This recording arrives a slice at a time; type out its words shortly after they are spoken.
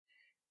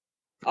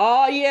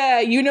Oh yeah,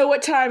 you know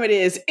what time it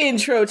is.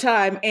 Intro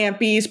time,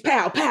 ampies.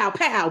 Pow, pow,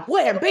 pow,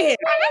 wham, bam.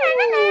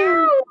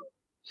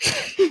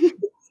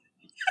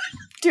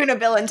 Doing a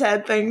Bill and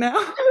Ted thing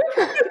now.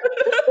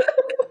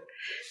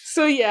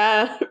 So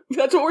yeah,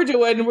 that's what we're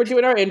doing. We're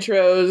doing our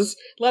intros.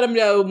 Let them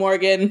know,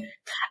 Morgan.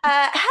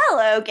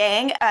 Hello,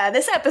 gang.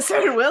 This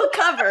episode will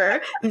cover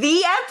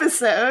the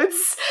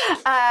episodes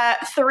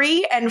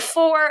 3 and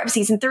 4 of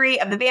season 3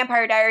 of The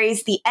Vampire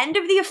Diaries, The End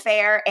of the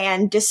Affair,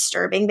 and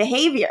Disturbing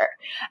Behavior.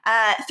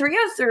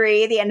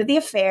 303, The End of the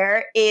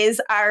Affair,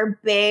 is our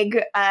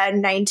big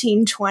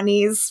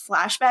 1920s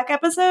flashback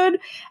episode.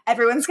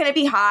 Everyone's going to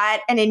be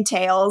hot and in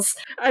tails.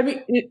 I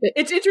mean,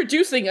 it's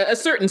introducing a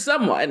certain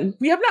someone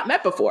we have not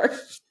met before.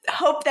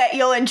 Hope that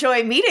you'll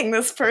enjoy meeting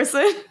this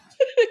person.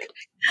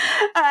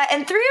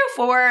 And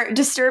 304,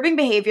 Disturbing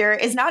Behavior,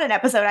 is not an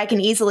episode I can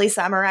easily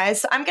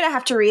summarize, so I'm going to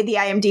have to read the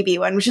IMDb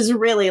one, which is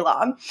really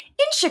long.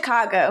 In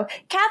Chicago,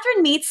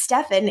 Catherine meets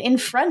Stefan in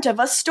front of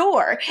a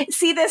store.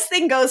 See, this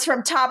thing goes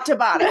from top to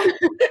bottom.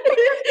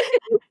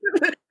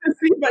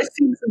 My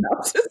scene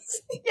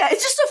synopsis. Yeah,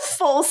 it's just a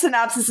full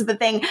synopsis of the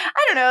thing.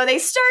 I don't know, they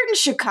start in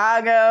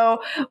Chicago.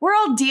 We're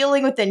all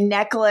dealing with the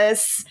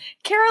necklace.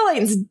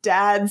 Caroline's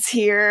dad's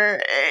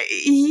here.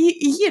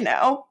 You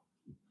know,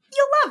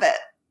 you'll love it.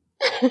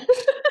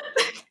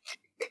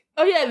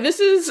 Oh yeah, this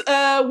is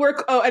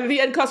work. Oh, and at the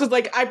end, Costa's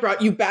like, "I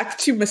brought you back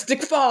to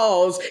Mystic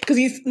Falls because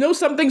he knows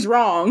something's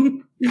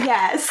wrong."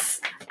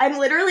 Yes, I'm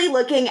literally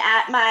looking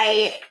at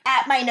my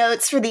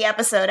notes for the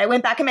episode. I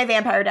went back in my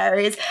Vampire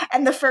Diaries,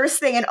 and the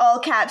first thing in all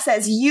caps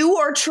says, "You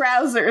wore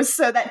trousers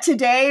so that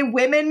today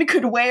women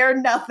could wear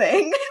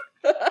nothing."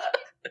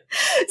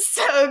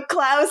 So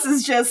Klaus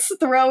is just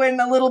throwing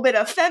a little bit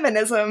of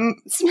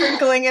feminism,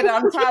 sprinkling it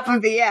on top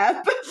of the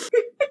app.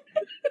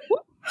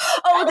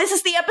 Oh, this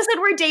is the episode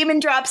where Damon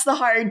drops the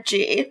hard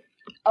G.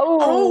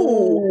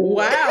 Oh,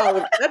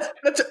 wow.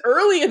 That's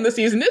early in the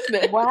season, isn't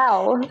it?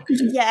 Wow.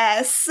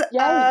 Yes.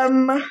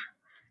 Yikes.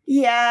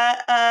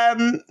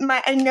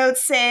 My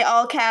notes say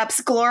all caps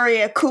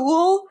Gloria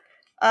cool,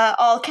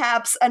 all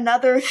caps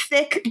another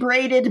thick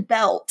braided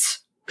belt.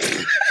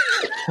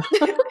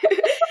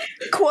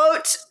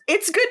 Quote,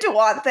 it's good to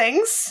want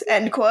things,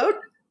 end quote.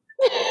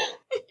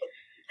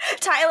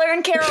 Tyler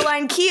and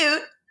Caroline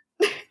cute.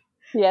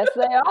 Yes,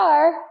 they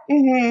are.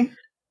 Mm-hmm.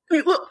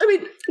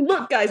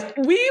 Look, guys,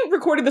 we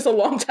recorded this a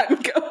long time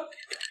ago.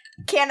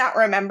 Cannot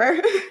remember.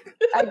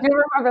 I do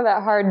remember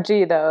that hard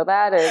G, though.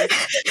 That is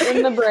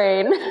in the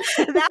brain.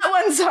 That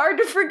one's hard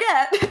to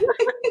forget.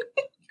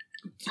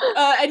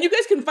 And you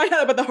guys can find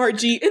out about the hard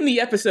G in the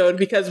episode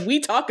because we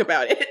talk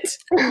about it.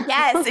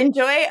 Yes,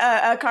 enjoy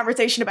a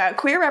conversation about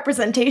queer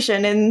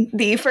representation in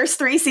the first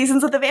 3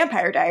 seasons of The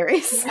Vampire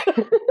Diaries.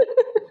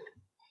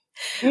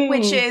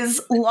 Which is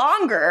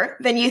longer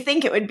than you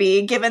think it would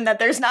be, given that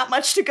there's not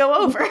much to go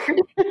over.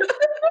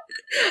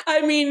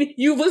 I mean,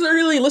 you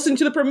literally listened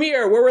to the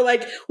premiere where we're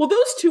like, well,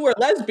 those two are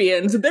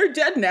lesbians. They're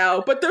dead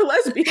now, but they're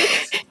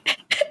lesbians.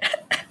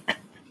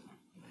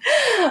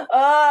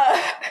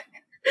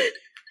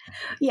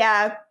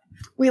 Yeah,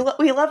 we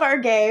love our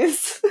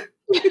gays.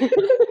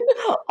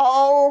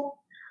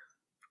 All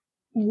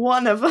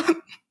one of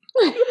them.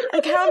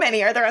 Like, how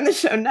many are there on the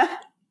show now?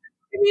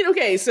 I mean,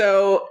 okay,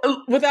 so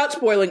without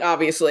spoiling,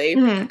 obviously.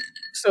 Mm-hmm.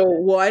 So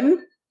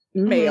 1,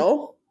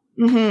 male.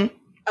 Mm-hmm.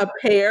 A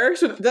pair,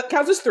 so that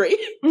counts as 3.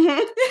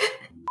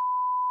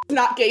 Mm-hmm.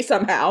 Not gay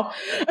somehow.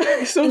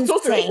 So still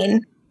 3.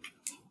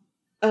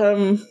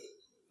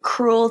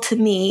 Cruel to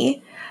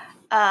me.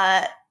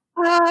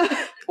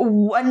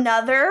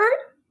 Another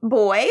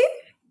boy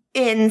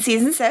in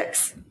season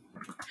 6.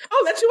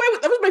 Oh, that's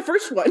that was my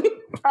first one.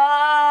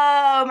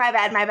 Oh, my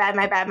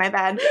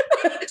bad.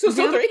 So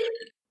still 3.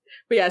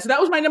 But yeah, so that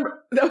was my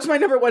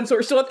number 1, so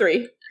we're still at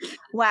 3.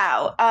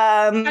 Wow.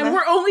 And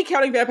we're only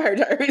counting Vampire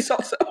Diaries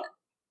also.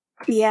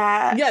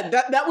 Yeah. Yeah,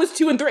 that was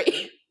 2 and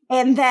 3.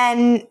 And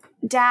then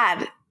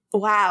Dad.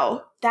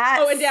 Wow.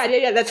 That's and Dad,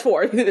 yeah, that's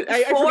 4.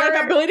 I forgot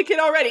about Billy the Kid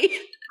already.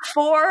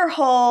 4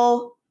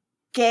 whole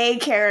gay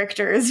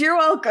characters. You're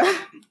welcome.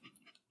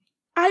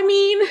 I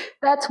mean,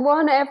 that's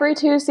 1 every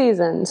 2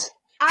 seasons.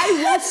 I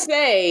will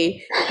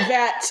say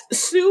that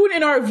soon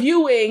in our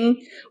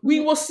viewing,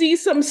 we will see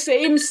some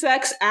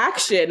same-sex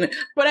action,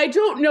 but I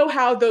don't know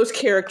how those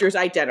characters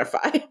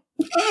identify.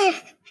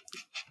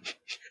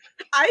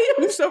 I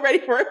am so ready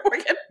for it,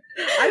 Morgan.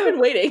 I've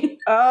been waiting.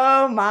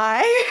 Oh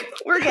my.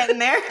 We're getting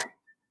there.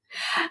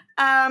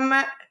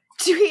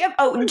 Do we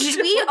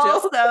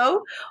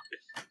also,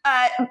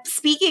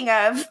 speaking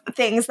of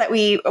things that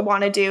we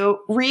want to do,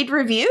 read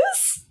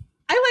reviews?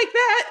 I like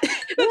that.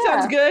 That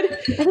sounds good.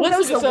 That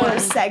was the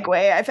worst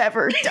segue I've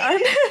ever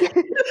done.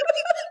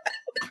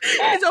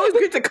 It's always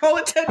good to call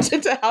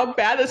attention to how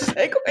bad a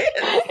segue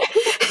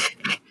is.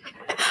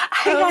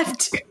 I have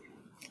to.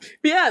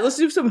 Yeah, let's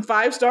do some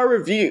 5-star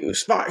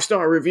reviews.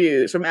 5-star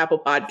reviews from Apple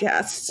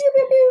Podcasts.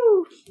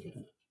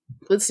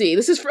 Let's see.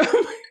 This is from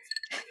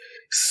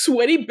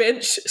Sweaty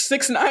Bench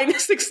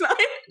 6969.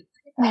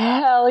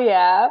 Hell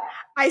yeah.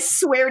 I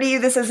swear to you,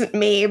 this isn't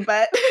me,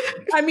 but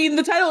I mean,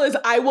 the title is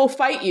 "I Will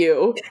Fight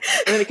You,"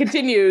 and then it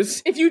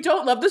continues. If you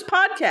don't love this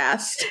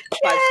podcast,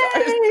 5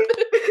 stars.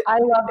 I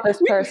love this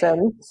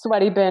person.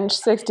 Sweaty Bench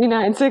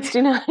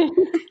 6969.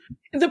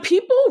 The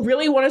people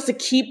really want us to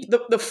keep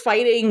the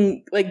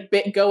fighting like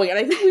bit going, and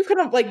I think we've kind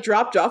of like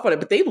dropped off on it,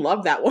 but they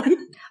love that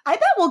one. I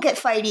bet we'll get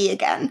fighty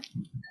again.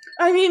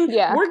 I mean,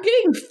 Yeah. we're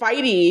getting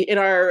fighty in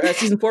our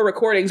season 4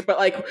 recordings, but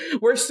like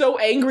we're so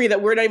angry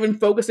that we're not even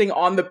focusing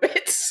on the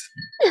bits.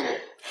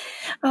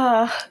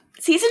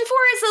 Season 4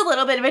 is a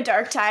little bit of a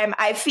dark time.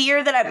 I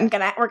fear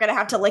that we're gonna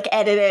have to like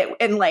edit it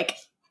and like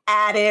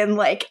add in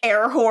like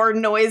air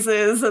horn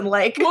noises and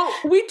like. Well,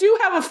 we do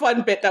have a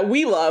fun bit that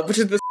we love, which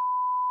is the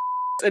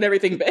and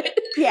everything bit.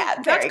 Yeah,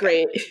 that's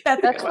great.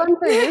 That's fun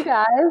for you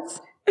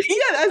guys.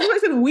 Yeah, that's what I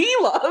said. We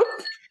love.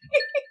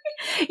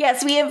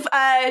 Yes, we have,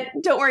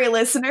 don't worry,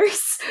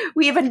 listeners,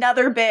 we have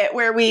another bit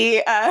where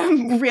we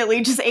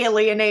really just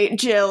alienate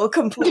Jill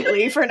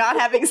completely for not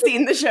having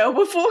seen the show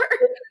before.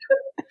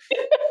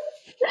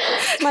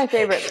 It's my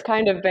favorite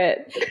kind of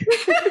bit.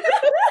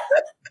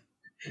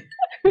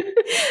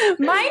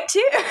 Mine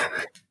too.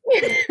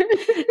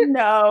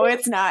 No,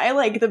 it's not. I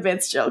like the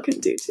bits Jill can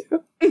do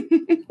too.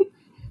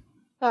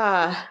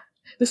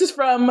 This is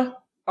from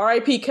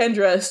R.I.P.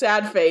 Kendra,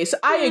 sad face.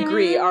 I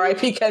agree,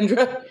 R.I.P.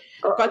 Kendra.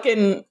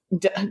 Fucking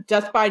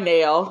death by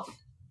nail.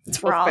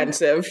 It's wrong.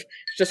 Offensive.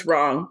 It's just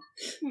wrong.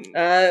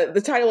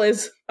 The title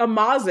is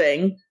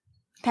Amazing.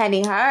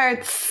 Penny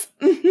Hearts.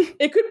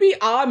 It could be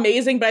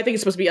amazing, but I think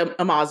it's supposed to be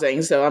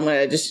amazing, so I'm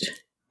gonna just...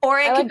 Or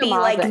it could like be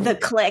amazing. like the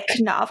Click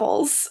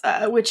novels,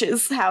 which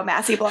is how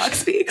Massey Block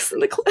speaks in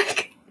the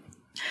Click.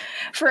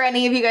 For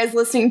any of you guys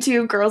listening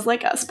to Girls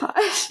Like Us Pod.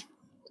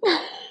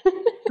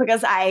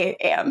 Because I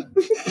am.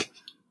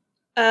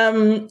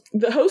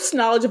 The host's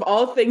knowledge of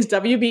all things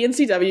WB and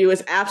CW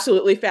is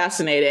absolutely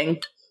fascinating.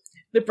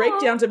 The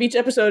breakdowns of each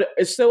episode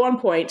is so on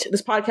point.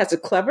 This podcast is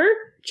clever,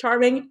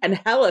 charming, and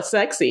hella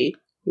sexy.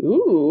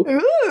 Ooh.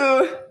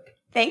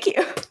 Thank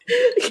you.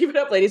 Keep it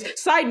up, ladies.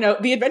 Side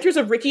note, The Adventures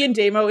of Ricky and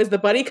Damo is the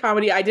buddy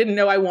comedy I didn't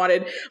know I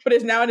wanted, but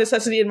is now a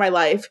necessity in my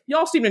life.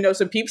 Y'all seem to know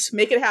some peeps.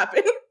 Make it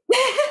happen.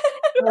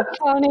 That's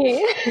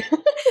funny.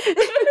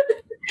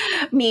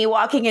 Me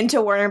walking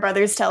into Warner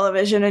Brothers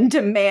Television and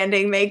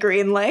demanding they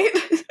greenlight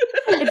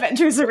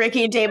Adventures of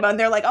Ricky and Damo, and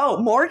they're like, "Oh,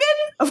 Morgan?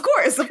 Of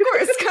course,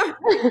 come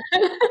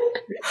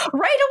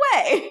right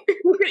away."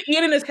 Look at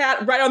Ian in his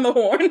hat right on the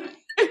horn.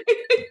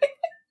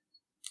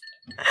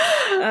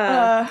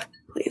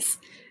 Please.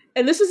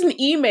 And this is an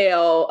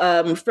email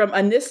from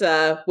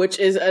Anissa, which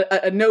is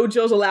a No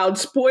Jill's Allowed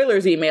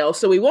spoilers email,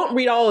 so we won't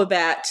read all of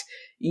that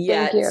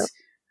yet. Thank you.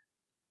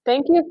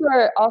 Thank you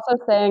for also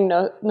saying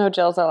no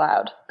Jill's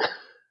allowed.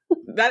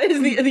 That is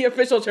the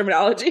official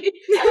terminology.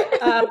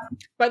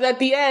 But at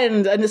the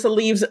end, Anissa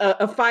leaves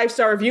a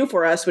 5-star review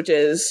for us, which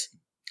is,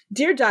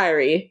 Dear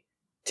Diary,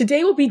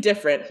 today will be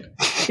different,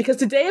 because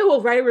today I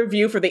will write a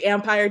review for the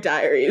Vampire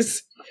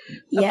Diaries.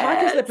 A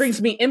podcast that brings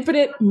me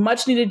infinite,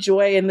 much-needed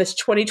joy in this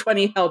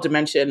 2020 hell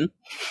dimension.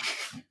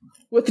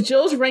 With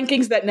Jill's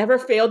rankings that never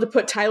fail to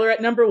put Tyler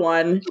at number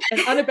 1,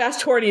 and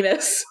unabashed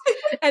horniness,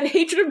 and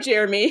hatred of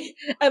Jeremy,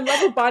 and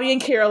love of Bonnie and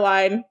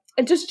Caroline,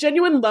 and just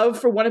genuine love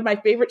for one of my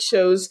favorite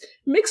shows,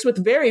 mixed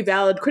with very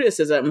valid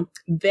criticism,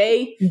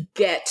 they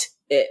get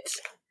it.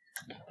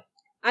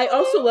 I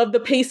also love the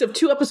pace of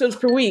 2 episodes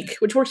per week,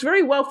 which works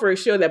very well for a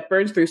show that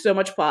burns through so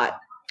much plot.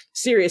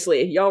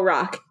 Seriously, y'all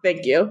rock.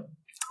 Thank you.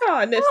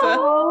 Oh, Anissa.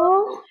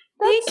 Aww,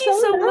 Thank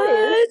you so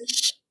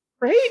much.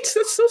 Right?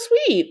 That's so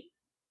sweet.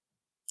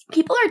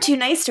 People are too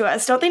nice to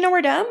us. Don't they know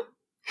we're dumb?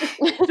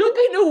 Don't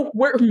they know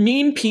we're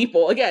mean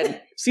people? Again,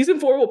 season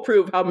 4 will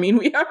prove how mean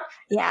we are.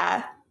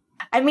 Yeah.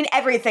 I mean,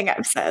 everything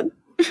I've said.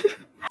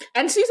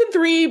 And season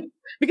 3,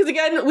 because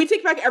again, we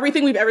take back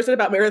everything we've ever said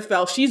about Meredith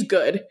Fell. She's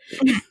good.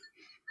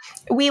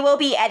 We will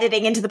be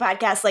editing into the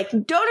podcast like,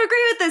 don't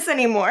agree with this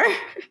anymore.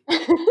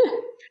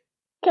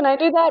 Can I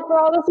do that for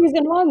all of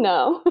season 1,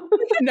 though?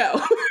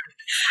 No.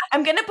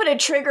 I'm going to put a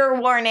trigger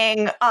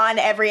warning on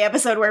every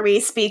episode where we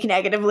speak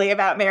negatively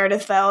about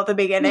Meredith Fell at the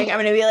beginning. I'm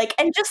going to be like,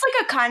 and just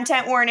like a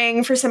content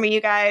warning for some of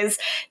you guys,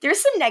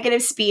 there's some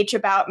negative speech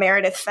about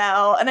Meredith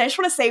Fell. And I just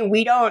want to say,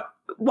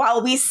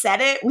 while we said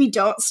it, we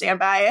don't stand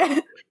by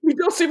it. We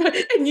don't stand by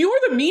it. And you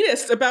were the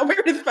meanest about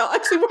Meredith Fell.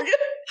 Actually, Morgan.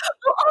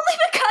 Only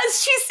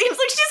because she seems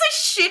like she's a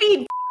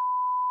shitty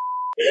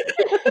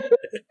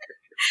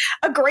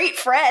a great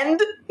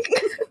friend.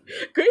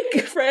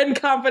 Great friend,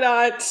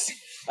 confidant,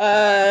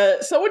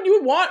 someone you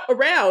would want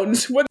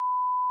around. When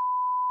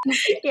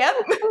Yep.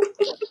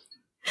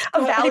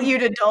 A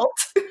valued adult.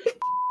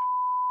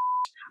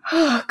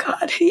 Oh,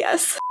 God,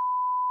 yes.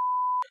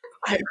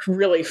 I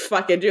really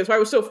fucking do. That's why I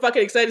was so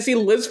fucking excited to see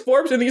Liz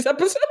Forbes in these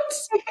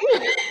episodes.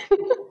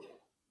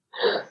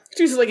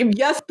 She was like,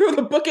 yes, throw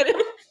the book at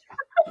him.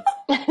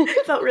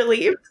 I felt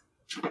relieved.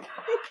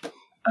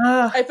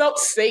 I felt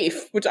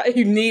safe, which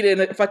you need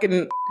in a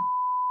fucking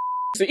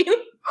scene.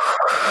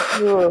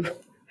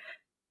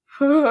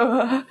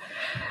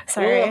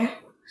 Sorry.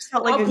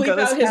 Felt like I'll a bleep out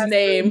his Ghostbusters.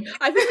 name.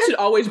 I think we should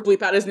always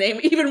bleep out his name,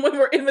 even when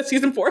we're in the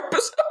season 4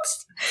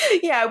 episodes.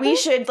 Yeah, we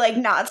should like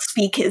not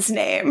speak his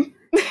name.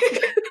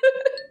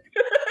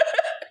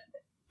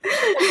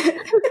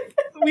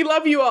 We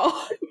love you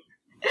all.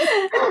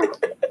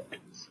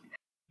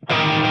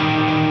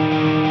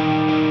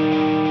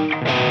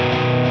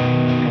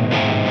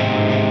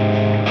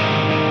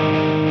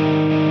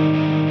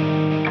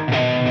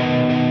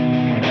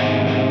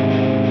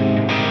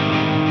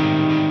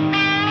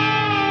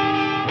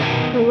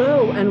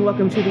 Hello, and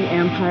welcome to the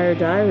Empire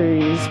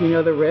Diaries. We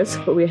know the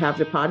risk, but we have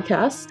the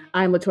podcast.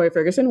 I'm Latoya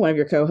Ferguson, one of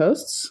your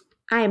co-hosts.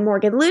 I'm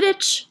Morgan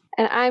Ludich.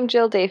 And I'm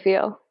Jill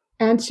Dayfield.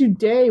 And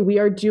today we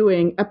are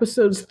doing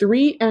episodes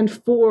 3 and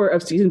 4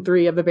 of season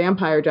 3 of the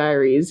Vampire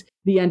Diaries,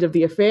 The End of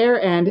the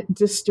Affair and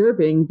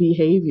Disturbing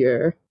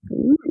Behavior.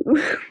 Ooh.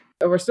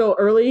 We're still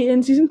early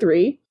in season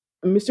 3.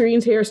 Mr.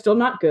 Ian's hair is still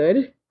not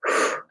good.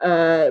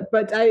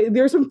 But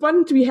there's some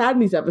fun to be had in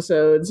these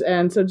episodes.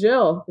 And so,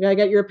 Jill, I gotta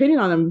get your opinion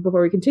on them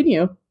before we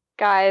continue.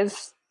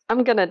 Guys,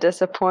 I'm gonna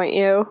disappoint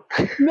you.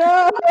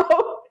 No!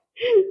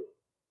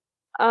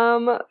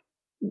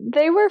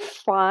 They were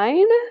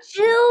fine.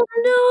 Jill,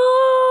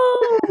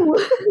 no!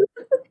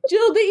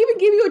 Jill, they even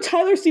gave you a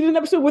Tyler scene in an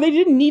episode where they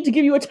didn't need to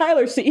give you a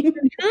Tyler scene.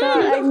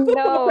 God, I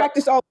know.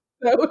 Practice all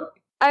episode.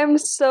 I'm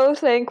so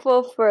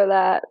thankful for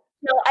that.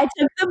 No, I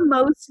took the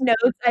most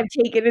notes I've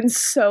taken in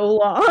so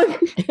long.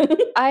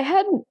 I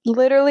had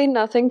literally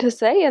nothing to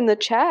say in the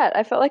chat.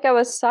 I felt like I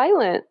was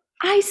silent.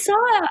 I saw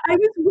it. I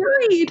was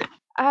worried.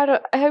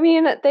 I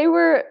mean, they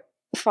were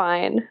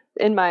fine,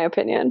 in my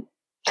opinion.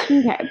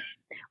 Okay.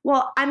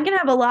 Well, I'm going to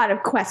have a lot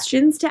of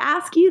questions to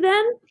ask you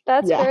then.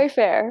 That's very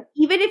fair.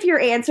 Even if your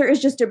answer is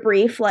just a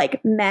brief,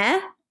 like, meh,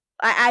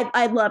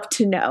 I'd love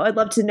to know. I'd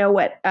love to know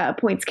what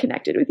points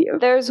connected with you.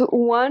 There's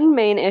one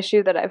main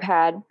issue that I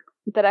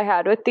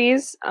had with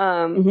these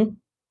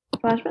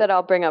that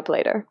I'll bring up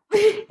later.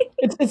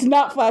 It's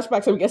not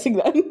flashbacks, I'm guessing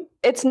then.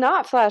 It's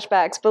not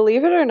flashbacks,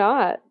 believe it or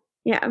not.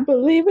 Yeah.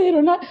 Believe it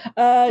or not.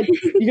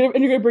 You're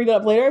gonna bring that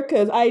up later?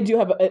 Because I do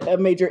have a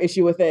major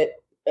issue with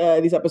it,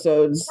 these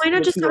episodes. Why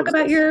not just talk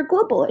about your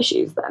global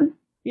issues then?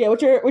 Yeah,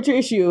 what's your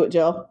issue,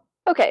 Jill?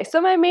 Okay,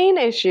 so my main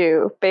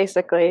issue,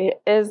 basically,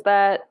 is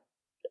that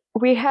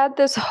we had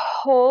this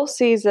whole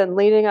season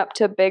leading up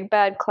to Big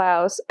Bad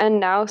Klaus, and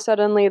now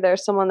suddenly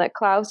there's someone that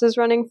Klaus is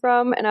running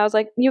from, and I was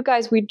like, you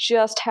guys, we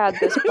just had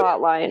this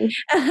plot line.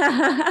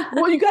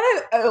 Well,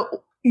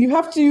 you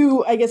have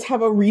to, I guess,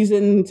 have a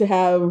reason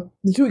to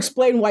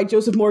explain why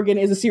Joseph Morgan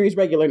is a series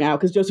regular now,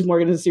 because Joseph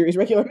Morgan is a series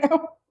regular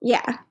now.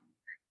 Yeah.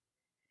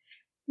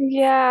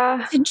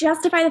 Yeah. To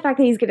justify the fact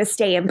that he's going to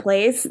stay in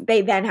place,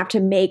 they then have to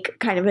make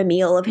kind of a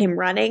meal of him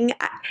running.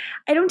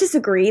 I don't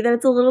disagree that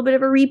it's a little bit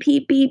of a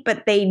repeat beat,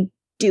 but they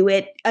do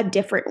it a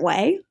different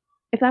way,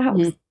 if that helps.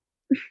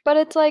 Mm-hmm. But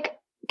it's like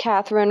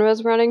Catherine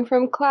was running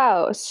from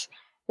Klaus.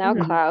 Now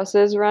Klaus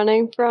is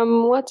running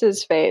from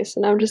what's-his-face.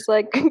 And I'm just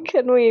like,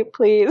 can we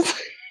please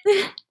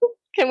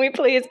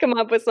come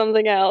up with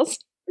something else?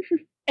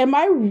 Am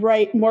I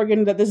right,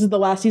 Morgan, that this is the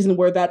last season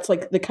where that's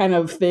like the kind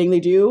of thing they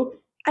do?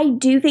 I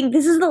do think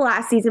this is the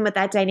last season with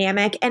that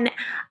dynamic. And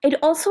I'd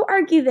also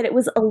argue that it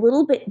was a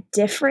little bit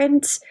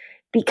different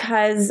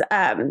because,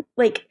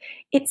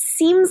 it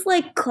seems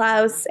like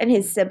Klaus and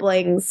his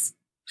siblings,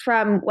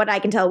 from what I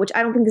can tell, which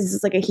I don't think this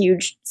is like a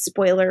huge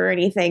spoiler or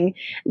anything,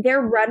 their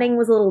running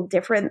was a little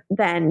different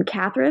than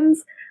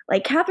Catherine's.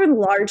 Like, Catherine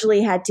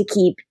largely had to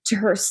keep to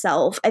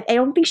herself. I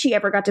don't think she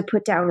ever got to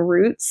put down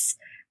roots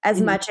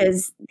as much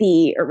as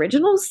the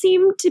originals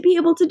seem to be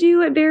able to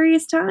do at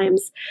various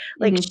times.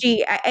 Like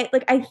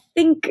I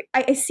think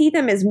I see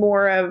them as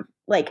more of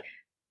like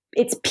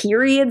it's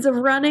periods of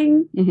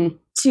running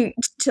to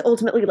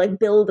ultimately like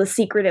build a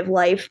secretive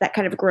life that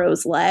kind of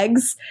grows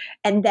legs,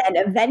 and then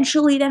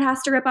eventually that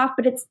has to rip off.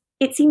 But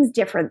it seems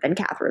different than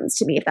Catherine's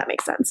to me, if that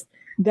makes sense.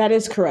 That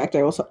is correct.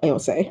 I will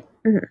say,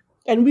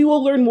 and we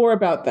will learn more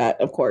about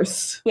that, of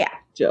course. Yeah,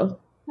 Jill.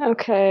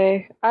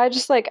 Okay. I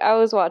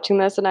was watching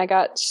this and I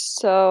got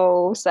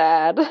so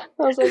sad. I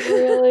was like,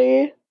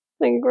 really?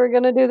 Think we're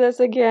going to do this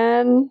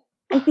again?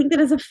 I think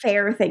that is a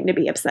fair thing to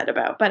be upset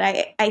about, but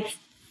I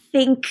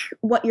think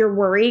what you're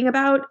worrying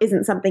about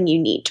isn't something you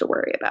need to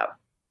worry about.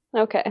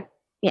 Okay.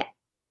 Yeah.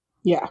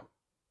 Yeah.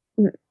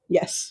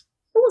 Yes.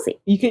 We'll see.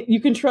 You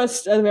can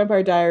trust the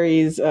Vampire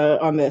Diaries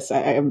on this,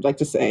 I would like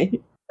to say.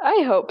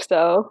 I hope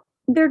so.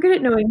 They're good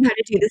at knowing how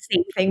to do the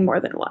same thing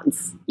more than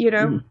once, you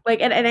know? Like,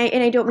 and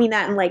I don't mean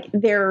that in like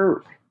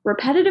their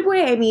repetitive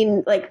way. I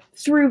mean, like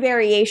through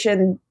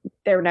variation,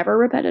 they're never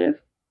repetitive.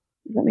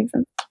 Does that make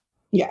sense?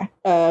 Yeah.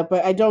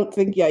 But I don't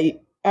think,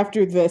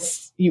 after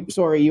this, you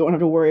won't have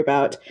to worry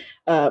about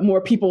more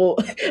people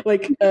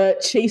like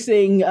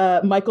chasing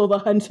Michael the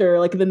Hunter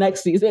like the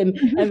next season,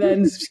 and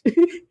then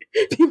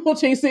people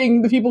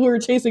chasing the people who are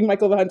chasing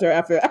Michael the Hunter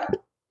after that.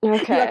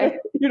 Okay.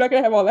 You're not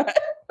gonna have all that.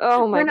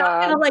 Oh my We're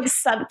not god. gonna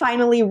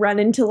finally run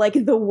into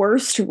the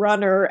worst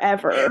runner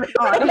ever,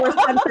 worst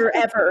hunter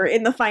ever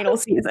in the final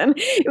season.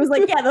 It was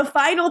the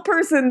final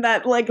person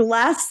that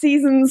last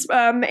season's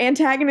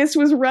antagonist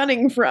was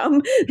running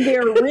from.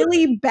 They're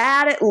really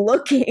bad at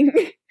looking.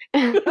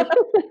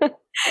 That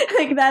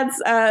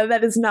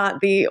is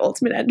not the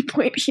ultimate end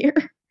point here.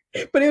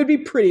 But it would be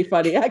pretty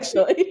funny,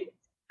 actually.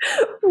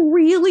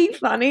 Really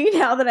funny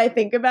now that I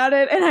think about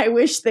it, and I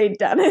wish they'd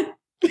done it.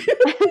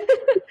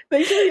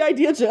 Thanks for the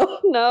idea,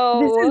 Jill.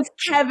 No. This is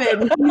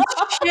Kevin. He's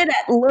shit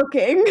at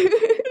looking.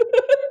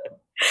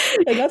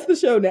 And that's the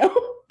show now.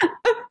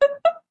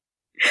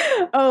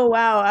 Oh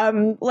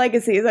wow.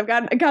 Legacies. I've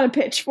got a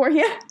pitch for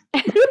you.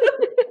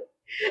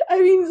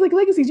 I mean, it's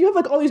Legacies. You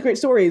have all these great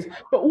stories,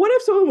 but what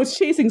if someone was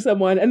chasing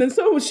someone and then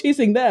someone was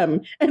chasing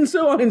them, and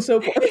so on and so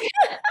forth?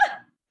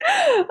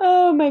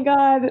 Oh my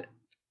god.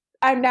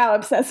 I'm now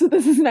obsessed with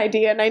this as an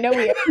idea, and I know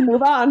we have to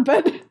move on,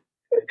 but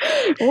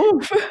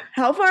oof,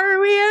 how far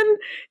are we in?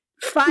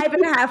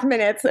 5.5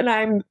 minutes, and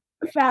I'm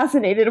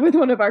fascinated with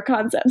one of our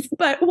concepts.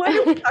 But why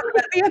don't we talk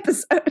about the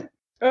episode?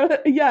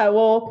 Yeah,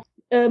 well,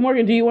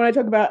 Morgan, do you want to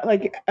talk about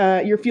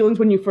your feelings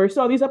when you first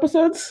saw these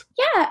episodes?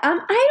 Yeah, I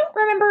don't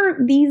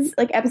remember these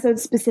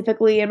episodes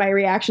specifically and my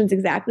reactions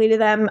exactly to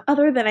them,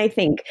 other than I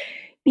think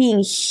being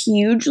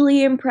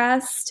hugely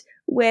impressed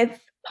with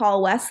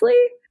Paul Wesley.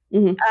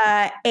 Mm-hmm.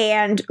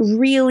 And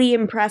really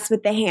impressed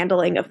with the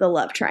handling of the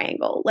love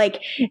triangle.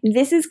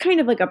 This is kind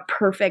of a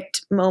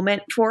perfect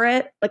moment for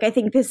it. I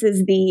think this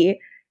is the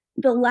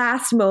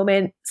last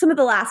moment, some of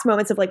the last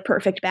moments of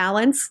perfect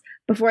balance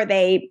before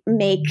they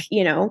make,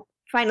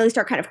 finally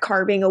start kind of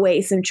carving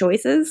away some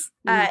choices.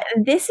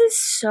 This is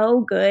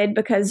so good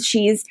because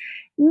she's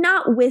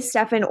not with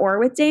Stefan or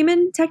with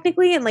Damon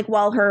technically. And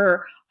while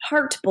her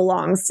heart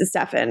belongs to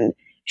Stefan,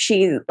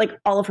 she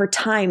all of her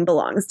time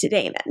belongs to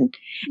Damon.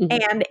 Mm-hmm.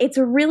 And it's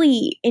a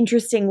really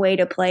interesting way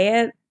to play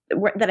it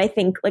that I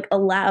think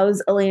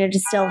allows Elena to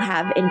still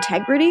have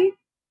integrity.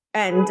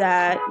 And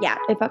yeah,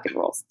 it fucking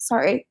rules.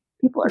 Sorry.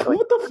 People are going,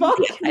 what the fuck?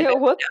 Yeah,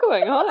 what's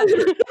going on?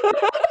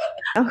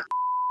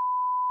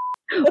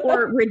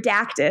 Or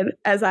redacted,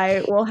 as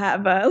I will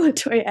have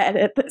LaToya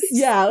edit this.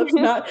 Yeah,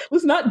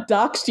 let's not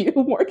dox you,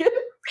 Morgan.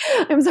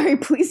 I'm sorry,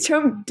 please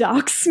don't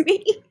dox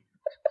me.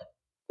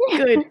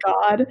 Good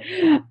God.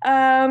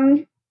 Yeah.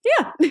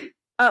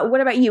 What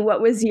about you? What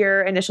was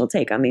your initial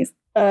take on these?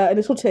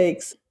 Initial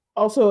takes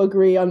also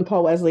agree on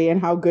Paul Wesley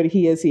and how good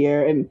he is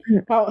here and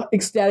how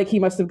ecstatic he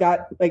must have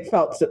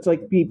felt to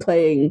be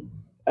playing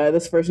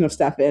this version of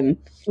Stefan.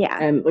 Yeah.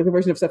 And the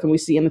version of Stefan we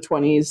see in the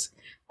 20s.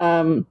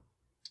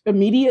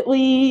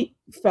 Immediately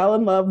fell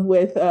in love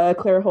with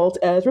Claire Holt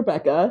as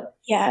Rebecca.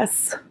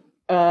 Yes.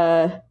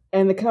 And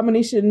the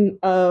combination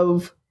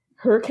of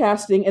her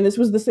casting, and this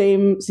was the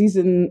same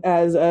season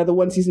as the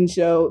one season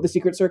show, The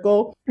Secret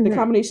Circle. Mm-hmm. The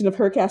combination of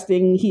her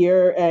casting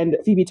here and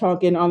Phoebe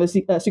Tonkin on The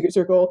Secret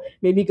Circle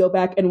made me go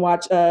back and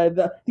watch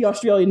the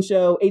Australian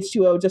show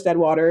H2O, Just Add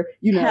Water.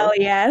 Hell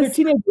yes. They're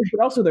teenagers,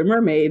 but also they're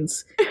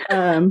mermaids.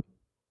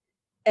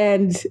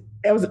 And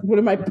it was one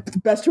of my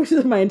best choices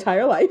of my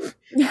entire life.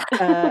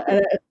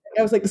 And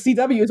I was the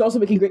CW is also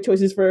making great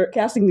choices for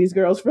casting these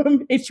girls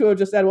from H2O,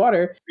 Just Add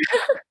Water.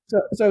 So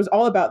it was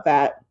all about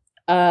that.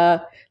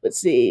 Let's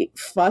see.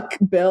 Fuck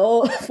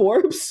Bill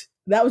Forbes.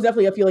 That was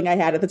definitely a feeling I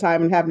had at the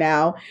time and have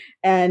now.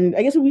 And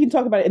I guess we can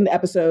talk about it in the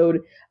episode.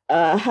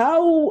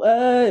 How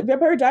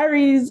Vampire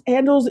Diaries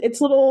handles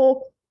its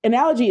little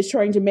analogy it's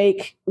trying to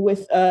make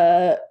with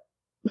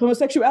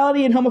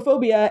homosexuality and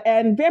homophobia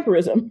and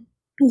vampirism.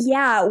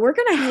 Yeah, we're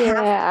gonna have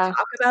to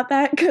talk about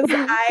that because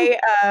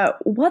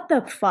what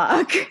the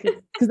fuck?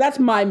 Because that's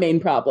my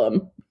main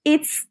problem.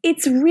 It's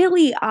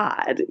really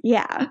odd.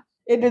 Yeah,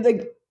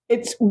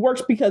 it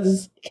works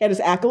because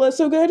Candice Accola is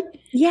so good.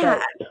 Yeah,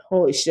 but,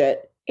 holy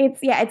shit.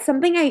 It's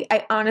something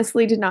I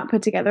honestly did not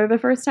put together the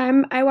first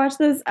time I watched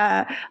this,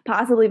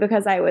 possibly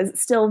because I was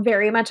still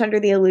very much under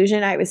the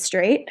illusion I was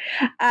straight.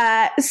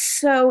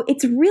 So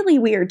it's really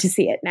weird to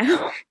see it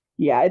now.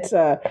 Yeah, it's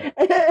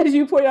as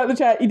you pointed out in the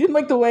chat, you didn't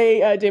like the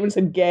way Damon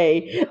said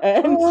gay,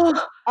 and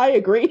I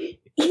agree.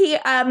 He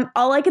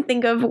all I could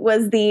think of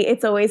was the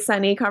 "It's Always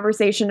Sunny"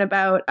 conversation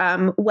about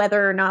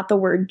whether or not the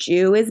word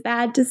Jew is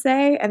bad to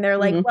say, and they're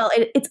like, well,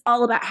 it's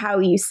all about how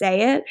you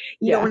say it.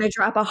 You don't want to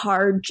drop a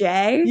hard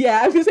J. Yeah,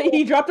 I was gonna say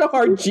he dropped a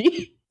hard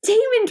G.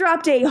 Damon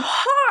dropped a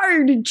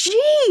hard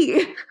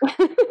G.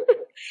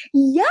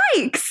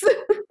 Yikes.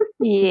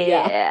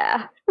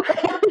 Yeah.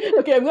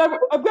 Okay, I'm glad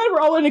we're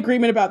all in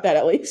agreement about that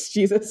at least.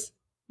 Jesus.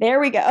 There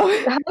we go.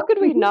 How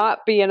could we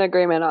not be in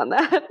agreement on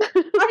that?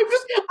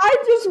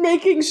 I'm just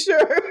making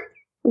sure.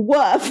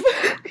 Woof.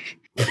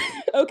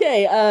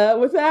 Okay,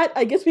 with that,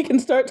 I guess we can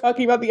start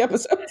talking about the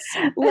episodes.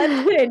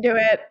 Let's get into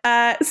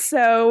it.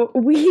 So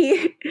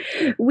we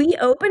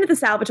open at the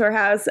Salvatore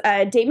house.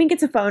 Damon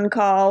gets a phone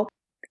call.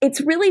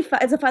 It's really fun.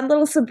 It's a fun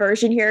little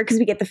subversion here because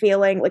we get the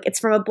feeling like it's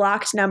from a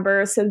blocked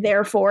number, so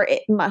therefore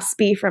it must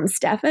be from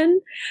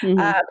Stefan,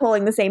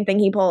 pulling the same thing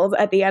he pulls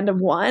at the end of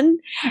one.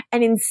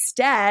 And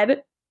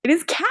instead, it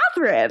is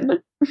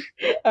Catherine.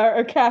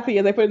 or Kathy,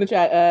 as I put in the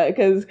chat,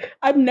 because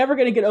I'm never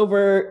going to get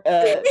over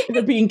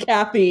her being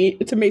Kathy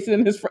to Mason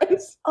and his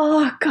friends.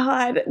 Oh,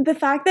 God. The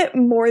fact that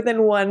more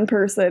than one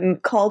person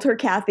called her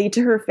Kathy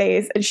to her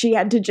face and she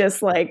had to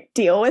just, like,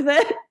 deal with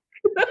it.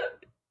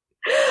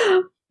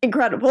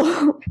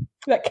 Incredible.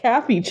 That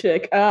Kathy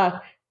chick.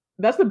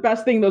 That's the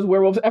best thing those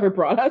werewolves ever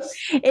brought us.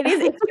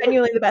 It's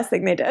genuinely the best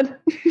thing they did.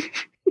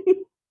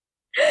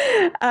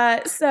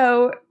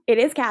 So it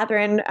is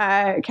Catherine.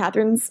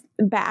 Catherine's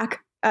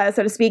back,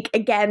 so to speak.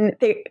 Again,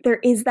 there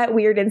is that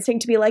weird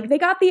instinct to be like, they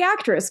got the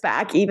actress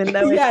back, even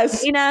though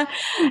it's Tina.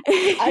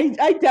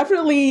 I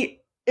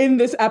definitely, in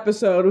this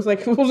episode, was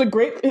like, it's a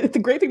great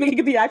thing they can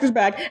get the actress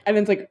back. And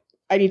then it's like,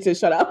 I need to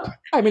shut up.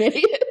 I'm an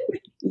idiot.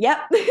 Yep.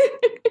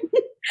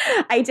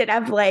 I did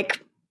have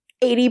like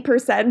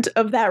 80%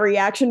 of that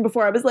reaction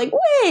before I was like,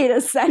 wait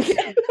a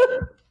second.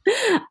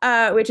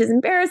 Which is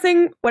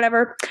embarrassing.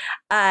 Whatever.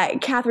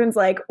 Catherine's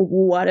like,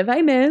 what have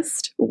I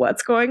missed?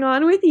 What's going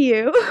on with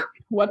you?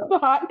 What's the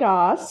hot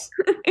goss?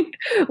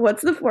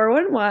 What's the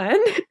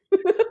 411?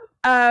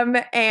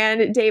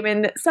 And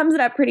Damon sums it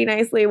up pretty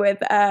nicely with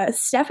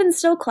Stefan's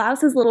still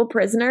Klaus's little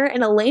prisoner,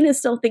 and Elena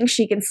still thinks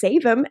she can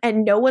save him,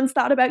 and no one's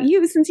thought about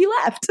you since you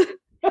left.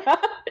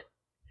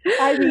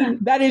 I mean,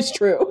 that is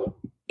true.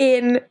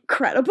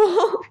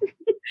 Incredible.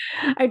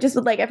 I just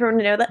would like everyone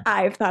to know that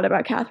I've thought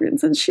about Catherine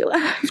since she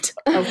left.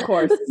 Of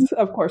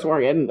course,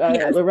 Morgan.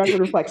 Yes. The record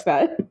reflects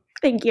that.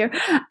 Thank you.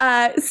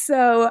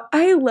 So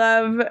I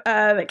love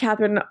that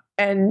Catherine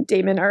and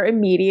Damon are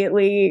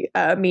immediately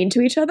mean to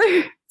each other.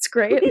 It's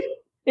great.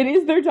 It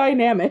is their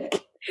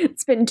dynamic.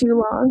 It's been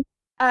too long.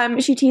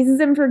 She teases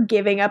him for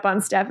giving up on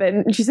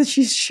Stefan. And she says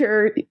she's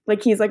sure,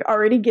 like, he's like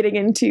already getting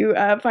into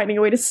finding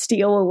a way to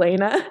steal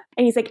Elena.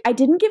 And he's like, I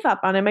didn't give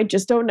up on him. I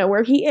just don't know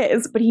where he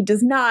is. But he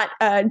does not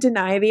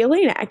deny the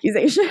Elena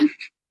accusation,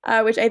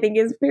 which I think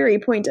is very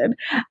pointed.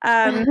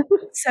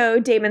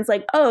 So Damon's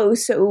like, oh,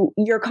 so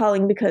you're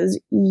calling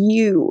because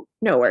you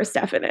know where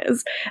Stefan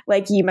is.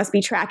 Like, you must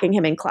be tracking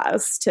him and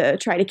Klaus to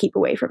try to keep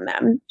away from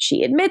them.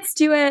 She admits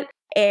to it.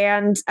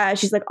 And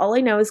she's like, all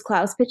I know is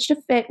Klaus pitched a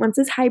fit once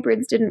his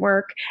hybrids didn't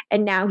work,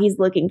 and now he's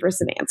looking for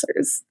some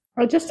answers.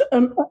 I just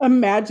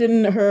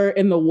imagine her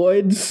in the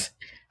woods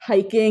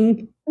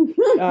hiking.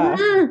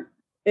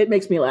 It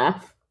makes me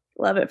laugh.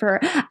 Love it for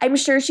her. I'm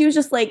sure she was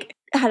just like,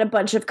 had a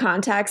bunch of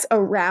contacts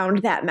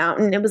around that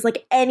mountain. It was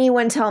like,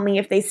 anyone tell me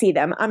if they see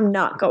them. I'm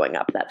not going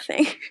up that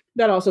thing.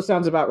 That also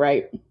sounds about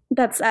right.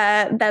 That's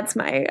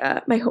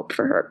my my hope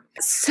for her.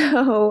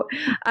 So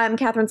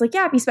Catherine's like,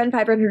 yeah, if you spend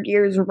 500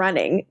 years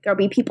running, there'll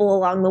be people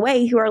along the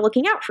way who are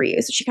looking out for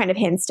you. So she kind of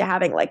hints to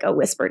having like a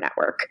whisper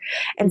network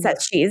and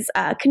says she's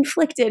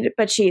conflicted,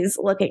 but she's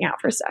looking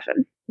out for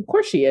Stefan. Of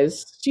course she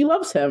is. She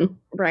loves him.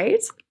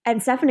 Right?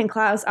 And Stefan and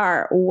Klaus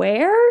are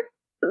where?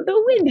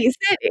 The Windy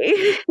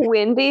City.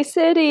 Windy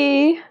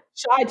City.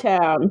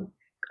 Chi-Town.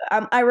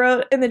 I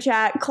wrote in the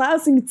chat,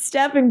 Klaus and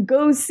Stefan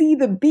go see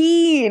the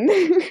bean.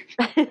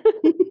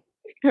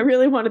 I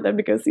really wanted them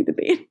to go see the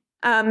bean.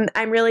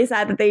 I'm really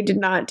sad that they did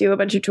not do a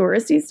bunch of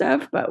touristy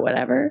stuff, but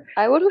whatever.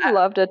 I would have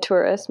loved a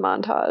tourist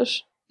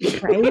montage.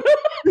 Right?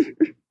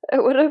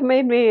 It would have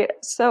made me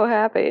so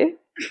happy.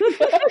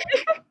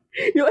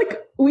 You're like,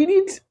 we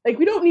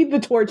don't need the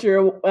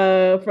torture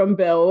from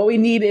Bill. What we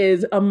need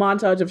is a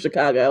montage of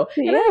Chicago.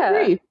 And Yeah. I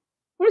agree.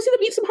 I want to see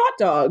them eat some hot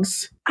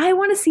dogs. I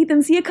want to see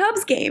them see a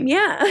Cubs game.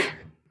 Yeah.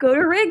 Go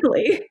to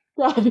Wrigley.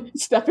 God,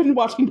 Stefan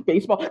watching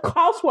baseball.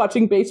 Klaus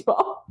watching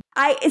baseball.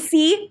 I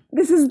see.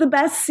 This is the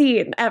best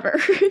scene ever.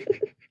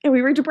 And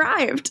we were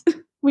deprived.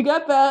 We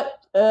got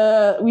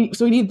that. We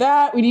need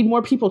that. We need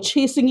more people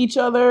chasing each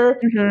other.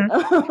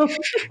 Mm-hmm.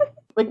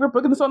 Like, we're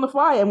booking this on the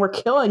fly and we're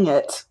killing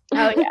it.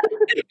 Oh, yeah.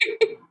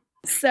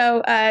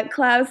 So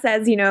Klaus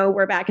says,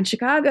 we're back in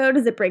Chicago.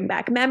 Does it bring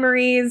back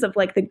memories of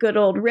like the good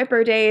old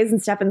Ripper days?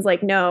 And Stefan's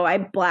like, no, I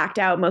blacked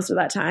out most of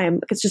that time.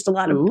 It's just a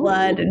lot of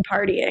blood and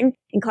partying.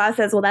 And Klaus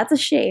says, well, that's a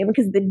shame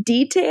because the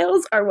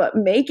details are what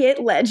make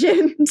it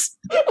legend.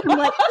 I'm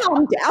like,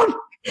 calm down.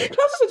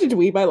 Klaus is such a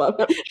dweeb. I love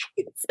him.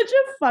 He's such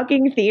a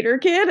fucking theater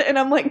kid. And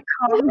I'm like,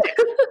 calm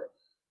down.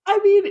 I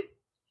mean,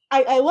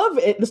 I love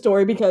it, the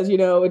story, because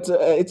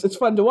it's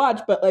fun to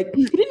watch, but like,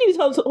 he didn't need to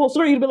tell the whole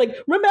story. He'd be like,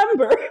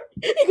 remember,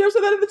 he could have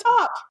said that at the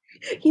top.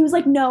 He was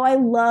like, no, I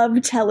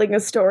love telling a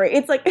story.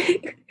 It's like,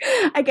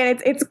 again,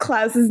 it's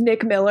Klaus's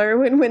Nick Miller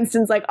when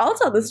Winston's like, I'll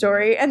tell the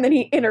story, and then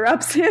he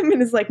interrupts him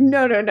and is like,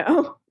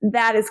 no.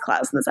 That is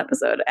Klaus in this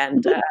episode,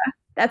 and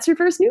that's your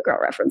first New Girl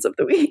reference of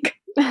the week.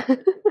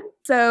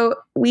 So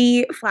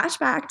we flash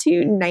back to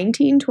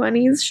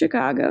 1920s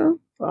Chicago.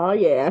 Oh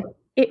yeah,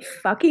 it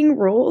fucking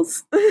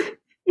rules.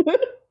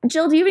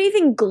 Jill, do you have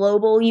anything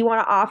global you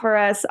want to offer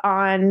us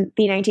on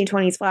the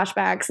 1920s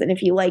flashbacks, and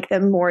if you like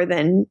them more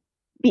than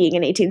being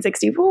in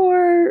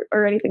 1864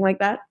 or anything like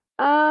that?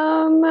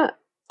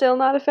 Still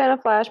not a fan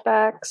of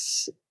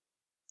flashbacks.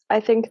 I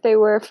think they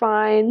were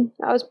fine.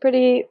 I was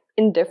pretty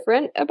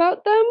indifferent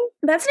about them.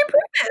 That's an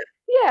improvement.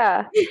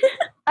 Yeah.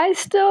 I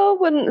still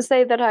wouldn't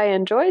say that I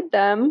enjoyed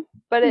them,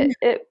 but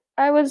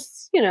I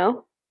was,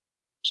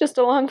 Just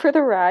along for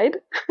the ride.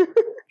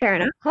 Fair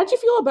enough. How'd you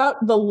feel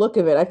about the look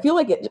of it? I feel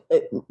like it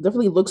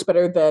definitely looks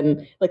better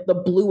than like the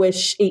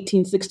bluish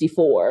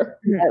 1864.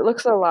 It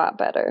looks a lot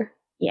better.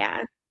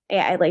 Yeah,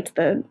 I liked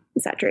the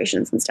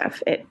saturations and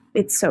stuff.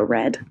 It's so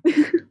red.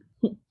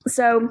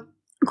 So,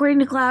 according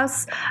to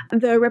Klaus,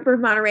 the Ripper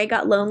of Monterey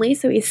got lonely,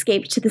 so he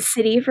escaped to the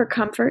city for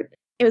comfort.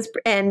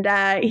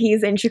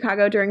 He's in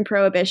Chicago during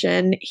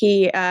Prohibition.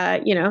 He,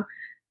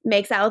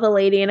 makes out with a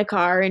lady in a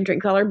car and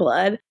drinks all her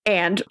blood,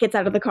 and gets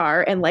out of the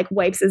car and like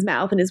wipes his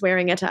mouth and is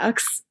wearing a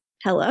tux.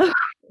 Hello.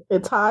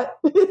 It's hot.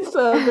 It's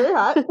very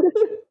hot.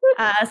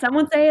 Some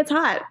would say it's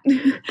hot.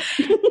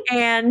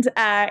 And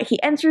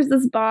he enters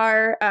this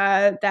bar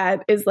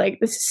that is like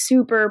this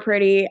super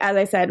pretty, as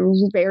I said,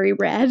 very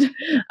red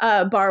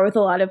bar with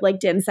a lot of like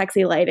dim,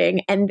 sexy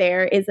lighting. And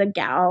there is a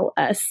gal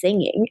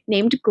singing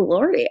named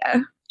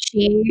Gloria.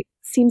 She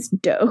seems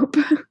dope.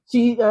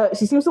 She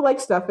seems to like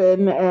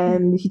Stefan,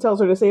 and he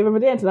tells her to save him a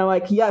dance. And I'm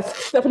like, yes,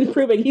 Stefan's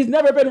proving he's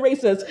never been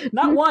racist.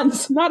 Not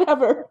once, not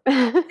ever.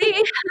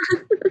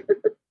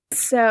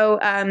 So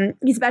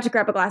he's about to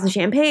grab a glass of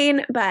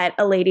champagne, but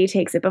a lady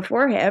takes it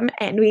before him,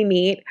 and we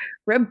meet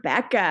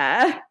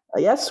Rebecca.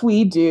 Yes,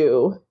 we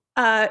do.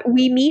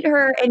 We meet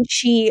her, and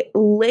she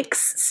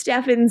licks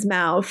Stefan's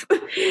mouth,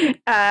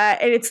 and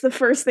it's the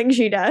first thing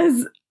she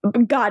does.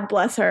 God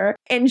bless her.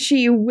 And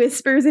she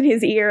whispers in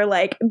his ear,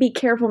 like, be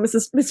careful,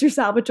 Mr.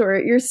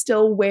 Salvatore, you're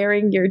still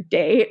wearing your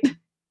date.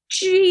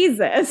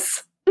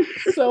 Jesus.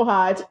 So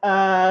hot.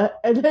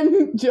 And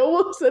then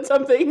Jill said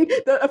something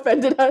that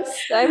offended us.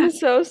 I'm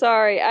so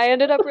sorry. I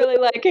ended up really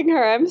liking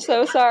her. I'm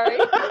so sorry.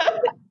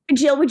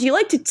 Jill, would you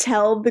like to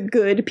tell the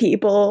good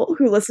people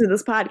who listen to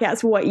this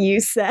podcast what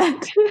you said?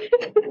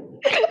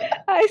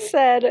 I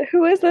said,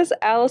 who is this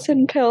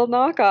Allison Pill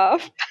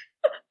knockoff?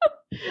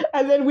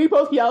 And then we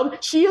both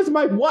yelled, she is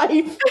my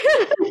wife.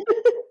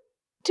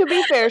 To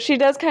be fair, she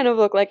does kind of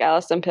look like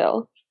Allison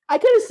Pill. I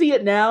kind of see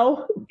it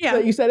now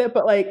that you said it,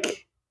 but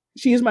like,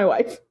 she is my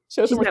wife.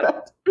 Show some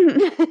respect.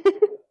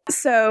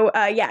 So,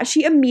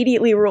 she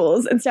immediately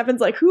rules. And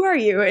Stefan's like, who are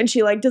you? And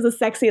she like does a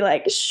sexy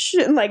like, shh,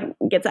 and like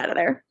gets out of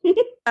there.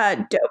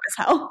 Dope as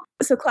hell.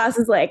 So Klaus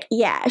is like,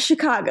 yeah,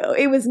 Chicago,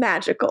 it was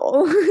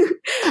magical.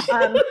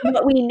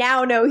 What we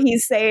now know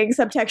he's saying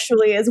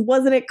subtextually is,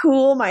 wasn't it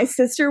cool? My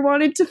sister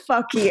wanted to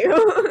fuck you.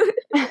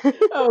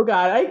 Oh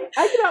God,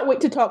 I cannot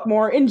wait to talk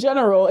more in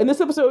general in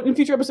this episode, in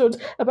future episodes,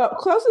 about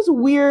Klaus's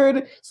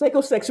weird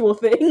psychosexual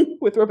thing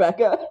with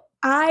Rebecca.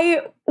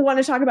 I want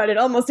to talk about it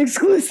almost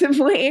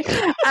exclusively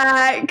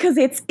because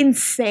it's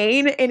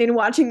insane. And in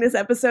watching this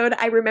episode,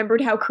 I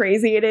remembered how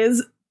crazy it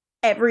is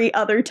every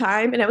other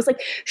time. And I was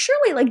like,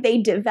 surely like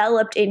they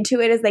developed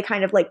into it as they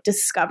kind of like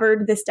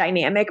discovered this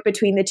dynamic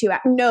between the two.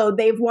 No,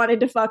 they've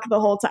wanted to fuck the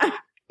whole time.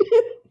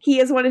 He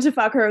has wanted to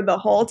fuck her the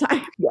whole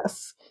time.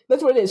 Yes,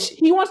 that's what it is.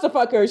 He wants to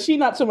fuck her. She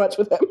not so much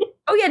with him.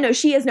 Oh yeah, no,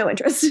 she has no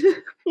interest.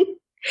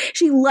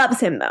 She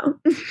loves him though.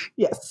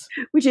 Yes.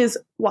 Which is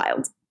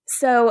wild.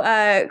 So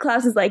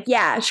Klaus is like,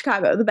 yeah,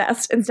 Chicago, the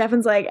best. And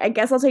Stefan's like, I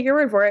guess I'll take your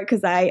word for it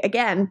because I,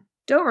 again,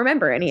 don't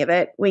remember any of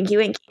it. Winky,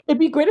 winky. It'd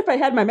be great if I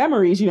had my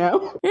memories, you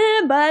know?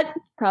 But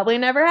probably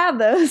never have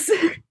those.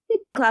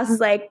 Klaus is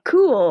like,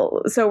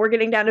 cool. So we're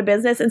getting down to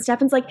business. And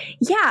Stefan's like,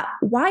 yeah,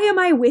 why am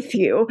I with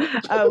you?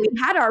 We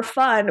had our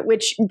fun,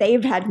 which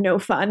they've had no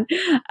fun.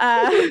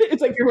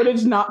 It's like your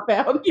footage not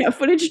found. Yeah,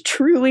 footage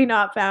truly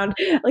not found.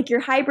 Like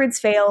your hybrids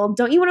failed.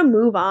 Don't you want to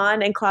move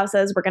on? And Klaus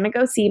says, we're going to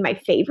go see my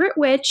favorite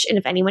witch. And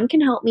if anyone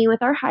can help me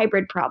with our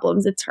hybrid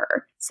problems, it's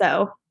her.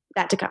 So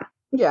that to come.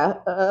 Yeah.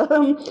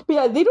 But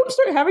yeah, they don't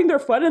start having their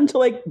fun until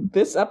like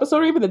this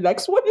episode or even the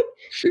next one.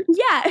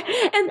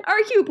 Yeah. And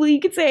arguably you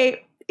could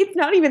say, it's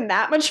not even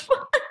that much fun.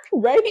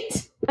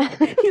 Right?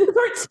 He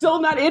starts still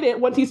not in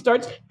it once he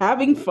starts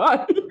having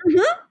fun.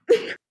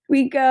 Mm-hmm.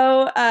 We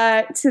go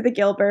to the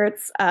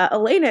Gilberts.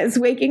 Elena is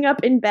waking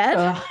up in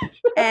bed,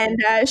 and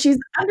she's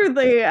under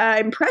the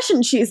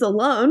impression she's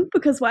alone,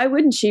 because why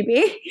wouldn't she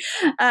be?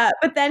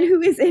 But then who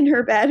is in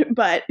her bed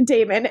but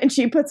Damon, and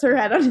she puts her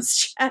head on his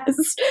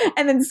chest,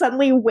 and then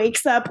suddenly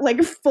wakes up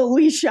like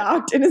fully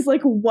shocked and is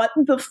like, what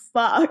the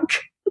fuck?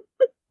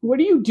 What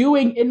are you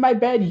doing in my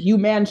bed, you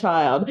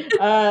man-child?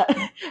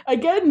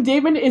 Again,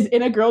 Damon is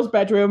in a girl's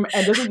bedroom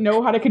and doesn't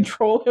know how to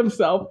control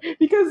himself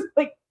because,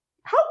 like,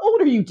 how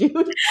old are you, dude?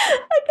 Like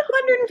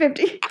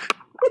 150.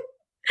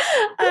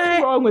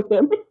 What's wrong with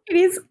him? It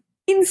is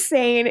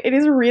insane. It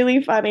is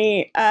really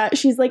funny.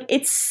 She's like,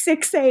 it's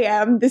 6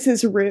 a.m. This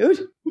is rude.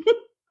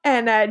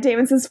 And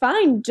Damon says,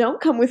 fine, don't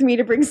come with me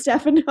to bring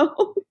Stefan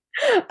home,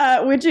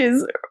 which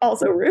is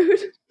also rude.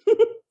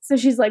 So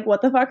she's like,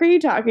 what the fuck are you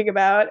talking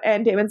about?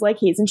 And Damon's like,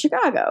 he's in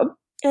Chicago.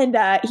 And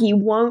he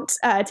won't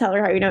tell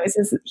her how he knows.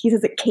 He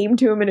says it came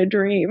to him in a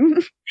dream.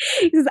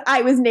 He says,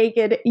 I was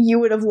naked. You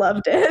would have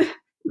loved it.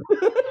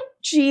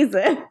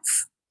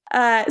 Jesus.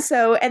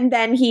 And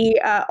then he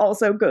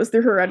also goes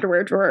through her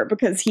underwear drawer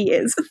because he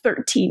is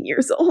 13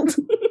 years old.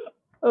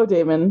 Oh,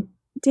 Damon.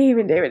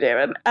 Damon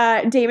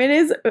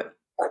is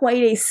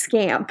quite a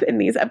scamp in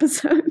these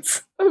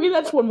episodes. I mean,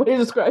 that's one way to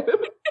describe him.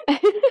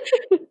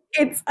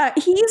 It's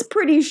he's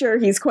pretty sure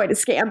he's quite a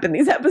scamp in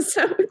these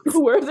episodes.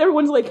 Whereas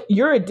everyone's like,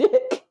 you're a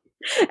dick.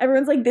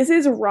 Everyone's like, this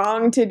is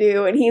wrong to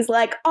do. And he's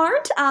like,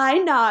 aren't I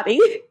naughty?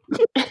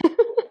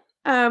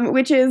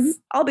 Which is,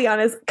 I'll be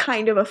honest,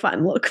 kind of a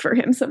fun look for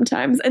him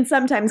sometimes, and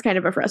sometimes kind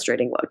of a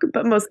frustrating look,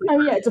 but mostly.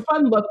 Oh yeah, it's a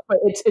fun look, but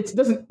it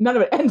doesn't. None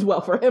of it ends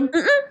well for him.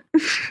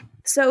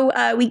 So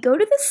we go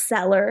to the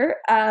cellar,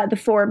 the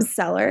Forbes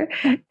cellar,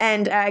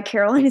 and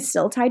Caroline is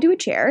still tied to a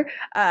chair,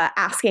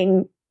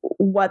 asking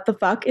what the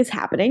fuck is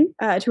happening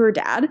to her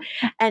dad.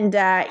 And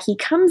he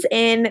comes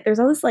in, there's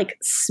all this like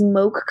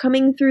smoke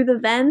coming through the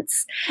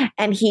vents,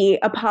 and he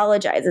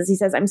apologizes. He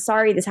says, I'm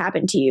sorry this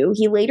happened to you.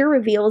 He later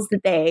reveals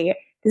that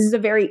this is a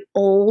very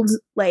old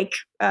like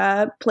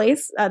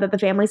place that the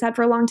family's had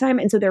for a long time,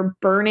 and so they're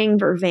burning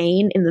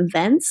Vervain in the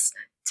vents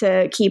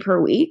to keep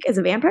her weak as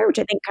a vampire, which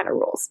I think kind of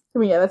rules. I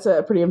mean, yeah, that's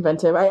pretty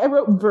inventive. I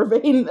wrote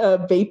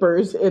Vervain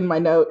vapors in my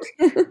notes,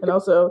 and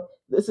also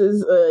this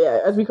is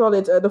as we called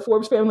it, the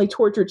Forbes family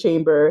torture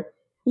chamber.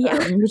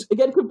 Yeah. Which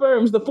again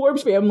confirms the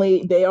Forbes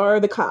family, they are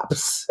the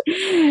cops.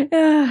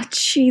 Oh,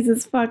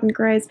 Jesus fucking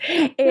Christ.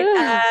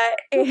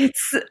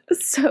 It's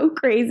so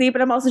crazy,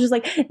 but I'm also just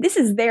like, this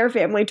is their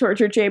family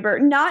torture chamber,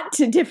 not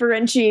to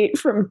differentiate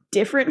from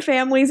different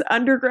families'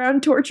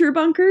 underground torture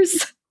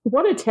bunkers.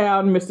 What a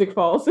town Mystic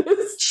Falls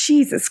is.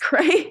 Jesus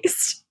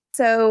Christ.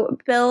 So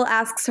Bill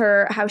asks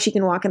her how she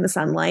can walk in the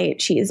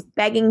sunlight. She is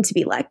begging to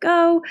be let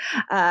go,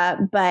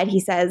 but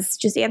he says,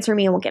 just answer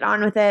me and we'll get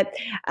on with it.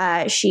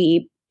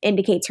 She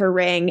indicates her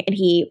ring, and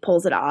he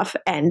pulls it off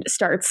and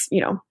starts,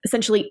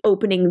 essentially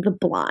opening the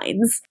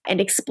blinds, and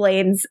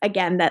explains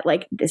again that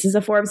like this is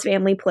a Forbes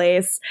family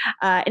place,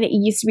 and it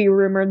used to be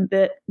rumored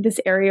that this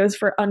area was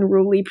for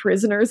unruly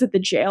prisoners at the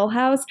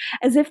jailhouse,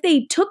 as if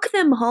they took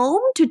them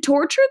home to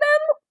torture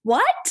them.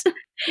 What?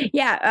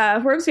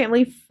 Yeah, Forbes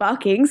family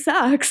fucking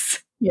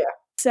sucks. Yeah.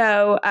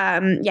 So,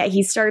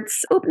 he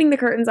starts opening the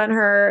curtains on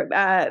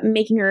her,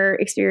 making her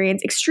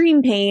experience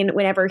extreme pain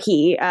whenever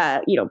he,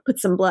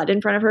 puts some blood in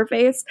front of her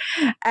face.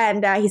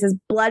 And he says,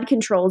 blood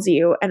controls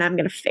you and I'm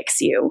going to fix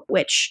you,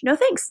 which no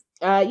thanks.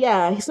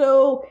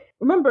 So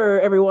remember,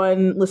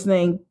 everyone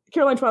listening,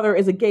 Caroline's father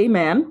is a gay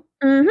man.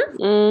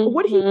 Mm-hmm. Mm-hmm.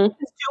 What he is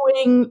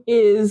doing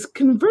is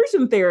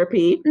conversion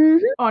therapy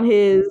on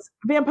his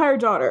vampire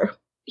daughter.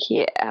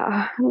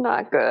 Yeah,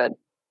 not good.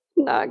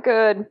 Not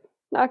good.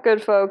 Not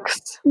good,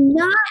 folks.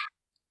 Not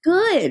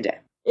good.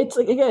 It's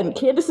like, again,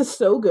 Candace is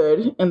so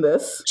good in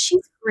this.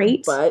 She's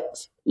great.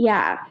 But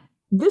yeah,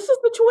 this is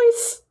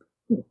the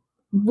choice.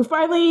 We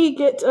finally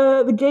get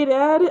the gay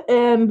dad,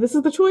 and this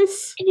is the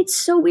choice. And it's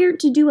so weird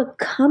to do a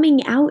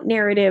coming out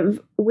narrative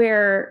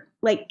where,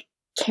 like,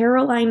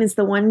 Caroline is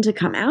the one to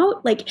come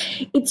out. Like,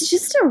 it's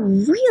just a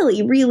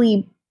really,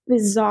 really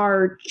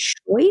bizarre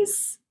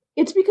choice.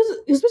 It's because,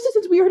 especially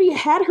since we already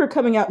had her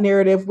coming out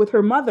narrative with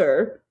her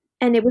mother.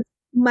 And it was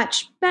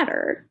much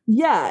better.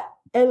 Yeah.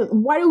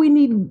 And why do we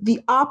need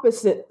the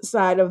opposite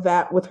side of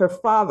that with her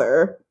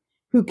father,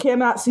 who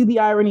cannot see the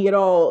irony at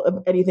all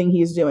of anything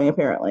he's doing,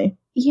 apparently?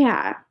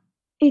 Yeah.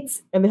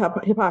 And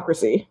the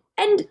hypocrisy.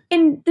 And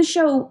the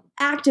show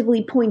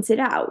actively points it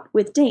out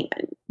with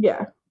Damon.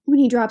 Yeah. When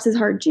he drops his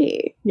hard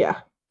G. Yeah.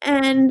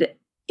 And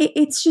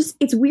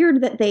it's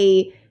weird that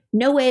they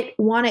know it,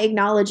 want to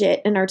acknowledge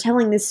it, and are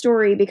telling this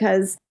story,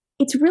 because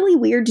it's really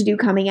weird to do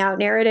coming out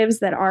narratives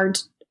that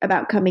aren't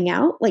about coming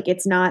out. Like,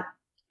 it's not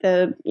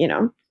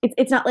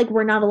it's not like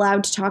we're not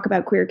allowed to talk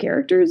about queer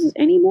characters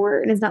anymore,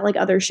 and it's not like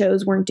other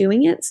shows weren't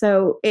doing it.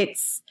 So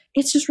it's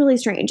just really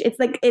strange. It's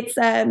like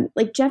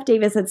Jeff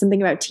Davis said something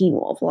about Teen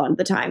Wolf a lot of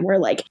the time, where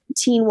like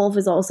Teen Wolf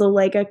is also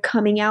like a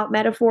coming out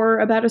metaphor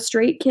about a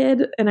straight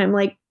kid, and I'm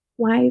like,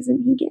 why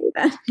isn't he gay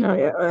then? Oh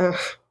yeah.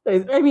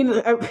 I mean,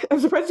 I'm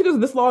surprised it goes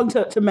this long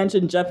to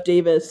mention Jeff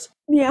Davis.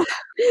 Yeah.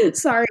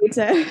 Sorry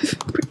to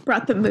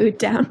brought the mood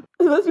down.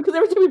 That's because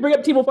every time we bring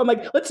up Teen Wolf, I'm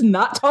like, let's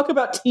not talk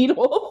about Teen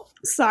Wolf.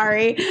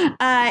 Sorry.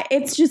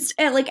 It's just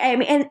like, I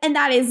mean, and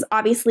that is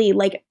obviously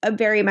like a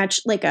very much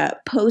like a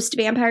post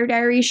Vampire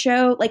Diaries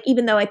show. Like,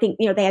 even though I think,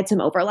 they had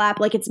some overlap,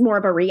 like it's more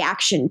of a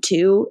reaction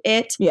to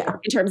it. Yeah.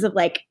 In terms of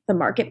like the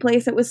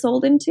marketplace it was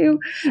sold into.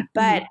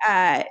 But,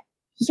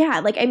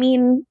 yeah, like, I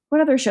mean, what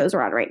other shows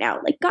are on right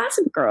now? Like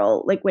Gossip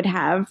Girl, like, would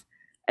have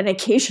an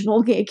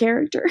occasional gay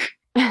character.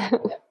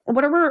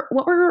 What were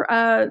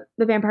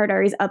the Vampire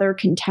Diaries' other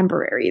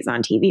contemporaries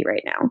on TV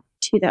right now?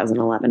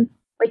 2011,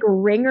 like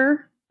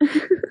Ringer.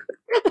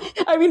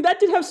 I mean, that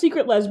did have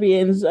secret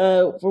lesbians,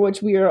 for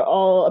which we are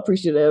all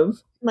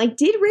appreciative. Like,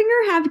 did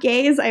Ringer have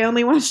gays? I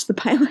only watched the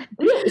pilot.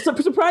 Yeah,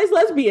 surprise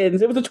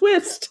lesbians. It was a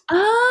twist.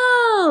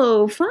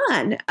 Oh,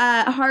 fun.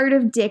 Heart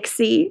of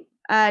Dixie.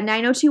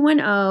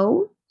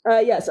 90210.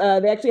 Yes,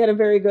 they actually had a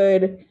very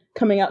good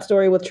coming out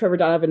story with Trevor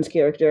Donovan's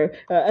character.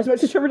 As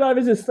much as Trevor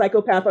Donovan is a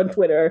psychopath on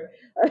Twitter,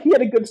 he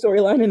had a good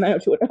storyline in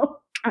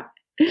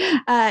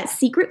 90210.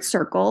 Secret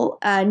Circle,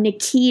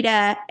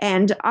 Nikita,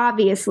 and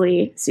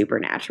obviously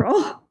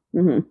Supernatural.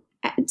 Mm-hmm.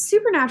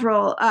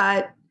 Supernatural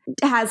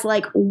has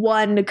like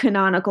one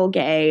canonical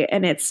gay,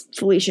 and it's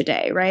Felicia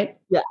Day, right?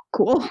 Yeah.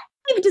 Cool.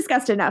 we've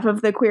discussed enough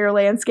of the queer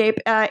landscape.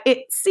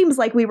 It seems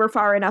like we were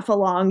far enough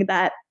along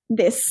that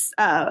this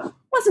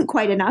wasn't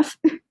quite enough.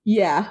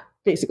 Yeah,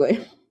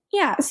 basically.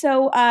 Yeah,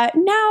 so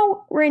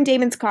now we're in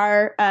Damon's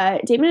car.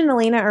 Damon and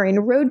Elena are in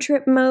road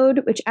trip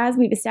mode, which, as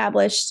we've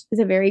established, is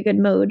a very good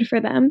mode for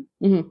them.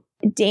 Mm-hmm.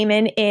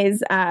 Damon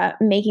is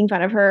making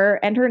fun of her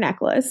and her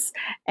necklace,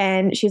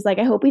 and she's like,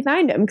 I hope we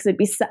find him, because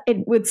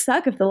it would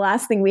suck if the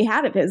last thing we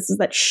had of his was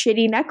that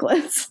shitty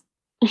necklace.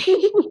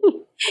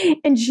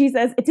 And she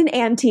says, it's an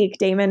antique,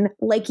 Damon,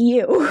 like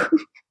you.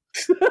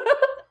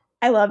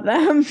 I love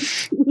them.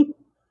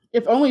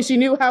 If only she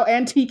knew how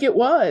antique it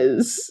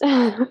was.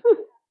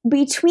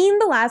 Between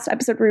the last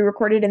episode we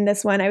recorded and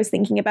this one, I was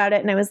thinking about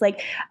it, and I was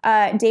like,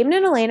 Damon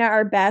and Elena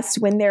are best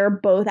when they're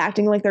both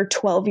acting like they're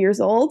 12 years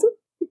old.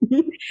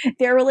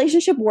 Their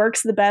relationship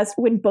works the best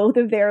when both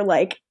of their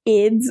like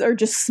ids are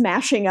just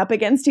smashing up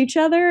against each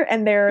other,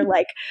 and they're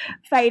like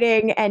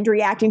fighting and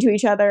reacting to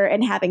each other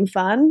and having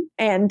fun.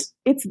 And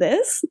it's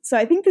this. So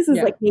I think this is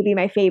like maybe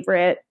my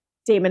favorite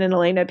Damon and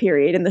Elena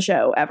period in the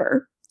show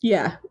ever.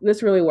 Yeah,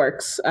 this really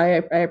works. I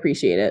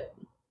appreciate it.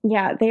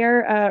 Yeah,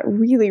 they're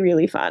really,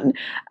 really fun.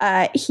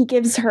 He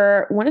gives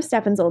her one of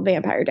Stefan's old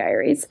vampire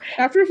diaries.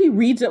 After he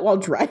reads it while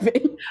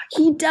driving.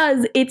 He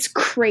does. It's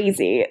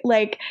crazy.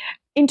 Like,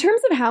 in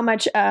terms of how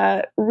much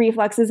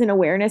reflexes and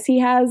awareness he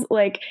has,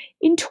 like,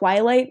 in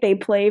Twilight, they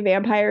play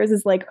vampires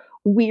as, like,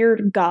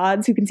 weird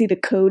gods who can see the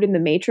code in the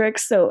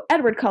Matrix. So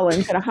Edward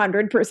Cullen can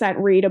 100%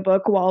 read a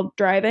book while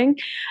driving.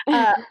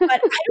 But I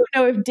don't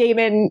know if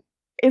Damon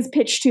is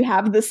pitched to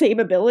have the same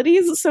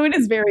abilities, so it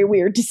is very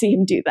weird to see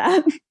him do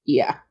that.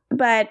 Yeah.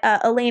 But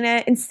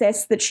Elena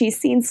insists that she's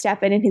seen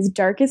Stefan in his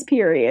darkest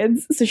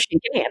periods, so she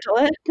can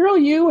handle it. Girl,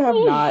 you have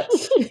not.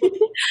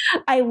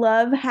 I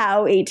love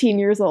how 18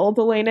 years old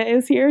Elena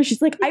is here.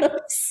 She's like, I've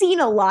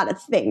seen a lot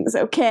of things,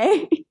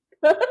 okay?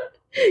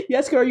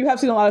 Yes, girl, you have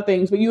seen a lot of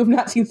things, but you have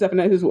not seen Stefan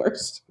at his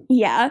worst.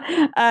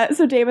 Yeah.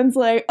 So Damon's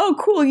like, oh,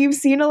 cool, you've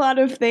seen a lot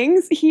of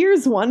things.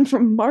 Here's one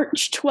from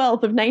March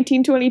 12th of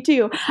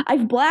 1922.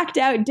 I've blacked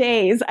out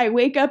days. I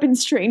wake up in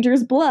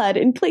strangers' blood,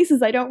 in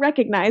places I don't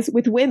recognize,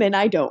 with women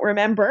I don't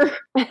remember.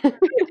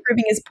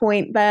 Proving his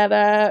point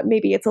that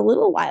maybe it's a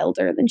little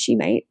wilder than she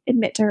might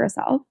admit to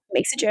herself.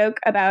 Makes a joke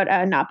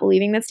about not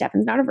believing that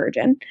Stefan's not a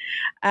virgin.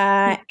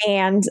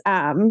 And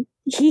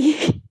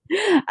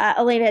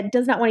Elena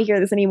does not want to hear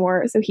this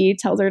anymore, so he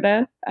tells her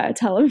to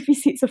tell him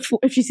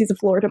if she sees a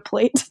Florida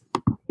plate.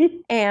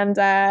 And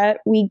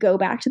we go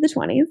back to the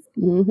 20s.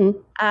 Mm-hmm.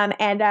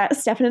 And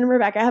Stefan and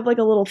Rebecca have like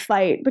a little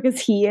fight because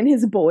he and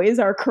his boys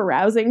are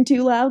carousing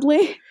too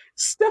loudly.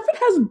 Stefan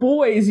has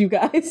boys, you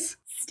guys.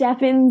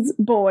 Stefan's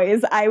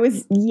boys. I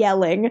was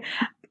yelling.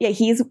 Yeah,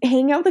 he's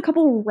hanging out with a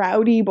couple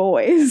rowdy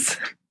boys.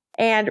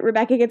 And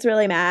Rebecca gets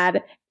really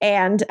mad,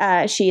 and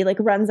she like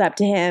runs up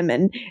to him,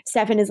 and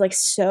Stefan is like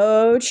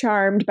so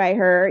charmed by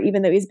her,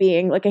 even though he's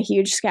being like a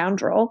huge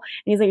scoundrel.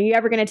 And he's like, are you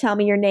ever going to tell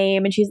me your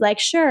name? And she's like,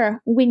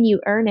 sure, when you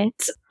earn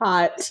it.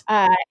 Hot.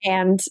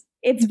 And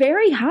it's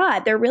very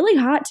hot. They're really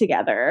hot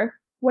together.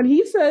 When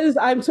he says,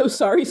 I'm so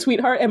sorry,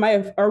 sweetheart,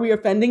 are we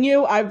offending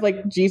you? I'm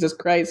like, Jesus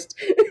Christ.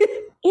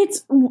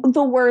 It's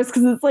the worst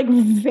because it's like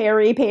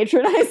very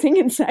patronizing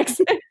and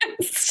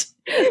sexist.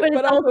 but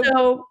it's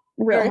also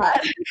real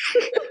hot.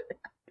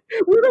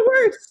 We're the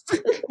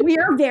worst. We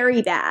are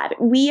very bad.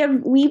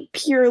 We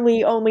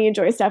purely only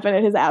enjoy Stefan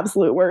at his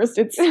absolute worst.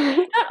 It's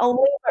not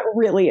only, but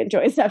really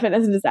enjoy Stefan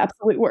as his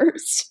absolute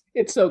worst.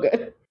 It's so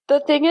good. The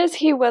thing is,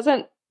 he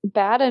wasn't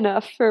bad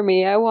enough for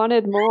me. I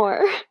wanted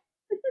more.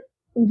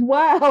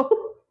 Wow.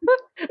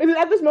 Is it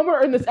at this moment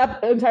or in this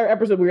entire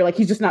episode where you're like,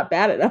 he's just not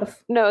bad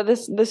enough? No,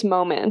 this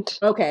moment.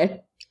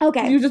 Okay.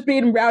 He was just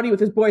being rowdy with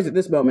his boys at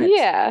this moment.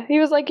 Yeah, he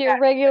was like your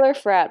regular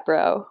frat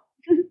bro.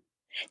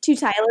 Too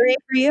Tyler-y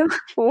for you?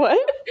 What?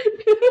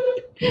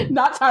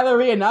 Not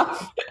Tyler-y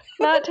enough.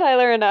 Not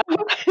Tyler enough.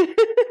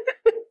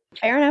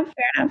 Fair enough.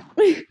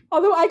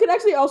 Although I could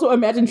actually also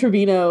imagine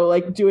Trevino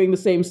like doing the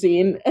same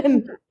scene,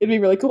 and it'd be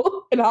really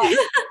cool and hot.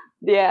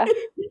 Yeah.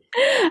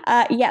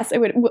 Yes, I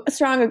would.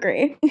 Strong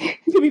agree.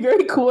 It'd be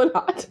very cool and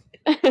hot.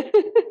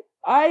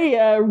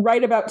 I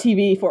write about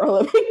TV for a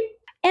living.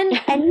 And you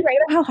write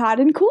about how hot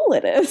and cool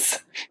it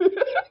is.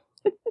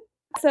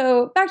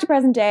 So back to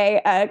present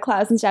day,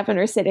 Klaus and Stefan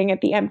are sitting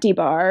at the empty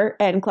bar,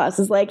 and Klaus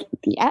is like,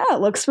 yeah, it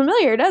looks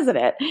familiar, doesn't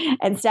it?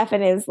 And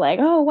Stefan is like,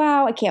 oh,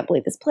 wow, I can't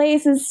believe this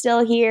place is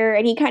still here.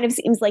 And he kind of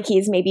seems like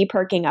he's maybe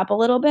perking up a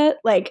little bit,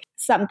 like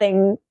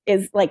something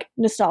is like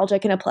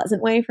nostalgic in a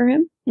pleasant way for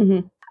him,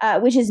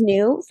 which is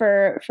new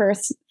for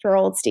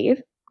old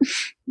Steve.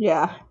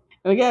 Yeah.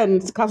 And again,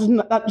 Klaus is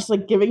not just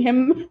like giving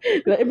him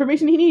the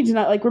information he needs,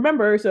 not like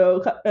remember.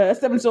 So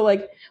Stefan's still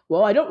like,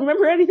 well, I don't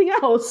remember anything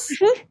else,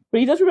 but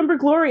he does remember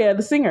Gloria,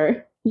 the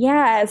singer.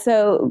 Yeah.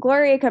 So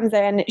Gloria comes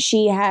in.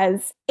 She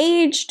has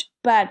aged,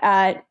 but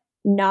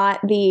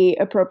not the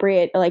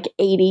appropriate like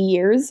 80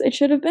 years it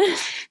should have been.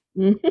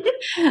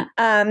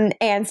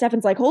 And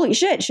Stefan's like, holy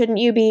shit, shouldn't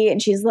you be?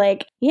 And she's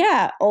like,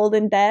 yeah, old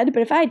and dead,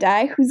 but if I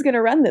die, who's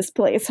gonna run this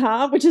place,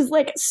 huh? Which is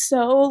like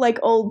so like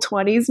old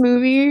 20s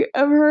movie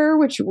of her,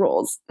 which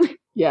rules.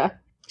 Yeah.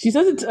 She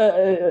says it's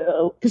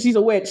because she's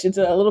a witch. It's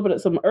a little bit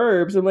of some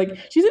herbs. I'm like,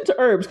 she's into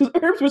herbs because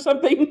herbs was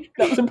something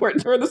that was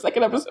important to her in the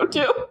second episode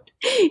too.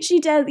 She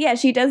does, yeah,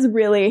 she does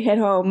really hit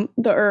home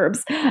the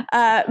herbs.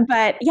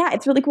 But yeah,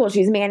 it's really cool.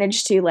 She's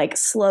managed to like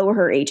slow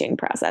her aging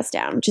process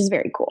down, which is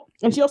very cool.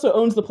 And she also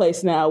owns the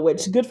place now,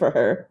 which good for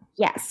her.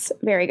 Yes,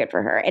 very good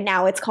for her. And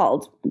now it's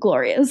called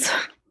Gloria's.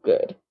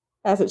 Good.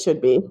 As it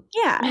should be.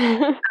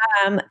 Yeah.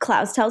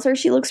 Klaus tells her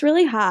she looks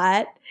really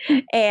hot.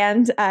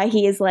 And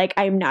he is like,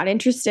 I'm not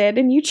interested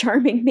in you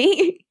charming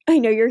me. I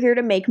know you're here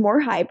to make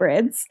more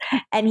hybrids.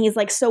 And he's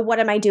like, so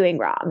what am I doing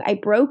wrong? I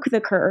broke the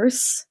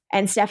curse.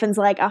 And Stefan's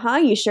like,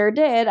 you sure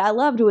did. I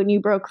loved when you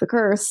broke the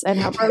curse and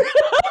how broke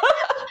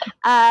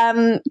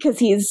because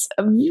he's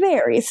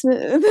very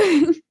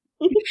smooth.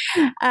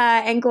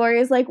 And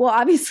Gloria's like, well,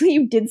 obviously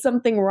you did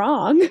something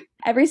wrong.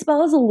 Every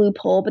spell is a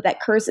loophole, but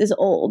that curse is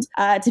old.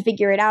 To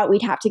figure it out,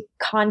 we'd have to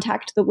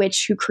contact the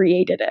witch who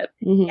created it.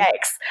 Mm-hmm.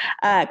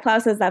 Yikes.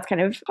 Klaus says that's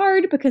kind of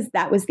hard because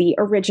that was the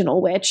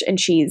original witch and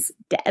she's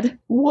dead.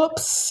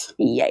 Whoops.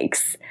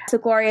 Yikes. So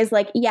Gloria's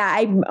like, yeah,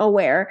 I'm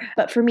aware,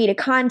 but for me to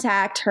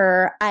contact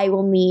her, I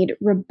will need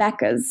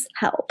Rebecca's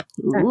help.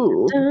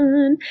 Ooh.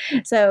 Dun,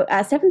 dun. So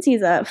Stefan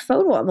sees a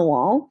photo on the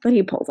wall that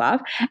he pulls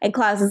off, and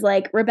Klaus is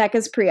like,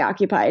 Rebecca's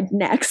preoccupied.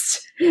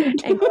 Next.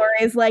 And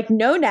Gloria's like,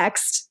 no,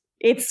 next.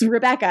 It's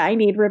Rebecca. I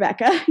need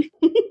Rebecca.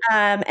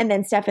 And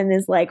then Stefan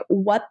is like,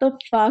 what the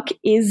fuck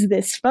is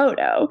this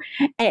photo?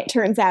 And it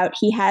turns out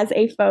he has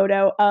a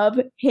photo of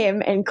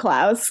him and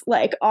Klaus,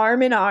 like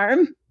arm in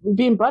arm.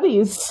 Being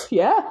buddies.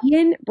 Yeah.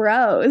 Being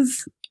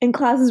bros. And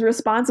Klaus's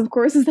response, of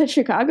course, is that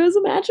Chicago's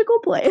a magical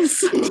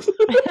place.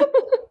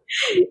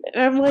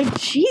 And I'm like,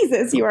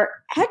 Jesus, you are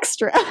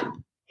extra.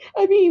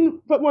 I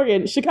mean, but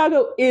Morgan,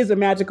 Chicago is a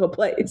magical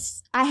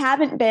place. I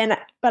haven't been,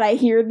 but I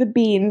hear the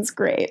bean's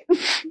great.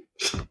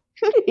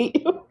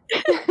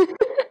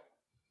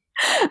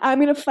 I'm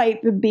gonna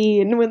fight the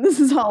bean when this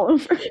is all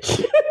over.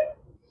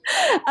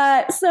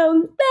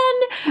 So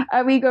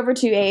then we go over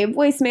to a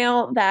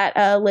voicemail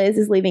that Liz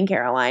is leaving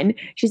Caroline.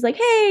 She's like,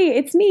 hey,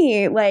 it's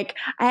me. Like,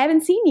 I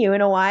haven't seen you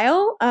in a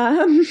while.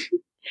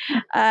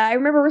 I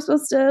remember we're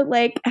supposed to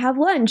like have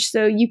lunch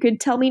so you could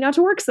tell me not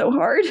to work so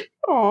hard.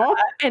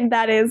 And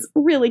that is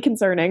really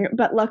concerning,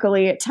 but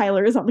luckily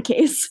Tyler is on the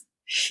case.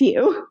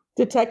 Phew.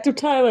 Detective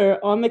Tyler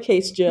on the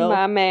case, Jill.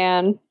 My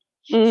man.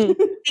 I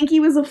think he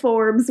was a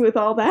Forbes with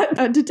all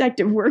that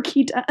detective work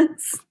he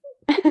does.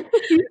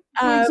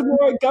 Some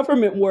more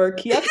government work.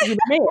 He has to be the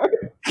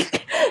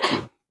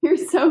mayor. You're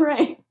so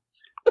right.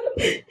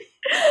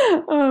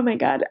 Oh my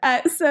god.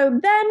 So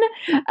then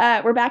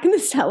we're back in the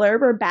cellar.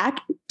 We're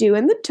back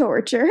doing the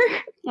torture.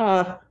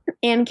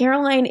 And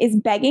Caroline is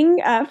begging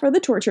for the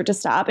torture to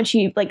stop, and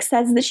she like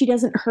says that she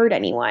doesn't hurt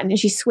anyone, and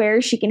she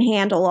swears she can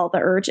handle all the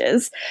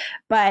urges.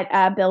 But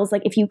Bill's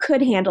like, if you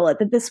could handle it,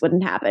 that this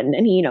wouldn't happen.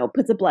 And he,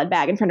 puts a blood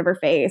bag in front of her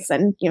face,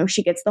 and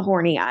she gets the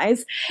horny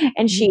eyes,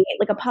 and she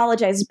like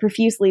apologizes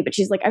profusely, but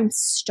she's like, I'm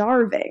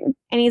starving.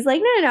 And he's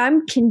like, no,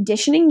 I'm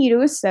conditioning you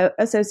to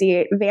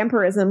associate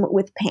vampirism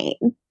with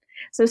pain.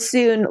 So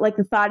soon, like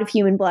the thought of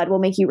human blood will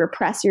make you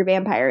repress your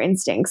vampire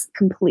instincts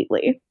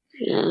completely.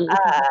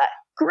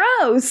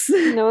 Gross.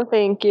 No,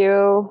 thank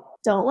you.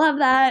 Don't love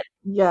that.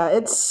 Yeah,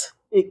 it's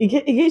in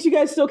case you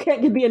guys still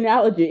can't get the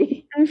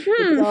analogy.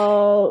 Mm-hmm. It's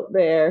all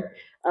there.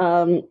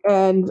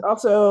 And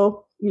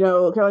also,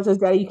 Caroline says,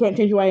 Daddy, you can't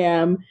change who I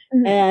am.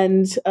 Mm-hmm.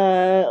 And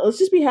let's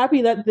just be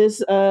happy that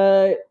this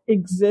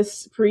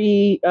exists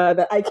pre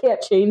that I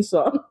Can't Change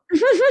song.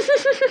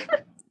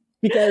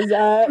 Because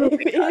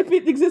if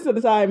it exists at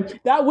the time,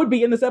 that would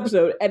be in this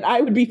episode, and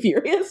I would be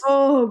furious.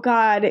 Oh,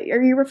 God.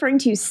 Are you referring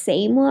to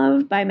Same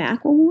Love by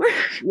Macklemore?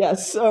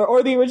 Yes,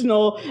 or the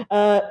original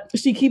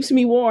She Keeps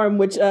Me Warm,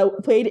 which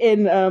played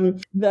in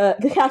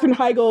the Katherine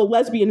Heigl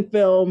lesbian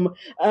film,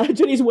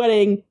 Jenny's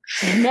Wedding,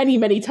 many,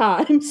 many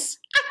times.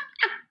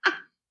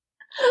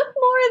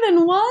 More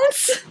than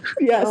once?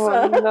 Yes.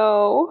 Oh,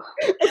 no.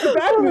 It's a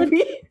bad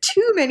movie.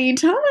 Too many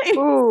times.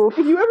 Ooh.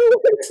 If you ever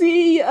want to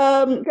see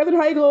Katherine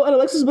Heigl and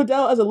Alexis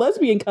Bledel as a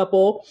lesbian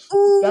couple,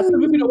 that's the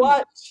movie to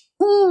watch.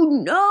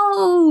 Oh,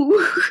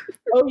 no.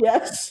 Oh,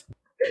 yes.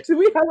 Should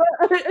we have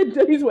a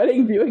Jenny's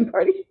Wedding viewing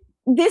party?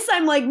 This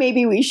I'm like,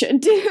 maybe we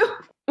should do.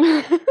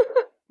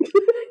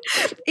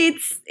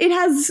 It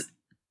has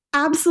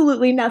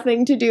absolutely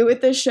nothing to do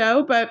with this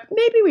show, but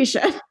maybe we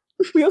should.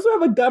 We also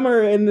have a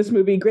Gummer in this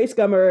movie. Grace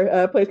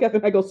Gummer plays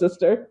Katherine Heigl's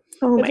sister.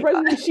 Oh my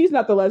God. She's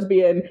not the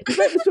lesbian.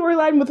 Despite the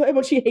storyline with how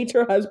she hates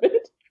her husband.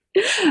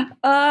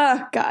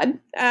 God.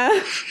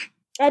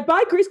 I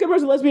buy Grace Gummer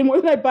as a lesbian more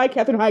than I buy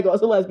Katherine Heigl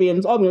as a lesbian,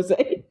 is all I'm going to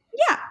say.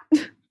 Yeah.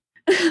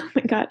 Oh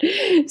my God.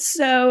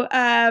 So,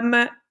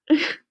 I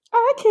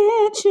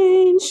can't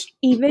change.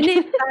 Even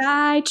if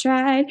I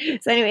tried.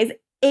 So anyways,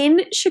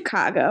 in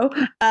Chicago,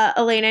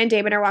 Elena and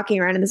Damon are walking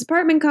around in this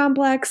apartment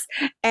complex,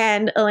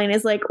 and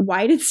Elena's like,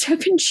 why did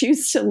Stefan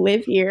choose to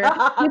live here?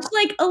 Which,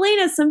 like,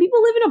 Elena, some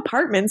people live in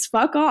apartments.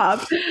 Fuck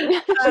off.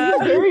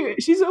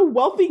 She's a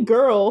wealthy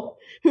girl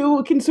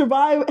who can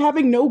survive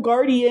having no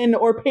guardian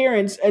or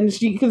parents, and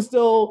she can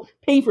still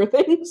pay for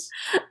things.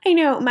 I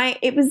know. I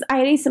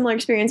had a similar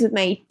experience with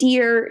my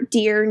dear,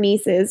 dear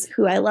nieces,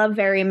 who I love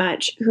very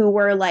much, who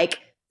were like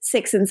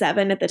 6 and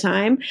 7 at the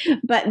time,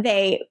 but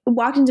they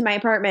walked into my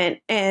apartment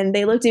and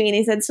they looked at me and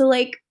they said, so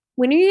like,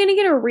 when are you going to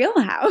get a real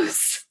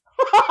house?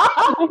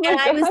 And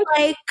I was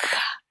like,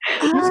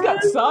 you just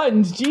got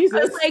sons, Jesus.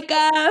 I was like,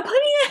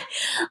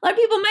 a lot of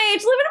people my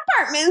age live in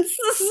apartments.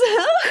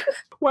 So.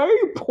 Why are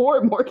you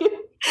poor, Morgan?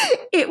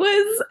 It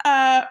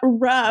was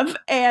rough,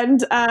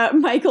 and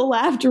Michael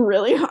laughed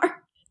really hard.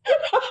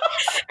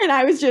 And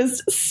I was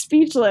just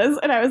speechless,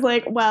 and I was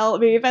like, well,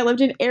 maybe if I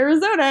lived in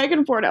Arizona, I could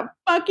afford a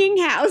fucking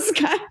house,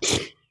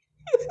 guys.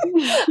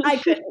 I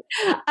couldn't.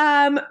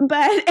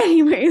 But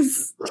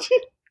anyways,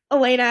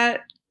 Elena,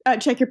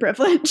 check your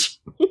privilege.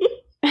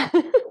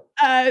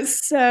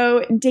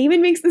 So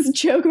Damon makes this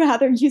joke about how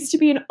there used to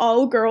be an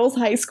all-girls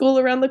high school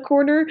around the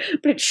corner,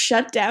 but it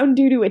shut down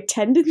due to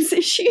attendance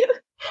issue.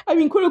 I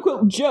mean, quote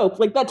unquote joke,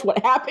 like that's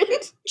what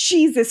happened.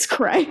 Jesus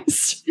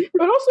Christ.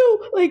 But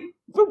also, like,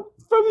 from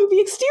the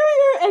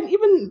exterior and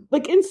even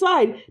like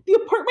inside, the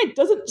apartment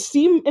doesn't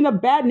seem in a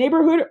bad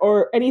neighborhood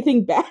or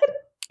anything bad.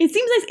 It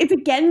seems like it's,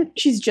 again,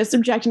 she's just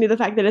objecting to the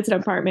fact that it's an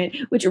apartment,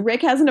 which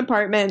Rick has an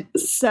apartment,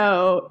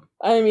 so.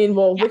 I mean,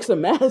 well, Rick's a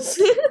mess.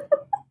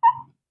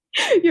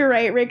 You're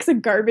right, Rick's a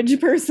garbage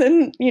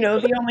person, you know,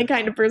 the only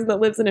kind of person that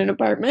lives in an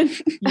apartment.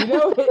 You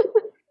know it.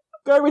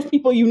 Garbage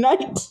people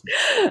unite.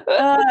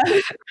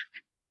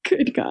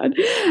 Good God.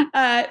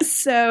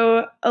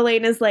 So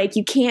Elena's like,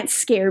 you can't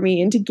scare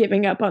me into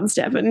giving up on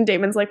Stefan. And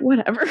Damon's like,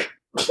 whatever.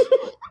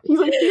 He's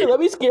like, here, let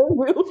me scare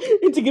you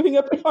into giving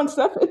up on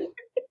Stefan.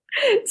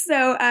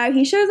 So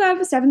he shows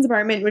off Stefan's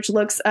apartment, which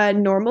looks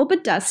normal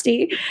but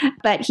dusty,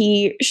 but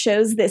he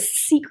shows this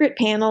secret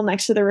panel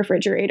next to the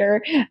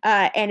refrigerator,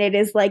 and it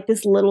is like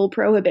this little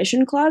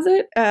prohibition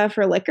closet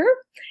for liquor.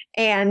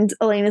 And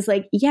Elena's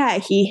like, yeah,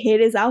 he hid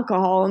his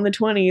alcohol in the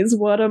 1920s.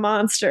 What a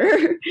monster.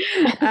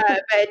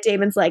 But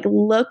Damon's like,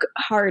 look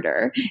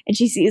harder. And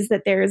she sees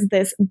that there's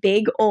this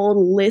big old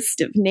list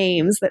of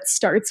names that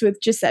starts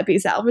with Giuseppe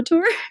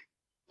Salvatore.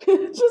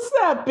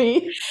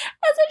 Giuseppe.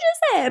 That's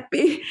a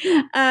Giuseppe.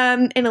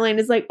 And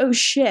Elena's like, oh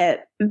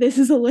shit, this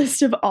is a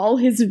list of all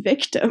his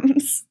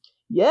victims.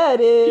 Yeah,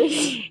 it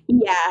is.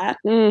 Yeah.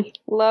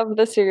 Love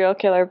the serial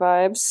killer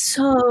vibes.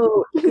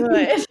 So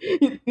good.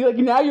 Like,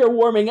 now you're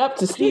warming up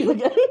to Steve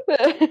again.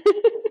 Oh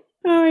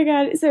my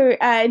God. So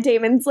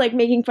Damon's like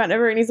making fun of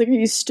her and he's like, are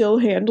you still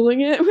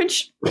handling it?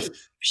 Which,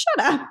 shut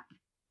up.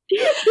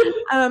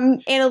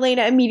 And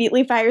Elena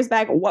immediately fires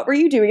back, what were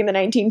you doing in the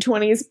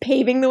 1920s,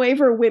 paving the way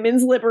for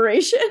women's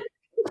liberation?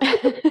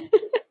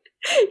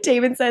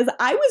 Damon says,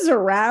 I was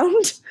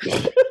around.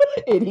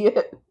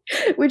 Idiot.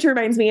 Which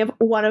reminds me of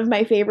one of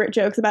my favorite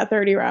jokes about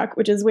 30 Rock,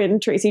 which is when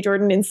Tracy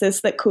Jordan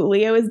insists that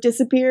Coolio has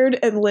disappeared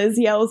and Liz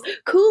yells,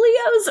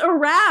 Coolio's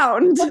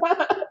around,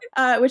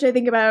 which I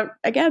think about,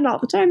 again, all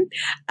the time.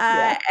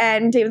 Yeah.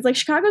 And David's like,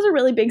 Chicago's a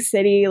really big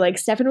city. Like,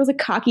 Stefan was a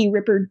cocky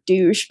ripper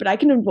douche, but I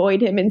can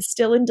avoid him and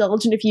still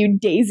indulge in a few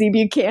Daisy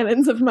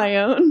Buchanans of my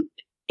own.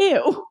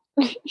 Ew.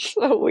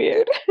 So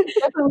weird.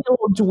 Definitely a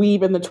little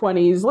dweeb in the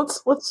 20s.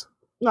 Let's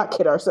not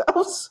kid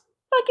ourselves.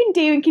 Fucking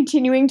Damon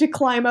continuing to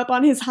climb up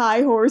on his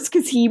high horse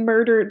because he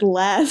murdered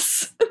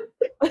Les.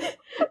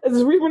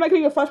 We're not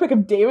getting a flashback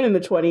of Damon in the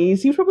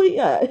 20s. He was probably,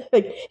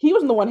 he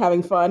wasn't the one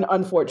having fun,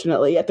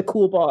 unfortunately, at the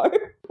cool bar.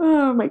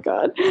 Oh my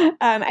God.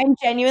 I'm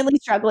genuinely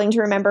struggling to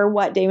remember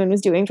what Damon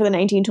was doing for the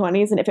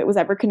 1920s and if it was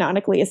ever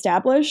canonically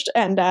established,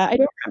 and I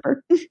don't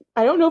remember.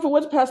 I don't know if it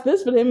was past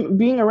this, but him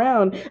being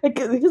around. Like,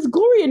 because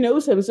Gloria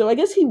knows him, so I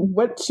guess he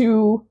went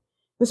to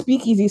the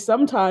speakeasy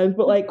sometimes,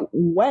 but, like,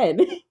 when?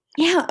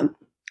 Yeah.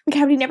 Like,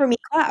 how did he never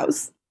meet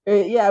Klaus?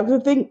 Yeah, the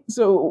thing.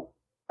 So,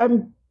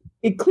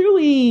 it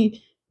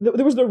clearly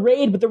there was the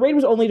raid, but the raid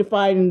was only to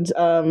find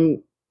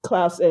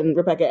Klaus and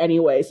Rebecca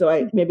anyway.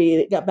 So maybe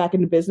it got back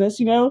into business,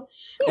 you know,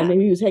 and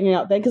maybe he was hanging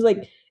out then because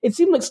like it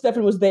seemed like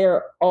Stefan was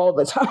there all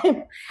the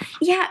time.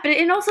 Yeah, but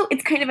and also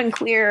it's kind of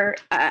unclear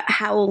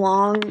how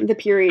long the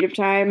period of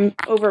time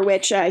over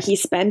which he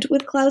spent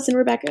with Klaus and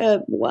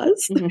Rebecca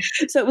was. Mm-hmm.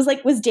 So it was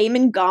like, was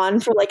Damon gone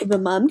for like the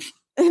month?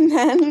 And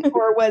then,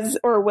 or was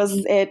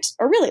it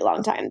a really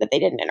long time that they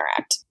didn't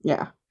interact?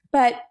 Yeah.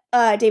 But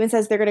Damon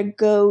says they're going to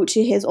go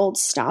to his old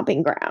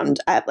stomping ground,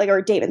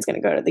 or Damon's going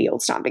to go to the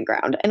old stomping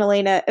ground. And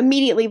Elena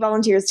immediately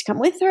volunteers to come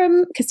with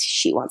him because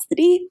she wants the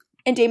D.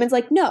 And Damon's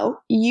like, no,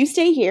 you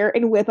stay here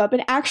and whip up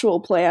an actual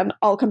plan.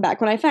 I'll come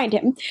back when I find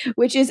him,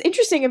 which is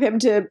interesting of him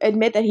to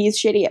admit that he's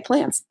shitty at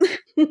plans.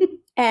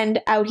 And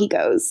out he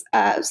goes.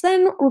 So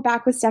then we're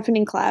back with Stefan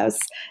and Klaus.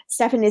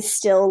 Stefan is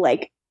still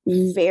like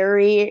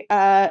very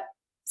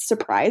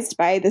surprised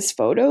by this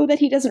photo that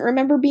he doesn't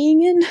remember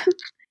being in.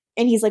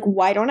 And he's like,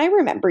 why don't I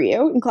remember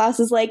you? And Klaus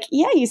is like,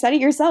 yeah, you said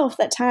it yourself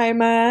that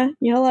time,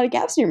 you had a lot of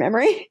gaps in your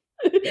memory.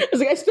 I was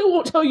like, I still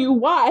won't tell you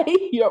why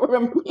you don't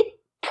remember me.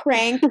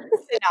 Prank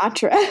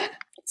Sinatra.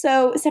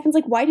 So Stefan's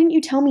like, why didn't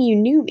you tell me you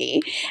knew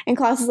me? And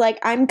Klaus is like,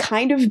 I'm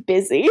kind of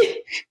busy.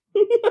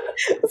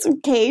 It's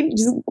okay,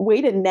 just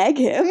way to neg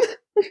him.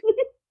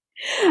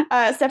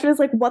 Stefan is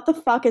like, what the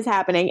fuck is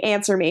happening?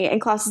 Answer me. And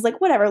Klaus is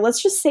like, whatever,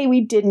 let's just say we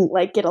didn't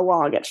like get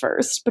along at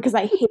first because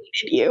I hated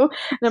you.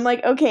 And I'm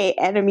like, okay,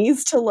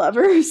 enemies to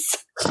lovers.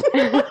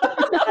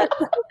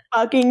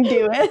 Fucking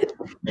do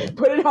it.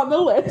 Put it on the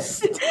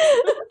list.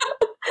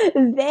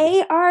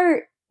 They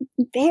are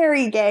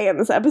very gay in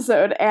this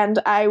episode, and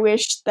I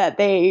wish that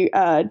they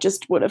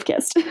just would have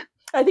kissed.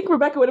 I think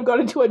Rebecca would have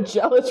gone into a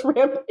jealous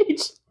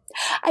rampage.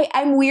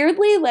 I'm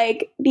weirdly,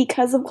 like,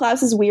 because of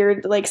Klaus's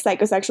weird, like,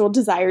 psychosexual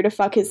desire to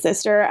fuck his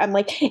sister, I'm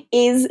like,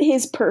 is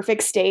his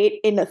perfect state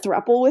in a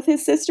throuple with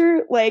his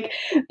sister? Like,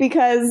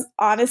 because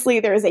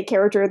honestly, there is a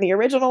character in the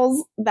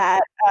originals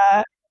that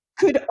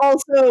could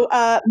also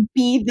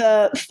be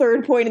the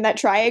third point in that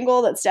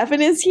triangle that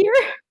Stefan is here.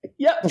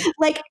 Yep.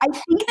 Like, I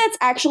think that's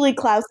actually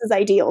Klaus's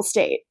ideal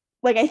state.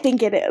 Like, I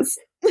think it is.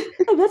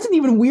 And that's an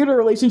even weirder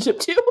relationship,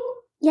 too.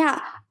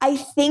 Yeah, I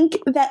think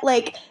that,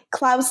 like,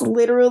 Klaus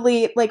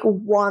literally, like,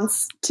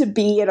 wants to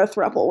be in a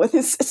throuple with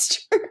his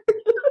sister.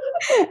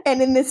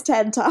 And in this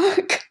TED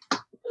Talk,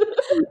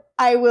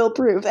 I will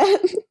prove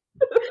it.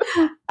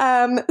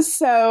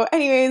 So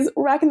anyways,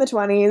 we're back in the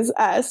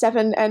 20s.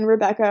 Stefan and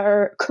Rebecca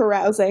are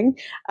carousing.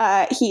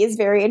 He is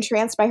very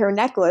entranced by her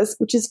necklace,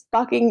 which is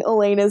fucking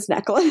Elena's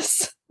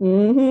necklace.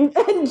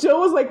 Mm-hmm. And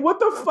Joe was like, what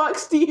the fuck,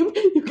 Steve?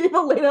 You gave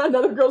Elena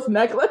another girl's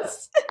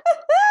necklace?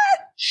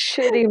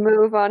 Shitty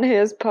move on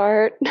his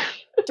part.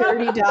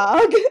 Dirty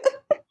dog.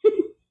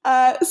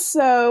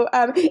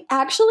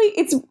 Actually,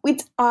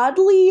 it's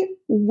oddly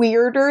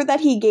weirder that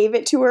he gave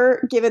it to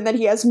her, given that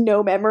he has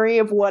no memory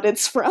of what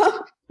it's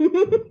from.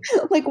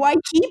 Like, why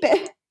keep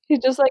it? He's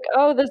just like,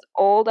 oh, this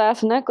old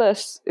ass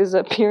necklace is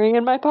appearing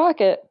in my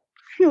pocket.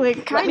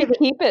 Like, Let me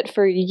keep it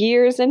for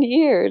years and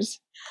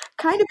years.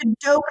 Kind of a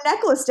dope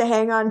necklace to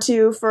hang on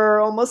to for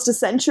almost a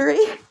century.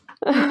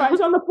 He finds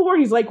on the floor.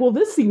 He's like, well,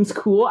 this seems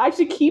cool. I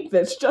should keep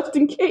this just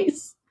in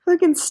case.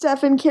 Fucking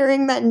Stefan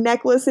carrying that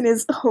necklace in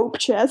his hope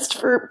chest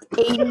for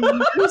 80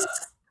 years.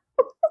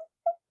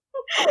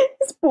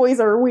 These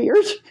boys are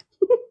weird.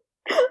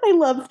 I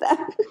love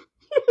that.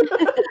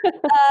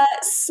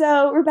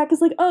 So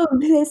Rebecca's like, oh,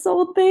 this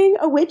old thing?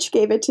 A witch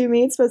gave it to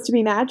me. It's supposed to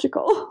be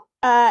magical.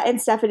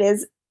 And Stefan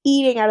is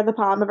eating out of the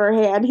palm of her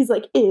hand. He's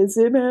like, is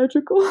it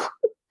magical?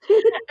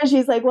 And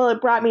she's like, well,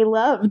 it brought me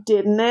love,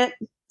 didn't it?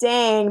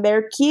 Dang,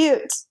 they're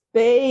cute.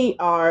 They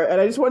are,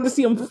 and I just wanted to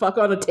see them fuck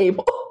on a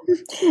table.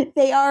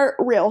 They are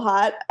real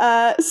hot.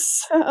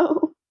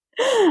 So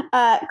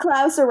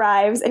Klaus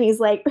arrives and he's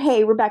like,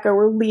 hey, Rebecca,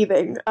 we're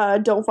leaving.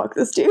 Don't fuck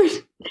this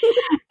dude.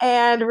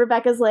 And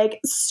Rebecca's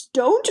like,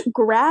 don't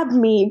grab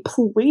me,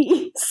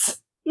 please.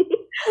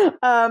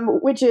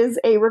 Which is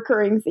a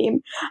recurring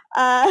theme.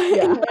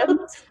 Yeah.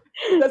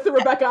 That's the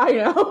Rebecca I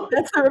know.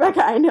 That's the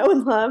Rebecca I know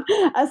and love.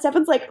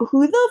 Stefan's like,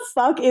 who the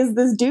fuck is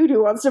this dude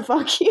who wants to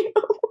fuck you?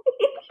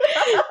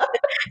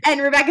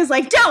 And Rebecca's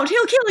like, don't,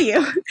 he'll kill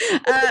you.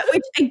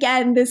 Which,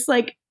 again, this,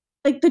 like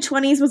the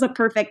 20s was a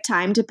perfect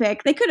time to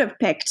pick. They could have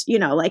picked,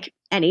 like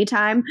any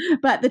time,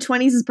 but the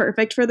 20s is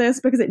perfect for this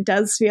because it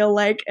does feel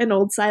like an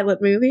old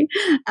silent movie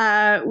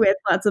with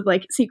lots of,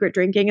 like, secret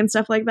drinking and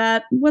stuff like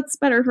that. What's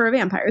better for a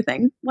vampire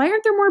thing? Why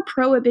aren't there more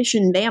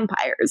prohibition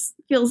vampires?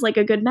 Feels like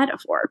a good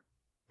metaphor.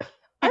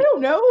 I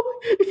don't know.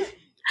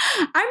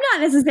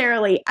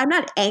 I'm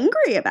not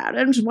angry about it.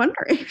 I'm just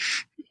wondering.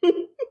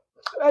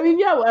 I mean,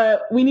 yeah,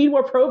 we need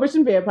more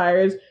prohibition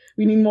vampires.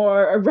 We need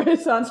more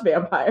Renaissance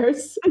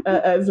vampires,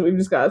 as we've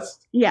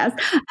discussed. Yes.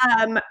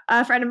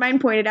 A friend of mine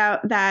pointed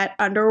out that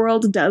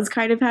Underworld does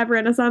kind of have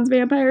Renaissance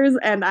vampires,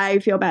 and I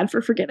feel bad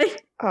for forgetting.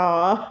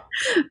 Aw.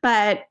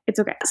 But it's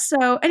okay.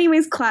 So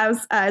anyways,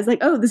 Klaus is like,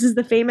 oh, this is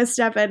the famous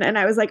Stefan. And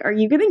I was like, are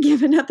you going to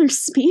give another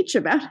speech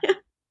about him?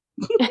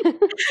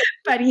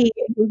 But he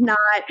is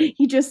not.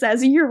 He just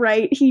says, you're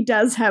right. He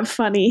does have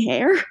funny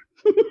hair.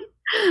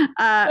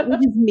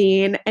 Which is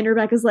mean. And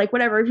Rebecca's like,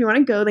 whatever, if you want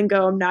to go, then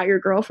go. I'm not your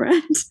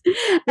girlfriend.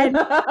 And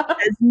he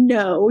says,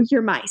 no,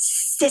 you're my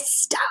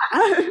sister.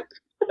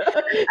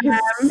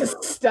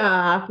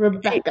 Sister,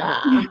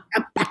 Rebecca. And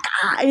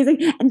he's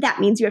like, and that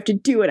means you have to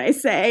do what I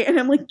say. And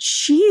I'm like,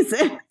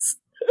 Jesus.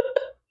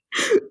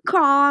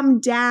 Calm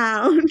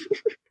down.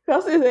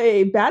 Klaus is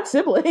a bad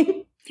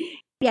sibling.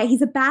 Yeah,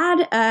 he's a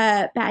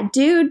bad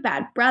dude,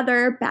 bad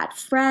brother, bad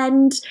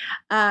friend.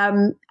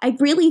 I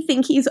really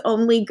think he's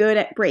only good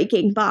at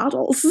breaking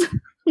bottles.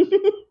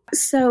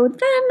 So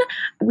then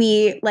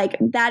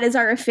that is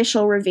our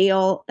official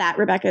reveal that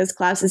Rebecca is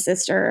Klaus's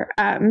sister.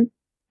 I don't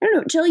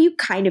know, Jill, you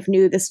kind of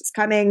knew this was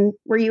coming.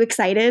 Were you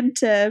excited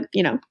to,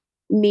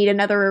 meet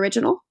another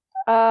original?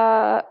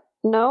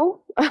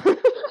 No.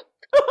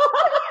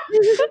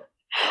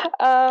 Thank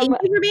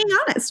you for being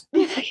honest.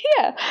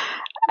 Yeah.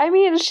 I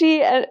mean,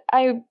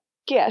 I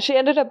Yeah, she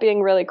ended up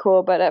being really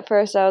cool, but at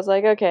first I was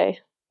like, okay,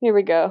 here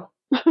we go.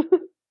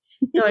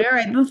 You're like, all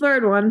right, the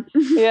third one.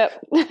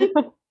 Yep.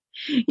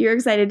 You're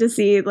excited to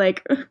see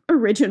like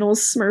original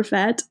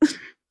Smurfette.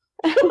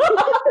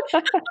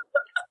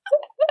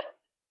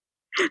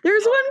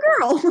 There's one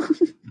girl.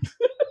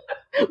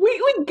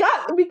 we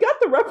got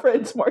the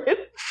reference, Morgan.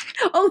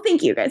 Oh,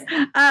 thank you guys.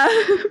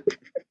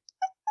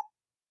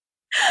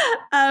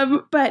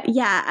 But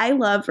yeah, I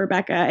love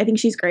Rebecca. I think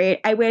she's great.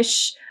 I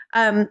wish,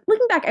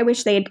 looking back, I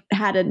wish they'd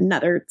had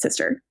another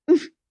sister.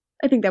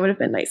 I think that would have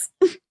been nice.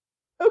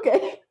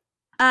 Okay.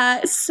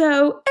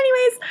 So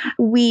anyways,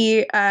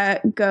 we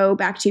go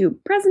back to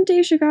present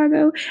day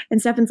Chicago,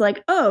 and Stefan's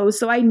like, oh,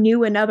 so I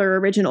knew another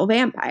original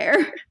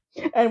vampire.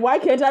 And why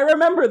can't I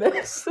remember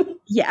this?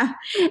 Yeah.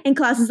 And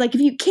Klaus is like,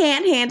 if you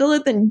can't handle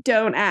it, then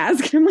don't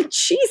ask. And I'm like,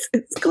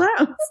 Jesus,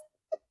 Klaus.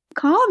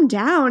 Calm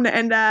down.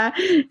 And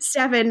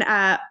Stefan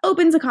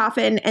opens a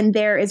coffin, and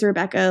there is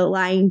Rebecca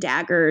lying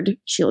daggered.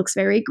 She looks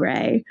very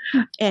gray,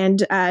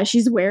 and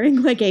she's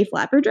wearing like a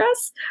flapper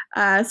dress.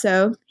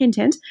 So hint,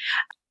 hint.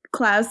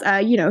 Klaus,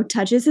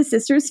 touches his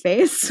sister's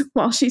face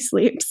while she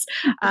sleeps.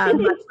 Much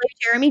like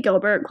Jeremy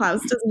Gilbert,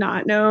 Klaus does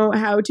not know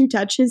how to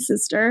touch his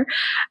sister.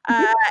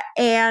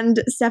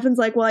 And Stefan's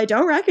like, well, I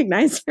don't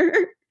recognize her.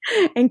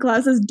 And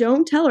Klaus says,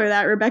 don't tell her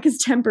that. Rebecca's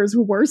temper's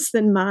worse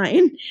than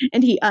mine.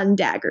 And he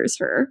undaggers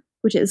her,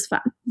 which is fun.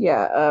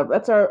 Yeah,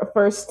 that's our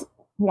first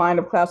line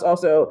of Klaus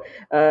also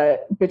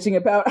bitching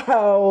about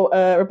how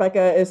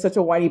Rebecca is such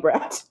a whiny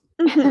brat.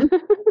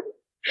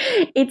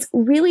 It's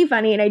really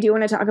funny, and I do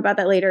want to talk about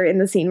that later in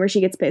the scene where she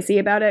gets pissy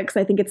about it, because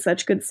I think it's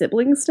such good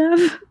sibling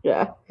stuff.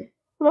 Yeah.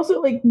 But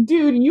also, like,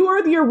 dude, you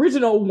are the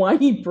original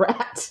whiny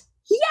brat.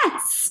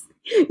 Yes!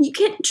 You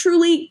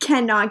truly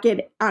cannot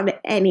get on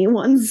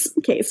anyone's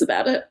case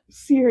about it.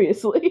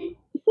 Seriously.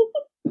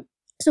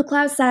 So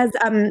Klaus says,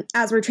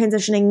 as we're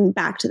transitioning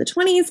back to the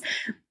 20s,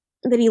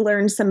 that he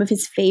learned some of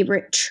his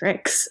favorite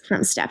tricks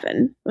from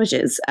Stefan, which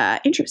is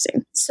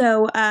interesting.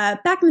 So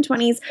back in the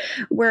 20s,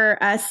 we're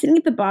sitting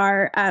at the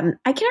bar.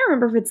 I can't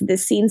remember if it's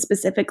this scene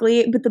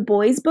specifically, but the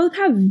boys both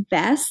have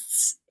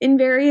vests in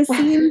various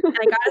scenes. And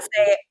I gotta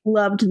say,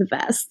 loved the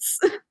vests.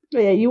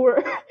 Yeah, you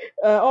were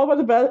all about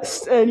the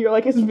best, and you're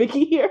like, is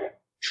Vicky here?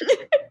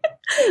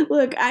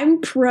 Look,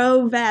 I'm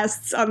pro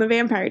vests on the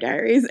Vampire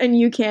Diaries, and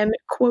you can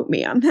quote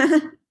me on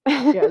that.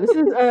 Yeah, this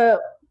is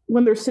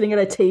when they're sitting at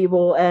a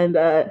table and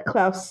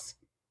Klaus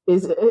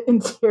is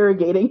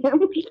interrogating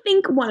him. I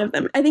think one of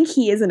them. I think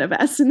he is in a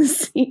vest in the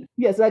scene.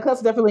 Yes, that Klaus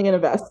is definitely in a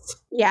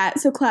vest. Yeah,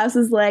 so Klaus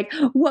is like,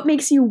 what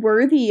makes you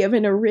worthy of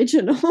an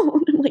original?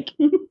 I'm like,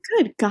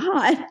 good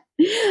God.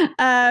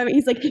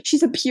 He's like,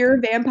 she's a pure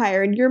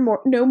vampire and you're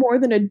no more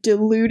than a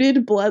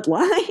diluted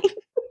bloodline.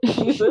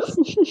 Jesus.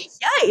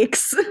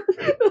 Yikes.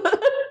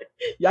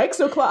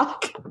 Yikes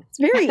o'clock. It's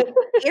very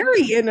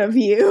Aryan of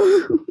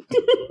you.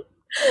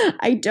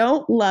 I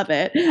don't love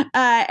it.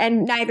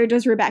 And neither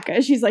does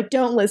Rebecca. She's like,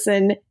 don't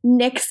listen.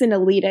 Nick's an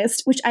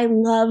elitist, which I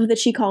love that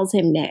she calls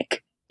him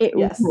Nick. It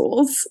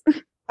rules.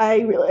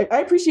 I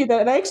appreciate that.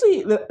 And I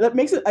actually, that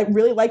makes it, I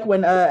really like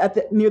when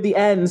near the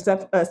end,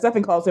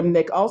 Stefan calls him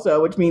Nick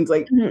also, which means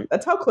like,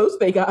 that's how close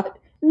they got.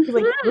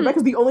 Like,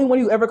 Rebecca's the only one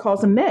who ever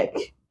calls him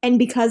Nick. And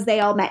because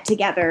they all met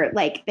together,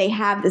 like they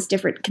have this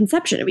different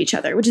conception of each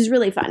other, which is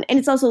really fun. And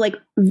it's also like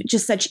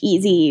just such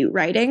easy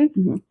writing.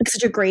 Mm-hmm. It's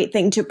such a great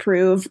thing to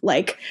prove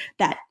like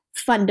that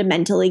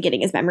fundamentally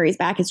getting his memories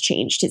back has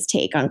changed his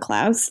take on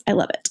Klaus. I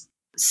love it.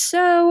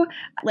 So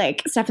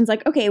like Stefan's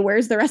like, okay,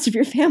 where's the rest of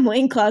your family?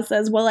 And Klaus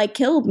says, well, I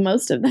killed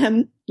most of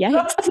them.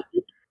 Yikes.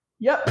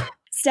 Yep.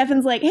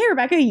 Stefan's like, hey,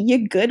 Rebecca,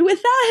 you good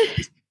with that?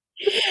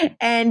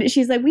 And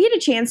she's like, we had a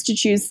chance to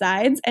choose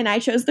sides and I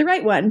chose the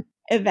right one.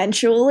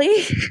 Eventually.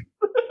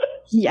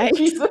 Yikes.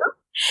 Jesus.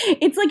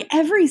 It's like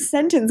every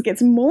sentence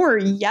gets more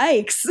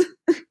yikes.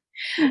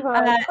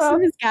 So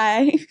this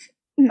guy.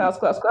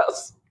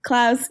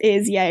 Klaus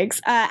is yikes.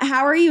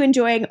 How are you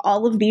enjoying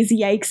all of these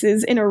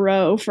yikeses in a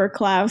row for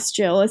Klaus,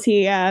 Jill? Is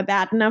he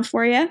bad enough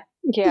for you?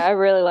 Yeah, I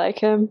really like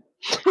him.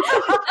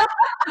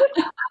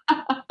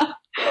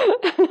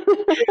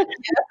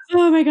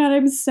 Oh my God,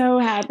 I'm so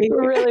happy. It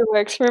really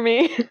works for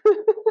me.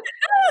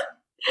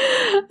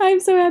 I'm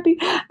so happy.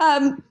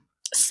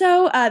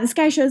 So this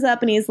guy shows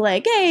up and he's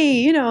like,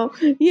 hey, you're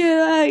trying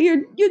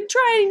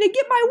to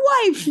get my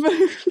wife.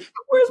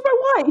 Where's my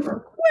wife?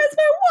 Where's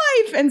my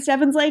wife? And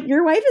Stefan's like,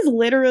 your wife is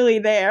literally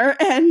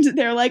there. And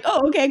they're like,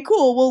 oh, okay,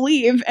 cool, we'll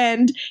leave.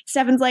 And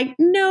Stefan's like,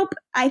 nope,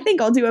 I think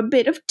I'll do a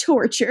bit of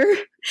torture.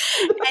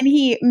 And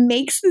he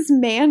makes this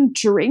man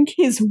drink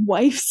his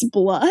wife's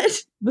blood.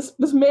 This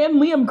man,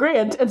 Liam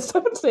Grant, and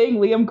Stefan saying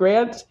Liam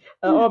Grant,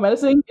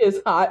 menacing,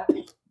 is hot.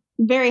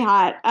 Very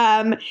hot.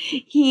 It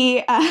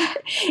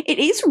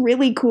is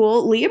really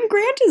cool. Liam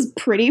Grant is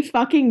pretty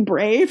fucking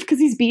brave because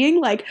he's being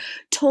like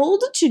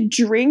told to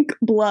drink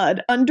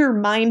blood under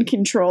mind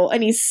control,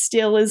 and he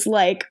still is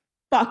like,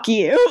 fuck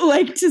you,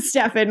 like to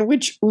Stefan,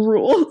 which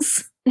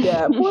rules.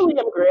 Yeah, poor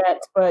Liam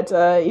Grant, but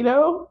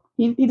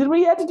he did what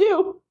he had to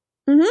do.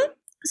 Mm-hmm.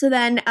 So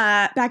then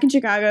back in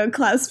Chicago,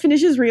 Klaus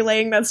finishes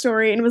relaying that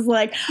story and was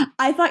like,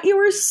 I thought you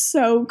were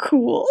so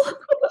cool.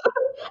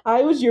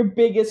 I was your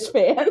biggest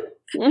fan.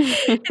 And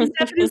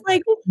Stephanie's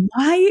like,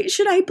 why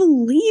should I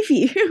believe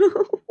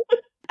you?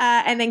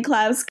 And then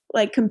Klaus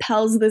like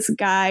compels this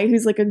guy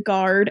who's like a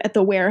guard at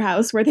the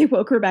warehouse where they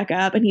woke Rebecca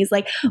up. And he's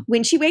like,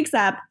 when she wakes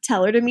up,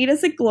 tell her to meet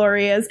us at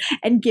Gloria's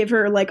and give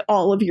her like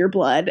all of your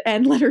blood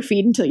and let her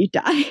feed until you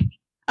die.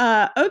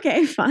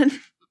 Okay, fun.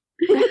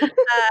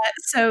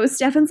 So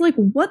Stefan's like,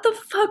 what the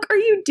fuck are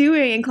you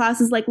doing? And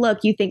Klaus is like, look,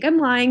 you think I'm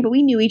lying, but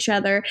we knew each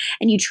other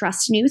and you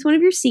trusted me with one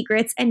of your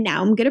secrets. And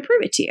now I'm going to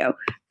prove it to you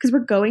because we're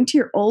going to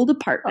your old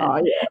apartment.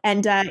 Oh, yeah.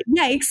 And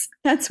yikes,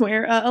 that's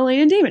where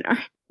Elaine and Damon are.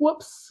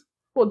 Whoops.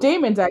 Well,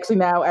 Damon's actually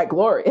now at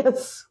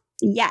Gloria's.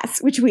 Yes,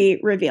 which we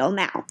reveal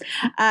now.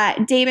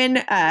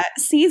 Damon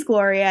sees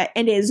Gloria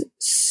and is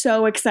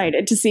so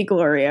excited to see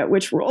Gloria,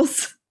 which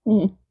rules.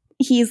 Mm.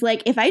 He's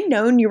like, if I'd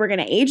known you were going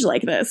to age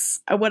like this,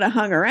 I would have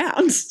hung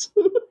around.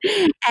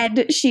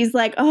 And she's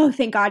like, oh,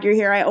 thank God you're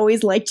here. I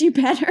always liked you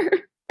better.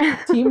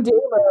 Team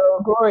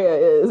Damo,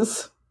 Gloria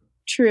is.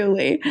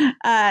 Truly.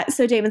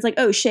 So Damon's like,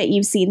 oh shit,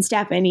 you've seen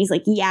Stefan. He's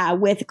like, yeah,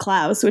 with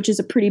Klaus, which is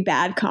a pretty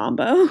bad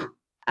combo.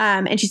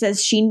 And she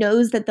says she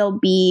knows that they'll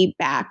be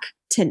back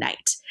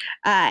tonight.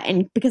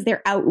 And because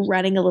they're out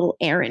running a little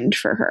errand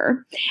for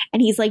her.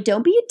 And he's like,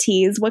 don't be a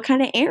tease. What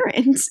kind of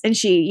errand? And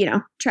she,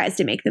 tries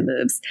to make the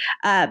moves.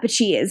 But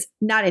she is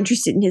not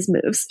interested in his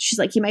moves. She's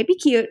like, he might be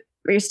cute,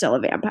 but you're still a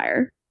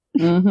vampire.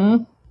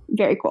 Mm-hmm.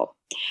 Very cool.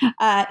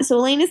 So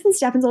Elaine is in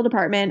Stefan's old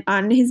apartment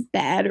on his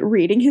bed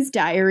reading his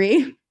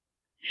diary.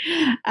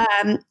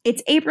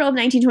 It's April of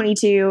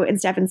 1922 and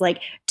Stefan's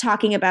like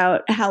talking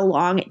about how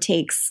long it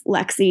takes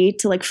Lexi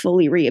to like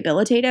fully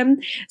rehabilitate him.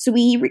 So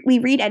we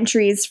read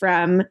entries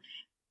from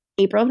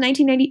April of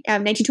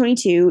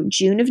 1922,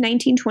 June of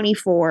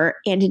 1924,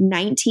 and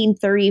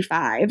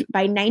 1935.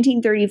 By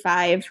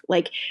 1935,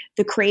 like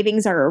the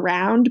cravings are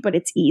around, but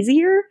it's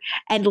easier.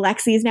 And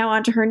Lexi is now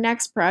on to her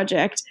next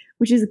project,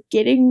 which is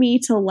getting me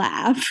to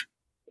laugh.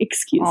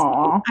 Excuse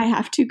Aww. me. I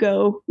have to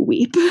go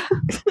weep.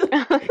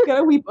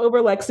 Gotta weep over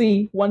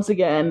Lexi once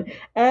again.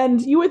 And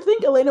you would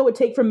think Elena would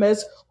take from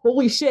this,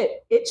 holy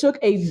shit, it took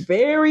a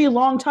very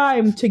long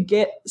time to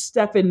get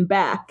Stefan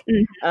back.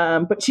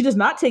 Mm-hmm. But she does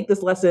not take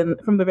this lesson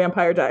from the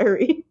Vampire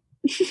Diary.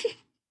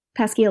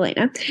 Pesky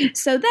Elena.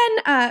 So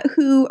then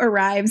who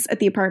arrives at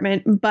the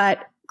apartment but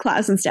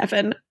Klaus and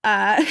Stefan?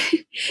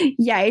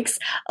 Yikes.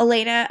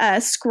 Elena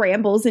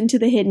scrambles into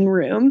the hidden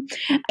room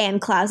and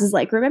Klaus is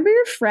like, remember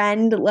your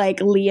friend like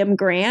Liam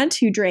Grant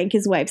who drank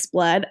his wife's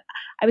blood?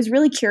 I was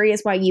really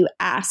curious why you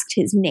asked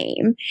his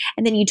name.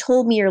 And then you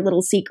told me your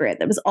little secret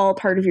that was all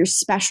part of your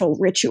special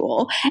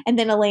ritual. And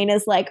then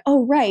Elena's like,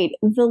 oh, right.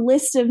 The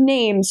list of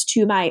names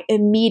to my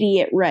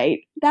immediate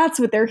right. That's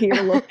what they're here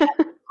to look at.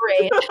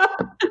 Great.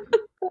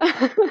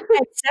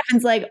 And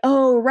Stefan's like,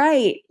 oh,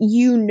 right.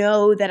 You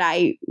know that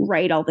I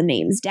write all the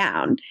names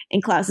down.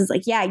 And Klaus is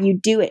like, yeah, you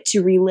do it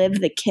to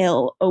relive the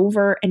kill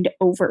over and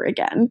over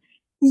again.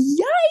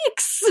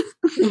 Yikes.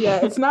 Yeah,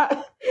 it's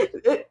not...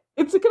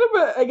 It's a kind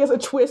of a, I guess, a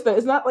twist that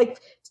it's not like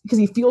because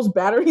he feels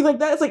bad or anything like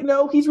that. It's like,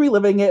 no, he's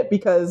reliving it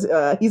because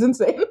he's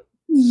insane.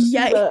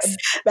 Yikes. He's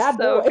bad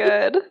so boy.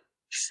 Good.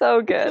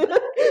 So good.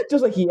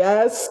 Just like,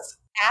 yes.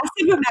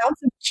 Massive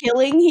amounts of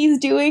killing he's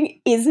doing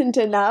isn't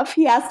enough.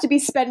 He has to be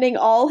spending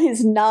all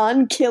his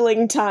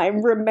non-killing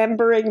time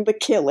remembering the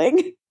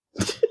killing.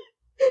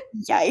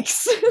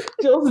 Yikes.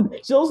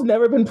 Jill's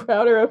never been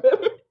prouder of him.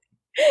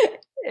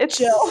 It's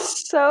Jill.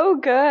 So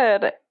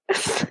good.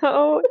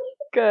 So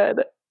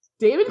good.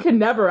 David can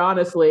never,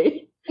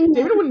 honestly.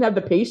 David wouldn't have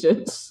the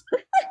patience.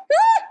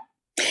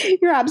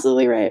 You're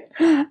absolutely right.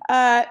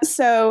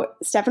 So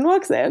Stefan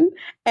walks in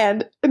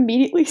and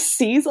immediately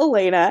sees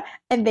Elena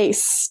and they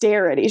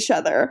stare at each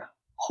other.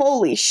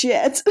 Holy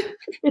shit.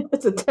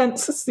 It's a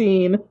tense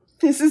scene.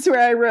 This is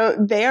where I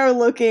wrote, they are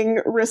looking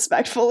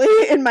respectfully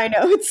in my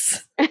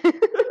notes.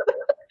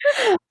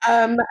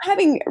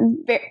 Having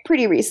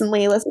pretty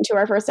recently listened to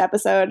our first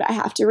episode, I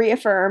have to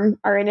reaffirm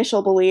our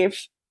initial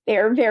belief. They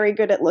are very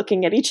good at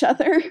looking at each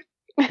other.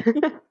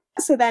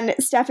 So then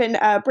Stefan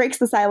breaks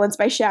the silence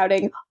by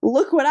shouting,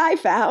 look what I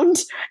found.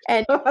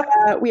 And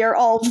we are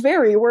all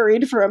very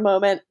worried for a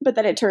moment. But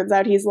then it turns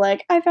out he's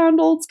like, I found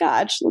old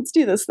scotch. Let's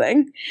do this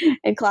thing.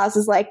 And Klaus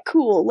is like,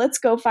 cool, let's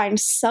go find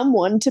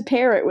someone to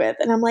pair it with.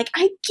 And I'm like,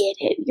 I get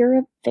it. You're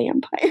a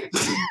vampire.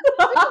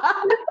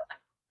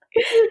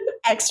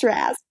 Extra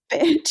ass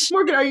bitch.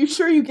 Morgan, are you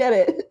sure you get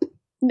it?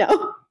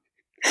 No.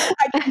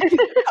 I can give you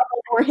a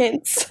couple more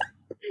hints.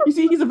 You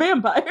see, he's a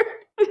vampire.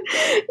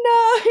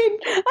 No,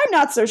 I'm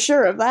not so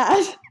sure of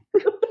that.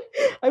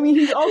 I mean,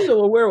 he's also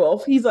a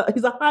werewolf. He's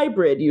a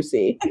hybrid, you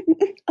see.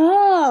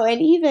 Oh, an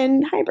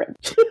even hybrid.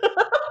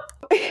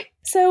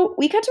 So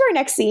we cut to our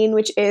next scene,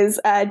 which is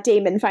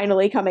Damon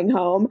finally coming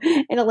home.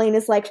 And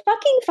Elena's like,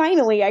 fucking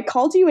finally, I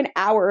called you an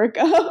hour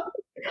ago.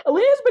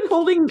 Elena's been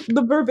holding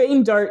the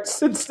Vervain dart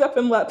since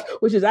Stefan left,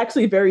 which is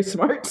actually very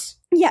smart.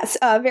 Yes,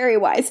 very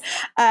wise.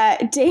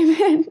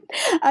 Damon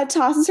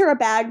tosses her a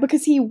bag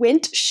because he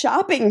went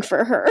shopping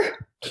for her.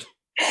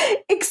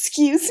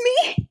 Excuse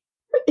me?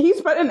 He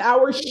spent an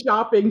hour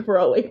shopping for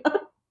Elena.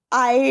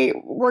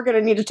 We're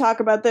gonna need to talk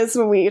about this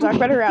when we talk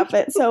about her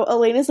outfit. So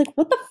Elena's like,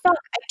 what the fuck?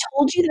 I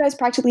told you that I was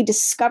practically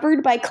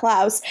discovered by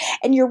Klaus,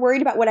 and you're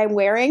worried about what I'm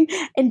wearing?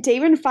 And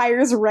Damon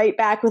fires right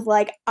back with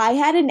like, I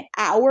had an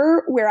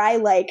hour where I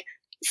like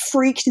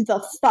freaked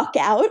the fuck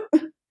out.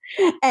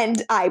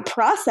 And I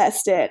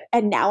processed it,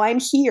 and now I'm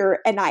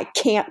here, and I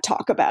can't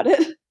talk about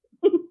it.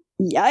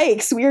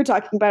 Yikes, we are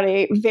talking about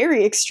a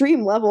very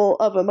extreme level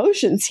of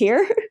emotions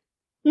here.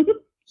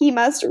 He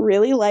must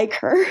really like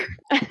her.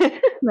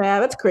 Nah,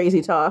 that's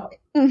crazy talk.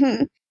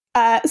 Mm-hmm.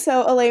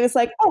 So Elena's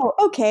like, oh,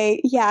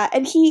 okay, yeah.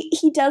 And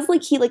he does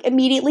like, he like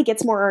immediately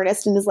gets more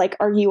earnest and is like,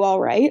 are you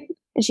all right?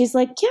 And she's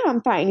like, yeah,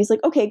 I'm fine. He's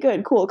like, okay,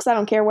 good, cool, because I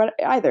don't care what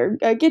either.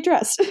 Get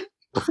dressed.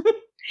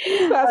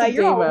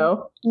 You're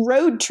all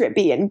road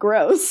trippy and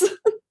gross.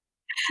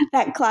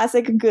 That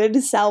classic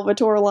good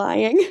Salvatore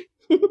lying.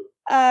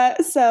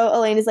 So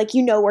Elena's like,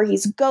 you know where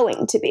he's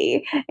going to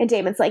be. And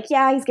Damon's like,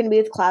 yeah, he's going to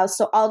be with Klaus,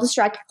 so I'll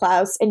distract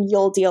Klaus and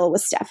you'll deal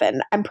with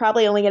Stefan. I'm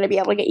probably only going to be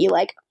able to get you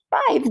like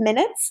 5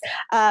 minutes,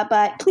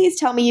 but please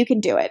tell me you can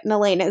do it. And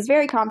Elena is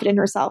very confident in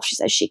herself. She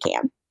says she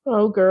can.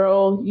 Oh,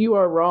 girl, you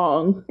are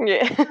wrong.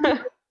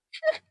 Yeah.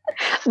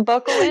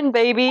 Buckle in,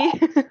 baby.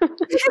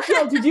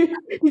 No, did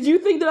you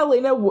think that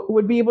Elena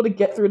would be able to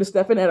get through to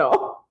Stefan at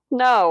all?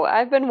 No,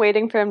 I've been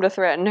waiting for him to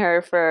threaten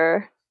her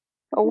for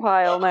a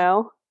while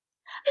now.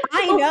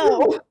 I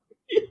know.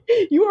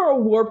 You are a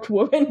warped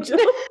woman, Jill.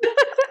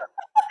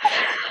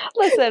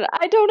 Listen,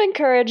 I don't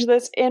encourage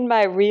this in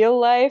my real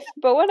life,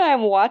 but when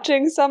I'm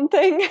watching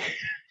something,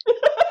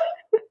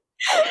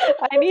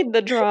 I need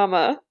the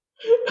drama.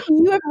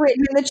 You have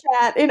written in the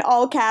chat in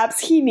all caps,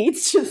 he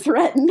needs to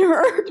threaten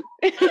her.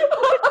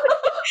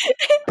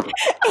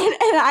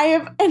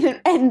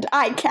 and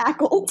I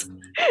cackled.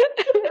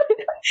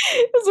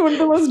 It was one of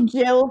the most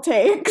Jill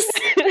takes.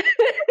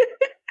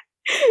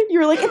 You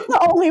were like, it's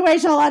the only way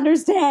she'll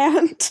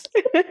understand.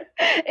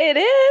 It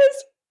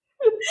is.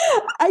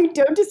 I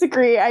don't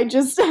disagree. I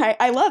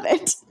love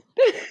it.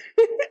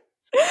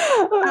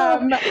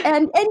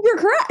 And you're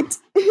correct.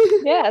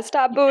 Yeah,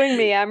 stop booing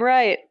me. I'm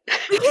right.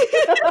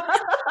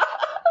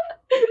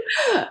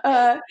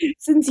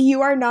 Since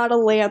you are not a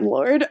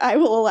landlord, I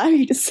will allow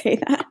you to say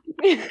that.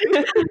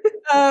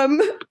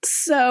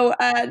 So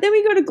then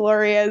we go to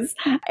Gloria's,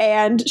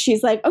 and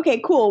she's like,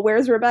 okay, cool,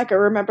 where's Rebecca?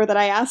 Remember that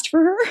I asked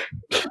for her?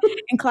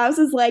 And Klaus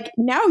is like,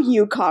 now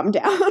you calm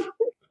down.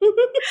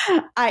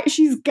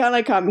 She's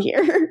gonna come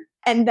here.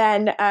 And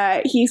then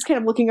he's kind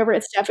of looking over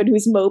at Stefan,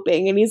 who's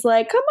moping, and he's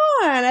like, come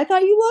on, I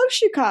thought you loved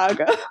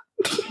Chicago.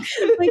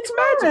 Like, it's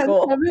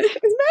magical.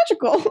 It's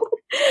magical.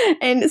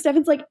 And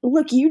Stefan's like,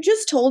 look, you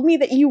just told me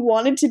that you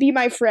wanted to be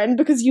my friend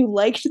because you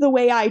liked the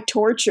way I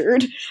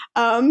tortured.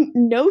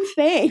 No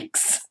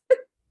thanks.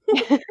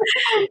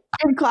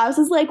 And Klaus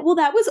is like, well,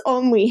 that was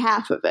only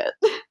half of it.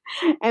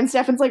 And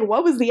Stefan's like,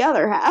 what was the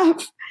other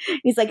half?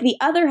 He's like, the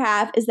other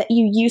half is that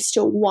you used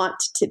to want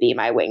to be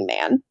my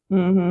wingman.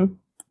 Mm-hmm.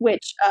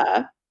 Which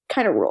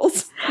kind of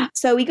rules.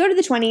 So we go to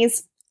the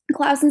 20s.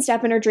 Klaus and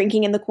Stefan are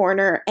drinking in the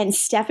corner, and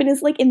Stefan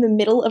is like in the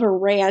middle of a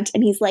rant,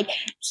 and he's like,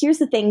 here's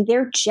the thing,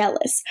 they're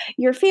jealous.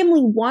 Your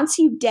family wants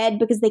you dead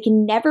because they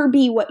can never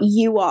be what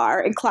you are.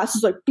 And Klaus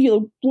is like, be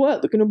like,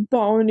 what, like an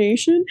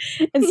abomination?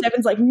 And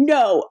Stefan's like,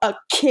 no, a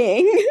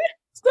king.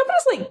 Stefan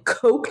is like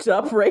coked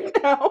up right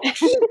now.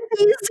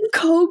 He's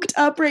coked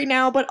up right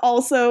now, but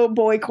also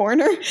boy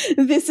corner.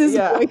 This is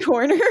boy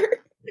corner.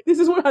 This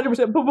is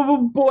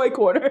 100% boy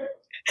corner.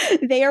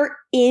 They are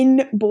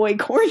in boy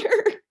corner.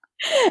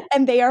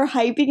 And they are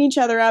hyping each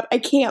other up. I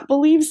can't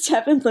believe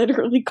Stefan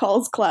literally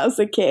calls Klaus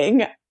a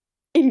king.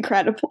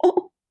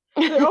 Incredible.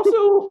 They're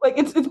also like,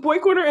 it's boy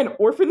corner and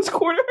orphans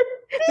corner.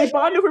 They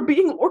bond over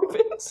being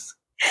orphans.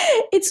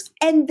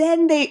 And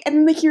then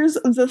here's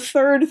the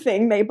third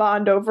thing they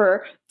bond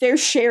over: their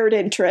shared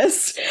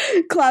interests.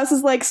 Klaus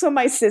is like, so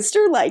my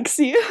sister likes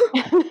you.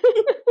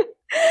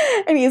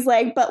 And he's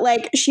like, but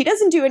like, she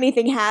doesn't do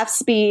anything half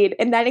speed,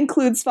 and that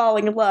includes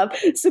falling in love.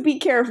 So be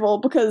careful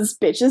because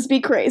bitches be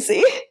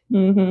crazy.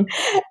 Mm-hmm.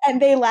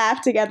 And they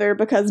laugh together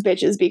because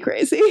bitches be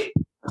crazy.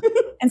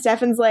 And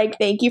Stefan's like,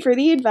 thank you for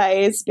the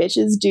advice.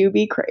 Bitches do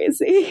be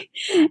crazy.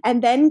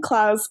 And then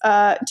Klaus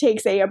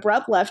takes a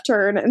abrupt left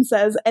turn and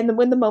says, and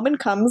when the moment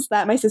comes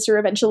that my sister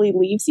eventually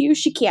leaves you,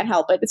 she can't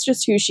help it. It's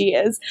just who she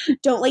is.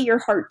 Don't let your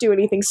heart do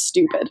anything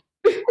stupid.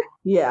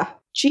 Yeah.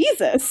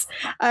 Jesus.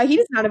 He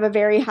does not have a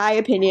very high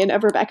opinion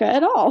of Rebecca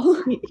at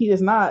all. He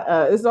does not.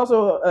 This is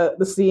also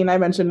the scene I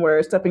mentioned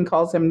where Stefan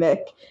calls him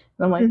Nick.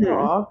 And I'm like,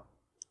 aw,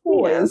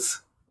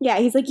 boys. Yeah,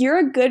 he's like, you're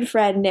a good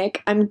friend,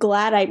 Nick. I'm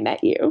glad I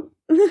met you.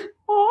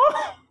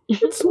 Aw,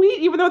 it's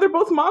sweet, even though they're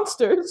both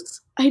monsters.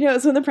 I know.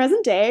 So in the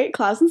present day,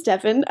 Klaus and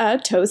Stefan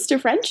toast to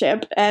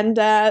friendship. And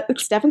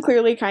Stefan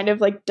clearly kind of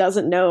like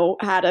doesn't know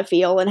how to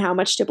feel and how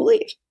much to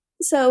believe.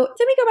 So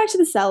then we go back to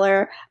the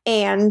cellar,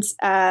 and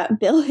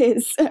Bill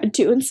is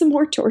doing some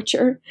more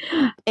torture.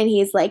 And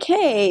he's like,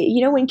 hey,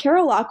 you know, when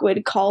Carol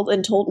Lockwood called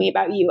and told me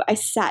about you, I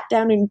sat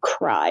down and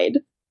cried.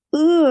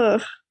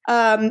 Ugh.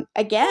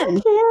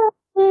 Again.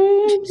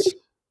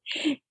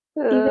 Even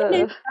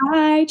if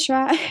I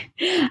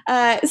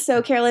try.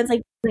 So Caroline's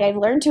like, I've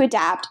learned to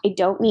adapt. I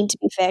don't need to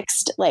be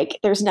fixed. Like,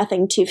 there's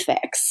nothing to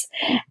fix.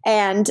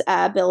 And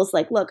Bill's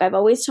like, look, I've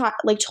always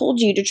told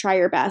you to try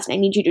your best. I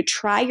need you to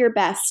try your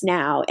best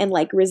now and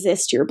like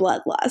resist your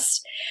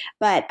bloodlust.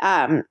 But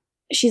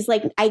she's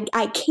like,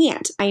 I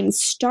can't. I'm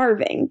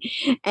starving.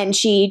 And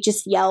she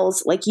just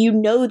yells, like, you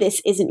know,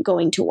 this isn't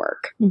going to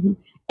work. Mm-hmm.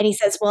 And he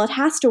says, well, it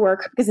has to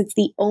work because it's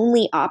the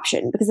only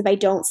option. Because if I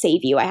don't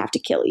save you, I have to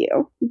kill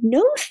you.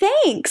 No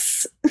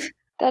thanks.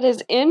 That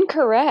is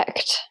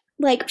incorrect.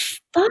 Like,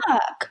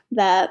 fuck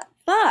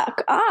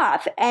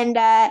off. And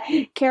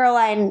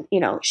Caroline, you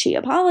know, she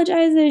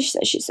apologizes. She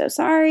says she's so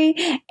sorry.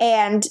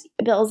 And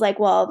Bill's like,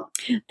 well,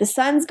 the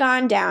sun's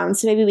gone down,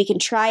 so maybe we can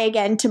try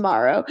again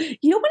tomorrow.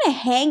 You don't want to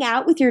hang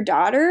out with your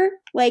daughter,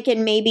 like,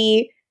 and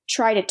maybe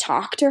try to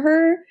talk to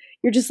her?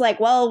 You're just like,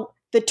 well,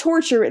 the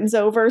torturing's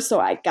over, so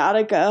I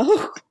gotta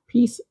go.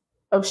 Piece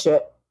of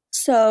shit.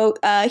 So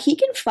he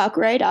can fuck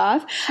right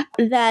off.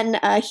 Then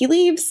he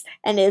leaves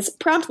and is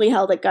promptly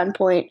held at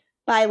gunpoint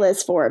by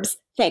Liz Forbes.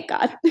 Thank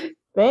God.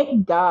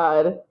 Thank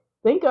God.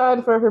 Thank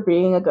God for her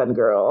being a gun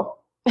girl.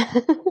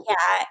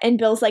 Yeah, and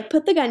Bill's like,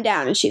 put the gun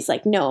down, and she's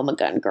like, no, I'm a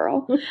gun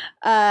girl.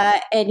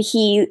 And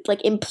he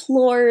like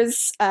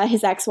implores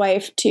his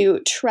ex-wife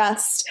to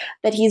trust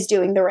that he's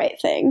doing the right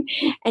thing.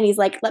 And he's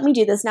like, let me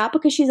do this, not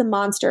because she's a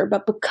monster,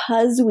 but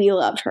because we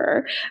love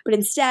her. But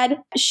instead,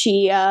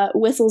 she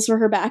whistles for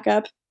her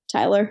backup,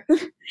 Tyler.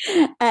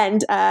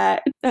 And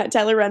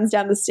Tyler runs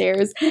down the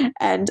stairs,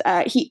 and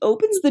he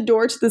opens the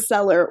door to the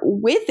cellar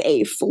with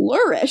a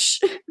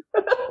flourish.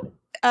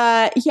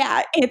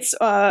 Yeah, it's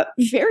a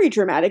very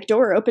dramatic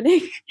door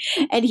opening.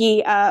 And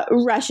he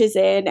rushes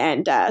in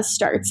and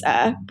starts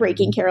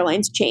breaking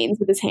Caroline's chains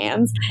with his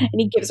hands. And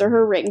he gives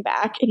her ring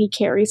back, and he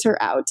carries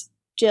her out.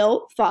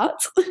 Jill,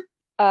 thoughts?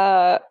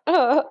 I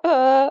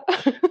love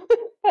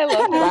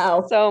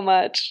him so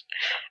much.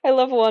 I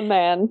love one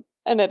man,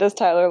 and it is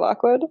Tyler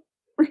Lockwood.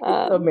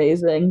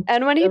 Amazing.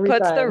 And when he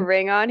puts the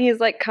ring on, he's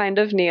like kind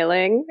of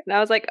kneeling. And I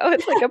was like, oh,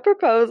 it's like a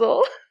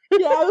proposal.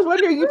 Yeah, I was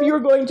wondering if you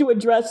were going to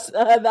address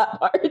that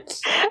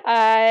part.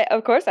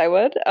 Of course I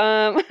would.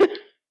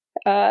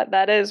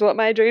 That is what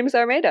my dreams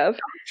are made of.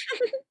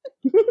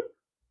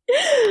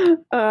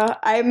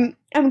 I'm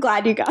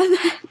glad you got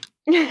that.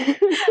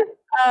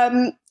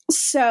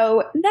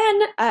 So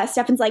then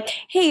Stefan's like,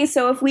 hey,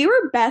 so if we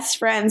were best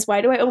friends,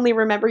 why do I only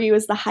remember you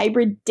as the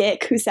hybrid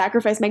dick who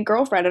sacrificed my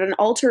girlfriend on an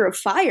altar of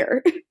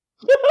fire?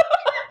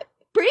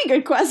 Pretty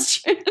good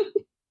question.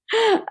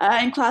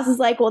 And Klaus is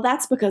like, well,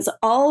 that's because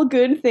all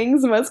good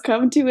things must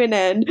come to an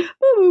end.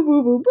 Boo,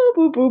 boo, boo, boo,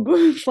 boo, boo,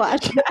 boo.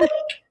 Flashback.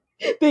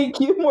 Thank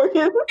you,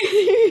 Morgan.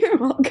 You're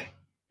welcome.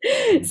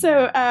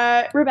 So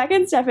Rebecca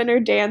and Stefan are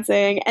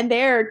dancing, and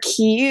they're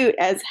cute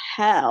as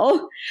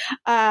hell.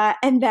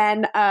 And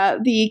then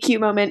the cute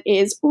moment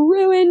is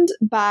ruined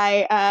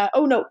by,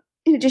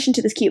 in addition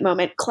to this cute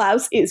moment,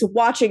 Klaus is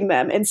watching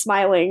them and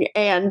smiling,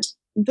 and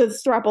the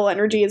throuple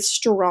energy is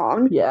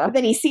strong. Yeah. But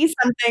then he sees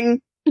something,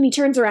 and he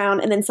turns around,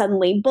 and then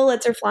suddenly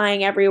bullets are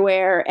flying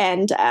everywhere,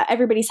 and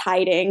everybody's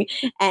hiding.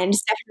 And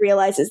Stefan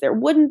realizes they're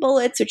wooden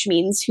bullets, which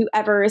means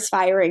whoever is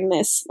firing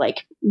this,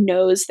 like,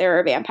 knows there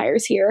are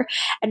vampires here.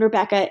 And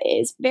Rebecca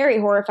is very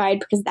horrified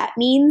because that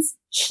means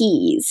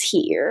he's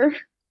here.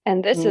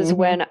 And this is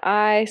when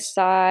I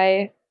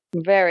sigh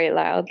very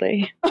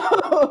loudly.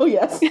 Oh,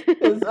 yes.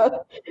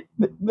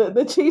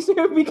 The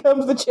chaser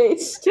becomes the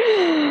chased.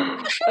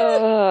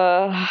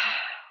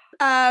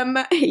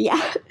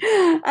 Yeah,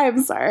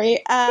 I'm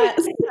sorry.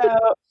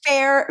 So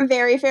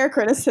very fair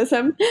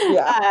criticism.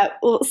 Yeah.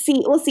 We'll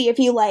see if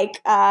you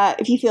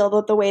if you feel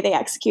that the way they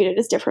execute it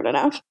is different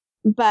enough.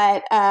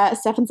 But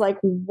Stefan's like,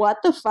 what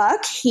the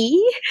fuck?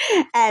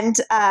 And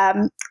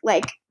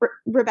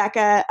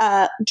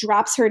Rebecca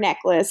drops her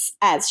necklace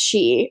as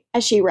she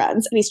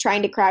runs, and he's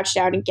trying to crouch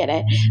down and get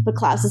it. But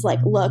Klaus is like,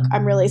 look,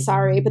 I'm really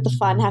sorry, but the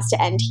fun has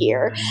to end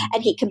here.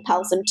 And he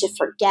compels him to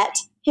forget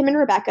him and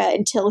Rebecca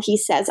until he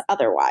says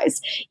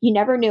otherwise. You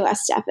never knew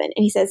us, Stefan.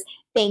 And he says,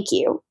 thank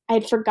you. I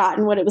had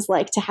forgotten what it was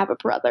like to have a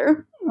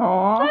brother.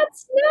 Aww.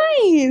 That's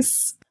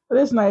nice. That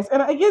is nice.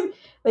 And I guess,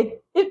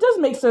 like, it does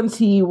make sense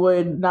he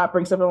would not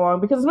bring Stefan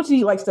along, because as much as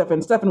he likes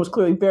Stefan was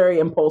clearly very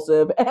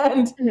impulsive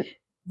and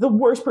the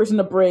worst person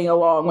to bring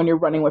along when you're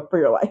running for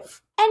your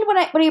life. And what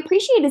I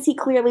appreciate is he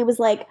clearly was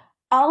like,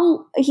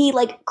 he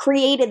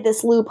created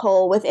this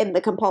loophole within the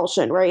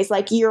compulsion where he's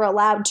like, you're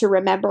allowed to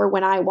remember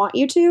when I want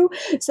you to.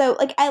 So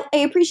like, I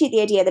appreciate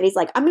the idea that he's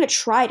like, I'm going to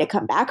try to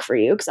come back for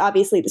you because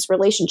obviously this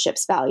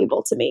relationship's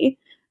valuable to me.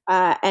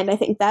 And I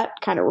think that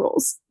kind of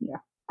rules. Yeah.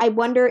 I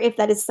wonder if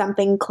that is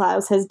something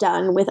Klaus has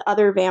done with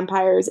other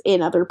vampires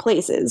in other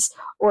places,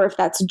 or if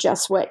that's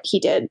just what he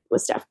did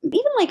with Stefan.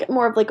 Even like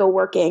more of like a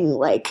working,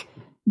 like,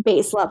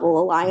 base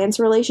level alliance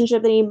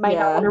relationship that he might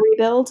not want to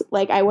rebuild.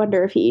 Like, I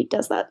wonder if he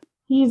does that.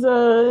 He's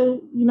a,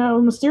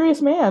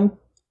 mysterious man.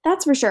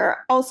 That's for sure.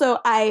 Also,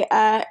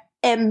 I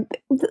am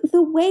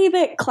the way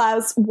that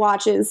Klaus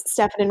watches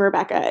Stefan and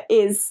Rebecca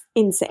is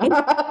insane.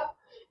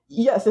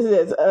 Yes, it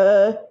is.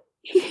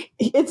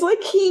 It's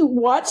like he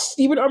watched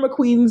Stephen R.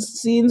 McQueen's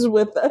scenes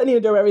with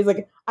Nina Dobrev. He's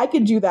like, I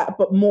could do that,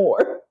 but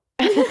more.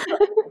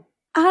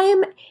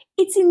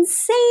 It's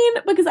insane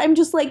because I'm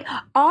just like,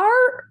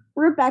 are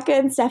Rebecca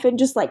and Stefan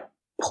just like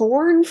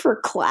porn for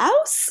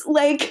Klaus?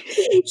 Like,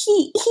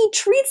 he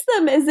treats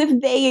them as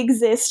if they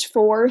exist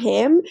for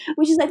him,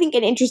 which is, I think,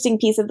 an interesting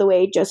piece of the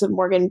way Joseph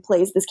Morgan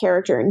plays this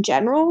character in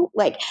general,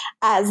 like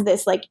as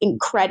this like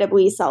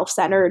incredibly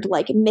self-centered,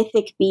 like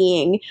mythic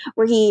being,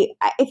 where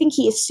I think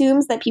he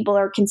assumes that people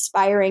are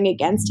conspiring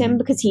against him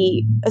because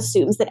he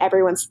assumes that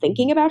everyone's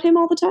thinking about him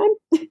all the time.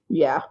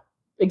 Yeah,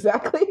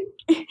 exactly.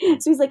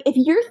 So he's like, if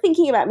you're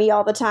thinking about me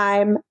all the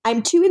time,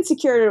 I'm too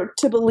insecure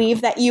to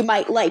believe that you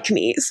might like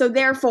me. So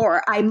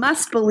therefore, I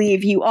must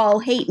believe you all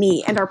hate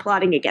me and are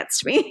plotting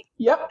against me.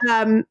 Yep.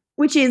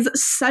 Which is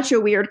such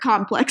a weird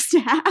complex to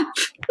have.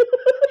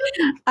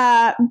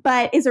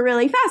 But is a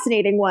really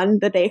fascinating one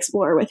that they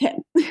explore with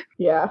him.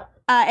 Yeah.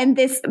 But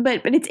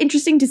it's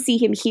interesting to see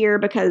him here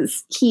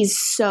because he's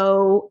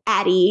so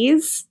at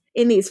ease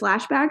in these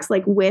flashbacks,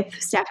 like with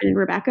Stefan and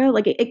Rebecca.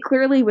 Like it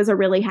clearly was a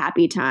really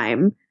happy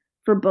time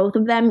for both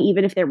of them,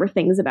 even if there were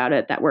things about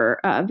it that were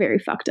very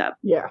fucked up.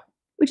 Yeah.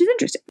 Which is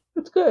interesting.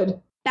 It's good.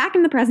 Back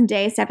in the present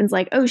day, Stefan's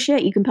like, oh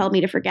shit, you compelled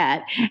me to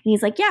forget. And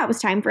he's like, yeah, it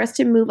was time for us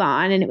to move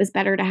on, and it was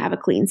better to have a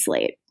clean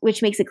slate,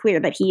 which makes it clear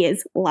that he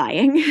is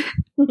lying.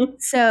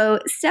 So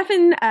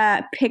Stefan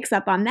picks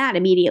up on that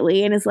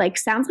immediately and is like,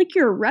 sounds like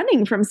you're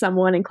running from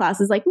someone. And Klaus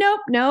is like,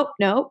 nope,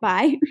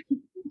 bye.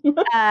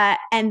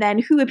 And then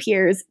who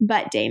appears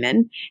but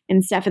Damon?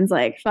 And Stefan's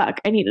like, fuck,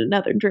 I need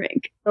another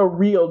drink. A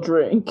real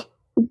drink.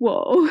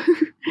 Whoa.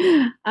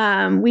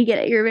 We get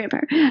it, you're a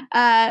vampire.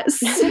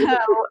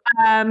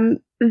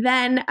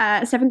 Then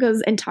Stefan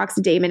goes and talks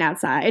to Damon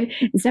outside,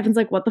 and Stefan's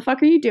like, what the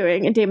fuck are you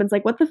doing? And Damon's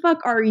like, what the fuck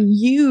are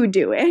you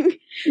doing?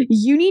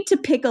 You need to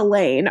pick a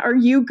lane. Are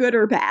you good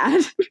or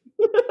bad?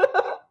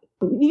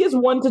 He is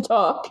one to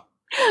talk.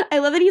 I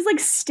love that he's like,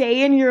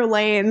 stay in your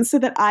lane so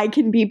that I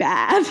can be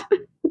bad.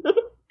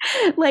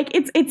 Like,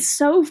 it's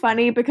so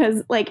funny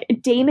because like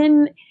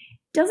Damon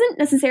doesn't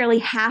necessarily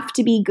have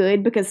to be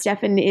good because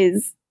Stefan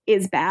is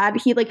bad.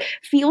 He like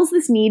feels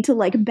this need to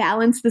like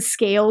balance the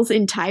scales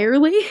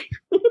entirely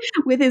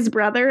with his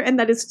brother, and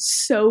that is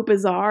so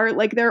bizarre.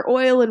 Like their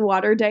oil and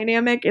water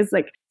dynamic is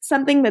like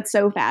something that's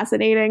so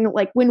fascinating.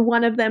 Like when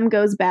one of them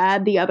goes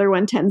bad, the other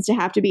one tends to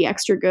have to be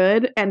extra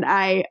good, and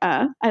I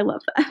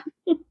love that.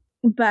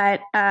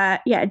 But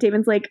yeah,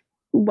 Damon's like,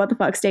 what the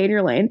fuck, stay in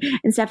your lane.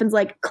 And Stefan's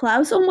like,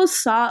 Klaus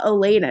almost saw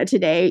Elena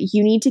today.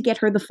 You need to get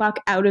her the fuck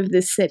out of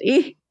this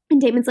city. And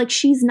Damon's like,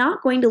 she's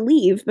not going to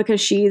leave because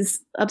she's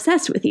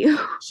obsessed with you.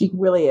 She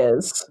really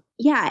is.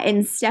 Yeah,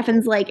 and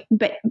Stefan's like,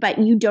 but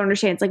you don't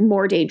understand. It's like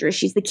more dangerous.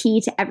 She's the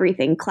key to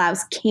everything.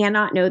 Klaus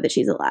cannot know that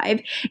she's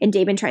alive. And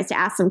Damon tries to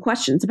ask some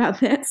questions about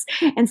this.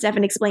 And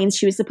Stefan explains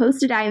she was supposed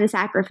to die in the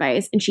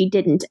sacrifice and she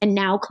didn't. And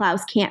now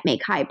Klaus can't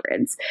make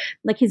hybrids.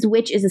 Like his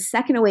witch is a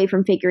second away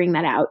from figuring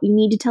that out. You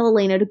need to tell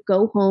Elena to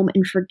go home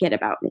and forget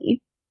about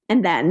me.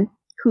 And then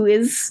who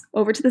is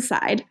over to the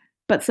side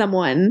but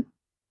someone?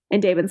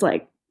 And Damon's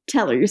like,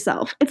 tell her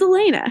yourself. It's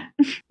Elena.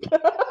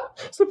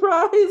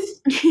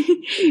 Surprise.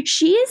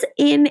 She is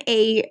in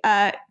a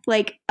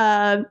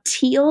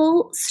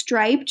teal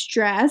striped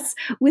dress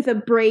with a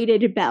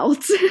braided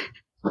belt.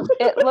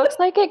 It looks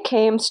like it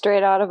came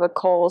straight out of a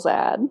Kohl's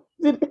ad.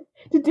 Did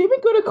David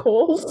go to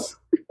Kohl's?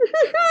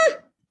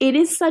 It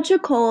is such a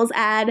Kohl's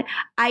ad.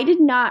 I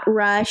did not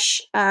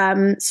rush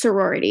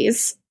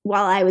sororities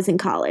while I was in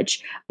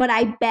college, but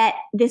I bet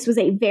this was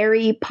a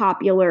very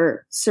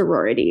popular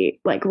sorority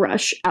like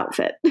rush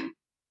outfit.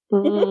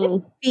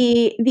 Mm.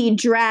 The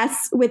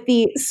dress with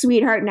the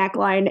sweetheart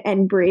neckline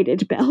and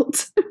braided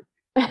belt.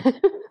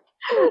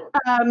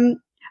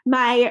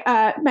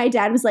 My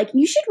dad was like,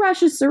 you should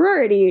rush a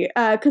sorority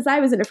because I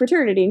was in a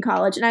fraternity in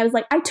college, and I was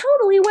like, I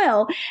totally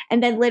will.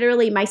 And then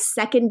literally my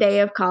second day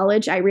of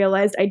college, I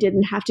realized I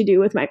didn't have to do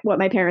with what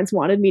my parents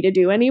wanted me to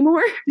do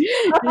anymore.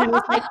 And I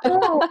was like,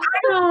 oh, I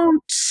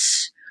don't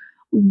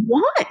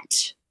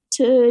want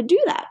to do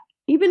that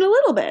even a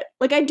little bit.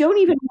 Like, I don't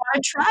even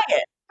want to try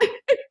it.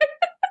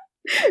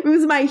 It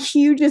was my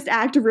hugest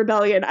act of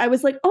rebellion. I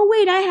was like, oh,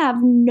 wait, I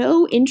have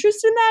no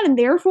interest in that, and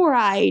therefore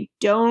I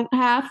don't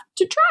have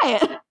to try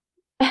it.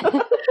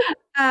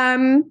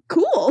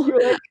 Cool.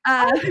 You're like,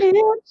 I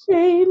can't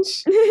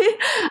change.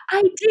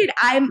 I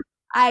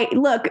did.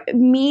 Look,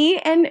 me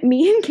and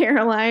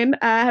Caroline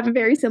have a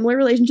very similar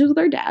relationship with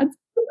our dads.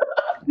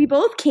 We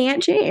both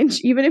can't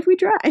change, even if we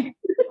try.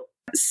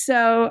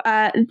 So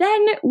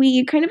then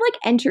we kind of like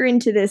enter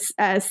into this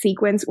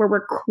sequence where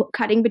we're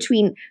cutting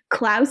between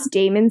Klaus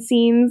Damon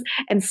scenes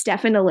and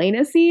Stefan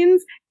Elena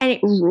scenes, and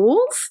it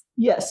rules.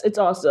 Yes, it's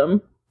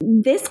awesome.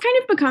 This kind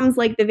of becomes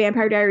like the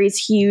Vampire Diaries'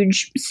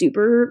 huge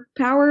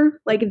superpower,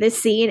 like this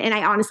scene, and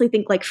I honestly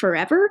think like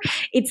forever.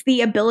 It's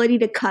the ability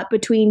to cut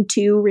between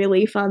two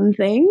really fun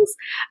things,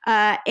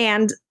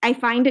 and I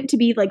find it to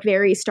be like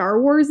very Star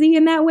Warsy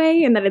in that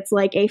way, and that it's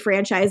like a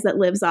franchise that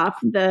lives off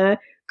the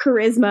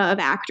charisma of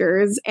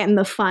actors and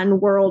the fun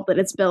world that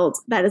it's built,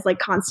 that is like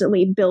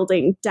constantly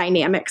building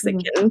dynamics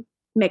that can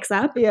mix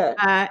up.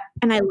 Yeah.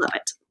 And I love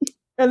it.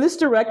 And this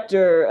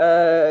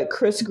director,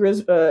 Chris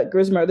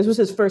Grismer, this was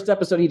his first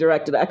episode he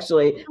directed,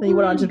 actually. And he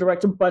went on to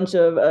direct a bunch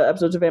of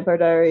episodes of Vampire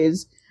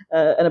Diaries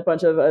and a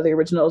bunch of the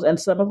originals and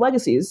some of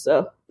Legacies.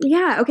 So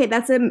yeah, okay,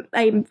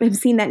 I have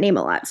seen that name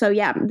a lot. So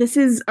yeah, this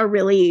is a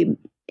really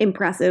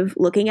impressive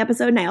looking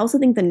episode, and I also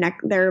think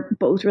they're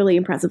both really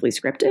impressively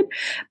scripted.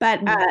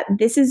 But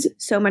this is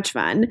so much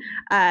fun.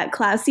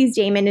 Klaus sees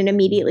Damon and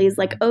immediately is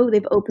like, "Oh,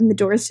 they've opened the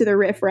doors to the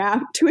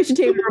riffraff." To which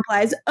Damon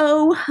replies,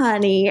 "Oh,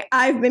 honey,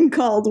 I've been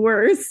called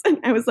worse." And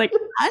I was like,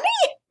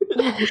 "Honey,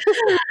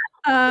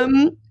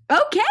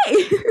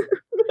 okay."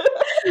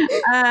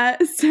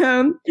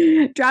 So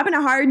dropping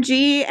a hard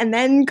G and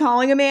then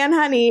calling a man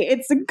honey.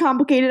 It's a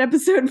complicated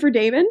episode for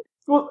Damon.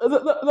 Well,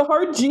 the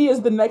hard G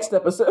is the next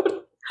episode.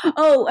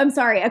 Oh, I'm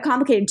sorry. A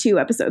complicated 2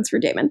 episodes for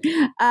Damon.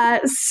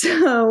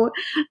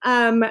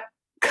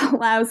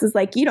 Klaus is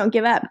like, "You don't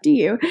give up, do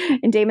you?"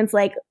 And Damon's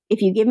like,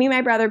 "If you give me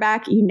my brother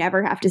back, you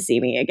never have to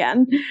see me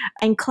again."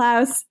 And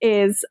Klaus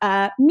is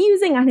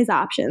musing on his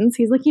options.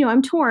 He's like,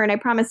 "I'm torn. I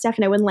promised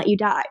Stefan I wouldn't let you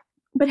die.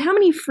 But how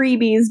many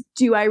freebies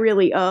do I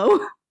really owe?"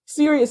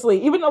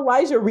 Seriously, even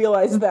Elijah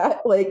realized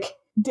that. Like,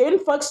 Dan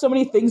fucked so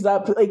many things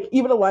up. Like,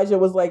 even Elijah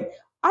was like,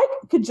 "I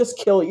could just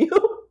kill you."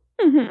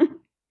 Mm-hmm.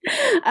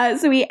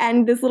 So we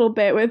end this little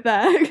bit with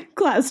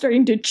Klaus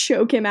starting to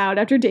choke him out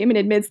after Damon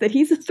admits that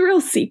he's a thrill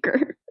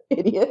seeker.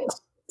 Idiot.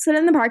 So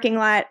in the parking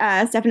lot,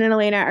 Stefan and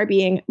Elena are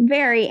being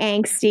very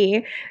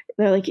angsty.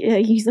 They're like,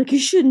 he's like, "You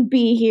shouldn't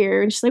be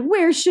here." And she's like,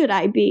 "Where should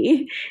I be?"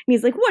 And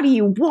he's like, "What do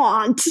you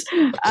want?"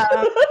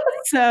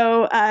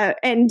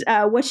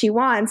 What she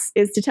wants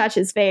is to touch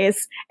his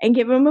face and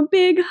give him a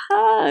big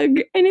hug.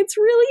 And it's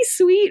really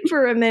sweet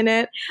for a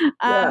minute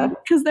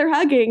because they're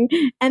hugging.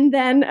 And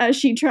then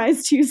she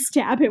tries to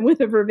stab him with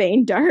a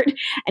vervain dart.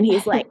 And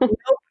he's like, "Nope,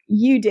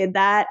 you did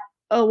that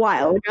a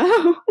while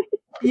ago."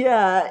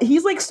 Yeah,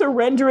 he's like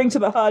surrendering to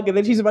the hug. And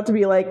then she's about to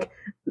be like,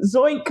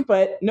 "Zoink,"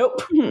 but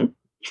nope.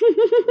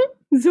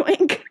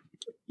 Zoink.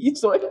 You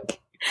zoink.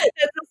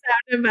 That's the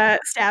sound of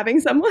stabbing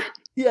someone.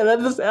 Yeah,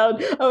 that's the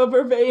sound of a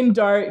vervain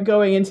dart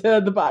going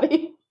into the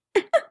body.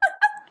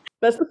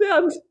 That's the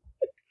sound.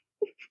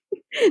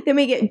 Then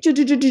we get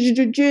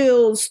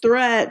Jill's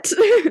threat.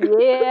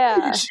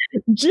 Yeah.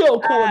 Jill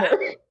corner.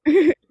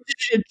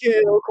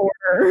 Jill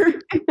corner.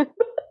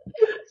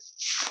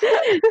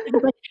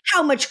 Like,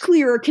 "How much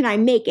clearer can I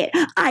make it?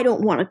 I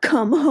don't want to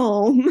come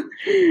home."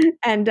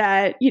 And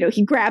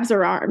he grabs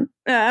her arm.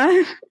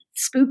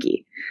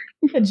 Spooky.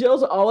 And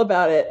Jill's all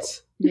about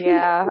it.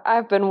 Yeah,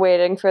 I've been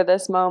waiting for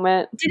this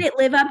moment. Did it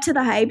live up to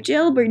the hype,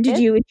 Jill? Or did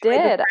you enjoy the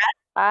threat?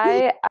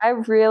 I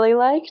really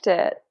liked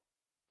it.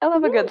 I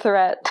love a good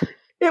threat.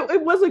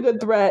 It was a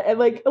good threat, and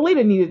like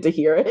Elena needed to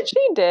hear it.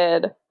 She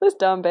did. This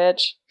dumb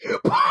bitch.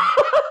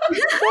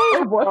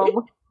 Oh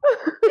boy.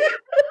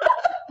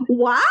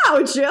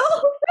 Wow, Jill.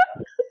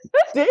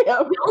 Damn.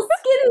 Jill's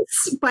getting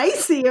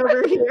spicy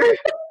over here.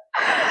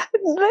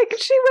 Like,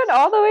 she went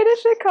all the way to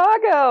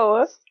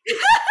Chicago.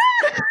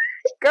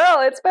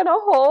 Girl, it's been a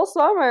whole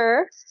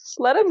summer.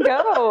 Let him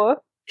go.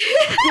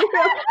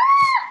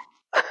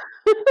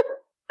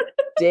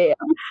 Damn.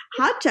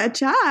 Ha cha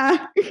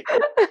cha.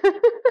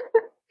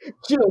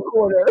 Jill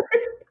corner.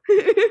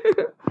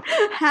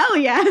 Hell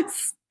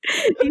yes.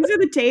 These are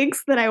the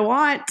takes that I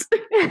want.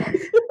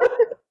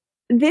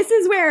 This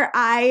is where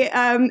I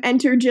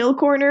enter Jill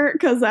corner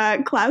because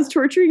Klaus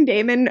torturing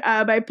Damon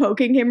by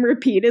poking him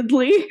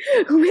repeatedly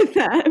with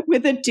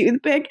a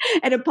toothpick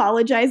and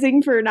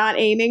apologizing for not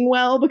aiming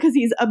well because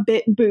he's a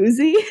bit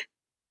boozy.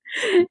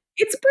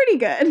 It's pretty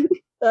good.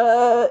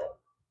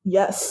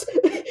 Yes.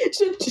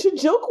 Should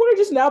Jill corner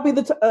just now be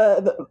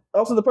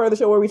also the part of the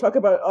show where we talk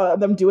about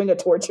them doing a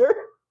torture?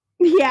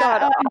 Yeah,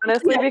 God,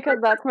 honestly, because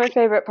that's my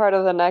favorite part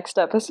of the next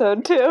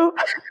episode too.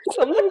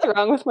 Something's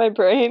wrong with my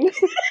brain.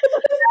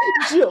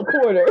 Jill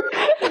corner.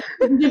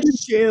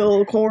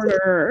 Jill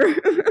corner.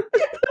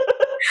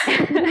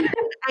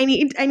 We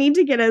need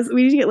to get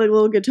like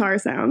little guitar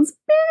sounds.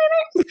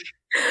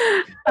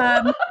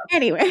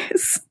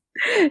 Anyways,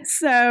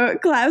 so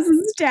Klaus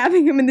is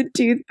stabbing him in the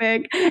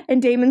toothpick,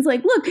 and Damon's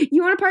like, "Look,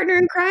 you want a partner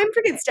in crime?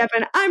 Forget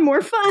Stefan. I'm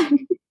more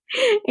fun."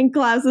 And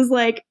Klaus is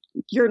like,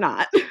 "You're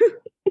not."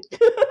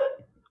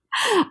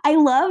 I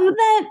love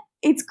that.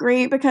 It's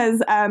great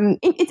because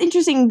it's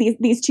interesting,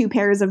 these two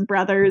pairs of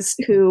brothers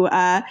who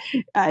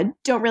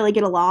don't really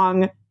get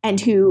along and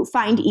who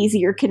find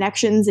easier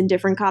connections in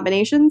different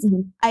combinations.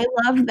 Mm-hmm. I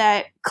love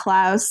that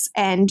Klaus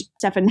and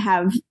Stefan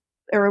have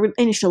or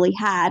initially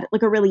had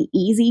like a really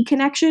easy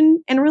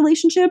connection and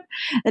relationship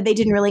that they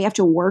didn't really have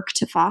to work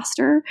to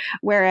foster.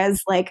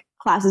 Whereas like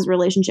Klaus's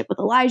relationship with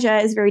Elijah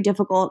is very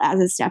difficult, as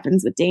is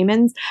Stefan's with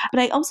Damon's.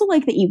 But I also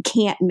like that you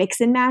can't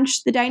mix and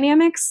match the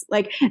dynamics.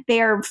 Like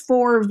they are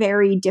four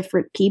very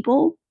different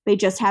people. They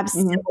just have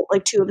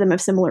like two of them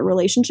have similar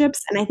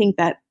relationships. And I think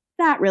that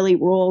really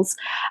rules.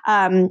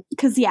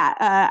 Because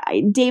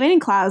Damon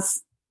and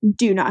Klaus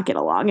do not get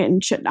along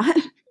and should not.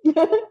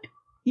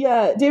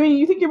 Yeah, Damon,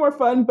 you think you're more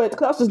fun, but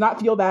Klaus does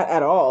not feel that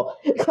at all.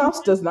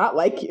 Klaus does not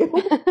like you.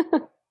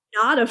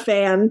 Not a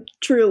fan,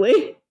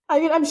 truly. I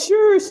mean, I'm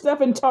sure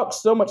Stefan talked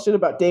so much shit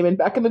about Damon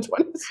back in the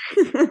 20s.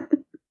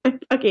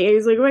 Okay,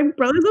 he's like, my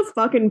brother's a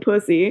fucking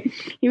pussy.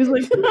 He was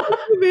like,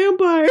 a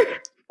vampire.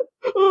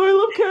 Oh, I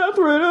love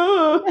Catherine.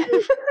 Oh.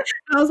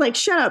 I was like,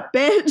 shut up,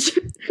 bitch.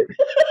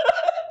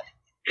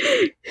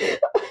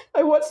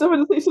 I want someone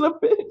to say shut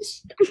up,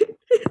 bitch.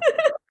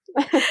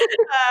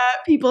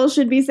 People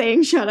should be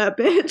saying shut up,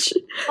 bitch.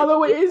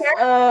 Although it is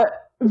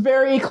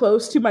very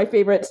close to my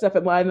favorite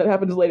Stefan line that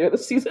happens later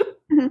this season.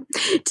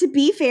 To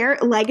be fair,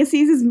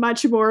 Legacies is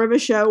much more of a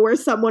show where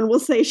someone will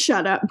say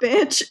shut up,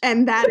 bitch,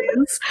 and that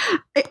is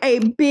a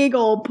big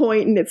old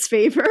point in its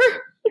favor.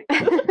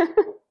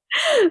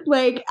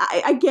 Like,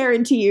 I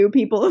guarantee you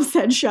people have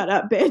said shut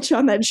up, bitch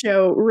on that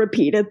show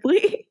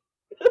repeatedly.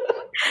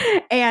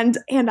 and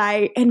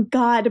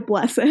God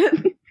bless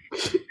it.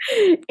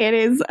 It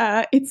is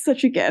it's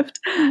such a gift.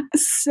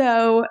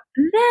 So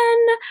then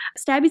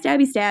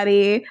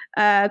stabby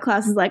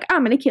Klaus is like,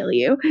 I'm gonna kill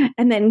you,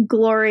 and then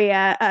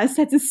Gloria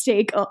sets a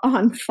stake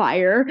on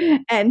fire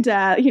and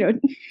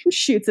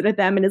shoots it at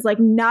them and is like,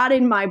 not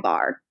in my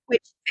bar,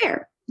 which is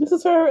fair. This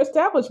is her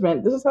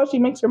establishment. This is how she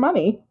makes her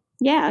money.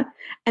 Yeah.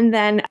 And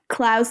then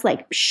Klaus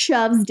like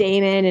shoves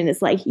Damon and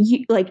is like,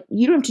 you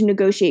don't have to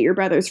negotiate your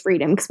brother's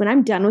freedom, because when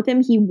I'm done with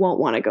him, he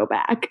won't want to go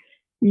back.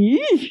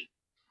 Yeesh.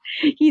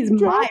 He's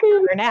my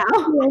brother now.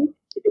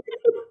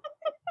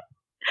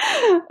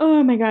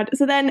 Oh my God.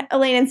 So then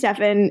Elaine and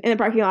Stefan in the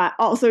parking lot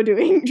also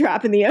doing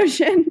Drop in the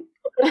Ocean.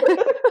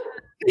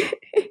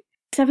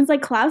 Stefan's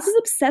like, Klaus is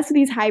obsessed with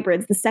these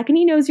hybrids. The second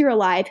he knows you're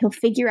alive, he'll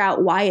figure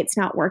out why it's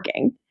not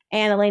working.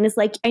 And Elaine is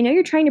like, I know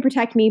you're trying to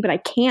protect me, but I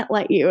can't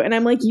let you. And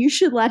I'm like, you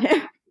should let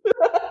him.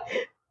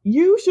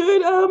 You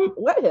should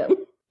let him.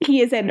 He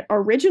is an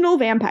original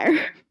vampire.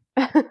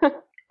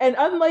 And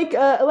unlike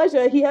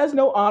Elijah, he has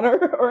no honor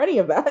or any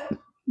of that.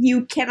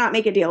 You cannot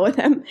make a deal with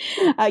him.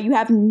 You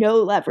have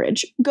no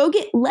leverage. Go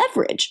get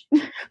leverage.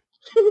 And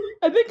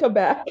then come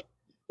back.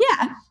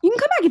 Yeah, you can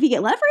come back if you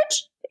get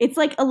leverage. It's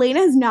like Elena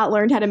has not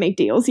learned how to make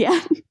deals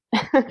yet.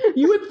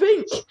 You would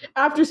think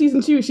after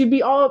season 2 she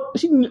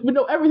would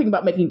know everything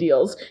about making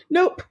deals.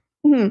 Nope.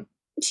 Mm-hmm.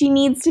 She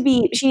needs to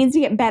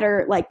get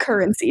better like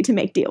currency to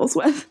make deals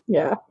with.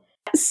 Yeah.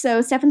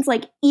 So Stefan's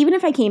like, even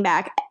if I came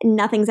back,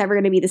 nothing's ever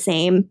going to be the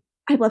same.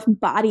 I've left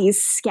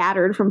bodies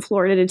scattered from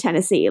Florida to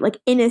Tennessee, like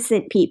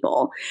innocent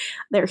people.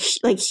 They're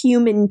like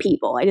human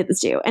people. I did this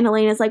too. And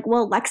Elena's like,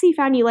 well, Lexi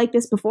found you like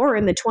this before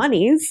in the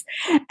 20s.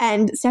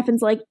 And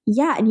Stefan's like,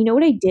 yeah. And you know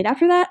what I did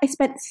after that? I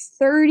spent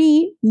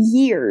 30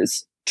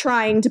 years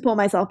trying to pull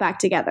myself back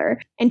together.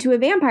 And to a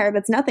vampire,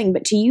 that's nothing.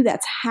 But to you,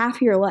 that's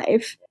half your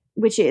life,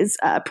 which is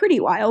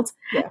pretty wild.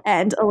 Yeah.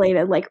 And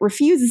Elena like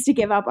refuses to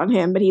give up on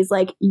him. But he's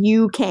like,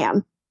 you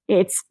can.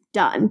 It's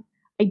done.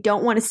 I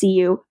don't want to see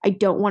you. I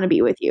don't want to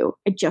be with you.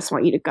 I just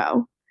want you to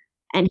go.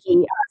 And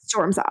he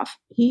storms off.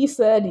 He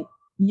said,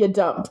 you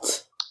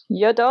dumped.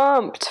 You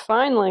dumped,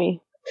 finally.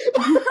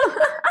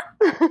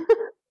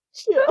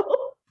 Chill.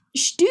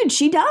 Dude,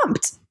 she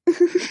dumped.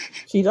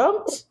 She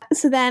dumped?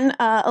 So then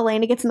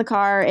Elena gets in the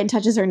car and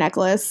touches her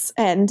necklace.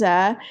 And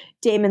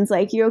Damon's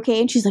like, you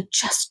okay? And she's like,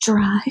 just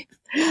drive.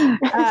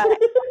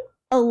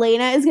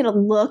 Elena is going to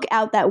look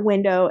out that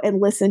window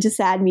and listen to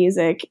sad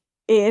music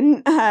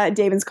in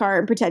Damon's car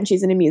and pretend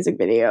she's in a music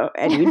video,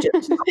 and you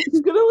just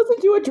she's gonna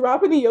listen to a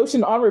Drop in the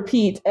Ocean on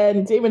repeat,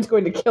 and Damon's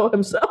going to kill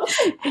himself.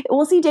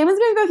 Well, see, Damon's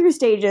gonna go through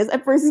stages.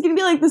 At first he's gonna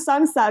be like, the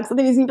song sucks, and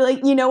then he's gonna be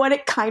like, you know what,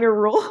 it kind of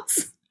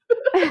rules.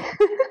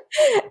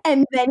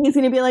 And then he's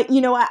gonna be like,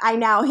 you know what, I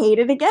now hate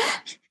it again.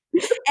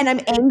 And I'm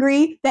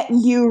angry that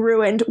you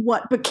ruined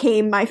what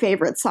became my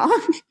favorite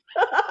song.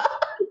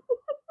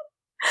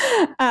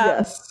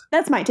 Yes,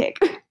 that's my take.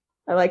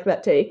 I like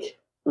that take.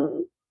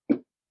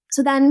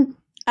 So then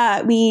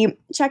we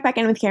check back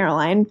in with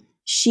Caroline.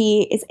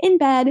 She is in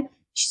bed.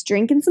 She's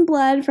drinking some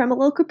blood from a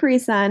little Capri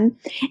Sun.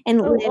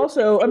 And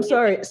also, I'm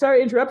sorry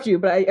to interrupt you,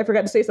 but I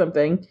forgot to say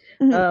something.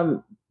 Mm-hmm.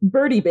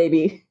 Birdie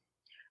baby.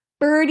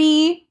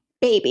 Birdie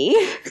baby.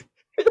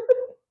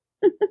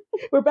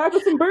 We're back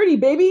with some Birdie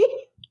baby.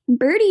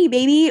 Birdie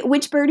baby.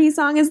 Which Birdie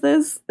song is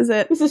this?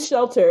 This is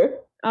Shelter.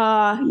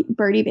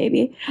 Birdie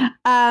baby.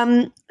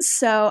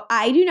 So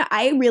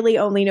I really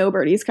only know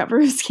Birdie's cover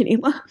of Skinny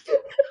Love.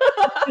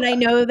 But I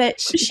know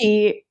that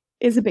she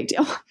is a big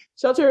deal.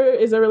 Shelter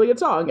is a really good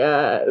song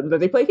that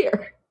they play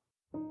here.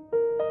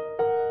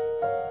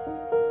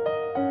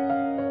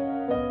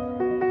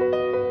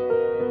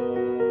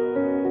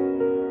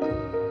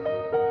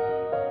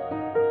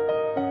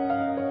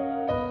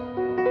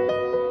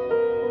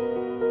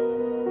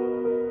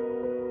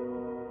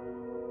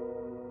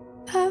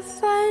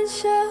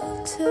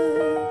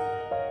 shelter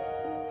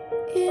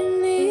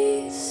in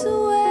this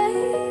way,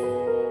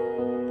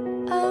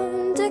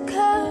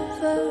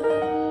 undercover,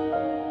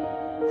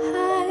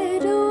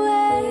 hide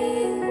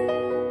away.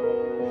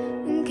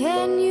 And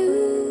can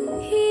you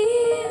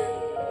hear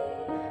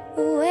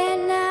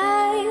when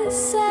I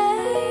say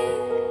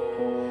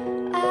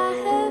I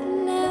have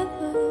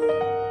never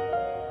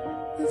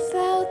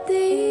felt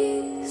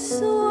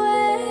this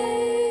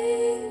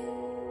way?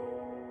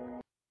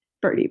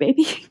 Birdie,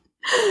 baby.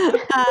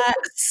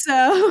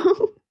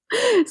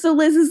 So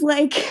Liz is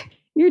like,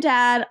 your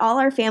dad, all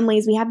our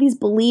families, we have these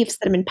beliefs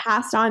that have been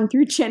passed on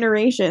through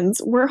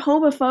generations. We're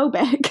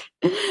homophobic.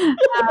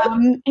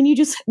 And you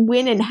just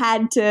went and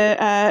had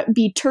to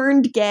be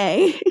turned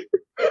gay.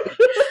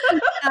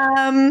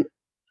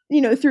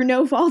 Through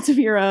no fault of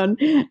your own.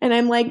 And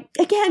I'm like,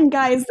 again,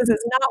 guys, this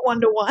is not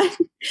one-to-one.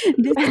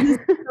 This is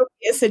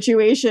a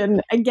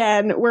situation,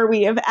 again, where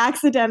we have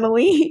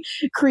accidentally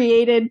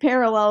created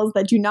parallels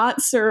that do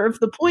not serve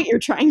the point you're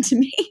trying to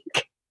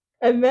make.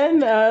 And then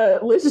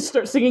Liz just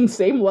starts singing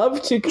 "Same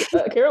Love" to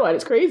Caroline.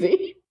 It's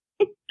crazy.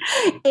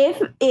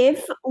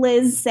 If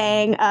Liz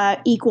sang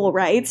 "Equal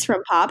Rights"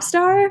 from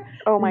Popstar,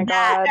 Oh my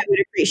God. I would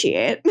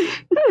appreciate.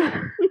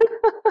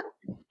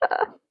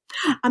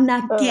 I'm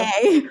not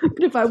gay,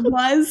 but if I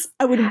was,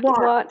 I would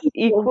want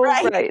equal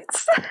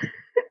rights.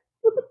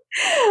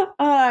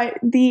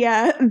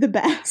 The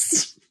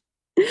best.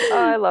 Oh,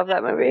 I love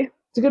that movie.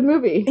 It's a good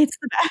movie. It's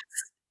the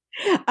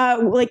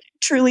best.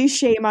 Truly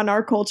shame on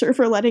our culture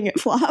for letting it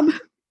flop.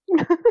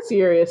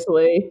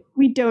 Seriously.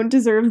 We don't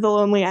deserve the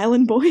Lonely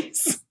Island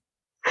Boys.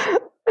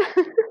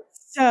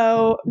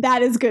 So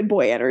that is good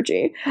boy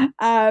energy.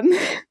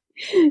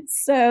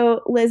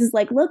 So Liz is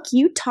like, look,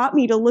 you taught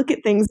me to look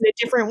at things in a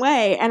different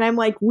way. And I'm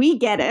like, we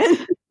get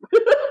it.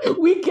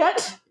 We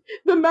get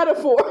the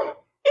metaphor.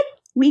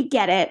 We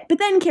get it. But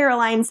then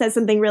Caroline says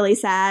something really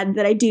sad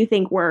that I do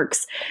think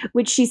works,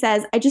 which she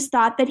says, I just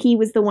thought that he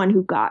was the one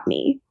who got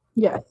me.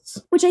 Yes.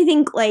 Which I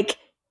think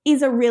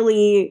is a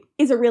really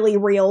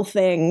real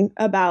thing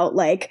about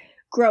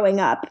growing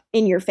up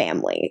in your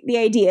family. The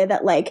idea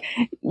that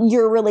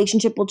your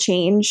relationship will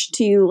change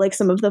to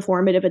some of the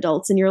formative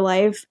adults in your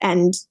life,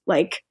 and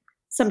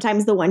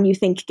sometimes the one you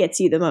think gets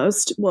you the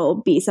most will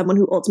be someone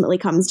who ultimately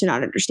comes to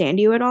not understand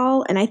you at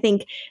all. And I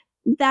think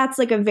that's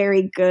a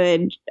very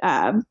good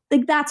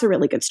that's a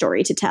really good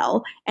story to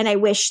tell. And I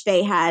wish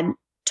they had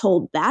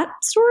told that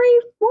story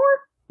more.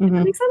 If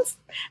that makes sense.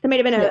 That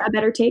might have been a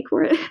better take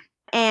for it.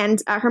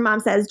 And her mom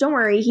says, don't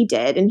worry, he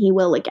did, and he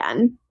will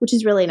again, which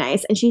is really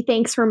nice. And she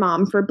thanks her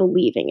mom for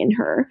believing in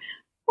her.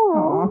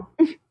 Aww.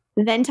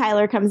 Then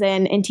Tyler comes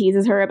in and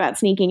teases her about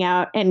sneaking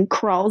out and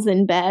crawls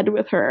in bed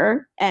with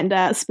her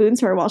and spoons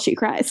her while she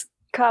cries.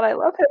 God, I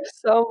love him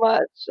so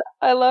much.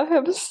 I love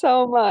him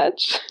so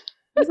much.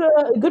 He's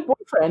a good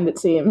boyfriend, it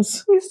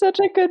seems. He's such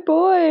a good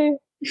boy.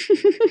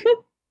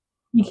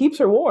 He keeps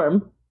her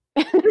warm.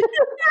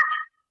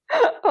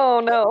 Oh,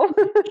 no.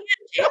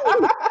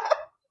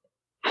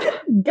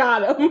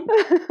 Got him.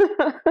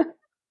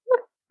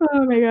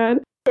 Oh, my God.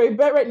 I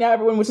bet right now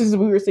everyone wishes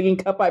we were singing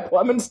Cut by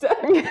Plum instead.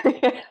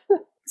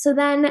 So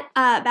then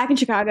back in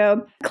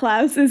Chicago,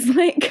 Klaus is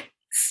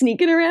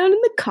sneaking around in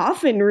the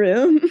coffin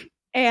room.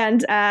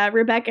 And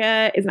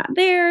Rebecca is not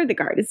there. The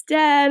guard is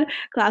dead.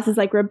 Klaus is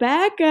like,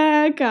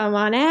 Rebecca, come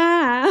on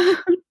out.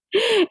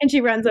 And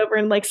she runs over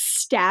and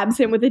stabs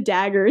him with a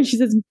dagger. And she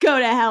says, go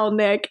to hell,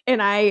 Nick. And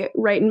I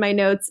write in my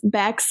notes,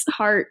 Beck's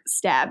heart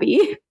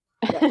stabby.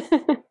 Yes.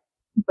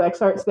 Beck's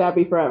heart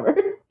stabby forever.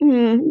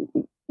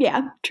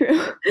 Yeah, true.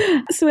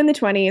 So in the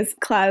 20s,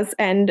 Klaus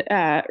and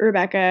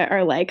Rebecca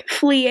are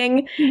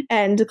fleeing,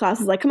 and Klaus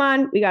is like, come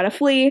on, we gotta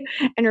flee.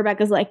 And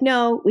Rebecca's like,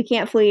 no, we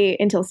can't flee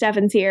until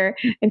Stefan's here.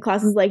 And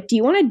Klaus is like, do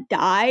you want to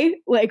die?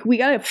 We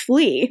gotta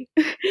flee.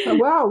 Oh,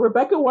 wow,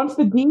 Rebecca wants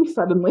the D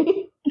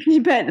suddenly.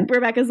 But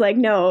Rebecca's like,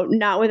 no,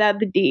 not without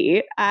the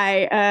D.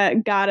 I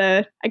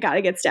gotta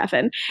get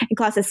Stefan. And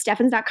Klaus says,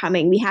 Stefan's not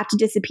coming. We have to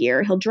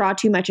disappear. He'll draw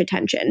too much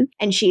attention.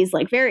 And she's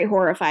very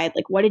horrified.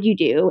 What did you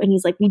do? And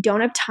he's like, we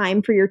don't have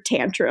time for your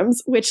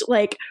tantrums. Which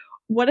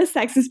what a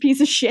sexist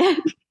piece of shit.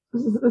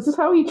 This is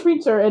how he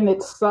treats her, and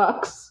it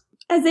sucks.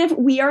 As if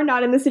we are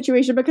not in the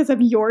situation because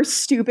of your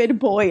stupid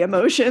boy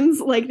emotions,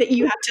 that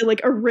you have to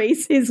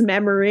erase his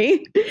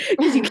memory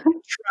because you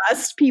can't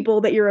trust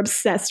people that you're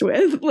obsessed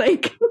with.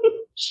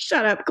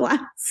 Shut up,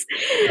 Klaus.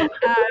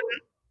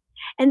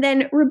 And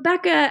then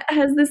Rebecca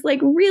has this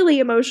really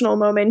emotional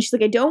moment. She's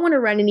like, I don't want to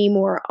run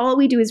anymore. All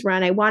we do is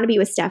run. I want to be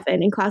with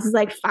Stefan. And Klaus is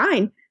like,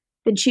 fine,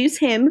 then choose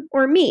him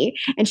or me.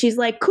 And she's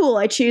like, cool,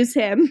 I choose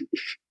him.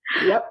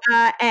 Yep.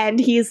 And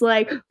he's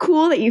like,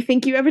 cool that you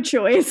think you have a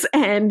choice,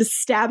 and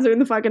stabs her in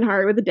the fucking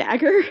heart with a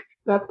dagger.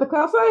 That's the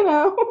Klaus I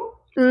know.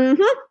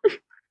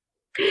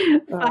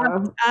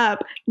 Fucked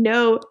up.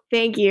 No,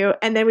 thank you.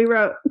 And then we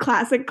wrote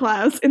classic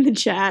Klaus in the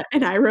chat,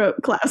 and I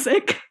wrote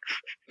classic.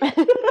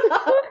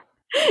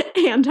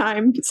 And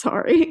I'm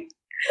sorry.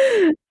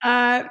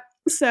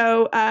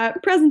 So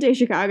present day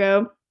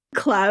Chicago,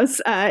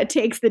 Klaus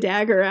takes the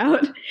dagger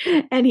out,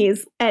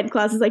 and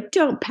Klaus is like,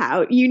 "Don't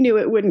pout. You knew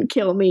it wouldn't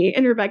kill me."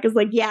 And Rebecca's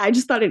like, "Yeah, I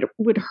just thought it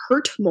would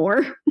hurt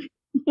more."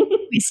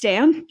 We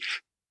stand.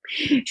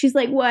 She's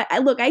like, "What?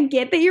 Look, I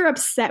get that you're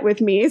upset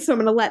with me, so I'm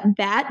gonna let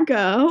that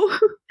go.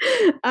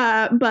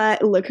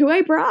 But look who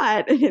I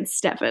brought." And it's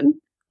Stefan.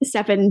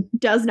 Stefan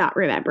does not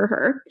remember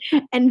her.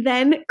 And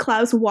then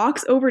Klaus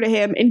walks over to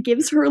him and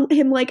gives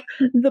him like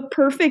the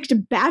perfect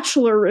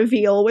bachelor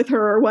reveal with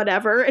her or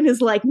whatever, and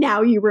is like,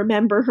 "Now you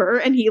remember her."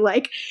 And he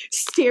like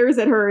stares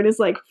at her and is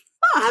like,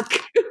 "Fuck."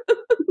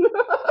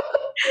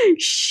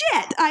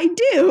 Shit, I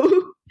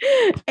do.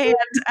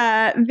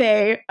 And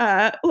they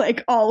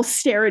like all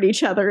stare at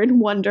each other in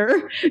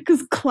wonder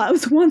because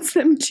Klaus wants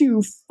them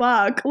to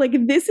fuck.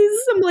 Like, this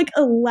is some like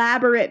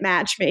elaborate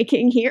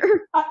matchmaking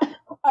here.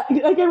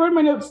 I wrote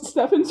my notes: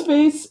 Stefan's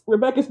face,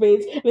 Rebecca's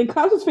face, and then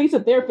Klaus's face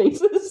at their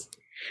faces.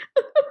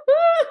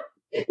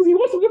 Because he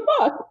wants them to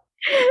fuck.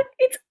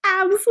 It's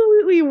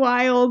absolutely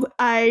wild.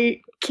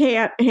 I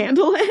can't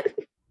handle it.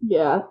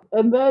 Yeah,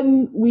 and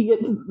then we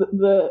get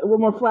the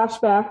one more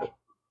flashback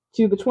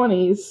to the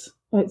 20s,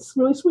 and it's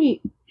really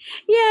sweet.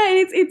 Yeah,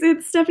 and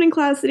it's Stefan and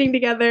Klaus sitting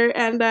together,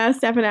 and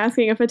Stefan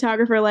asking a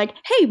photographer like,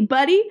 "Hey,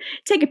 buddy,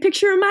 take a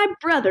picture of my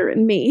brother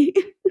and me."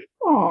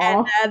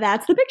 Aww. And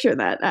that's the picture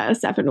that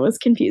Stefan was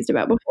confused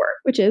about before,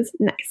 which is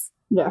nice.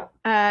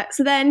 Yeah.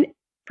 So then,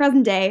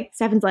 present day,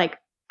 Stefan's like,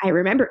 "I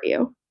remember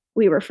you.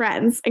 We were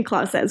friends." And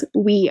Klaus says,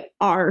 "We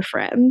are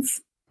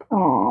friends."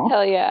 Aww.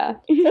 Hell yeah.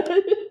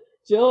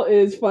 Jill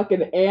is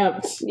fucking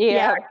amped.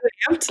 Yeah.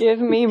 Give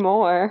me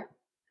more.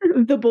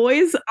 The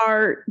boys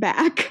are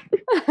back.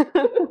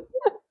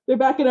 They're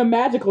back in a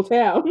magical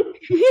town.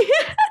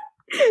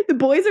 The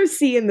boys are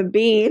seeing the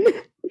bean.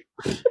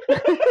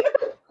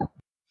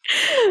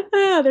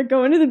 They're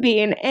going to the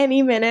bean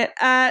any minute.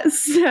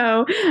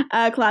 So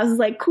Klaus is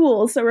like,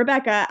 "Cool. So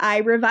Rebecca, I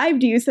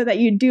revived you so that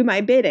you'd do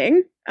my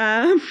bidding.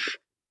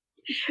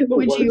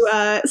 Would you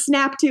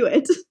snap to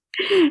it?"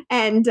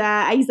 And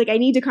he's like, "I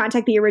need to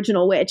contact the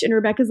original witch." And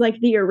Rebecca's like,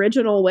 "The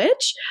original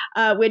witch?"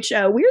 Which,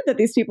 weird that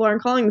these people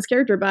aren't calling this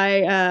character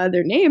by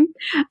their name.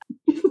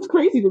 It's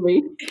crazy to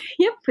me.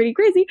 Yep, pretty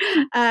crazy.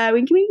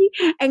 Winky winky.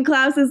 And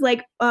Klaus is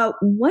like,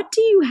 "What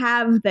do you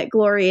have that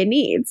Gloria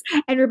needs?"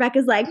 And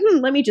Rebecca's like,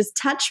 "Let me just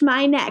touch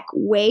my neck."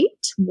 "Wait,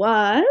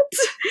 what?"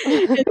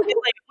 And he's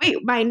like, "Wait,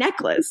 my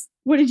necklace.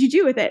 What did you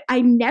do with it?"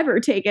 "I never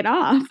take it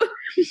off."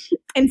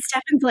 And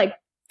Stefan's like,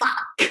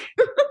 "Fuck."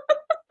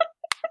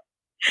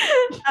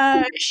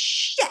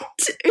 Shit.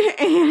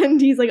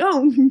 And he's like,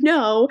 "Oh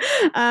no."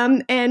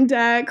 And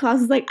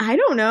Klaus is like, "I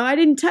don't know, I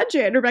didn't touch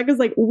it." And Rebecca's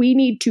like, "We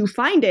need to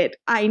find it.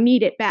 I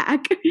need it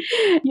back."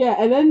 Yeah,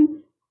 and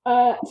then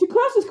to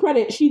Klaus's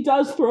credit, she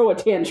does throw a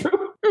tantrum.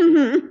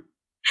 Mm-hmm.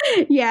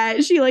 Yeah,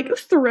 she like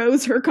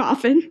throws her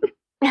coffin.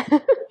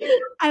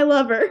 I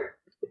love her.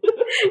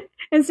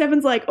 And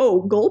Stefan's like,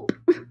 "Oh, gulp."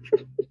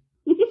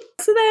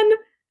 So then,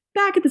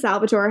 back at the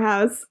Salvatore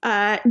house,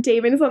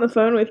 Damon is on the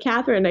phone with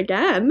Catherine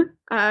again,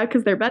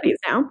 because they're buddies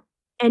now.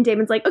 And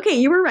Damon's like, "Okay,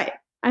 you were right.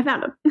 I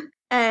found him."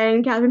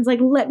 And Catherine's like,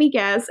 "Let me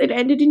guess, it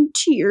ended in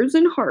tears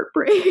and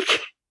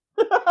heartbreak."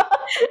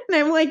 And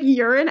I'm like,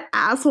 "You're an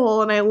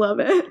asshole," and I love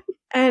it.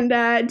 And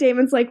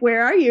Damon's like,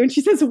 "Where are you?" And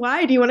she says,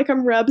 "Why? Do you want to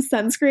come rub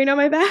sunscreen on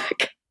my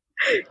back?"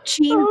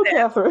 Oh,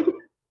 Catherine.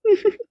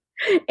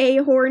 A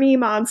horny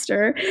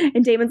monster.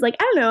 And Damon's like,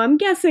 "I don't know, I'm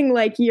guessing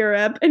like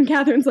Europe." And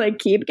Catherine's like,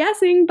 "Keep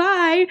guessing,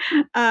 bye."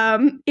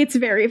 It's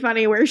very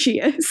funny where she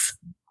is.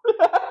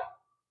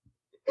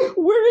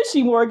 Where is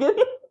she, Morgan?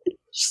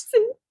 She's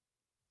in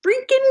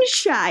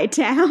freaking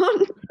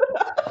Chi-Town.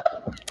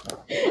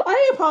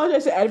 I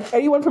apologize to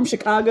anyone from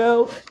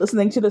Chicago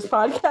listening to this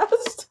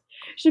podcast.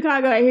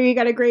 Chicago, I hear you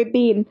got a great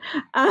bean.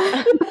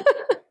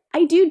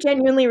 I do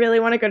genuinely really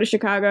want to go to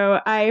Chicago.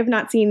 I have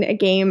not seen a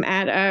game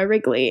at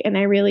Wrigley, and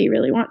I really,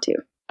 really want to.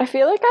 I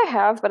feel like I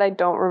have, but I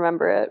don't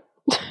remember it.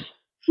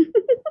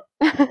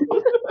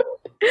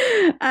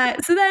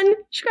 So then,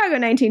 Chicago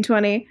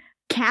 1920,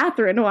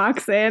 Catherine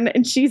walks in,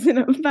 and she's in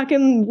a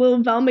fucking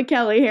little Velma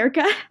Kelly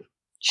haircut.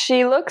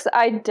 She looks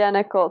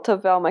identical to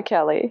Velma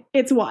Kelly.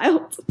 It's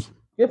wild.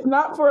 If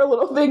not for a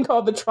little thing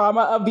called the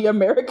trauma of the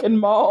American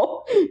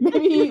Mall,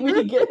 maybe we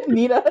could get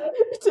Nina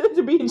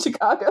to be in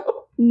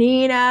Chicago.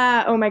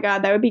 Nina, oh my god,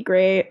 that would be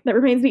great. That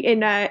reminds me,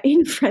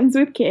 in Friends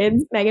with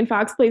Kids, Megan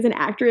Fox plays an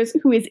actress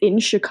who is in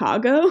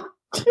Chicago.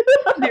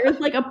 There's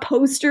like a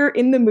poster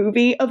in the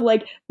movie of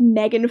like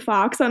Megan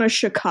Fox on a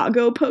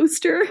Chicago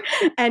poster,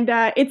 and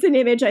it's an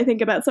image I think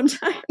about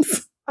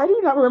sometimes. I do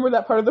not remember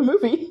that part of the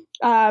movie.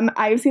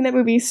 I've seen that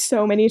movie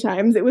so many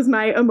times. It was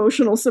my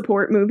emotional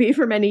support movie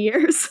for many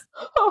years.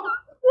 Oh,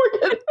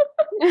 Morgan.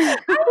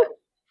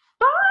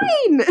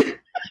 Fine.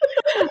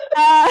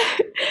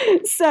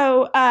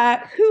 So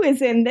who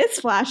is in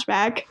this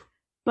flashback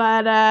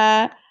but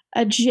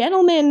a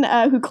gentleman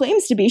who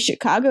claims to be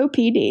Chicago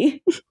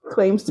PD.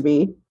 Claims to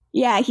be.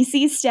 Yeah, he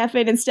sees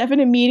Stefan, and Stefan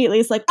immediately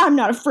is like, "I'm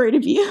not afraid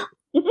of you."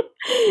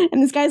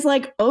 And this guy's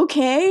like,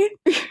 "Okay."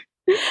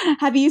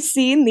 have you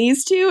seen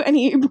these two? And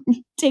he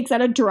takes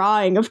out a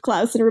drawing of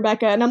Klaus and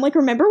Rebecca. And I'm like,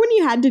 remember when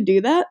you had to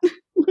do that?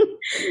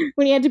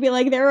 When you had to be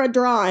like, they're a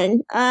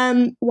drawing.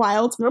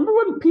 Wild. Remember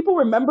when people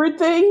remembered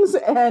things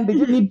and they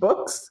didn't need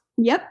books?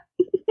 Yep.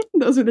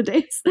 Those were the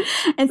days.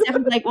 And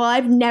Stefan's like, well,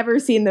 I've never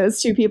seen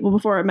those two people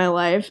before in my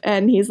life.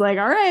 And he's like,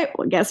 all right,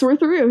 well, guess we're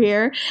through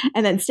here.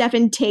 And then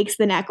Stefan takes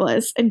the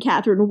necklace and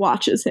Catherine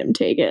watches him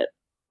take it.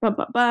 Bum,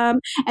 bum, bum.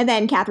 And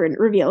then Catherine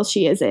reveals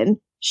she's in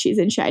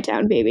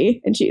Chi-Town,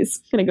 baby. And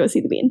she's going to go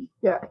see the bean.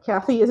 Yeah,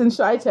 Kathy is in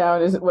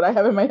Chi-Town is what I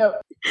have in my note.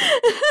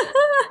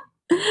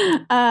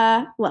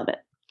 Love it.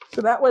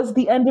 So that was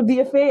the end of the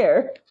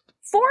affair.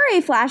 For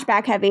a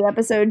flashback heavy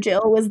episode,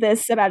 Jill, was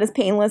this about as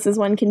painless as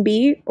one can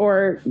be,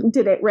 or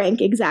did it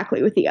rank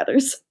exactly with the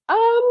others?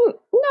 No,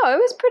 it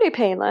was pretty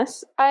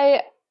painless.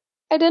 I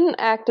didn't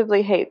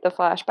actively hate the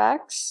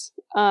flashbacks,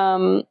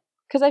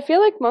 because I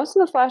feel like most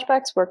of the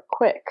flashbacks were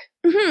quick.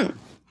 Mm-hmm.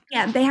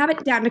 Yeah, they have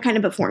it down to kind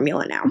of a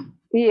formula now.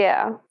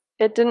 Yeah,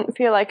 it didn't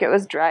feel like it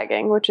was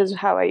dragging, which is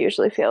how I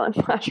usually feel in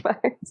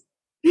flashbacks.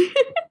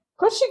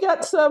 Plus, you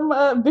got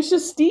some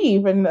vicious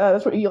Steve, and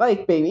that's what you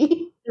like,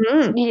 baby.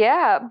 Mm.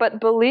 Yeah, but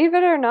believe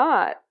it or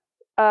not,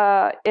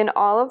 in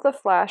all of the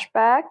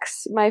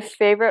flashbacks, my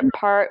favorite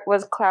part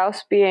was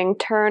Klaus being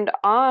turned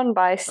on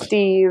by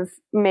Steve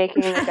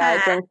making the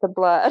guy drink the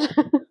blood.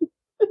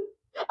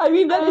 I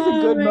mean, that is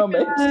a good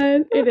moment.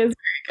 God. It is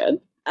very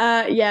good.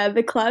 Yeah,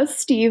 the Klaus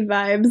Steve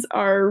vibes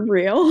are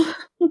real.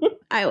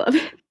 I love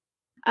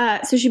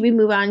it. So should we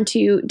move on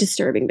to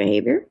disturbing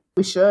behavior?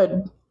 We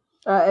should.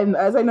 And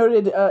as I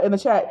noted in the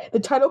chat, the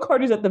title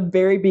card is at the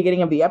very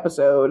beginning of the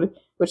episode,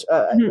 which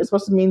is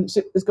supposed to mean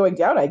shit is going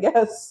down, I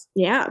guess.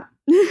 Yeah.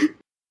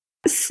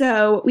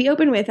 So we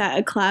open with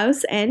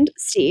Klaus and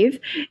Steve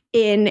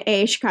in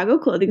a Chicago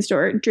clothing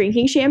store,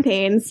 drinking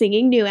champagne,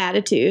 singing New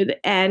Attitude,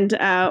 and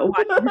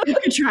watching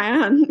Rebecca try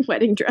on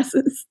wedding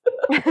dresses.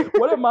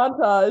 What a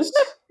montage.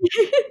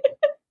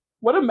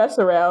 What a mess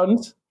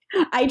around.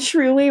 I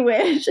truly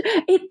wish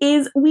it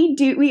is.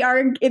 We are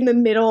in the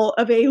middle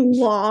of a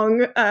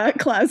long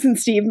Klaus and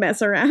Steve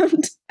mess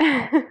around.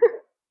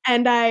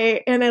 And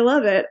I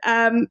love it.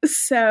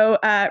 So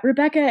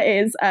Rebecca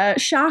is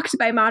shocked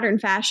by modern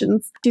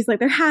fashions. She's like,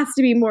 there has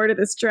to be more to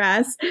this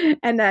dress.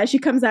 And she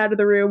comes out of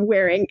the room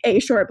wearing a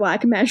short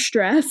black mesh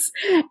dress.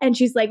 And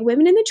she's like,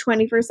 women in the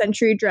 21st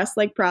century dress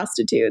like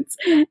prostitutes.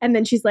 And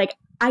then she's like,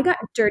 I got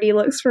dirty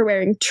looks for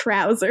wearing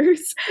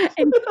trousers.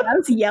 And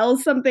Klaus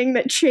yells something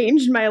that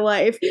changed my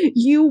life.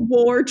 You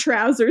wore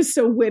trousers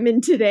so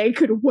women today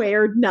could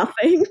wear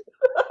nothing.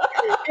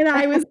 And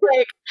I was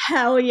like,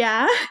 hell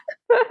yeah.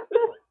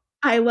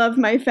 I love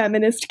my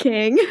feminist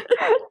king.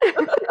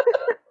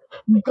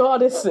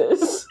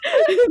 Goddesses.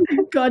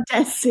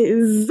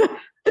 Goddesses.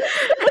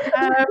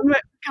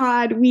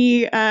 God,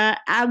 we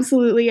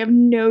absolutely have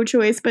no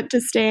choice but to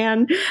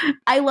stan.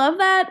 I love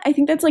that. I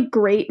think that's like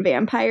great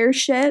vampire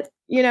shit.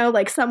 You know,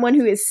 like someone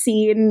who has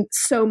seen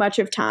so much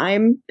of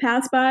time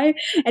pass by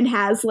and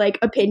has like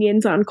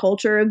opinions on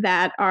culture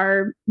that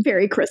are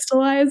very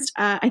crystallized.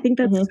 I think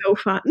that's so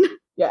fun.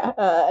 Yeah,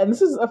 and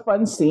this is a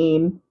fun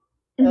scene.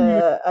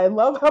 I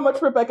love how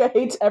much Rebecca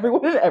hates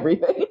everyone and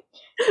everything.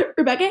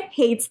 Rebecca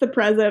hates the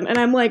present, and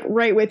I'm like,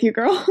 right with you,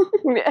 girl.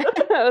 Yeah,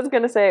 I was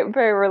gonna say,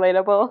 very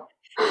relatable.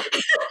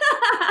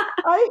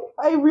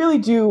 I really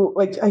do,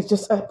 like, I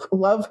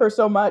love her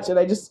so much,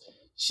 and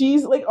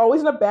she's like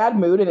always in a bad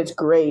mood, and it's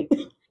great.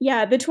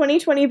 Yeah, the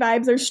 2020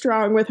 vibes are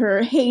strong with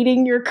her.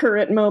 Hating your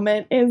current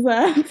moment is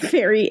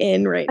very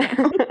in right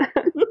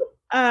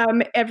now.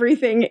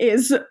 Everything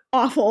is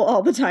awful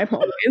all the time,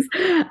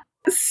 always.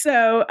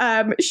 So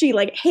she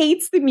like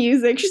hates the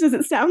music. She says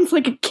it sounds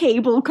like a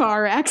cable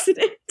car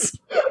accident.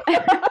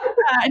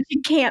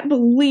 She can't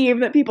believe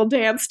that people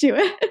dance to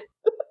it.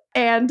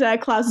 And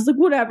Klaus is like,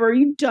 whatever, are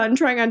you done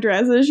trying on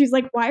dresses? She's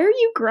like, why are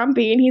you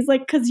grumpy? And he's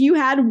like, because you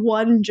had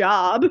one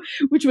job,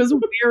 which was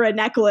wear a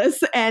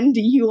necklace, and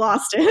you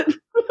lost it.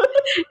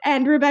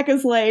 And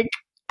Rebecca's like,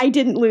 I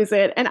didn't lose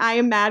it. And I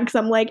am mad because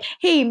I'm like,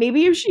 hey,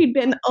 maybe if she'd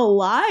been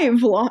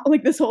alive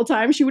like this whole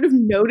time, she would have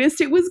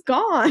noticed it was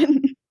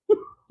gone.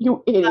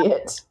 You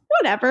idiot.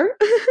 Whatever.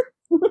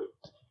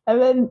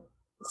 And then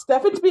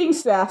Stefan's being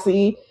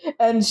sassy,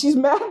 and she's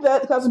mad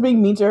that Klaus is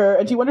being mean to her,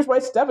 and she wonders why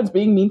Stefan's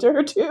being mean to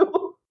her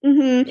too.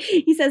 Mm-hmm.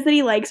 He says that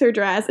he likes her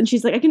dress, and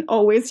she's like, I can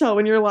always tell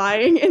when you're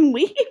lying, and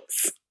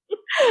leaves.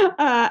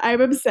 I'm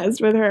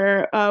obsessed with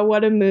her.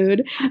 What a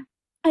mood.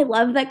 I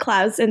love that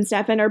Klaus and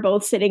Stefan are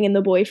both sitting in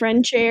the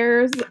boyfriend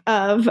chairs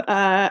of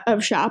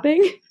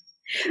shopping.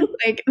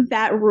 Like,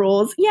 that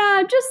rules.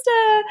 Yeah, just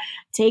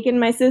taking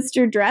my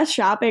sister dress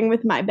shopping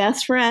with my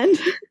best friend.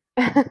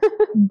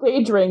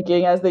 Day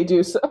drinking as they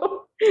do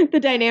so. The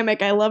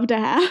dynamic I love to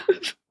have.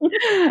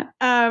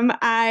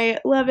 I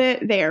love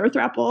it. They're a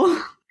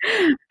throuple.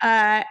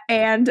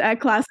 And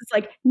Klaus is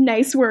like,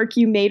 nice work,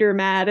 you made her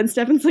mad. And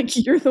Stefan's like,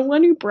 you're the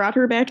one who brought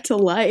her back to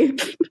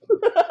life.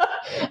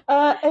 And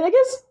I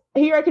guess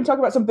here I can talk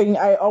about something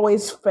I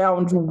always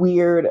found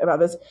weird about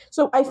this.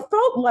 So I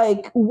felt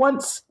like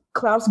once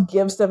Klaus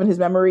gives Stefan his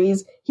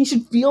memories, he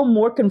should feel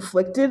more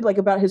conflicted, like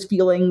about his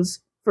feelings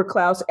for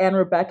Klaus and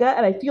Rebecca.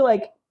 And I feel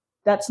like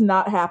that's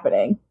not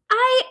happening.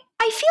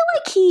 I feel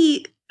like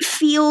he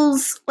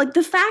feels like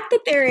the fact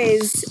that there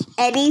is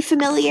any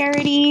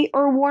familiarity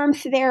or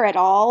warmth there at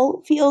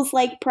all feels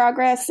like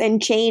progress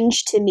and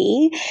change to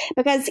me,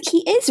 because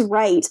he is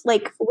right.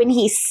 Like when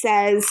he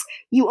says,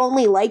 you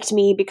only liked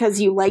me because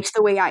you liked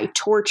the way I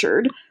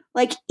tortured,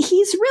 like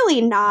he's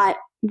really not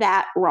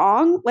that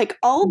wrong. Like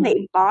all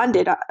they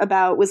bonded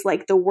about was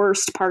like the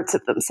worst parts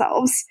of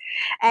themselves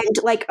and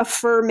like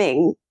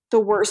affirming the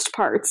worst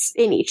parts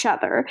in each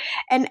other.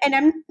 And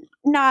I'm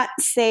not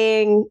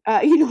saying,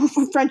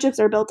 friendships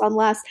are built on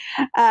less,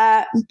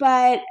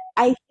 but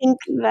I think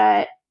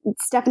that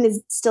Stefan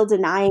is still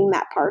denying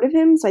that part of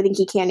him. So I think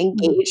he can't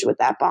engage with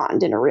that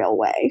bond in a real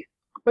way.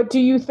 But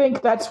do you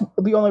think that's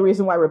the only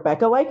reason why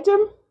Rebecca liked him?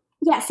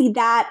 Yeah, see,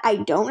 that I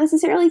don't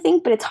necessarily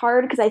think, but it's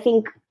hard because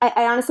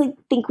I honestly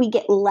think we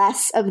get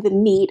less of the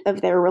meat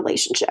of their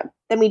relationship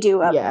than we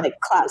do of like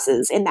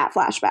Klaus's in that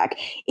flashback.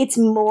 It's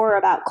more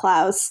about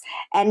Klaus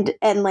and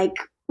like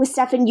with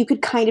Stefan, you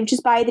could kind of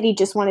just buy that he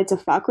just wanted to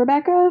fuck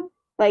Rebecca.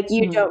 Like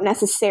you don't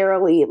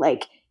necessarily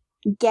like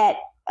get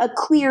a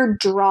clear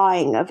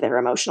drawing of their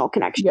emotional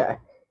connection. Yeah.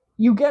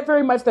 You get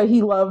very much that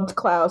he loved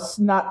Klaus,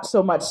 not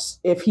so much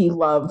if he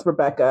loved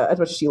Rebecca as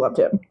much as she loved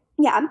him.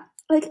 Yeah.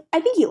 Like, I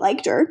think he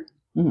liked her.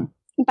 Mm-hmm.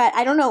 But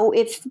I don't know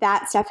if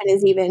that Stefan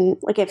is even,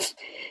 like, if,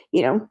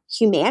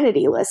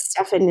 humanityless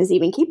Stefan is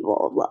even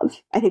capable of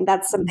love. I think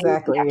that's something.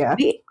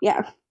 Exactly,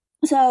 yeah.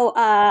 So,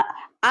 I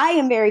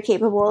am very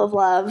capable of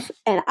love,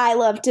 and I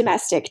love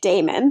domestic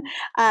Damon.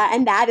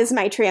 And that is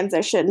my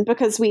transition,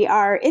 because we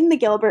are in the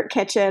Gilbert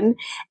kitchen,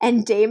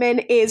 and Damon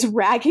is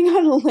ragging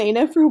on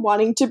Elena for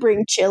wanting to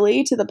bring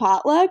chili to the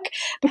potluck,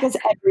 because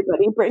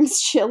everybody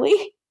brings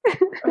chili.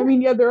 I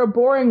mean, yeah, they're a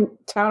boring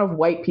town of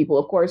white people.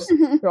 Of course,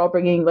 they're all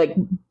bringing like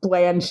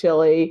bland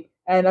chili,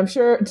 and I'm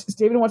sure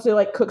David wants to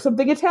like cook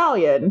something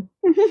Italian,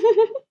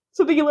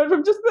 something you learned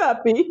from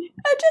Giuseppe.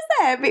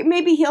 Giuseppe,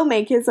 maybe he'll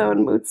make his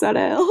own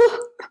mozzarella.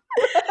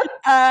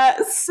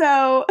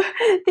 So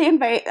they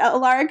invite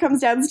Alaric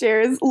comes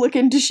downstairs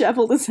looking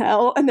disheveled as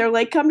hell, and they're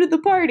like, "Come to the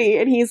party,"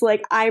 and he's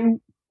like,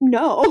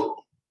 no."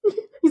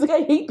 He's like,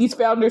 "I hate these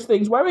founders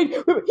things. Why would he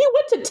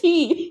went to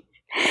tea?"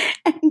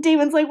 And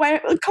Damon's like, "Why?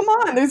 Come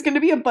on, there's going to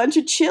be a bunch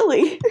of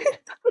chili."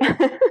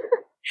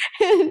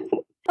 And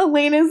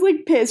Elena's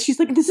like pissed. She's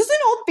like, "This is an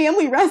old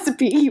family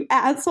recipe, you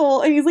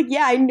asshole." And he's like,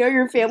 "Yeah, I know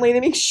your family. They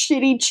make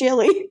shitty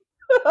chili."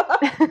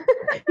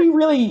 He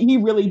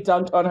really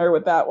dunked on her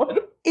with that one.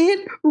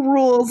 It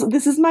rules.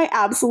 This is my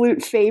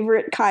absolute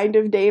favorite kind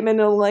of Damon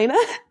and Elena.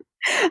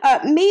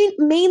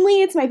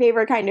 Mainly it's my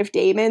favorite kind of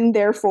Damon,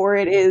 therefore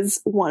it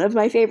is one of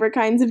my favorite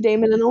kinds of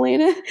Damon and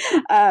Elena.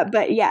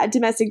 But yeah,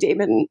 domestic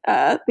Damon,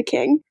 the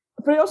king.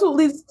 But it also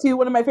leads to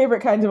one of my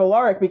favorite kinds of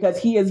Alaric, because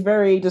he is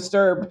very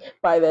disturbed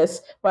by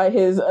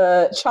his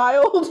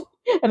child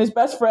and his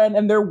best friend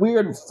and their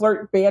weird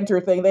flirt banter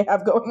thing they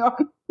have going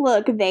on.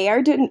 Look, they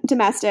are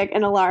domestic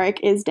and Alaric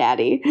is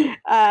daddy.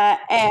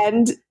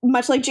 And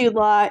much like Jude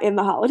Law in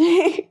The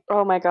Holiday.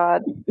 Oh my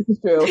god. This is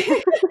true.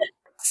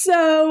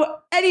 So,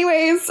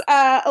 anyways,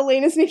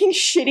 Elena's making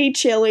shitty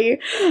chili,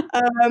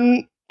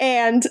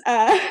 and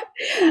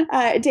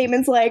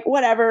Damon's like,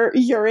 "Whatever,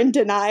 you're in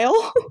denial."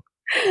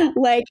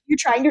 Like, you're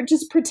trying to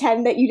just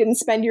pretend that you didn't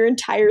spend your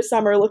entire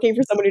summer looking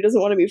for someone who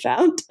doesn't want to be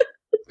found.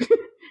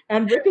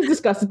 And Rick is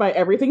disgusted by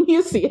everything he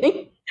is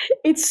seeing.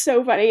 It's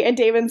so funny. And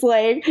Damon's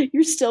like,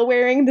 "You're still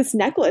wearing this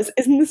necklace.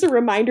 Isn't this a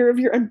reminder of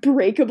your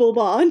unbreakable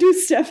bond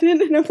with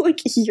Stefan?" And I'm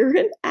like, "You're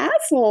an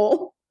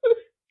asshole."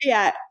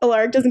 Yeah,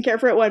 Alaric doesn't care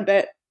for it one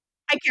bit.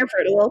 I care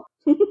for it a little.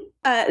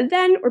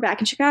 Then we're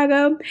back in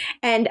Chicago,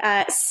 and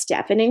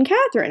Stefan and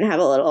Catherine have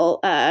a little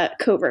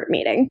covert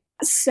meeting.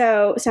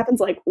 So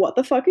Stefan's like, "What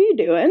the fuck are you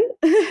doing?"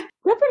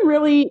 Stefan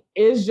really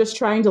is just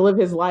trying to live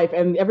his life,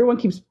 and everyone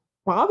keeps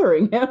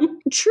bothering him.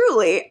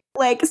 Truly.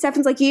 Like,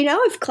 Stefan's like,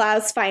 "If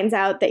Klaus finds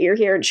out that you're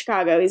here in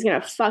Chicago, he's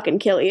gonna fucking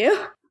kill you."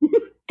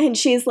 And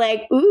she's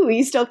like, "Ooh,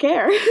 you still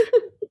care."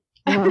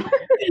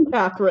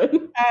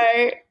 Catherine.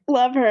 I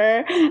love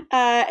her.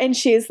 And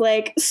she's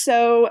like,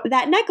 "So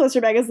that necklace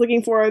Rebecca's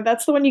looking for,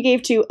 that's the one you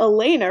gave to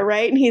Elena,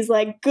 right?" And he's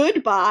like,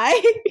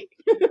 "Goodbye."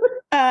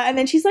 And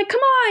then she's like,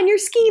 "Come on, you're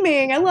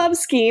scheming. I love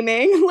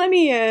scheming. Let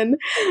me in."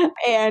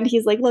 And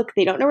he's like, "Look,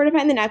 they don't know where to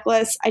find the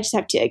necklace. I just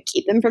have to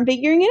keep them from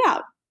figuring it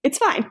out. It's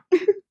fine.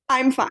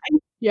 I'm fine."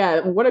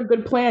 Yeah, what a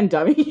good plan,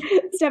 dummy.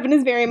 Stefan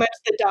is very much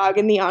the dog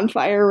in the on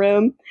fire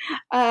room.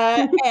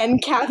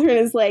 And Catherine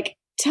is like,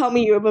 "Tell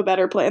me you have a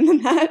better plan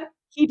than that."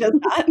 He does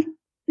not.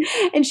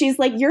 And she's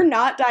like, "You're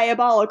not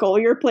diabolical.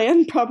 Your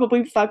plan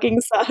probably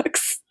fucking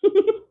sucks."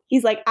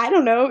 He's like, "I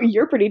don't know.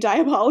 You're pretty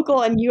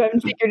diabolical and you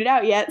haven't figured it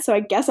out yet, so I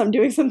guess I'm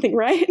doing something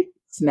right."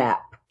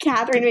 Snap.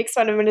 Catherine makes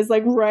fun of him and is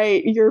like,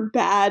 "Right, you're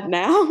bad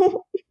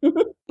now."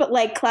 But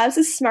like, Klaus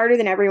is smarter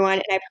than everyone,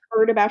 and I've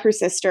heard about her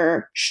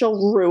sister.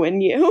 She'll ruin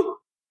you.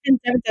 And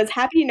Stefan says,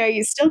 "Happy to know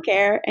you still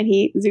care," and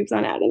he zoops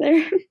on out of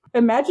there.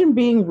 Imagine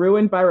being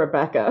ruined by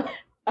Rebecca.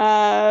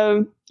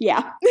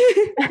 Yeah.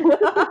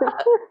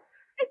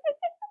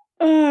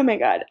 Oh my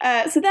god.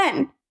 So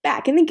then,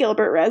 back in the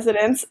Gilbert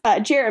residence,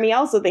 Jeremy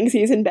also thinks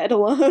he's in bed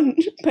alone,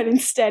 but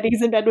instead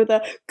he's in bed with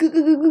a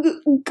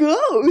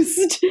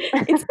ghost.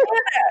 It's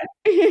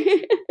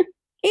Anna.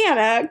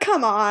 Anna,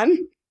 come on.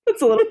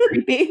 That's a little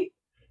creepy.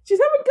 She's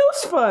having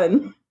ghost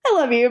fun. I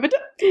love you, but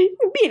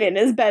being in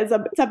his bed is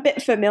a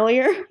bit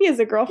familiar. He has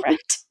a girlfriend.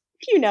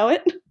 You know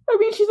it. I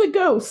mean, she's a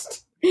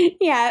ghost.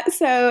 Yeah,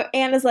 so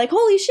Anna's like,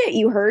 holy shit,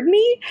 you heard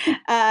me?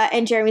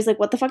 And Jeremy's like,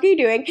 what the fuck are you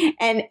doing?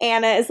 And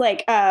Anna is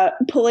like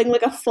pulling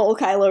like a full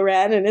Kylo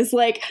Ren and is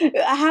like,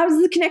 how does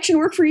the connection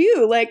work for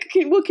you? Like,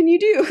 what can you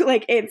do?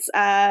 Like, it's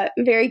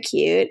very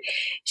cute.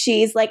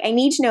 She's like, I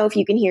need to know if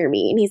you can hear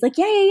me. And he's like,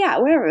 yeah,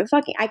 whatever,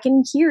 fucking, I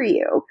can hear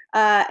you.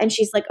 And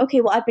she's like,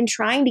 okay, well, I've been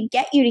trying to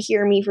get you to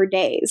hear me for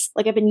days.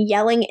 Like, I've been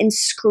yelling and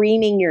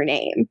screaming your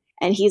name.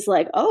 And he's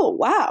like, oh,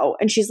 wow.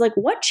 And she's like,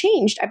 what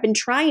changed? I've been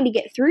trying to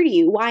get through to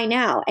you. Why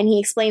now? And he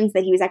explains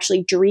that he was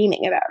actually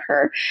dreaming about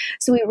her.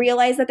 So we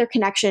realize that their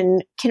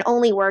connection can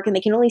only work and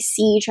they can only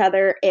see each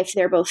other if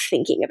they're both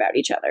thinking about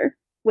each other,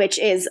 which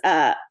is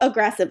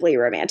aggressively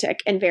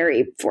romantic and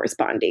very Force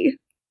Bondy.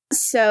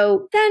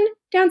 So then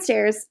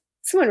downstairs,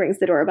 someone rings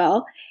the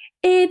doorbell.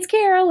 It's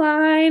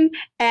Caroline.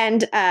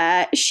 And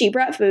she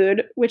brought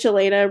food, which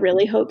Elena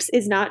really hopes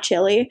is not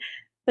chili,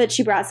 but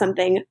she brought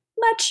something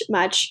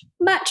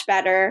much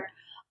better.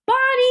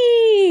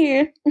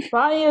 Bonnie!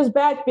 Bonnie is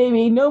back,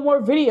 baby. No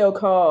more video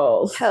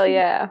calls. Hell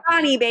yeah.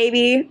 Bonnie,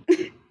 baby.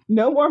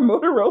 No more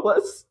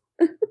Motorola's.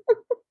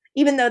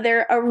 Even though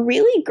they're a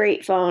really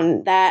great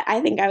phone that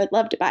I think I would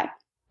love to buy.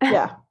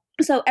 Yeah.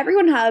 So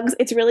everyone hugs.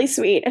 It's really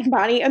sweet. And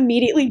Bonnie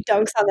immediately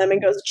dunks on them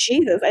and goes,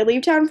 Jesus, I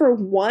leave town for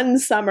one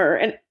summer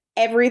and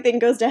everything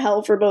goes to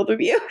hell for both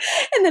of you.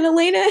 And then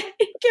Elena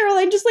and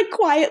Caroline just like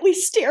quietly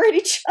stare at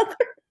each other.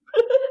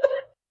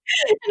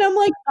 And I'm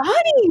like,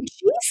 Bonnie,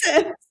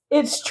 Jesus.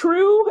 It's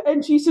true,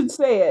 and she should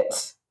say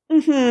it.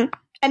 Mm-hmm.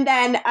 And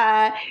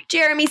then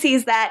Jeremy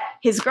sees that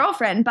his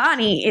girlfriend,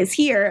 Bonnie, is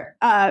here,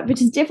 which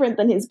is different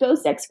than his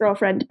ghost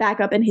ex-girlfriend back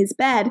up in his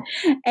bed.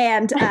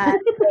 And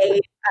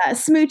they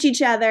smooch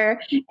each other,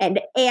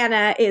 and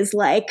Anna is,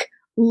 like,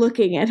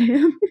 looking at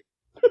him.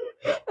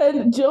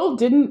 And Jill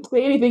didn't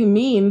say anything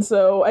mean,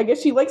 so I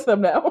guess she likes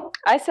them now.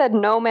 I said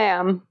no,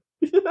 ma'am.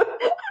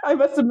 I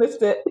must have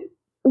missed it.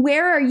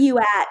 Where are you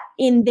at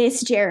in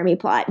this Jeremy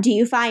plot? Do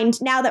you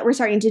find, now that we're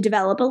starting to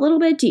develop a little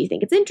bit, do you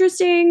think it's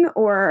interesting,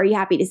 or are you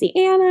happy to see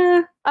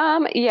Anna?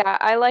 Yeah,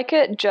 I like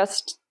it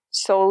just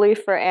solely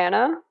for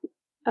Anna,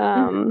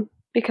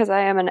 because I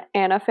am an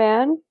Anna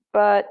fan,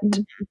 but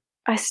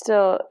I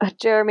still,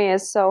 Jeremy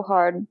is so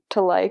hard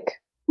to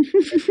like.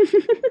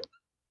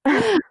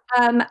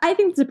 I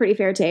think it's a pretty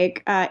fair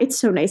take. It's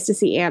so nice to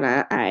see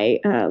Anna. I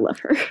love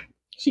her.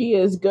 She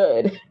is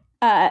good.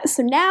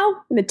 So now,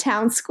 in the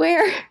town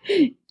square,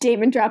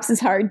 Damon drops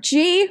his hard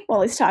G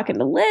while he's talking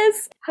to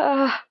Liz.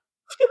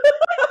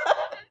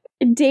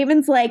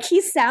 Damon's like, he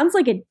sounds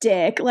like a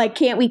dick. Like,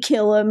 can't we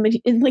kill him?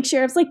 And like,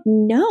 Sheriff's like,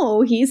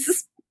 no,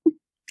 he's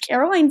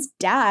Caroline's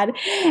dad.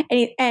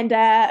 And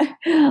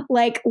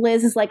like,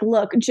 Liz is like,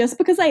 look, just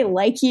because I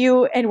like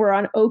you and we're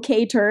on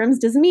okay terms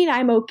doesn't mean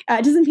I'm okay.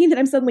 Doesn't mean that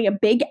I'm suddenly a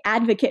big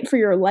advocate for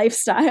your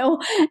lifestyle.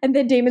 And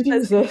then Damon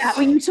says, is that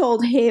when you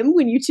told him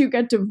when you two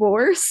got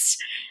divorced?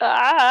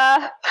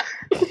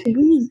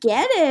 We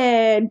get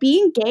it.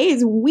 Being gay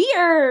is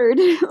weird.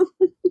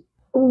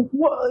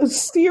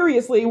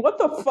 Seriously, what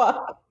the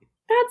fuck?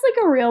 That's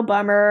like a real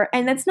bummer.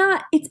 And that's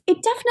not, it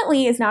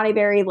definitely is not a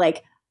very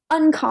like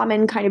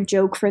uncommon kind of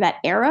joke for that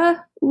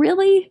era,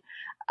 really.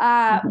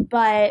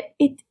 But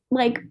it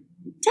like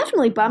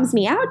definitely bums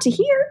me out to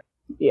hear.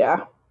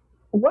 Yeah.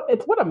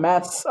 What a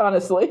mess,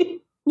 honestly.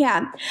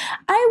 Yeah.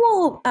 I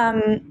will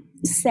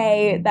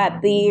say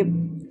that the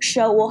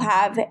show will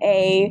have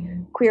a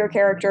queer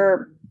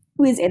character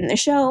who is in the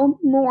show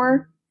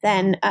more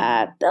than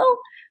Bill.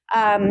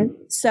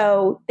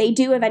 So they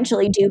do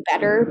eventually do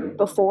better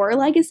before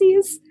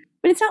Legacies,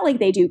 but it's not like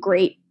they do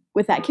great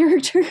with that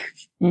character.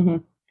 Mm-hmm.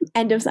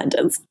 End of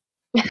sentence.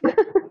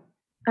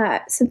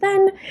 So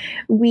then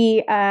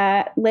we,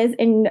 Liz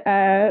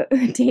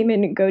and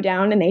Damon go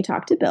down and they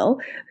talk to Bill,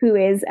 who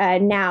is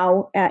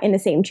now in the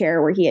same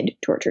chair where he had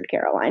tortured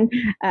Caroline,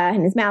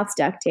 and his mouth's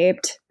duct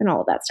taped and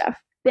all of that stuff.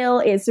 Bill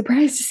is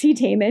surprised to see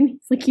Damon.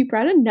 He's like, you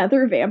brought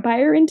another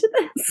vampire into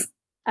this.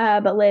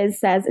 But Liz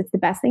says it's the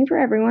best thing for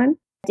everyone.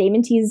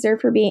 Damon teases her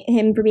for being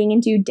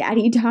into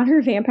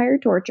daddy-daughter vampire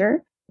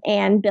torture.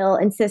 And Bill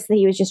insists that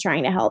he was just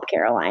trying to help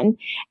Caroline.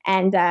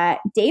 And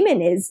Damon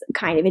is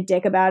kind of a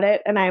dick about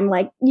it. And I'm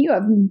like, you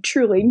have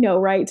truly no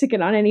right to get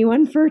on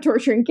anyone for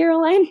torturing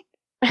Caroline.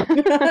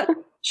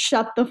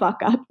 Shut the fuck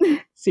up.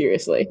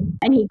 Seriously.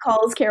 And he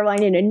calls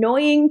Caroline an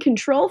annoying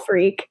control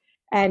freak.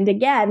 And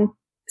again,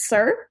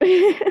 sir.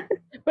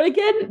 But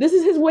again, this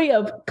is his way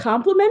of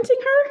complimenting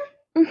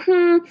her.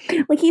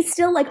 Mm-hmm. Like, he's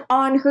still like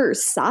on her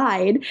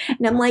side.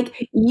 And I'm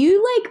like,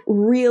 you like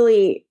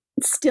really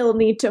still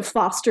need to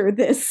foster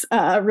this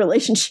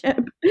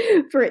relationship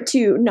for it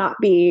to not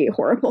be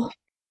horrible.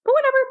 But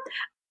whatever.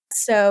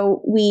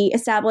 So we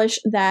establish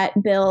that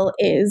Bill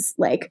is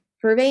like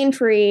vervain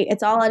free.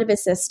 It's all out of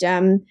his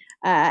system.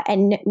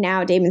 And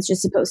now Damon's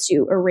just supposed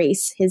to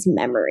erase his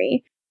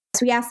memory.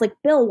 So we ask, like,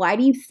 Bill, why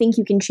do you think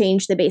you can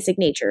change the basic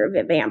nature of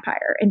a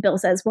vampire? And Bill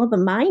says, well, the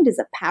mind is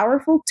a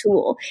powerful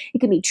tool. It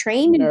can be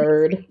trained.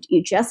 Nerd.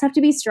 You just have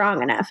to be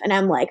strong enough. And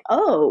I'm like,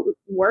 oh,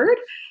 word?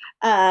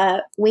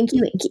 Winky,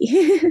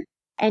 winky.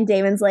 And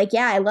Damon's like,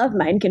 yeah, I love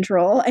mind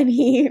control. And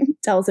he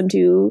tells him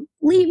to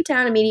leave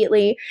town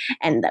immediately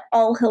and that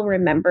all he'll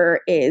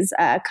remember is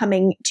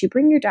coming to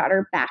bring your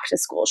daughter back to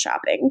school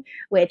shopping,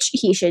 which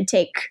he should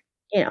take,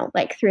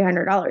 like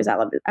 $300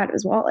 out of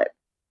his wallet.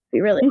 He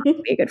really wants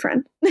to be a good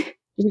friend. You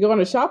can go on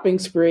a shopping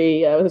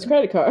spree with his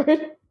credit card.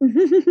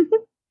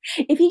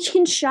 If he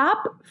can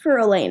shop for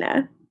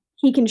Elena,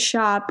 he can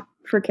shop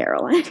for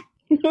Caroline.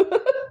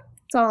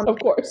 That's all. Of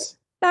course.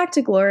 Back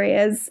to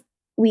Gloria's.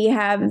 We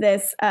have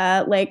this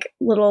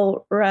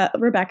little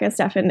Rebecca,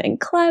 Stefan, and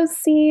Klaus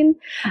scene.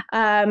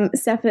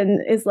 Stefan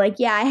is like,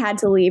 yeah, I had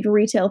to leave.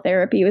 Retail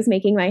therapy was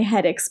making my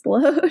head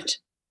explode.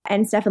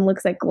 And Stefan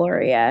looks at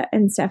Gloria,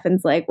 and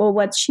Stefan's like, well,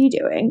 what's she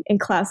doing? And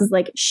Klaus is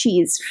like,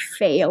 she's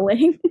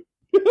failing.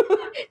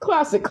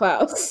 Classic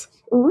Klaus.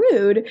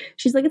 Rude.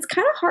 She's like, it's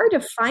kind of hard to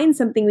find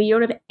something when you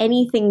don't have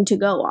anything to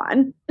go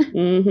on.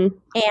 Mm-hmm. And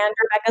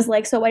Rebecca's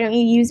like, so why don't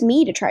you use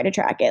me to try to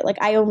track it? Like,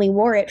 I only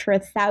wore it for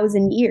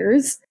 1,000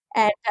 years.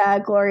 And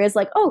Gloria's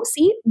like, oh,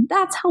 see,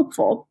 that's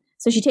helpful.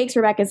 So she takes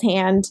Rebecca's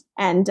hand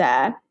and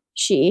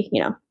she,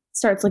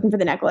 starts looking for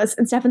the necklace.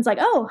 And Stefan's like,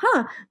 oh,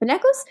 the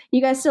necklace?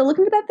 You guys still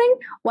looking for that thing?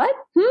 What?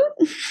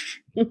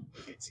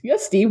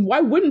 Yes, Steve.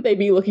 Why wouldn't they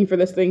be looking for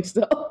this thing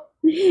still?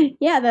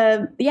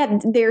 Yeah,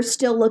 they're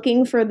still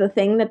looking for the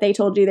thing that they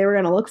told you they were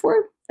going to look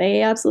for.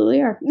 They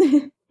absolutely are.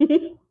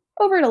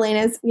 Over at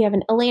Elena's, we have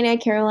an Elena,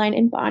 Caroline,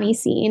 and Bonnie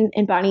scene,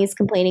 and Bonnie is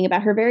complaining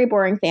about her very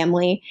boring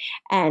family,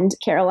 and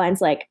Caroline's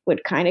like,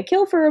 would kind of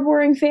kill for a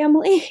boring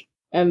family.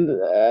 And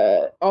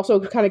also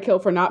kind of kill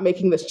for not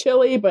making this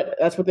chili, but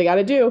that's what they got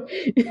to do.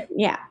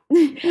 Yeah.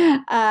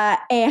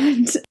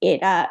 And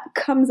it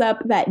comes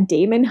up that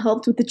Damon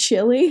helped with the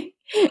chili,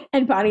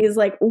 and Bonnie is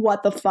like,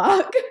 what the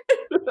fuck?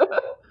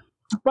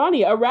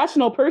 Bonnie, a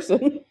rational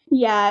person.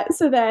 Yeah,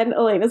 so then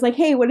Elena's like,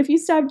 hey, what if you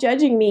stop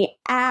judging me?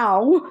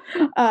 Ow.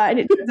 And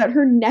it turns out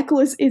her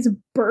necklace is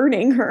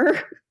burning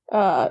her.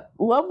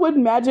 Lovewood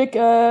magic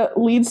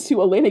leads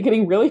to Elena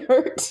getting really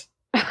hurt.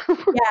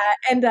 Yeah,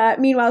 and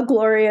meanwhile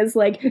Gloria's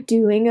like,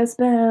 doing a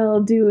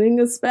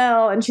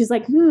spell, and she's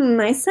like,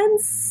 I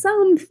sense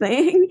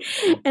something.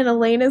 And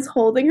Elena's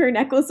holding her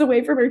necklace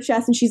away from her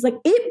chest, and she's like,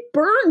 it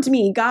burned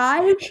me,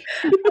 guys.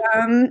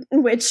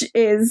 Which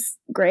is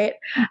great.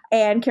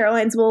 And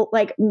Caroline's, well,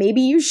 like,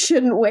 maybe you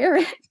shouldn't wear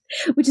it,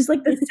 which is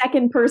like the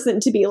second person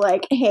to be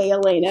like, hey,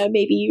 Elena,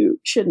 maybe you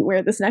shouldn't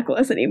wear this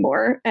necklace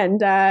anymore.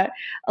 And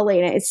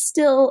Elena is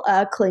still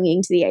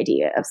clinging to the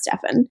idea of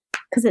Stefan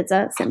because it's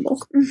a symbol.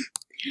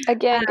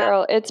 Again,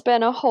 girl, it's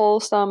been a whole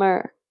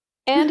summer.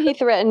 And he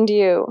threatened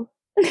you.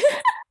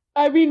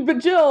 I mean, but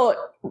Jill,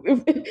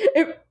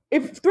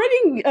 if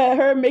threatening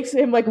her makes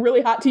him like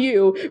really hot to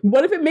you,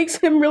 what if it makes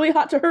him really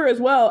hot to her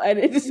as well? And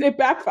it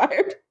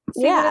backfired.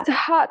 See, yeah, it's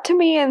hot to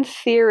me in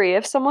theory.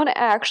 If someone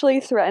actually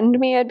threatened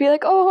me, I'd be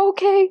like, oh,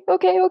 okay.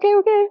 Okay,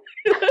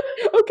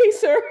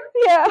 sir.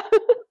 Yeah.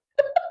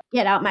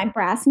 Get out my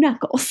brass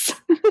knuckles.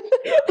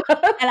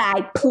 And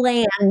I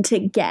plan to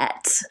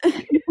get.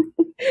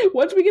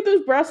 Once we get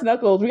those brass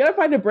knuckles, we gotta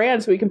find a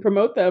brand so we can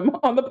promote them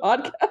on the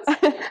podcast.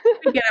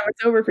 Again,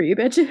 it's over for you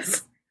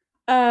bitches.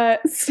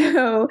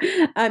 So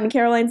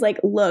Caroline's like,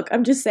 look,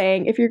 I'm just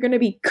saying, if you're gonna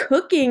be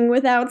cooking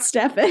without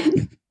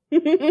Stefan,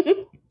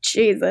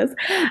 Jesus.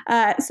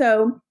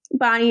 So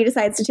Bonnie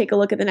decides to take a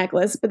look at the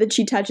necklace, but then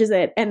she touches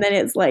it, and then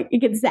it's like,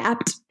 it gets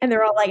zapped, and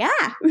they're all like,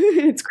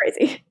 it's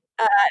crazy.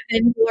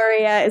 Then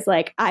Gloria is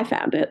like, I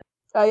found it.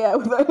 Yeah,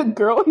 with a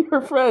girl and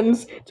her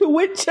friends, to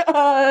which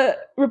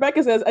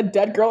Rebecca says, a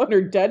dead girl and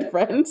her dead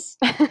friends.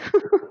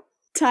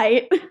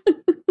 Tight.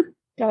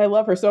 God, I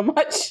love her so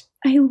much.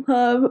 I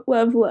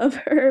love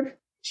her.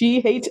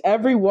 She hates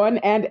everyone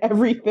and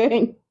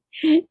everything.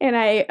 And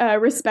I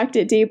respect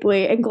it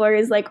deeply. And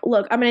Gloria's like,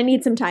 look, I'm going to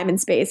need some time and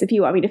space if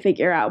you want me to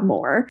figure out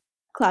more.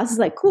 Klaus is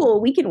like,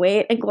 cool, we can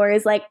wait. And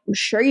Gloria's like, I'm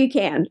sure you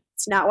can.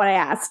 It's not what I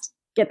asked.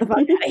 Get the fuck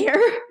out of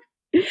here.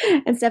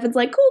 And Stefan's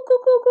like,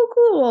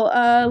 cool.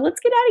 Let's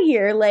get out of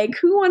here. Like,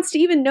 who wants to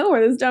even know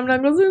where this dumb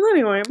knuckles is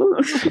anyway?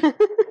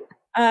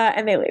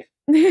 And they leave.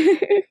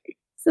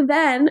 So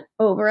then,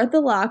 over at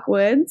the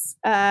Lockwoods,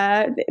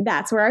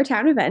 that's where our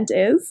town event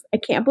is. I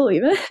can't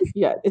believe it.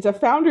 Yeah, it's a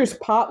founder's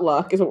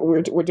potluck is what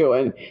we're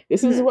doing.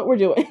 This is what we're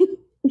doing.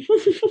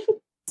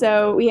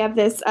 So we have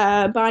this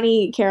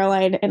Bonnie,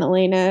 Caroline, and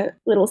Elena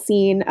little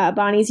scene.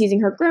 Bonnie's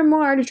using her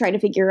grimoire to try to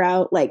figure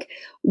out like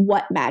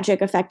what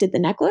magic affected the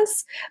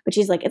necklace. But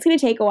she's like, it's going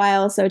to take a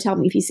while, so tell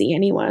me if you see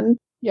anyone.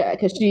 Yeah,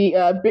 because she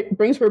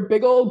brings her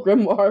big old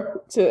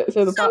grimoire to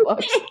the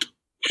potluck.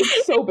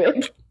 It's so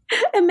big.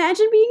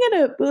 Imagine being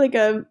at a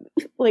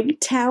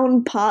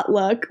town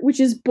potluck, which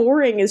is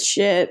boring as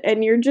shit,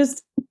 and you're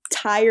just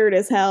tired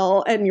as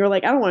hell, and you're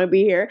like, I don't want to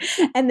be here.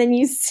 And then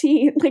you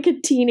see like a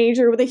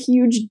teenager with a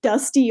huge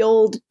dusty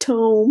old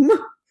tome.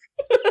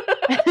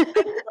 I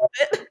love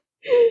it.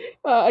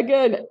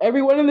 Again,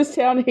 everyone in this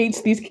town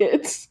hates these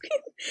kids.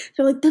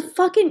 They're like,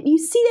 you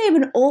see they have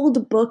an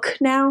old book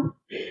now?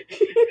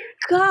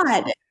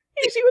 God.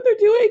 You see what they're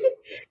doing?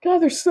 God,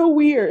 they're so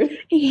weird. I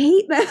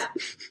hate them.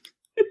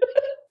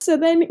 So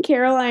then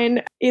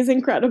Caroline is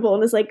incredible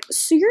and is like,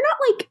 so you're not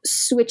like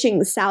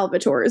switching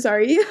Salvatores,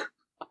 are you?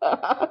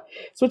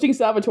 Switching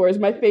Salvatore is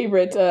my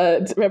favorite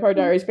Vampire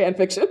Diaries fan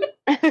fiction.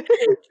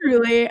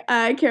 Truly.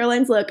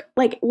 Caroline's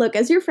look,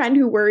 as your friend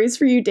who worries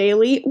for you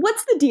daily,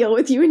 what's the deal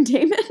with you and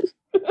Damon?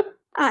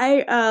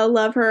 I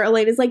love her.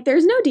 Elena's like,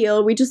 there's no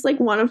deal. We just like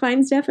want to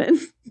find Stefan.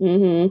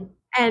 Mm-hmm.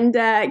 And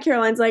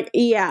Caroline's like,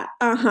 yeah,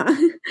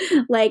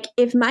 like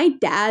if my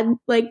dad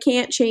like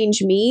can't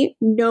change me,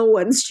 no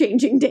one's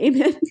changing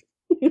Damon.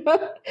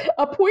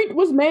 A point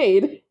was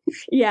made.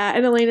 Yeah,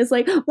 and Elena's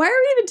like, why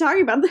are we even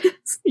talking about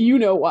this? You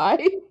know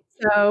why.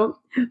 So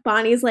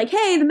Bonnie's like,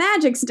 hey, the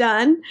magic's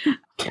done.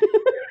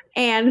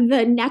 And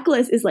the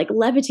necklace is like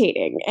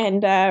levitating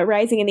and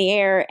rising in the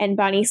air. And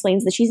Bonnie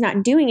explains that she's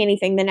not doing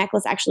anything. The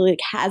necklace actually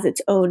like has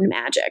its own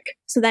magic.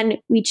 So then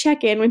we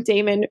check in with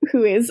Damon,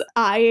 who is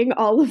eyeing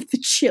all of the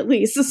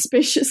chili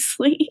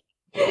suspiciously.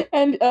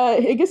 And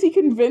I guess he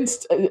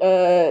convinced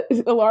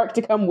Alaric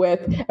to come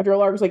with after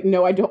Alaric was like,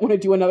 no, I don't want to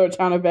do another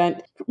town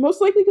event.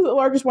 Most likely because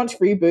Alaric just wants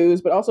free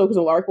booze, but also because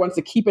Alaric wants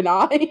to keep an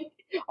eye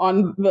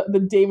on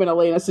the Damon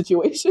Elena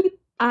situation.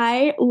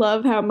 I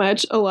love how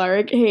much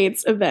Alaric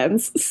hates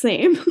events.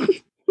 Same.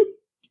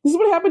 This is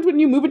what happens when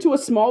you move into a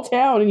small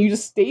town and you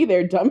just stay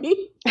there,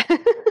 dummy.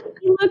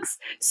 He looks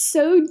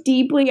so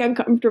deeply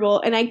uncomfortable,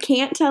 and I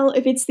can't tell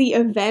if it's the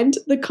event,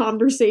 the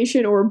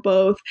conversation, or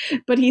both.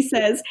 But he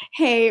says,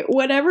 hey,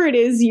 whatever it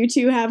is you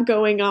two have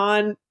going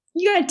on,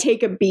 you gotta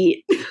take a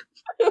beat.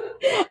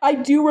 I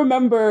do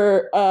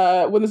remember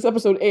when this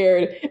episode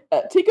aired,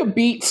 take a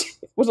beat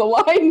was a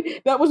line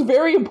that was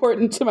very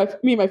important to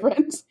me and my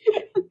friends.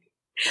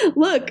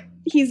 Look,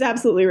 he's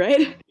absolutely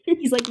right.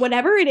 He's like,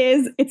 whatever it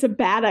is, it's a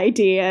bad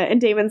idea.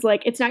 And Damon's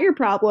like, it's not your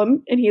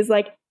problem. And he's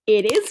like,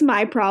 it is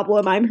my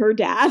problem. I'm her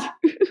dad.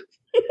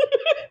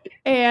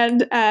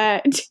 And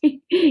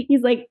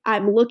he's like,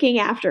 I'm looking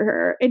after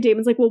her. And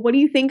Damon's like, well, what do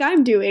you think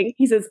I'm doing?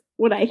 He says,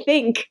 what I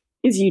think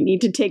is you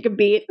need to take a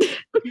beat.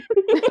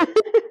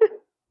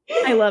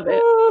 I love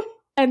it.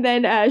 And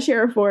then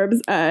Sheriff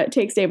Forbes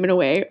takes Damon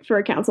away for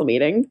a council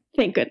meeting.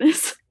 Thank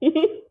goodness.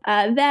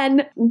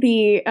 Then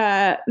the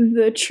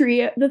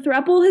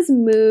throuple has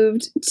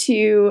moved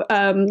to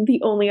the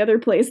only other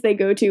place they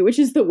go to, which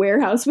is the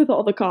warehouse with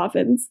all the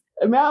coffins.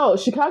 Wow,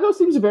 Chicago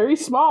seems very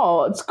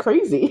small. It's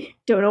crazy.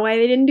 Don't know why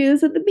they didn't do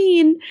this at the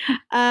Bean.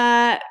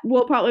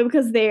 Well, probably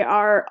because they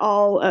are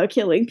all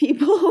killing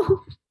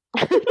people.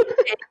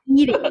 And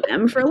eating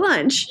them for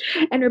lunch.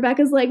 And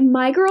Rebecca's like,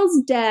 my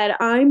girl's dead.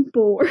 I'm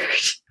bored.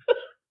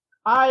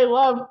 I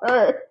love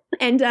her.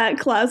 And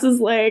Klaus is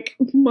like,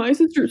 my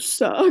sister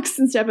sucks.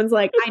 And Stefan's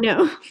like, I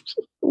know.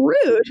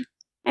 Rude.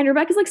 And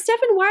Rebecca's like,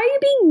 Stefan, why are you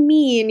being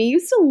mean? You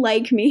used to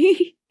like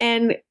me.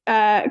 And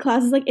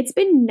Klaus is like, it's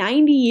been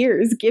 90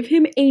 years. Give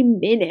him a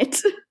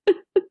minute.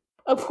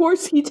 Of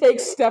course he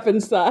takes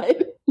Stefan's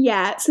side.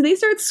 Yeah, so they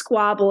start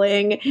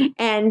squabbling,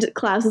 and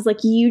Klaus is like,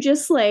 you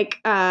just, like,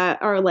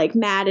 are, like,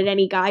 mad at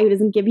any guy who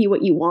doesn't give you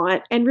what you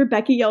want. And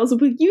Rebecca yells,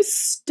 will you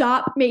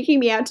stop making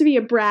me out to be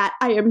a brat?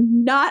 I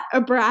am not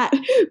a brat,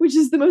 which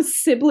is the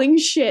most sibling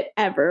shit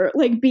ever.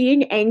 Like,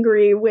 being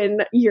angry when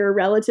your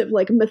relative,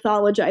 like,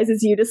 mythologizes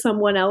you to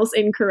someone else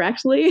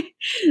incorrectly.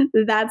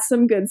 That's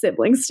some good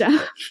sibling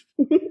stuff.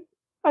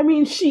 I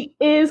mean, she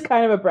is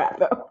kind of a brat,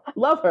 though.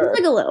 Love her.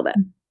 Like, a little bit.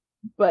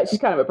 But she's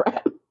kind of a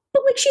brat.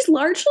 But, like, she's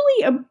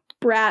largely a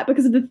brat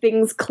because of the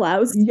things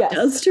Klaus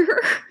does to her.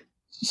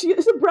 She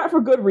is a brat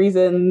for good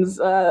reasons.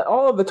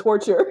 All of the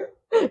torture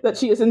that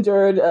she has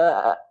endured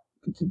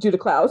due to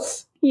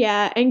Klaus.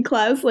 Yeah, and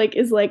Klaus, like,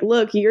 is like,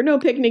 look, you're no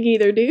picnic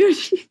either, dude.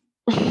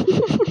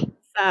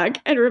 Suck.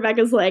 And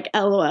Rebecca's like,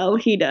 LOL,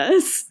 he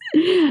does.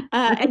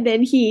 And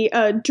then he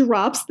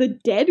drops the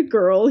dead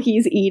girl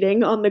he's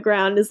eating on the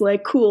ground, is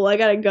like, cool, I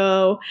gotta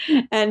go.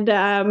 And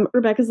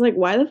Rebecca's like,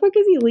 why the fuck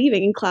is he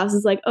leaving? And Klaus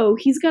is like, oh,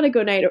 he's gotta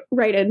go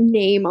write a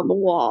name on the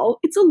wall.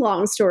 It's a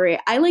long story.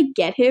 I, like,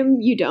 get him,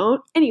 you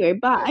don't. Anyway,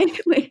 bye.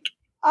 Like,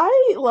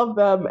 I love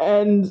them,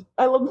 and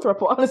I love the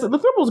throuple. Honestly, the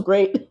throuple's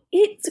great.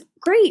 It's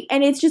great,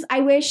 and it's just, I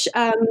wish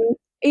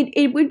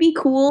it would be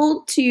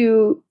cool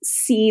to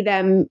see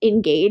them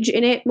engage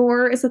in it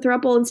more as a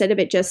throuple instead of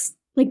it just,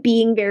 like,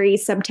 being very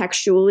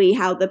subtextually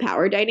how the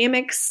power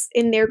dynamics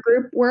in their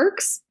group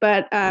works.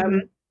 But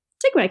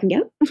take what I can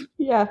get.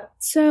 Yeah.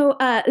 So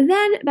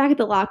then back at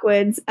the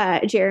Lockwoods,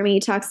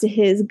 Jeremy talks to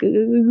his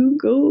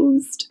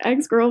ghost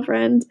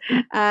ex-girlfriend,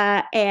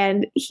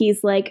 and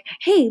he's like,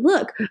 hey,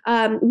 look,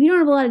 we don't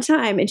have a lot of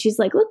time. And she's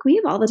like, look, we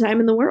have all the time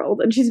in the world.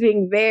 And she's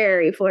being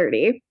very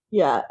flirty.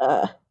 Yeah.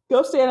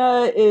 Ghost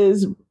Anna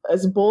is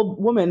a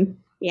bold woman.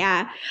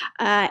 Yeah.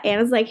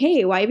 Anna's like,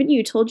 hey, why haven't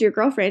you told your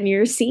girlfriend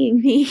you're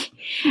seeing me?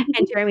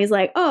 And Jeremy's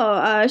like,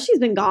 oh, she's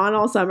been gone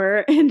all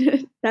summer.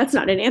 And that's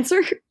not an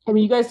answer. I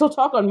mean, you guys still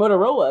talk on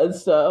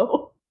Motorola's,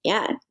 so.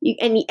 Yeah.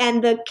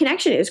 And the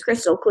connection is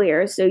crystal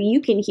clear, so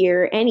you can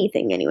hear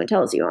anything anyone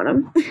tells you on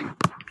them.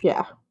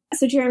 Yeah.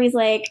 So Jeremy's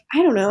like,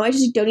 I don't know. I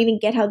just don't even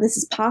get how this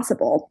is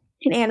possible.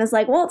 And Anna's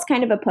like, well, it's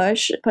kind of a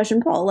push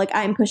and pull. Like,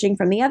 I'm pushing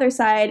from the other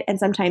side, and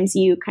sometimes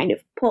you kind of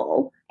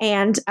pull.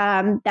 And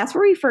that's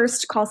where we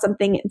first call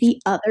something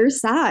the other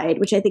side,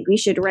 which I think we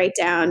should write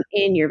down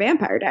in your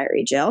vampire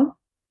diary, Jill.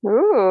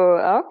 Ooh,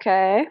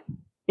 okay.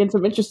 In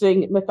some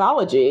interesting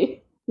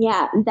mythology.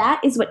 Yeah,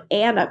 that is what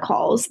Anna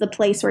calls the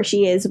place where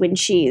she is when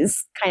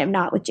she's kind of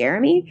not with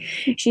Jeremy.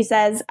 She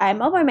says,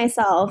 I'm all by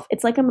myself.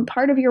 It's like I'm a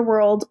part of your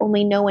world,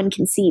 only no one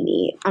can see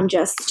me. I'm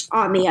just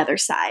on the other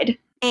side.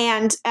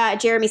 And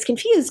Jeremy's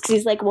confused because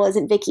he's like, well,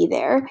 isn't Vicky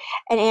there?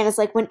 And Anna's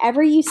like,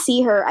 whenever you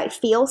see her, I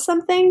feel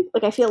something.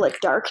 Like, I feel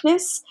like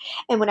darkness.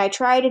 And when I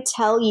try to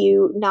tell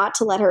you not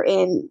to let her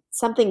in,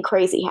 something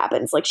crazy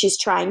happens. Like, she's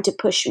trying to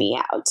push me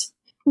out,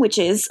 which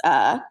is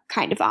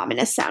kind of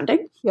ominous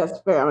sounding.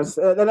 Yes, very honest.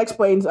 That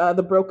explains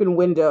the broken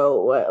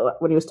window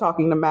when he was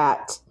talking to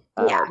Matt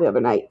the other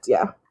night.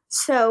 Yeah.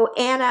 So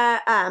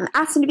Anna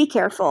asked him to be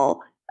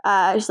careful.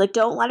 She's like,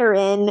 don't let her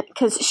in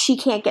because she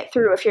can't get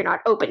through if you're not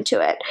open to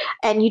it.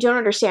 And you don't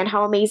understand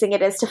how amazing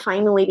it is to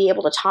finally be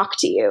able to talk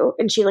to you.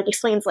 And she like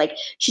explains like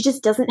she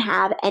just doesn't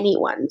have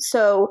anyone.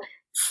 So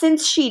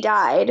since she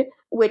died,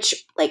 which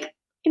like,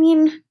 I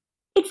mean,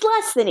 it's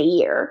less than a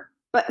year,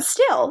 but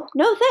still,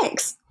 no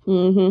thanks.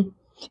 Mm-hmm.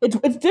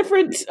 It's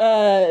different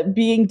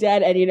being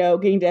dead and, you know,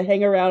 getting to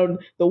hang around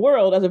the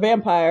world as a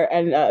vampire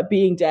and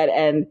being dead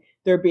and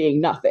there being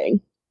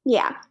nothing.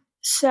 Yeah.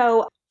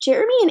 So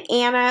Jeremy and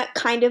Anna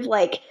kind of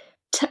like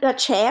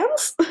touch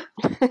hands.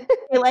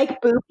 They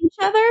like boop each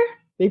other.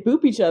 They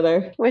boop each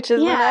other. Which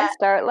is when I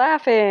start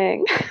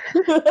laughing.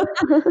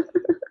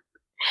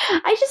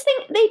 I just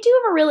think they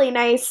do have a really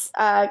nice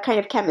kind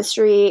of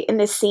chemistry in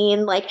this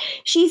scene. Like,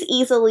 she's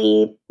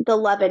easily the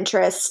love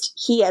interest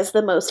he has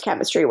the most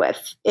chemistry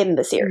with in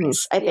the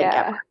series, I think.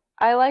 Yeah.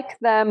 I like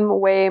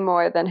them way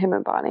more than him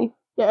and Bonnie.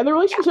 Yeah, and the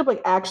relationship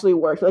like actually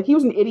worked. Like, he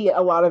was an idiot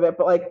a lot of it,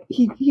 but like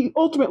he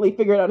ultimately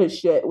figured out his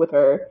shit with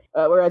her,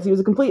 whereas he was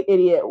a complete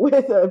idiot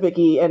with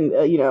Vicky. And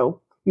you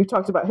know, you've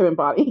talked about him and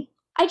Bonnie.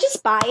 I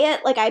just buy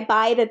it. Like, I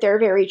buy that they're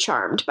very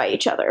charmed by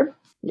each other.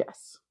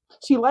 Yes.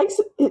 She likes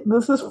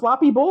this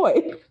floppy boy.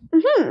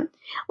 Mm-hmm.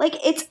 Like,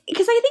 it's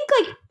because I think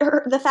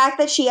like the fact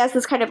that she has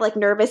this kind of like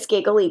nervous,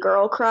 giggly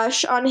girl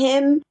crush on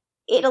him,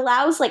 it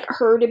allows like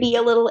her to be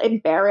a little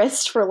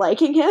embarrassed for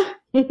liking him.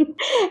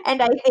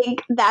 And I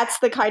think that's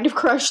the kind of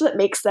crush that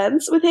makes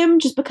sense with him,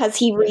 just because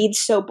he reads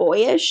so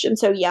boyish and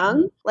so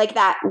young. Like,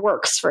 that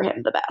works for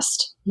him the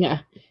best. Yeah.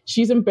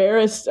 She's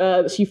embarrassed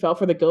that she fell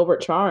for the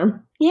Gilbert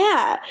charm.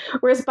 Yeah.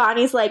 Whereas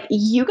Bonnie's like,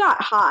 you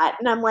got hot.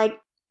 And I'm like,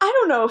 I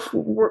don't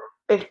know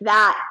if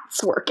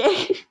that's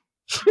working.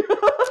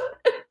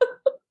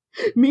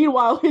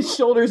 Meanwhile, his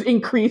shoulders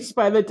increase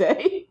by the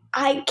day.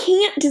 I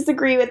can't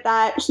disagree with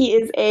that. He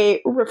is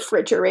a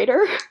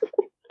refrigerator.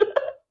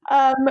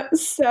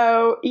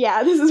 So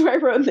yeah, this is where I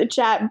wrote in the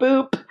chat,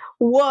 boop.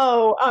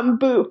 Whoa, I'm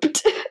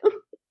booped.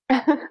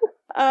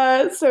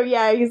 So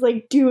yeah, he's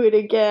like, do it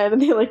again.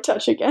 And they like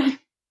touch again.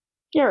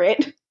 All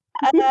right.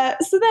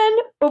 So then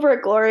over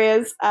at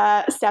Gloria's,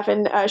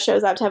 Stefan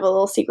shows up to have a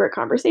little secret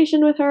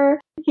conversation with her.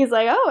 He's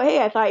like, oh,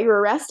 hey, I thought you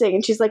were resting.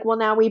 And she's like, well,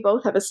 now we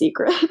both have a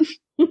secret.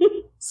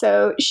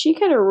 So she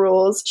kind of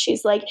rules.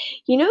 She's like,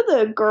 you know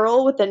the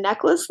girl with the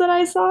necklace that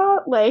I saw?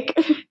 Like,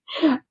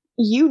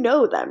 you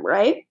know them,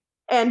 right?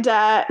 And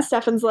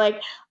Stefan's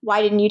like,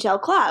 why didn't you tell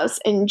Klaus?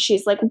 And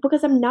she's like,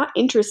 because I'm not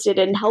interested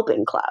in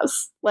helping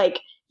Klaus.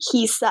 Like,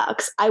 he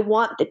sucks. I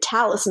want the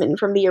talisman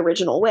from the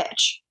original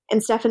witch.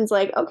 And Stefan's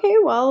like, okay,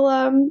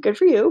 well, good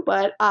for you,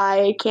 but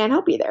I can't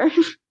help you there.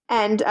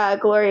 And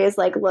Gloria's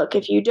like, look,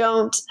 if you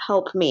don't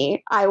help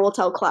me, I will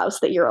tell Klaus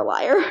that you're a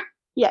liar.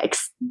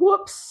 Yikes.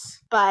 Whoops.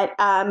 But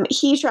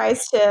he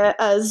tries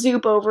to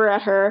zoop over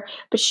at her,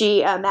 but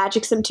she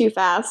magics him too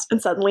fast,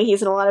 and suddenly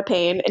he's in a lot of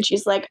pain. And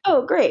she's like,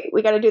 oh, great,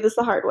 we got to do this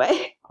the hard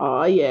way.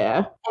 Oh,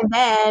 yeah. And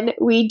then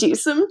we do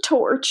some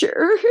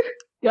torture.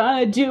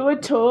 Gonna do a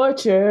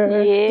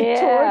torture.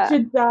 Yeah. The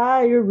torture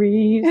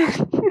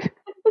diaries.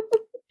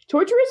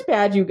 Torture is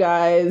bad, you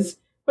guys,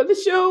 but the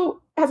show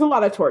has a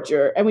lot of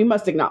torture, and we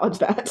must acknowledge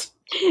that.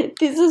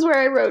 This is where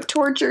I wrote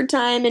torture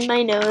time in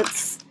my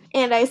notes.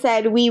 And I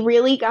said, we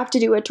really got to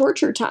do a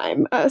torture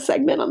time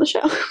segment on the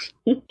show.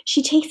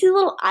 She takes these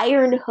little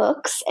iron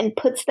hooks and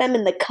puts them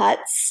in the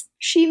cuts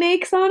she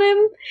makes on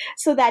him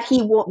so that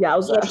he won't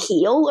get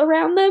heel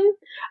around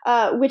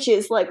them, which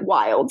is like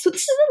wild. So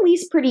this is at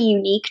least pretty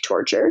unique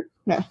torture.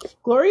 Yeah.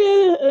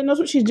 Gloria knows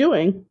what she's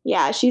doing.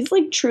 Yeah, she's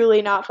like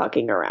truly not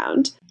fucking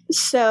around.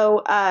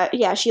 So,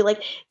 yeah, she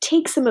like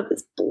takes some of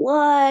his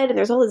blood and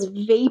there's all this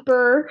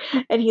vapor.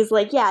 And he's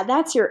like, yeah,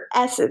 that's your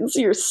essence,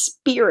 your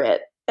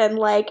spirit. And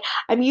like,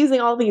 I'm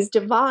using all these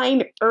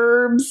divine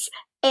herbs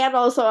And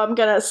also, I'm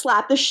gonna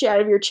slap the shit out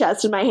of your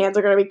chest, and my hands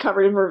are gonna be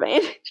covered in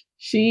vervain.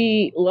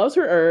 She loves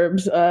her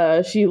herbs.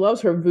 She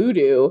loves her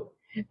voodoo,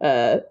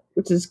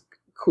 which is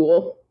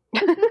cool.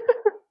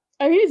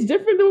 I mean, it's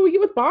different than what we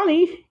get with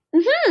Bonnie.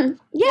 Mm-hmm.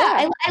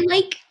 Yeah.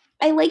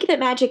 I like that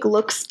magic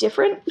looks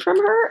different from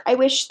her. I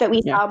wish that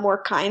we saw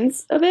more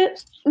kinds of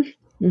it.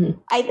 Mm-hmm.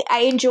 I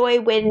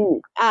enjoy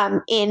when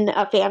in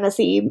a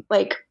fantasy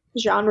like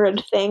genre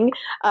thing,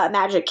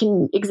 magic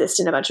can exist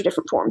in a bunch of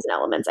different forms and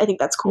elements. I think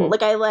that's cool.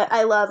 Like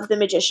I love the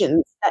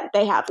magicians that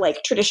they have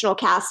like traditional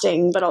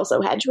casting, but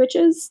also hedge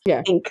witches. Yeah.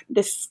 I think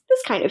this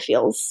kind of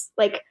feels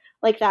like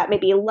that,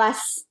 maybe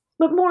less,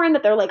 but more in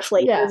that they're like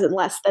flavors and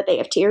less that they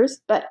have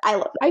tiers. But I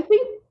love that. I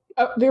think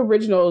the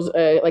originals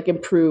like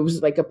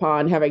improves like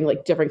upon having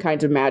like different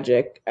kinds of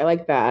magic. I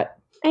like that.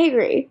 I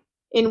agree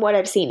in what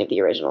I've seen of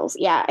the originals.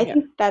 Yeah, I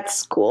think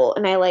that's cool,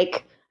 and I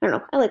like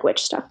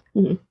witch stuff.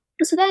 Mm-hmm.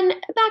 So then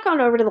back on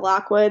over to the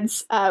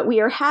Lockwoods, we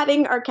are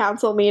having our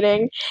council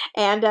meeting,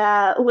 and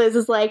Liz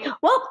is like,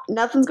 well,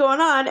 nothing's going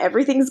on.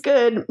 Everything's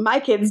good. My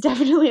kid's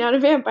definitely not a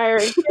vampire.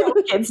 And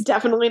Carol's kid's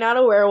definitely not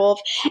a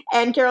werewolf.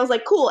 And Carol's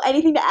like, cool,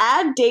 anything to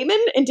add, Damon?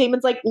 And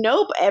Damon's like,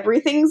 nope,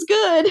 everything's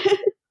good.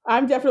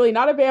 I'm definitely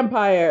not a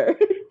vampire.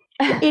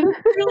 It's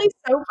really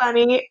so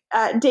funny.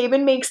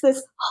 Damon makes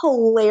this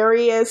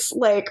hilarious,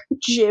 like,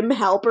 Jim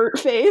Halpert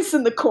face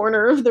in the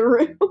corner of the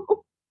room.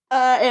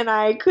 And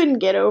I couldn't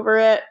get over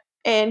it.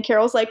 And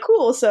Carol's like,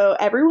 cool, so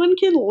everyone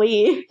can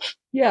leave.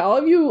 Yeah, all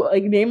of you,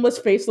 like, nameless,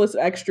 faceless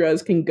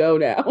extras can go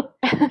now.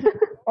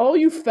 All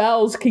you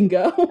fells can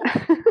go.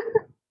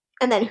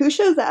 And then who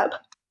shows up?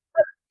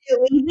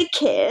 Billy the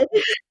Kid.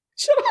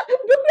 Shut up.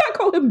 Do not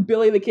call him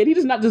Billy the Kid. He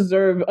does not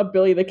deserve a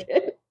Billy the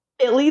Kid.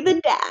 Billy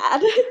the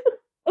Dad.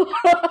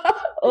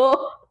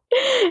 Oh.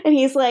 And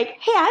he's like,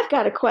 hey, I've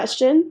got a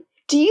question.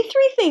 Do you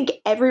three think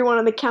everyone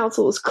on the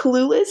council is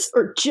clueless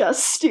or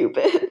just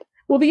stupid?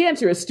 Well, the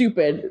answer is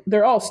stupid.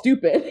 They're all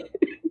stupid.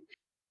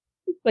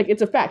 Like,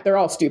 it's a fact. They're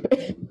all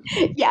stupid.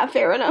 Yeah,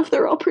 fair enough.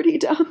 They're all pretty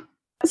dumb.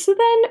 So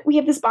then we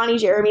have this Bonnie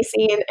Jeremy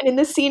scene. And in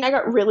this scene, I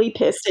got really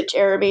pissed at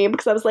Jeremy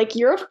because I was like,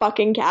 you're a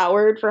fucking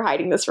coward for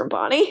hiding this from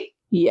Bonnie.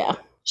 Yeah.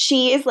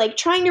 She is like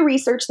trying to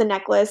research the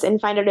necklace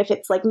and find out if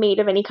it's like made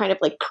of any kind of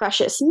like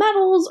precious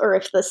metals or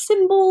if the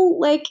symbol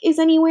like is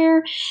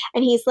anywhere.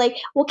 And he's like,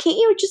 well, can't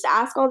you just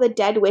ask all the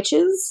dead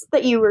witches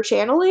that you were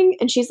channeling?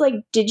 And she's like,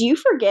 did you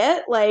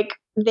forget? Like,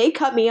 they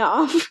cut me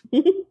off.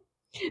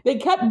 They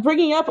kept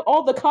bringing up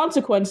all the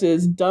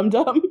consequences,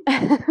 dum-dum.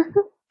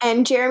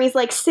 And Jeremy's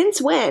like,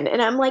 since when?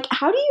 And I'm like,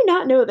 how do you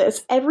not know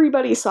this?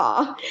 Everybody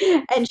saw.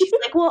 And she's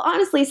like, well,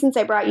 honestly, since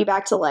I brought you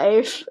back to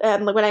life,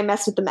 like when I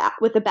messed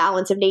with the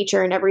balance of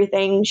nature and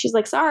everything, she's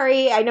like,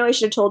 sorry, I know I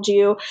should have told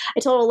you. I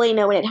told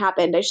Elena when it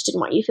happened. I just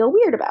didn't want you to feel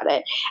weird about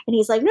it. And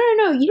he's like,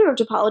 no, you don't have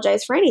to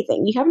apologize for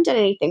anything. You haven't done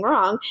anything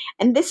wrong.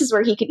 And this is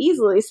where he could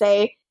easily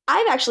say,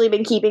 I've actually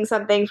been keeping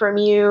something from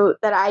you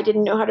that I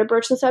didn't know how to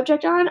broach the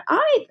subject on.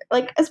 I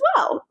like as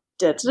well.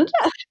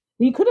 Da-da-da-da.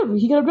 He could have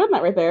done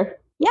that right there.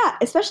 Yeah,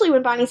 especially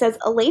when Bonnie says,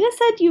 Elena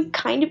said you've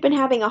kind of been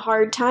having a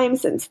hard time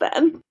since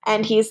then.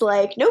 And he's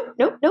like, nope,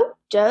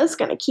 just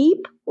gonna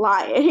keep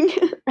lying.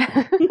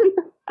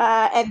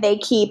 And they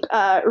keep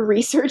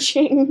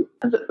researching,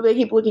 they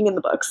keep looking in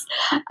the books.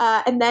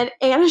 And then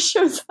Anna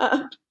shows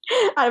up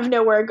out of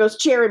nowhere and goes,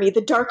 Jeremy,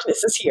 the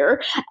darkness is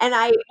here. And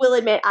I will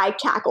admit, I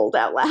cackled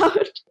out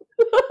loud.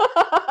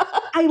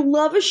 I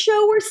love a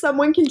show where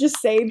someone can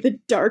just say, the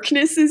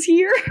darkness is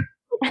here.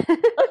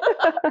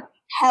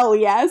 Hell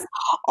yes.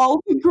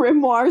 All the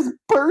grimoires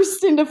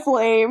burst into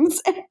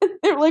flames. And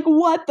they're like,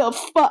 what the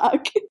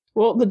fuck?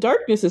 Well, the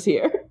darkness is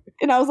here.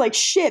 And I was like,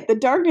 shit, the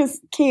darkness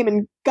came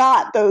and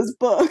got those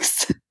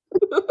books.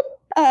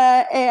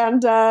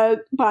 And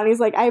Bonnie's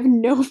like, I have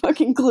no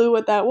fucking clue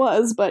what that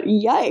was, but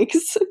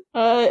yikes.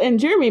 And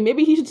Jeremy,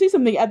 maybe he should say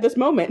something at this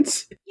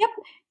moment. Yep.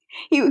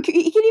 He could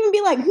even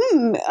be like,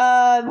 kind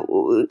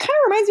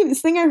of reminds me of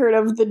this thing I heard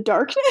of, the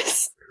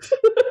darkness.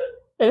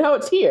 And how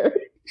it's here.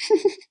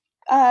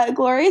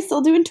 Gloria's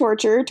still doing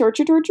torture.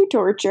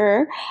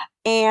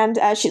 And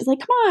she's like,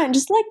 come on,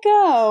 just let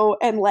go.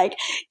 And like,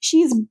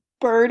 she's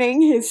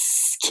burning his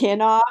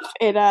skin off.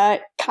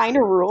 It kind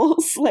of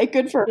rules. Like,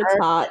 good for It's her.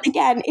 hot.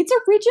 Again, it's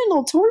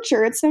original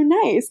torture. It's so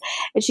nice.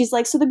 And she's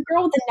like, so the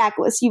girl with the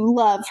necklace, you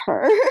love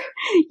her.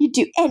 You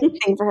do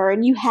anything for her,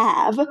 and you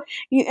have.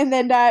 And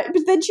then,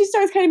 but then she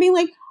starts kind of being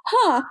like,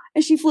 huh.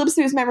 And she flips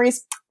through his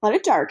memories. A lot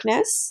of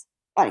darkness,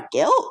 a lot of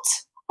guilt.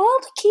 All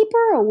to keep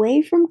her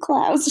away from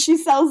Klaus. She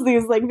sells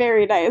these like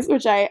very nice,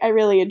 which I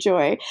really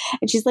enjoy.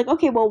 And she's like,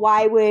 okay, well,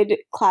 why would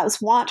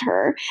Klaus want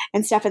her?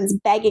 And Stefan's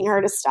begging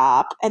her to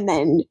stop. And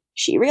then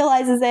she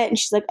realizes it and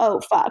she's like, oh,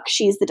 fuck,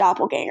 she's the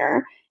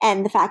doppelganger.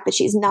 And the fact that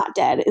she's not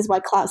dead is why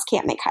Klaus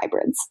can't make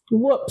hybrids.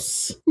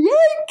 Whoops.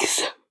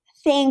 Yikes!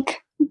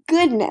 Thank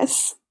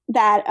goodness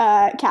that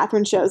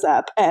Catherine shows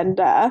up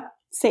and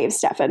saves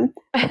Stefan.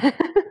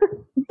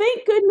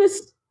 Thank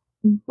goodness.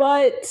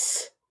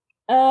 But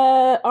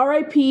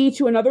R.I.P.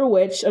 to another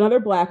witch, another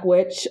black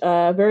witch,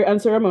 very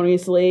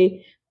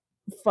unceremoniously.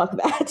 Fuck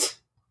that.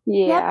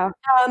 Yeah.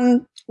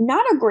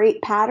 Not a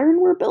great pattern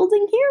we're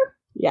building here.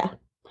 Yeah.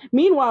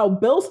 Meanwhile,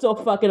 Bill's still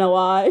fucking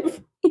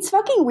alive. It's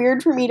fucking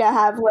weird for me to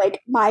have,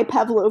 like, my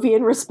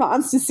Pavlovian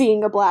response to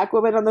seeing a black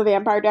woman on the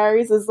Vampire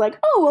Diaries is like,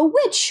 oh, a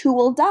witch who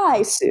will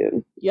die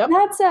soon. Yep.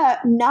 That's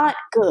not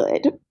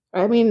good.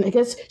 I mean, I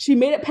guess she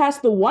made it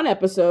past the 1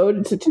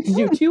 episode to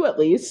do 2 at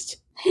least.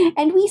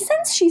 And we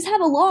sense she's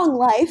had a long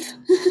life.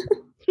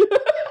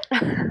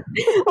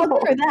 I'll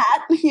give her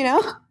that, you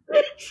know?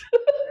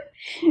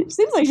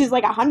 Seems like she's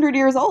like 100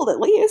 years old at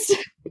least.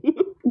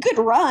 Good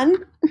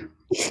run.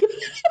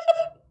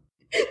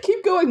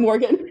 Keep going,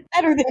 Morgan.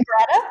 Better than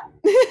Greta.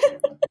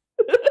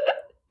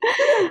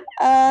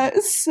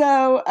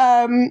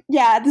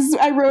 Yeah, this is,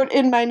 I wrote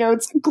in my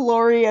notes,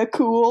 Gloria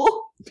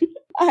cool.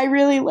 I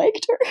really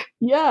liked her.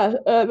 Yeah,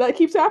 that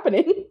keeps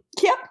happening.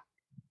 Yep.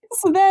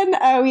 So then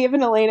we have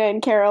an Elena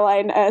and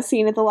Caroline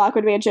scene at the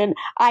Lockwood Mansion.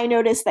 I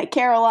noticed that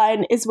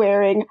Caroline is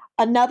wearing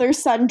another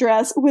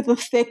sundress with a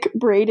thick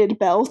braided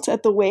belt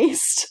at the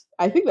waist.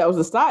 I think that was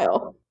the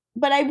style.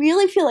 But I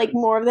really feel like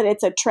more of that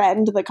it's a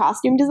trend the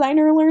costume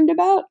designer learned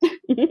about.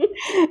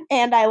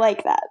 And I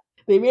like that.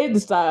 They made the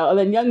style, and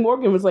then young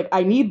Morgan was like,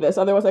 I need this,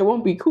 otherwise I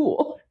won't be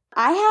cool.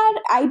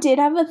 I did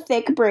have a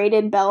thick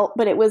braided belt,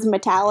 but it was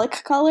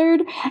metallic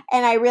colored,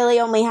 and I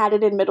really only had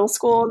it in middle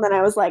school, and then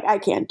I was like, I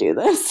can't do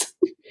this.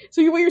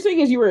 So what you're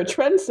saying is you were a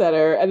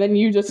trendsetter, and then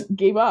you just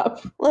gave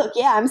up. Look,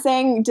 yeah, I'm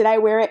saying, did I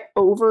wear it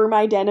over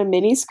my denim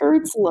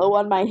miniskirts, low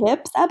on my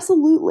hips?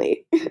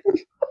 Absolutely.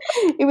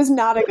 It was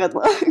not a good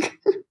look.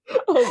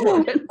 Oh,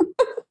 Morgan.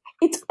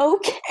 It's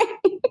okay.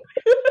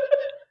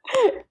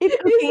 It's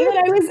okay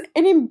that I was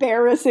an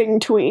embarrassing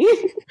tween.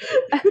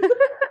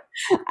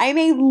 I'm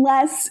a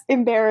less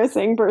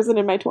embarrassing person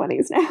in my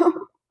 20s now.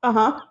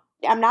 Uh-huh.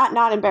 I'm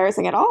not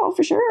embarrassing at all,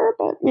 for sure,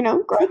 but, you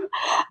know, growth.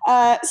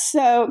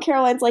 So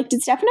Caroline's like,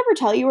 did Stefan ever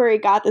tell you where he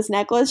got this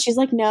necklace? She's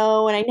like,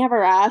 no, and I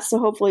never asked, so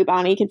hopefully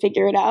Bonnie can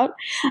figure it out.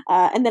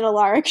 And then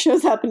Alaric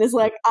shows up and is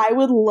like, I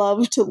would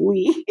love to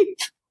leave.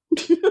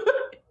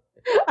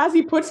 As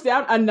he puts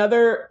down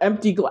another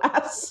empty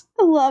glass.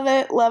 Love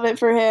it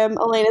for him.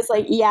 Elena's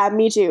like, yeah,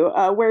 me too.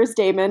 Where's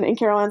Damon? And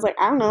Caroline's like,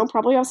 I don't know,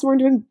 probably off somewhere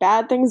doing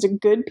bad things to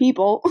good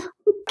people.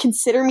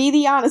 Consider me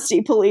the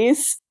honesty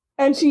police.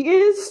 And she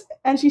is,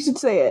 and she should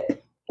say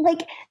it.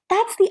 Like,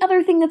 that's the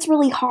other thing that's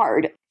really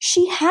hard.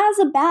 She has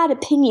a bad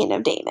opinion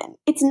of Damon.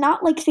 It's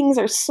not like things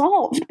are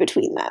solved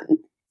between them.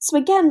 So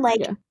again,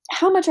 like,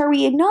 How much are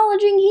we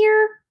acknowledging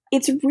here?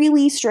 It's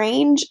really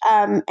strange.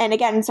 And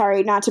again,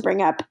 sorry not to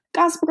bring up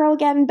Gossip Girl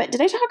again, but did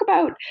I talk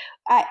about,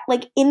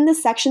 like, in the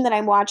section that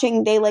I'm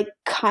watching, they, like,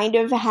 kind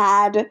of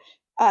had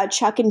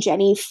Chuck and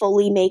Jenny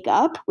fully make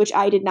up, which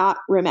I did not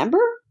remember.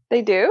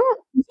 They do?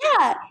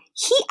 Yeah.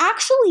 He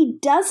actually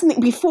does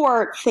something,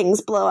 before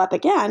things blow up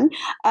again,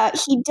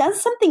 he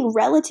does something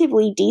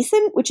relatively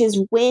decent, which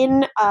is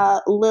when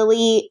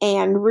Lily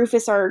and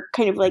Rufus are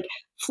kind of, like,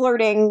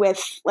 flirting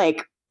with,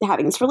 like,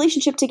 having this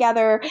relationship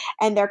together,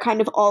 and they're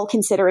kind of all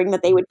considering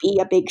that they would be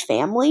a big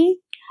family.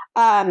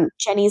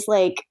 Jenny's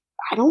like,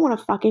 I don't want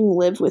to fucking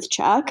live with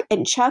Chuck.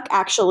 And Chuck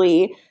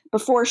actually,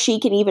 before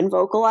she can even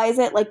vocalize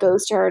it, like,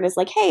 goes to her and is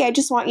like, hey, I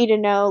just want you to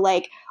know,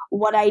 like,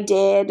 what I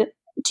did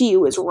to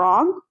you is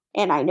wrong.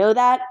 And I know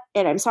that,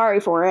 and I'm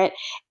sorry for it.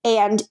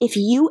 And if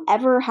you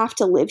ever have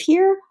to live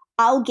here,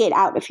 I'll get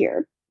out of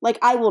here. Like,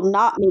 I will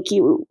not make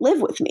you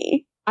live with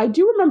me. I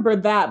do remember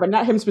that, but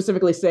not him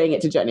specifically saying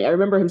it to Jenny. I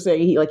remember him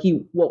saying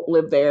he won't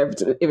live there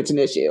if it's an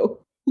issue.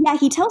 Yeah,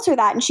 he tells her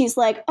that, and she's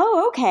like,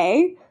 oh,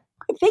 okay,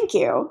 thank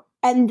you.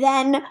 And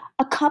then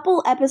a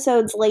couple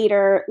episodes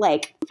later,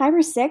 like 5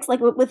 or 6, like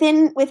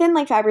within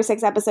like 5 or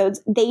 6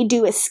 episodes, they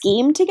do a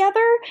scheme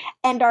together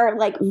and are,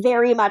 like,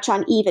 very much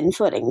on even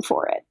footing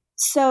for it.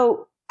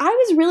 So I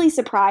was really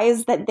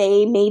surprised that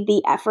they made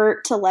the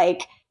effort to,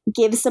 like,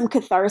 give some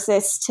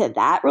catharsis to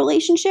that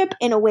relationship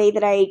in a way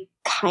that I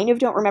kind of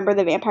don't remember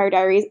the Vampire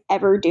Diaries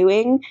ever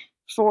doing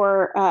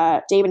for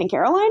Damon and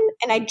Caroline.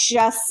 And I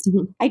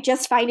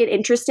just find it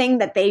interesting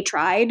that they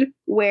tried,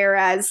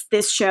 whereas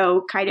this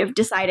show kind of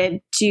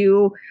decided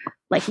to,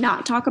 like,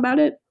 not talk about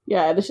it.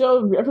 Yeah, the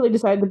show definitely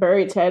decided to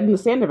bury its head in the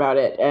sand about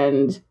it,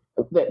 and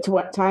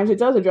at times it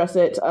does address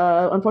it.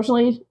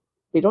 Unfortunately,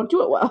 they don't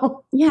do it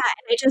well. Yeah,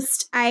 and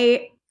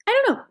I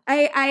don't know.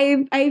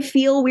 I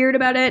feel weird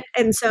about it,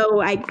 and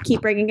so I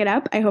keep bringing it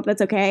up. I hope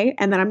that's okay,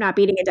 and that I'm not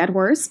beating a dead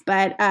horse,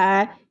 but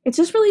it's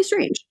just really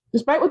strange.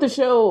 Despite what the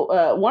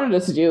show wanted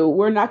us to do,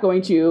 we're not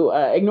going to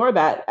ignore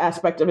that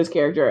aspect of his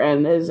character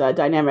and his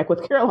dynamic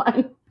with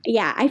Caroline.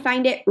 Yeah, I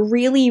find it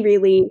really,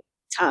 really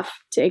tough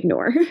to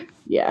ignore.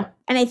 Yeah.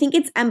 And I think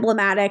it's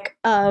emblematic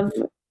of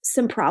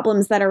some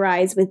problems that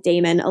arise with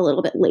Damon a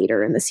little bit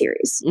later in the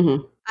series.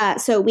 Mm-hmm.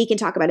 So we can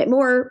talk about it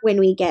more when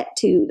we get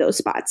to those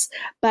spots.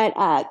 But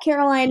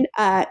Caroline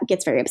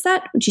gets very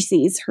upset when she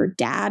sees her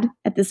dad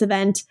at this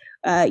event.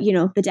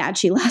 The dad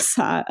she last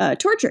saw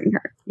torturing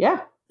her.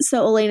 Yeah.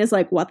 So Elena's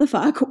like, what the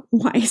fuck?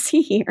 Why is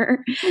he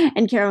here?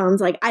 And Caroline's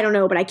like, I don't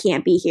know, but I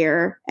can't be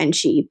here. And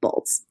she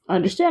bolts.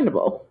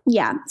 Understandable.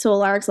 Yeah. So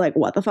Alaric's like,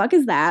 what the fuck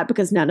is that?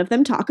 Because none of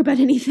them talk about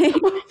anything.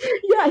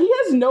 Yeah, he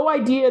has no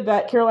idea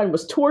that Caroline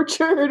was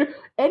tortured,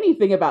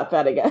 anything about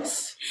that, I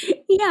guess.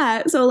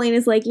 Yeah. So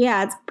Elena's like,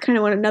 yeah, it's kind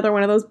of another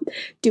one of those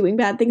doing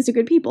bad things to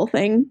good people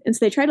thing. And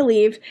so they try to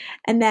leave.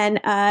 And then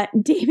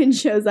Damon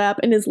shows up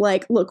and is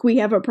like, look, we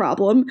have a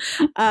problem.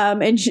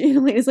 And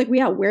Elena's like,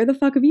 yeah, where the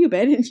fuck have you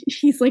been? And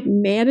he's like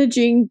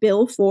managing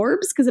Bill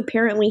Forbes because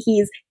apparently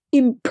he's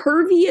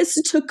impervious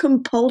to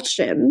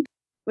compulsion,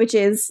 which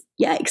is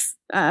yikes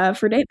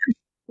for Damon.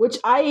 Which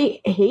I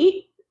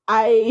hate.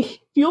 I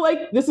feel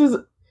like this is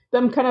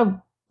them kind of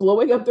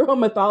blowing up their own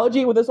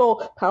mythology with this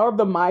whole power of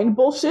the mind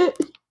bullshit.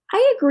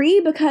 I agree,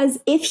 because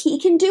if he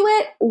can do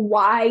it,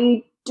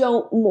 why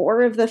don't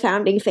more of the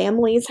founding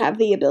families have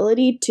the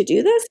ability to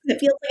do this? It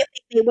feels like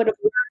they would have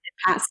learned it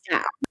passed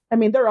down. I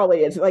mean, they're all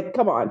idiots. Like,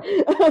 come on.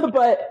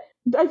 But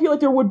I feel like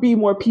there would be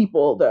more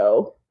people,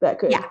 though, that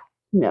could,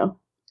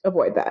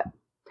 avoid that.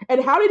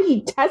 And how did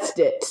he test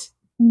it?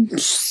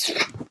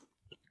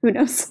 Who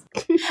knows?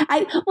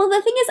 Well,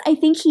 the thing is, I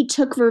think he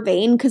took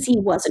Vervain because he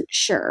wasn't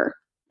sure.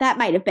 That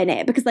might have been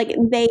it, because like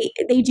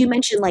they do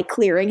mention like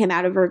clearing him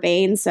out of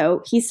Vervain,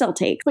 so he still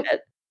takes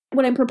it.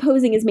 What I'm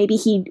proposing is maybe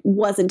he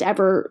wasn't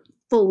ever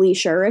fully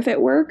sure if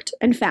it worked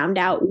and found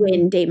out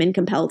when Damon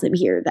compelled him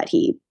here that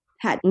he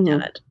had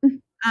done it.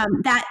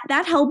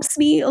 That helps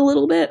me a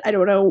little bit. I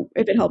don't know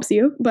if it helps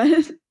you,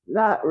 but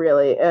not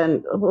really.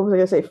 And what was I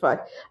gonna say?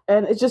 Fuck.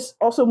 And it's just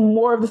also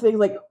more of the things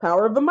like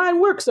power of the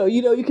mind works. So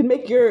you can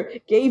make your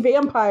gay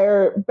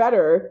vampire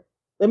better.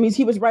 That means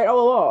he was right all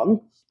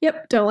along.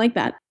 Yep, don't like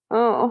that.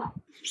 Oh.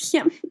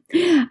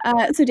 Yeah.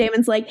 So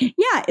Damon's like,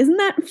 yeah, isn't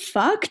that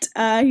fucked?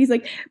 He's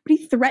like, but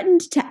he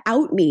threatened to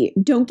out me.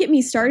 Don't get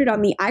me started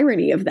on the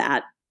irony of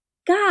that.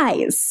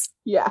 Guys.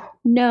 Yeah.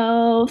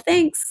 No,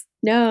 thanks.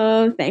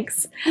 No,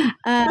 thanks.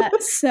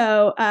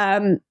 So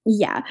Damon's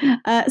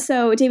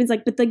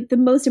like, but the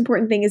most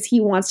important thing is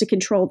he wants to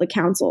control the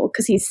council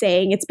because he's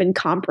saying it's been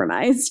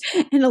compromised.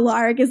 And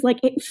Alaric is like,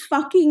 it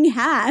fucking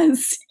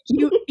has,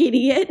 you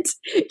idiot.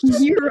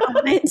 You're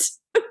on it.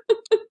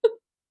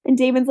 And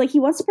Damon's like,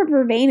 he wants to put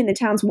Vervain in the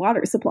town's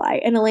water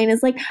supply. And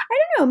Elena's like, I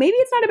don't know, maybe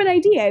it's not a bad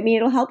idea. I mean,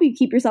 it'll help you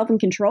keep yourself in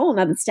control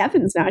now that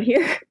Stefan's not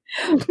here.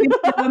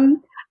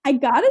 I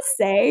gotta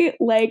say,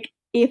 like,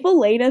 if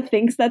Elena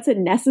thinks that's a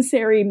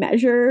necessary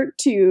measure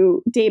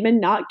to Damon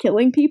not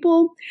killing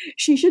people,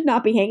 she should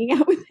not be hanging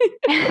out with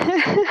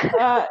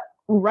him.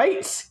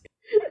 Right?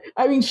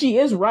 I mean, she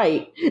is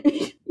right.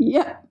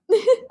 Yeah.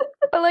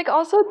 But, like,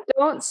 also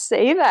don't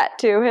say that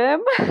to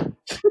him.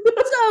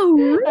 So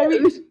rude. I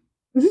mean,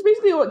 this is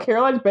basically what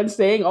Caroline's been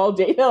saying all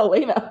day to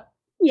Elena.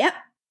 Yep.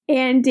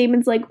 And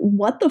Damon's like,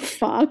 what the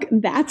fuck?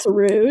 That's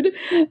rude.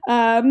 He's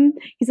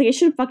like, I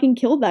should have fucking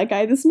killed that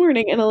guy this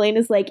morning. And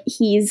Elena's like,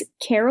 he's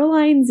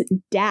Caroline's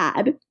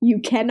dad. You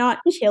cannot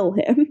kill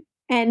him.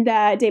 And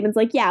Damon's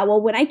like, yeah,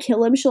 well, when I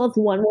kill him, she'll have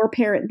one more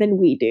parent than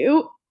we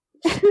do.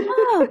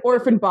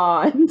 Orphan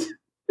bond.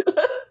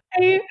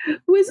 I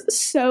was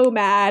so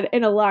mad.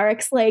 And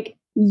Alaric's like,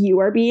 you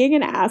are being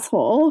an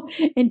asshole.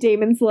 And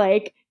Damon's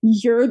like,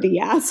 you're the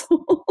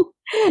asshole.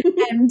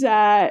 And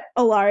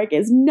Alaric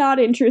is not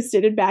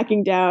interested in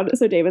backing down.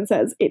 So Damon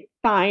says, it's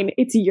fine.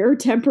 It's your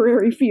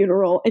temporary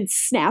funeral, and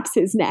snaps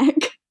his neck.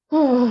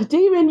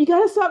 Damon, you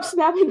gotta stop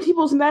snapping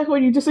people's neck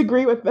when you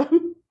disagree with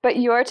them. But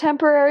your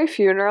temporary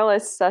funeral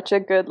is such a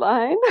good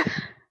line.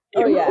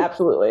 Oh yeah,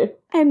 absolutely.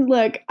 And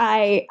look,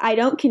 I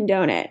don't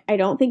condone it. I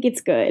don't think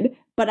it's good,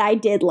 but I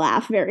did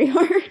laugh very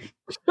hard.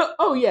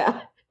 Oh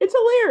yeah, it's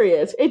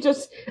hilarious. It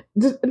just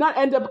does not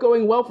end up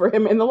going well for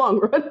him in the long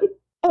run.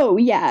 Oh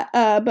yeah,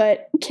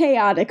 but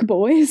chaotic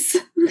boys.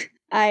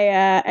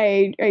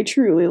 I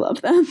truly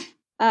love them.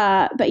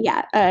 But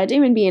yeah,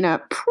 Damon being a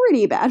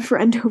pretty bad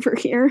friend over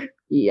here.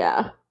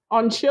 Yeah,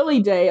 on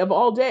Chili Day of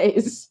all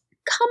days.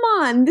 Come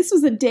on, this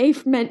was a day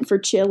meant for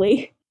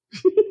chili.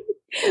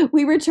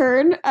 We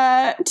return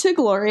to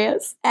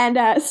Gloria's,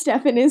 and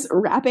Stefan is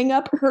wrapping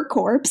up her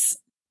corpse.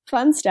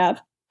 Fun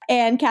stuff.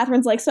 And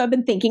Catherine's like, so I've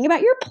been thinking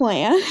about your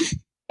plan.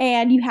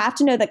 And you have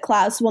to know that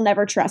Klaus will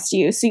never trust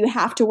you, so you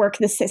have to work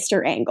the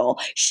sister angle.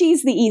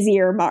 She's the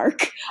easier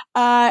mark.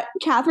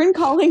 Catherine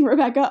calling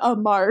Rebecca a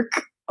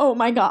mark. Oh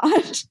my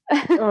god.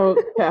 Oh,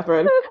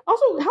 Catherine.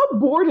 Also, how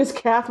bored is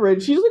Catherine?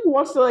 She just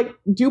wants to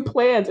do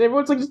plans, and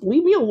everyone's like, just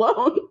leave me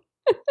alone.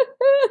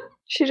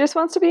 She just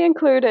wants to be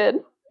included.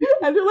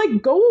 And they're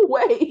like, go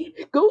away.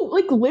 Go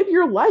live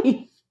your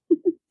life.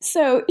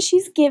 So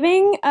she's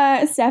giving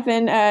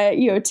Stefan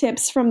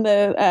tips from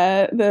the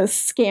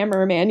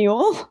scammer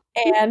manual.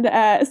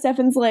 And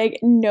Stefan's like,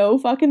 no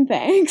fucking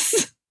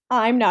thanks.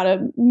 I'm not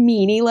a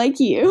meanie like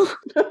you.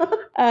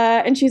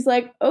 And she's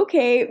like,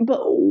 okay,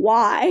 but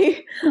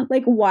why?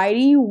 Why do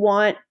you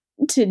want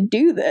to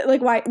do this?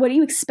 What do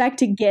you expect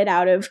to get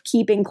out of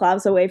keeping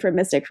Klaus away from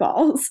Mystic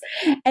Falls?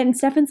 And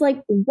Stefan's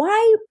like,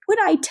 why would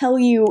I tell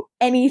you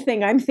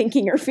anything I'm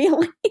thinking or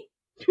feeling?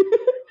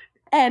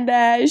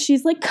 And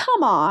she's like,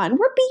 come on,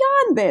 we're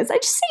beyond this. I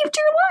just saved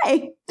your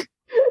life.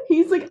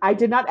 He's like, I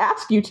did not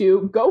ask you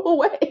to. Go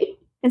away.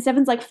 And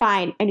Stefan's like,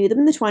 fine, I knew them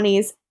in the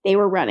 20s. They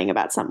were running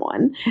about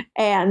someone,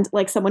 and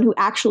like someone who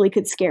actually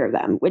could scare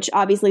them, which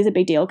obviously is a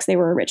big deal because they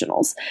were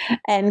originals.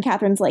 And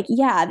Catherine's like,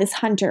 yeah, this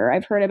hunter,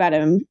 I've heard about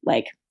him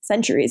like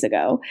centuries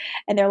ago.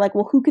 And they're like,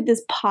 well, who could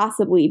this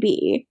possibly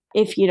be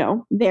if, you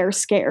know, they're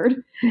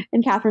scared?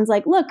 And Catherine's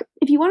like, look,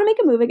 if you want to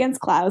make a move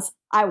against Klaus,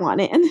 I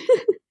want in.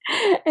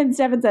 And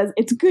Stefan says,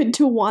 it's good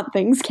to want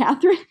things,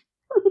 Catherine.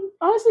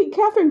 Honestly,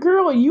 Catherine,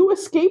 girl, you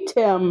escaped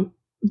him.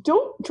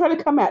 Don't try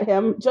to come at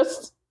him.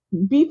 Just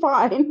be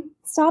fine.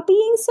 Stop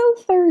being so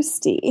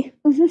thirsty.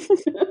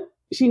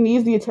 She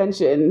needs the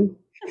attention.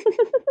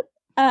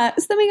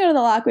 So then we go to the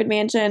Lockwood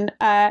Mansion.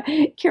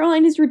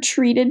 Caroline has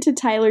retreated to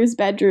Tyler's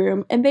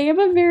bedroom, and they have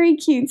a very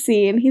cute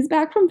scene. He's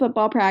back from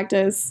football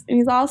practice, and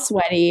he's all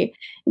sweaty,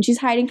 and she's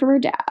hiding from her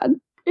dad.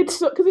 It's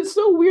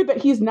so weird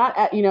that he's not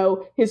at, you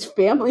know, his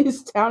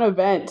family's town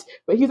event,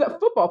 but he's at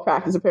football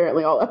practice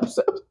apparently all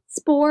episode.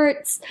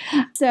 Sports.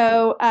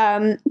 So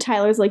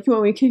Tyler's like, you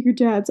want me to kick your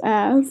dad's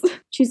ass?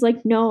 She's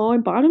like, no, I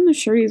bought him the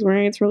shirt he's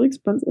wearing. It's really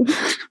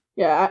expensive.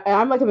 Yeah,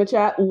 I'm like in the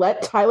chat,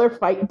 let Tyler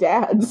fight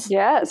dads.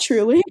 Yes.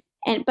 Truly.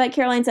 But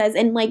Caroline says,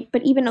 and like,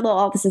 but even though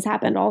all this has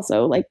happened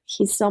also, like,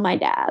 he's still my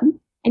dad.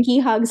 And he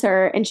hugs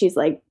her, and she's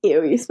like,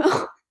 ew, you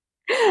smell.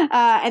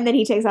 And then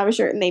he takes off his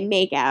shirt and they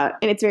make out,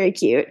 and it's very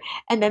cute.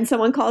 And then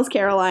someone calls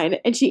Caroline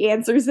and she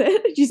answers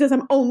it. She says,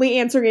 I'm only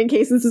answering in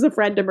case this is a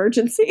friend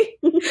emergency,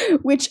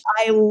 which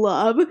I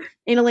love.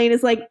 And Elaine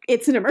is like,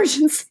 it's an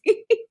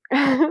emergency.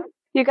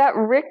 You got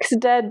Rick's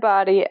dead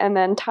body and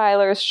then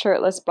Tyler's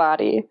shirtless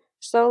body.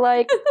 So,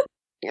 like,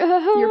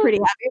 You're pretty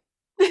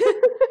happy.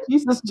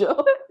 Jesus,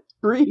 Jill.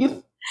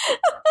 Breathe.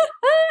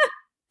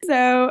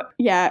 So,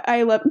 yeah,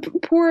 I love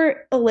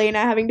poor Elena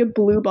having to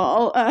blue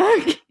ball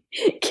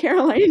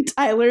Caroline and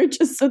Tyler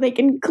just so they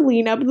can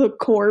clean up the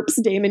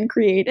corpse Damon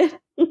created.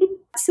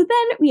 So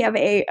then we have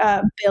a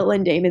Bill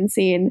and Damon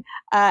scene.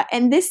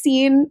 And this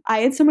scene, I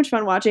had so much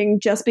fun watching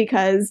just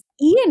because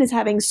Ian is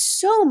having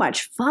so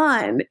much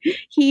fun.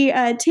 He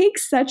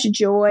takes such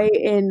joy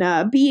in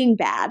being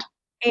bad.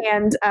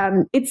 And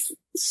it's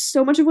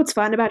so much of what's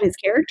fun about his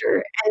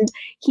character. And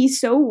he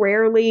so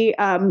rarely,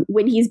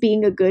 when he's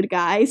being a good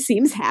guy,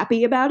 seems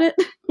happy about it.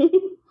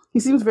 He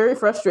seems very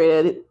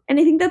frustrated. And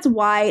I think that's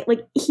why,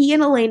 like, he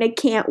and Elena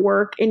can't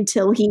work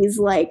until he's,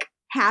 like,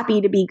 happy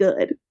to be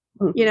good,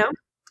 you know?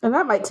 And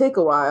that might take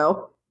a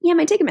while. Yeah, it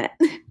might take a minute.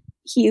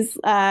 He's,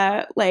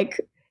 like,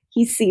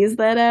 he sees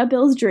that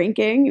Bill's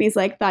drinking, and he's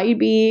like, thought you'd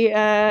be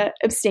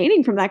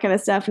abstaining from that kind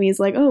of stuff. And he's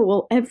like, oh,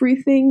 well,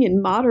 everything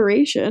in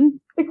moderation.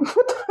 Like,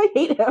 what? I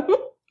hate him.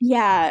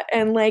 Yeah,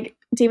 and, like,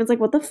 Damon's like,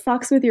 what the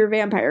fuck's with your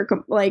vampire,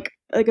 like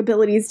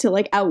abilities to,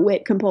 like,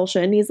 outwit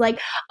compulsion? He's like,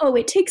 oh,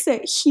 it takes a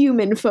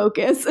human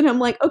focus. And I'm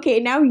like, okay,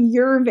 now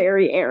you're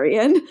very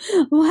Aryan.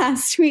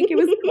 Last week it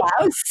was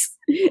Klaus.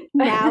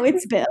 Now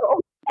it's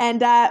Bill. And,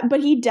 but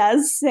he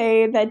does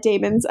say that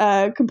Damon's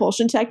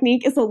compulsion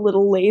technique is a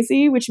little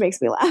lazy, which makes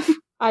me laugh.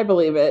 I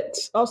believe it.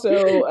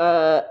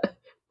 Also,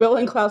 Bill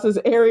and Klaus's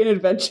Aryan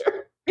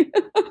adventure.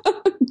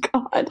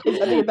 God. I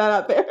think that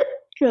out there.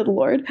 Good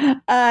Lord.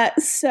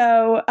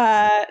 So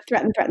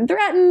threaten.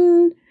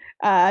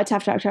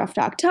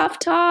 Tough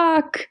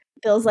talk.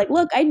 Bill's like,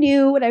 look, I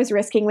knew what I was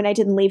risking when I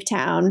didn't leave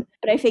town,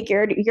 but I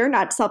figured you're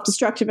not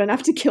self-destructive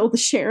enough to kill the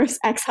sheriff's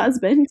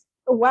ex-husband.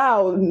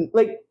 Wow.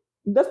 Like,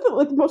 that's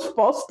the most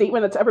false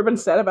statement that's ever been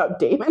said about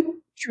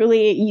Damon.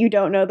 Truly, you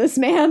don't know this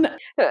man.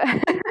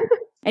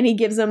 And he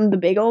gives him the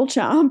big old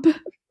chomp.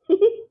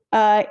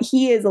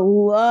 He is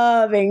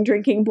loving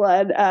drinking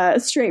blood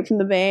straight from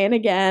the vein.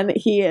 Again,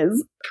 he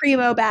is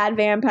primo bad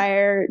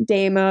vampire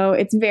Damo.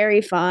 It's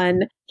very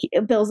fun.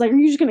 Bill's like, are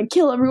you just going to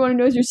kill everyone who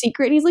knows your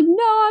secret? And he's like,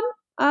 no,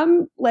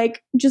 I'm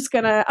like,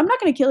 I'm not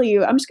going to kill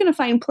you. I'm just going to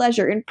find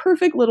pleasure in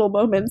perfect little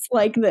moments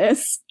like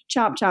this.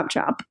 Chomp, chomp,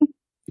 chomp.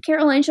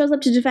 Caroline shows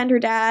up to defend her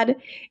dad.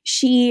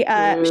 She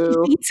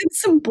feeds him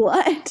some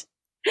blood.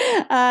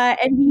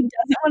 And he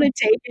doesn't want to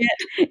take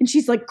it, and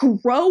she's like,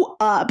 grow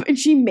up, and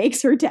she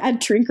makes her dad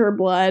drink her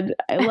blood.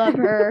 I love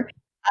her.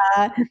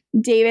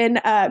 Damon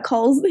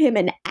calls him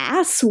an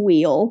ass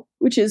wheel,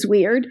 which is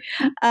weird,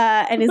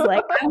 and is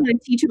like, I want to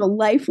teach him a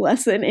life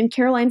lesson. And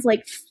Caroline's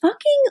like,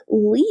 fucking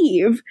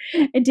leave.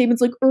 And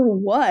Damon's like, or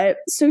what?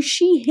 So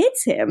she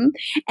hits him,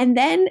 and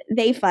then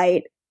they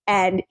fight,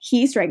 and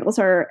he strangles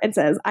her and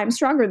says, I'm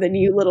stronger than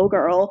you, little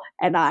girl,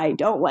 and I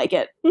don't like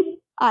it.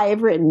 I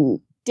have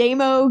written,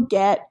 Damo,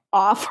 get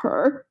off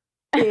her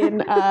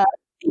in my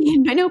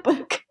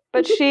notebook.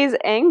 But she's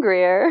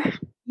angrier.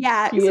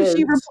 Yeah,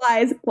 she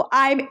replies, well,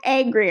 I'm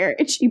angrier.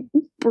 And she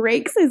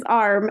breaks his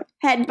arm,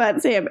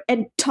 headbutts him,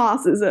 and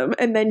tosses him.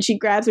 And then she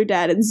grabs her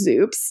dad and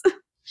zoops.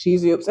 She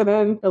zoops. And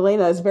then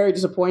Elena is very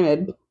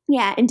disappointed.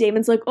 Yeah, and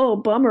Damon's like, oh,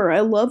 bummer. I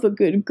love a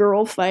good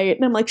girl fight.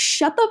 And I'm like,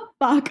 shut the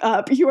fuck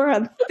up. You are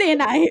on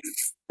thin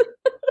ice.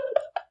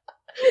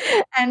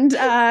 And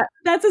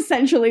that's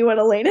essentially what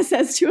Elena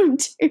says to him,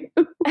 too.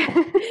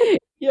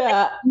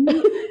 Yeah.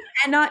 You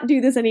cannot do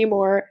this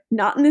anymore.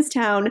 Not in this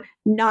town.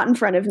 Not in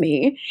front of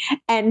me.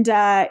 And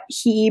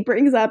he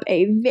brings up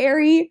a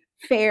very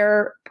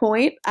fair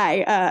point.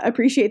 I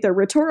appreciate the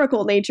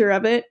rhetorical nature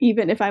of it,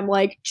 even if I'm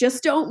like,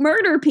 just don't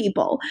murder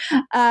people.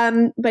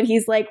 But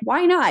he's like,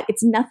 why not?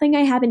 It's nothing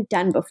I haven't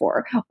done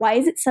before. Why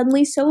is it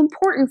suddenly so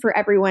important for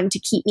everyone to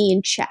keep me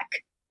in check?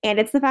 And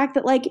it's the fact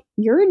that, like,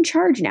 you're in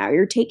charge now.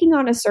 You're taking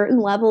on a certain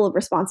level of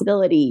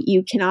responsibility.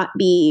 You cannot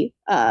be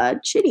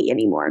shitty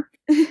anymore.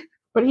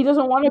 But he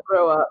doesn't want to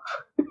grow up.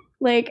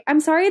 Like, I'm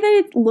sorry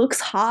that it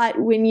looks hot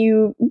when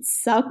you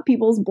suck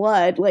people's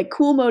blood. Like,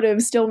 cool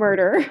motive, still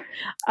murder.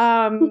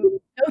 No,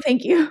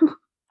 thank you.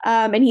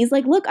 And he's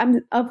like, look,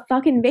 I'm a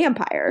fucking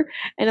vampire.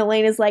 And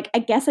Elaine is like, I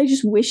guess I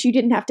just wish you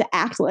didn't have to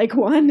act like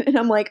one. And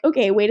I'm like,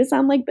 okay, way to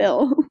sound like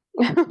Bill.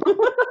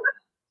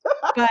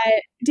 But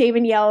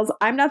Damon yells,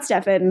 I'm not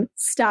Stefan.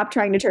 Stop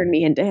trying to turn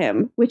me into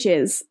him, which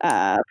is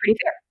pretty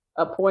fair.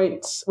 A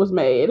point was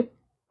made.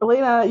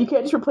 Elena, you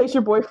can't just replace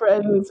your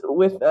boyfriend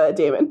with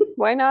Damon.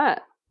 Why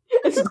not?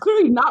 It's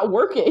clearly not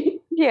working.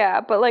 Yeah,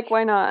 but like,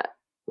 why not?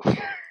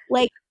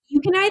 Like, you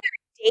can either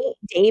date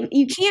Damon.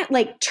 You can't,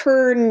 like,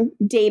 turn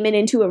Damon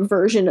into a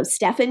version of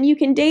Stefan you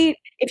can date.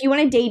 If you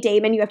want to date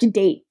Damon, you have to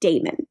date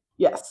Damon.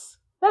 Yes,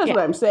 that is what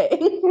I'm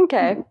saying.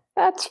 Okay,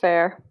 that's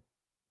fair.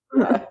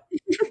 Yeah.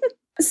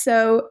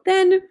 So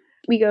then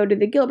we go to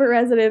the Gilbert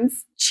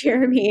residence.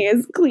 Jeremy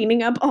is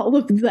cleaning up all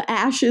of the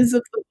ashes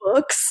of the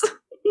books.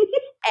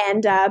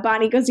 And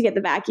Bonnie goes to get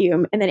the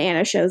vacuum. And then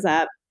Anna shows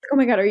up. Oh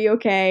my God, are you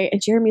okay?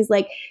 And Jeremy's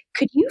like,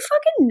 could you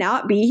fucking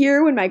not be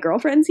here when my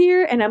girlfriend's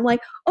here? And I'm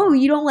like, oh,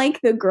 you don't like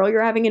the girl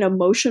you're having an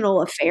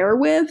emotional affair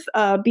with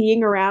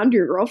being around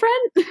your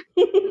girlfriend?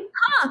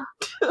 Huh.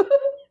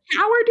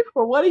 Howard.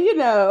 Well, what do you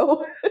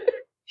know?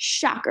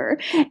 Shocker.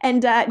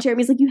 And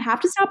Jeremy's like, you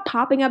have to stop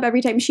popping up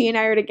every time she and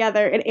I are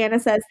together. And Anna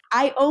says,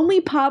 I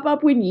only pop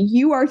up when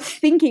you are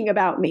thinking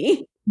about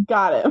me.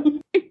 Got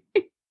him.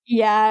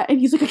 Yeah. And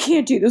he's like, I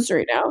can't do this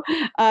right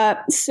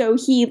now. So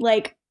he,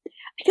 like,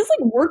 I guess,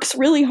 like, works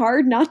really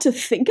hard not to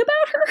think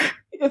about her.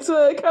 It's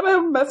kind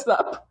of messed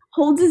up.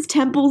 Holds his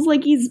temples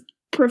like he's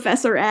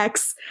Professor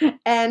X.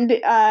 And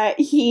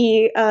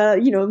he,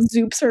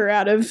 zoops her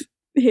out of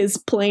his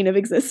plane of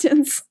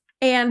existence.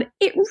 And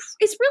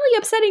it's really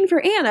upsetting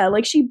for Anna.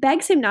 Like, she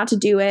begs him not to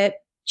do it.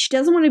 She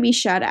doesn't want to be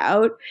shut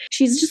out.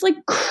 She's just,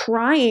 like,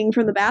 crying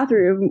from the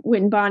bathroom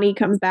when Bonnie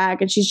comes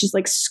back, and she's just,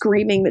 like,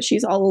 screaming that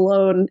she's all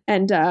alone.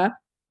 And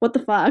what the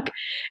fuck?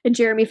 And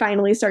Jeremy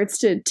finally starts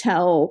to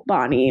tell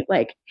Bonnie,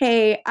 like,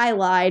 hey, I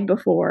lied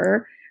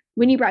before.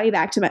 When you brought me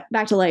back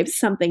to life,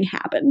 something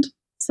happened.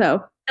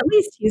 So at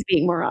least he's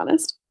being more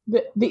honest.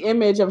 The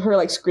image of her,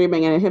 like,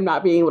 screaming and him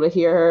not being able to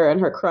hear her and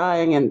her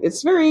crying, and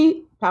it's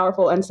very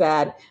powerful and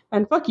sad.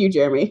 And fuck you,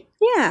 Jeremy.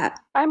 Yeah.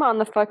 I'm on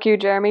the fuck you,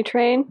 Jeremy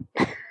train.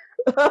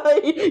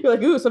 You're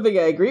like, ooh, something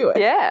I agree with.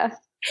 Yeah.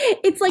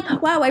 It's like,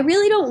 wow, I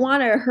really don't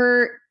want to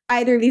hurt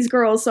either of these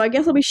girls, so I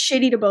guess I'll be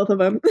shitty to both of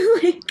them.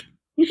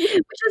 Which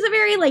is a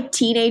very, like,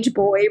 teenage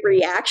boy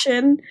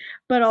reaction,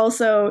 but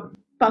also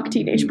fuck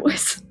teenage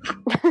boys.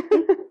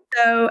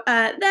 So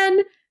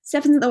then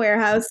Stefan's in the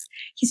warehouse.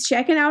 He's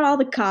checking out all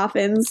the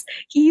coffins.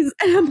 And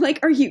I'm like,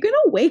 are you going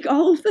to wake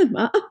all of them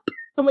up?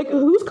 I'm like,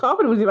 whose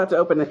coffin was he about to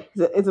open? Is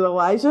it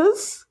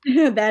Elijah's?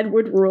 That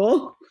would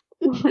rule.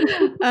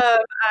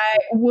 I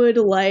would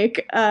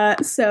like.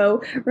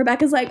 So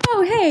Rebecca's like,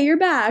 oh, hey, you're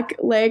back.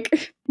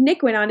 Like,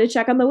 Nick went on to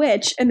check on the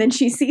witch. And then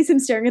she sees him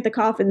staring at the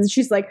coffins. And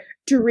she's like,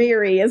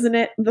 dreary, isn't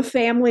it? The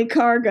family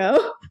cargo.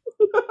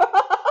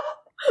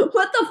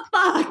 What the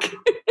fuck?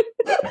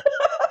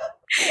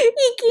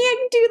 He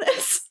can't do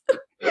this.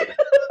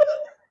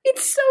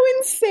 It's so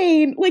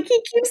insane. Like,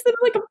 he keeps them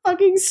in, like, a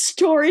fucking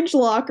storage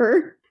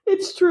locker.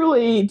 It's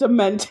truly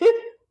demented.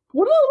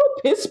 What a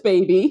little piss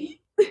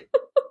baby.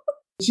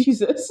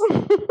 Jesus.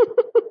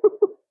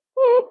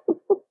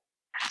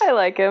 I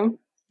like him.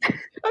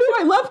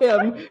 I love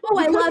him. Oh,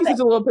 I love He's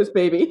it. a little piss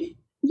baby.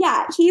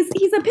 Yeah,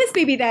 he's a piss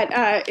baby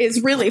that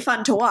is really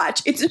fun to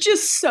watch. It's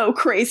just so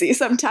crazy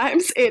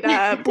sometimes. It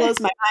blows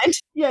my mind.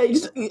 Yeah, you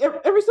just,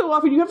 every so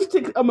often you have to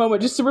take a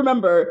moment just to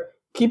remember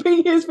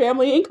keeping his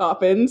family in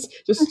coffins,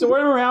 just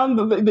storing around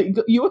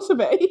the US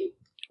of A.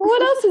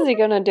 What else is he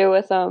gonna do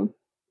with them?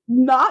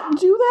 Not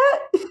do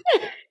that?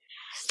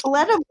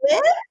 Let him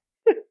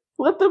live?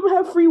 Let them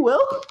have free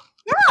will?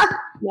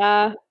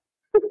 Nah.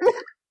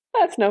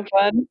 That's no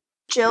fun.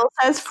 Jill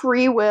says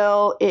free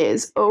will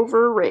is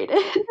overrated.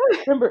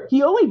 Remember,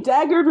 he only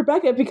daggered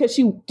Rebecca because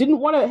she didn't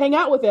want to hang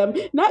out with him,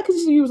 not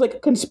because he was,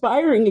 like,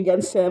 conspiring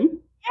against him.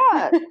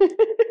 Yeah.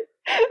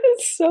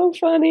 It's so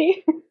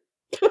funny.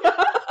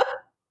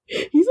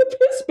 He's a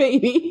piss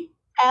baby.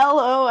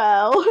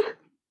 LOL.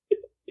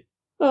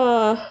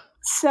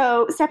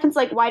 So Stefan's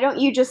like, why don't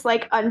you just,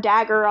 like,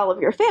 undagger all of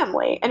your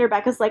family? And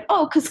Rebecca's like,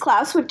 oh, because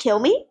Klaus would kill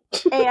me?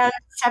 And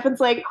Stefan's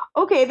like,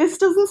 okay, this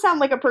doesn't sound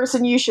like a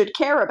person you should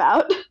care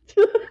about.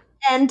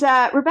 And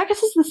Rebecca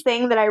says this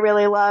thing that I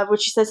really love,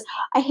 which she says,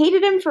 I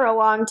hated him for a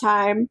long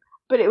time,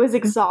 but it was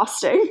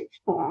exhausting.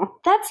 Aww.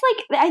 That's,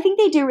 like, I think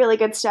they do really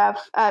good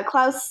stuff.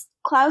 Klaus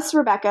Klaus,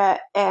 Rebecca,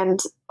 and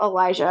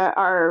Elijah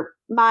are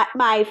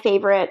my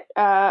favorite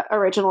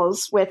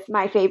originals with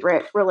my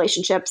favorite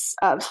relationships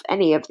of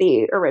any of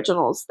the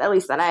originals, at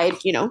least that I,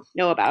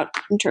 know about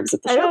in terms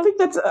of the show. I don't think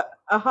that's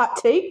a hot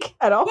take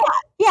at all.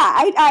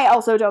 Yeah, I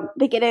also don't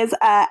think it is.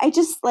 I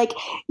just, like,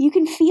 you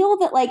can feel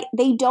that, like,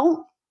 they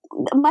don't,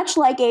 much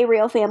like a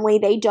real family,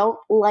 they don't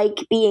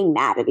like being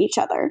mad at each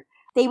other.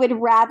 They would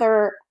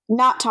rather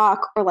not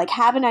talk or, like,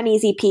 have an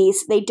uneasy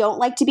peace. They don't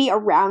like to be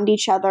around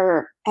each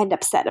other and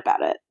upset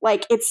about it.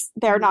 Like,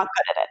 they're not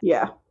good at it.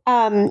 Yeah.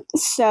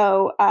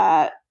 So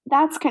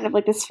that's kind of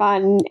like this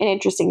fun and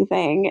interesting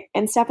thing.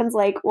 And Stefan's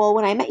like, well,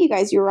 when I met you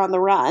guys, you were on the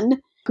run.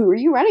 Who are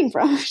you running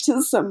from?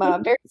 Just some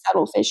very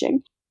subtle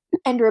fishing.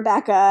 And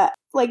Rebecca,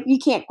 like, you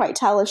can't quite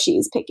tell if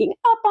she's picking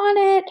up on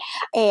it.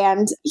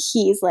 And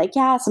he's like,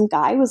 yeah, some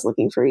guy was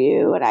looking for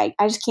you. And I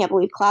just can't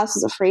believe Klaus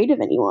was afraid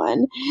of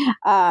anyone.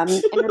 And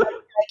Rebecca's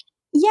like,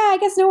 yeah, I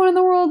guess no one in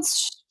the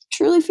world's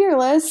truly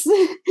fearless.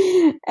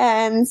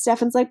 And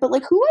Stefan's like, but,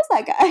 like, who was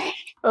that guy?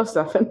 Oh,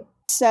 Stefan.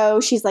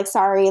 So she's like,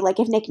 sorry, like,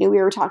 if Nick knew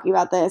we were talking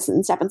about this.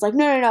 And Stefan's like,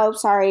 no,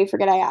 sorry,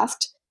 forget I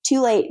asked.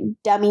 Too late,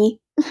 dummy.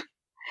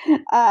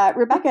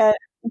 Rebecca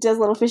does a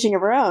little fishing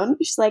of her own.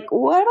 She's like,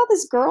 what about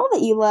this girl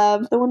that you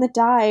love, the one that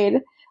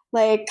died?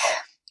 Like,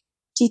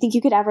 do you think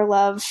you could ever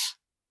love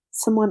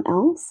someone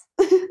else?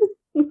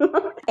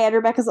 And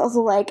Rebecca's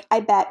also like, I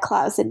bet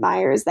Klaus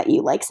admires that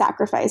you, like,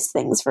 sacrifice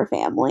things for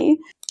family.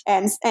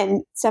 And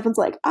Stefan's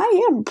like,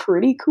 I am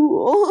pretty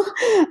cool.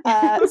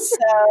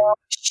 So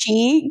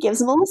she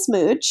gives him a little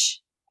smooch.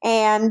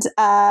 And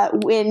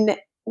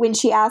when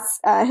she asks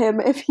him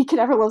if he could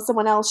ever love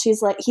someone else,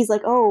 he's like,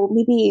 oh,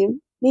 maybe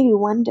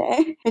one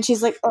day. And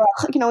she's like, ugh,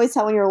 I can always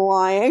tell when you're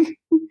lying.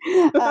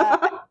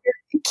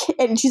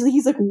 And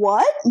he's like,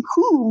 what?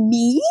 Who,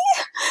 me?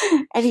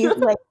 And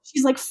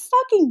she's like,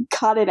 fucking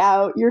cut it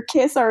out. Your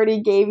kiss already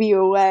gave you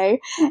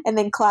away. And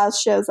then Klaus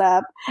shows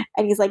up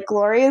and he's like,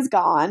 Gloria's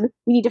gone.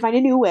 We need to find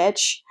a new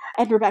witch.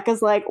 And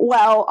Rebecca's like,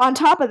 well, on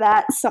top of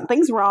that,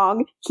 something's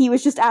wrong. He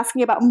was just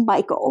asking about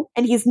Michael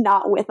and he's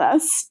not with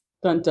us.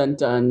 Dun, dun,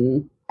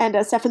 dun.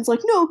 And Stefan's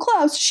like, no,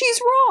 Klaus,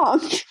 she's wrong.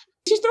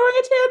 She's throwing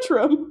a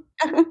tantrum.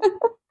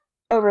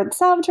 Over at the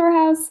Salvatore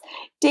house,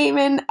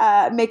 Damon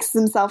makes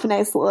himself a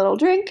nice little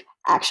drink.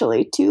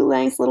 Actually, 2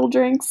 nice little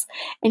drinks.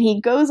 And he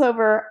goes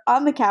over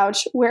on the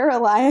couch where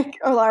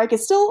Alaric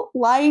is still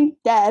lying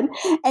dead.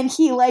 And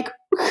he, like,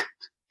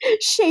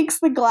 shakes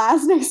the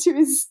glass next to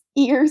his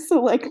ear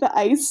so, like, the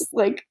ice,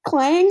 like,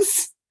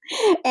 clangs.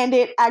 And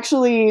it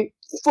actually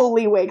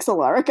fully wakes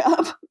Alaric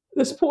up.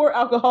 This poor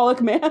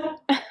alcoholic man.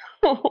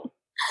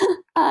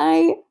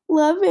 I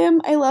love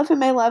him. I love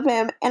him. I love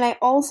him. And I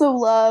also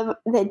love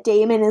that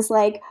Damon is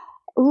like,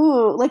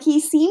 ooh, like, he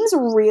seems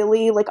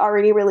really, like,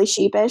 already really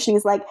sheepish. And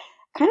he's like,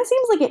 kind of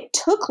seems like it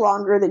took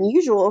longer than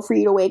usual for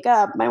you to wake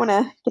up. Might want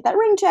to get that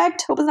ring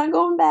checked. Hope it's not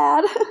going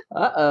bad.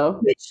 Uh-oh.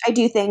 Which I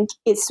do think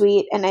is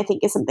sweet and I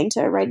think is something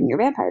to write in your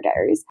Vampire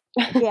Diaries.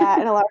 Yeah,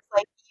 and Alaric's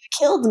like, you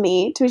killed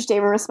me. To which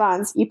Damon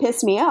responds, you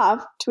pissed me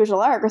off. To which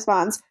Alaric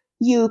responds,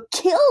 you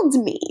killed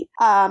me.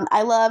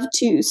 I love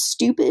 2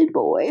 stupid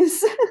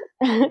boys.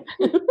 So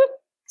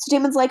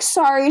Damon's like,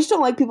 sorry, I just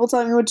don't like people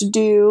telling me what to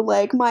do.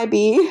 Like, my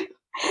B.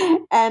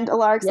 And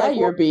Alaric's like,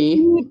 you're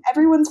B.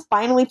 Everyone's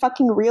finally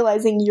fucking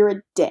realizing you're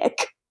a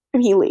dick.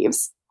 And he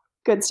leaves.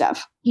 Good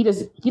stuff. He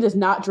does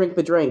not drink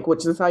the drink,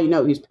 which is how you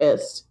know he's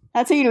pissed.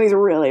 That's how you know he's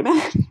really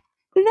mad.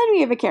 And then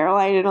we have a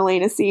Caroline and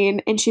Elena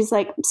scene, and she's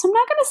like, so I'm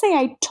not going to say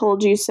I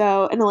told you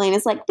so. And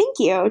Elena's like, thank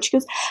you. And she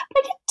goes, but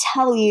I didn't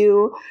tell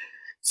you.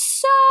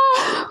 So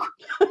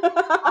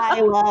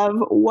I love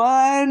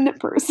one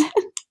person.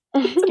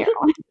 It's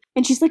Caroline.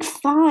 And she's like,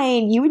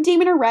 fine, you and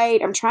Damon are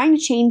right. I'm trying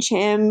to change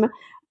him.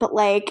 But,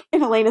 like,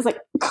 and Elena's like,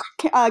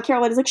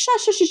 Caroline is like, shut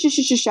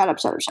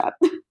up.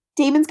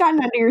 Damon's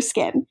gotten under your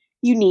skin.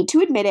 You need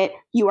to admit it.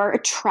 You are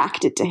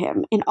attracted to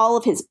him in all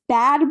of his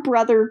bad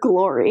brother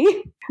glory.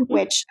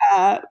 Which,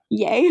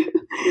 yay.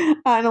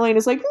 And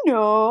Elena's like,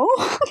 no.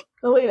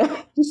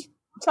 Elena, just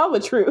tell the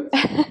truth.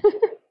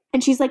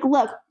 And she's like,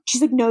 look,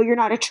 no, you're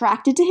not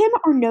attracted to him,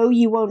 or no,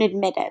 you won't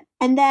admit it.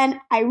 And then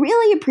I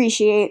really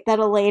appreciate that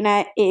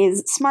Elena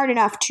is smart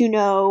enough to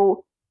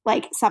know,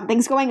 like,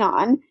 something's going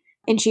on.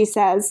 And she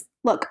says,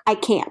 look, I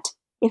can't.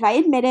 If I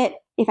admit it,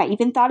 if I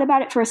even thought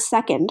about it for a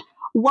second,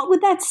 what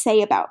would that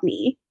say about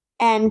me?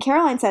 And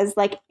Caroline says,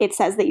 like, it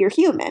says that you're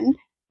human.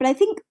 But I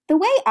think the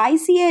way I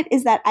see it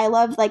is that I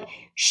love, like,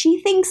 she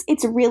thinks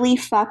it's really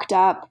fucked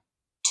up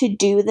to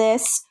do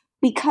this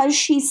because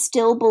she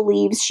still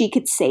believes she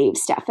could save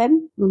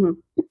Stefan. Mm-hmm.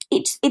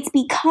 It's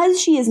because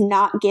she has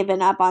not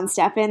given up on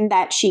Stefan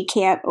that she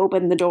can't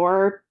open the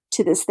door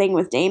to this thing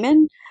with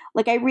Damon.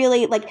 Like, I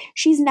really, like,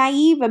 she's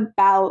naive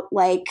about,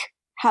 like,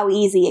 how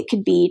easy it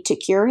could be to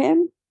cure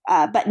him,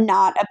 but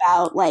not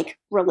about, like,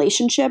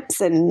 relationships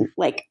and,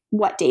 like,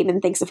 what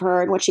Damon thinks of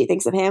her and what she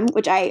thinks of him,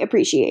 which I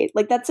appreciate.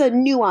 Like, that's a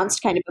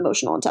nuanced kind of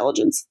emotional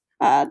intelligence.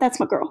 That's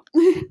my girl.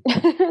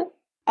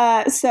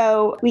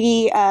 So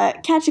we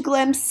catch a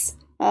glimpse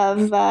of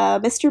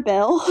Mr.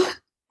 Bill,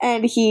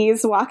 and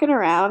he's walking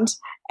around,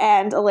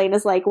 And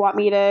Elena's like, want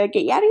me to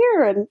get you out of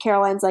here? And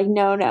Caroline's like,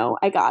 no,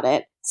 I got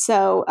it.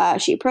 So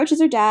she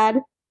approaches her dad.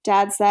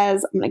 Dad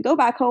says, I'm going to go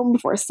back home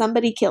before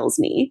somebody kills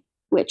me,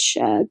 which,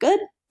 good.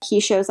 He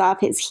shows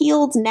off his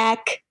healed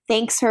neck,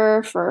 thanks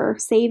her for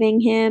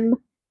saving him.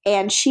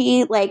 And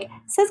she, like,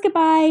 says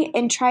goodbye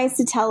and tries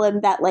to tell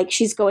him that, like,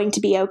 she's going to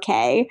be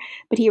okay.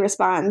 But he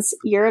responds,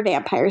 you're a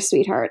vampire,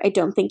 sweetheart. I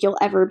don't think you'll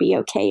ever be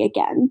okay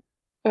again.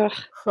 Ugh.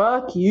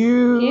 Fuck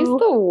you. He's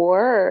the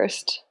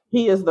worst.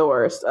 He is the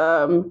worst.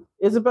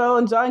 Isabel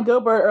and John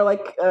Gilbert are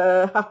like,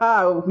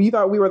 haha, we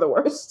thought we were the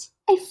worst.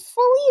 I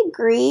fully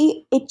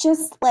agree. It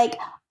just, like,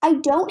 I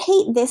don't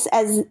hate this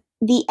as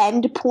the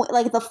end point,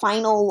 like the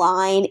final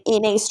line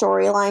in a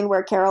storyline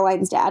where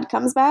Caroline's dad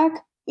comes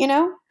back, you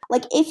know?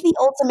 Like, if the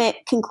ultimate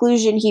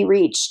conclusion he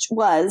reached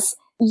was,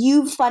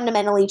 you've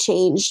fundamentally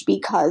changed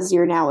because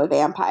you're now a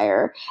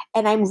vampire,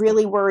 and I'm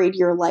really worried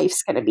your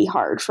life's going to be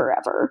hard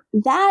forever.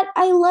 That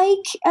I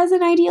like as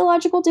an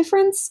ideological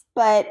difference,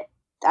 but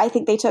I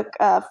think they took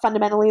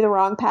fundamentally the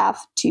wrong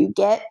path to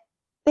get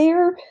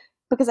there,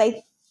 because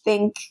I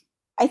think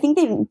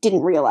they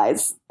didn't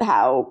realize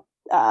how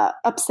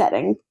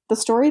upsetting the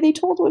story they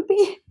told would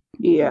be.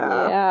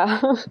 Yeah.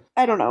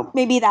 I don't know.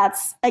 Maybe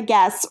that's a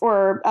guess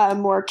or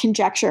more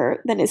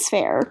conjecture than is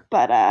fair,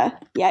 but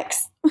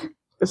yikes.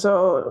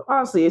 So,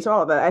 honestly, it's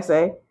all that I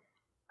say,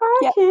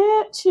 I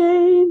can't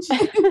change,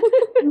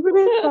 even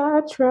if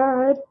I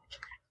tried.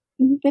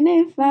 Even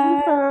if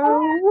I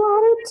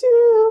wanted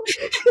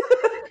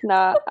to.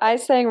 Nah, I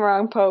sang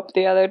Wrong Pope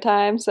the other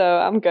time, so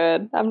I'm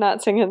good. I'm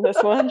not singing this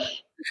one.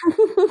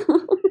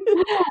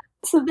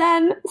 So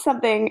then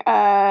something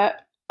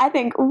I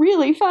think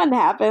really fun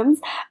happens.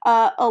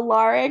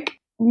 Alaric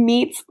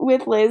meets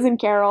with Liz and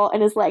Carol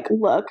and is like,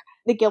 look,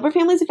 the Gilbert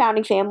family's a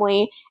founding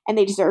family and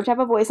they deserve to have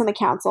a voice on the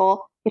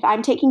council. If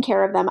I'm taking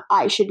care of them,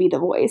 I should be the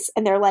voice.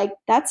 And they're like,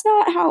 that's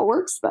not how it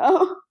works,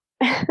 though.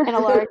 And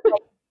Alaric's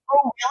like,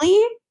 oh,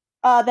 really?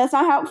 That's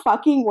not how it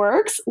fucking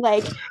works.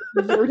 Like,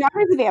 your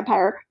daughter's a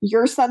vampire.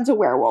 Your son's a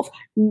werewolf.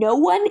 No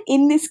one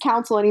in this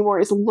council anymore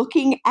is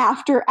looking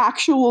after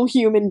actual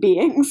human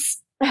beings.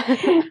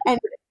 And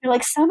you're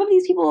like, some of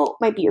these people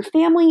might be your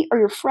family or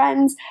your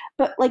friends,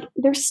 but like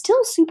they're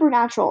still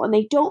supernatural and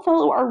they don't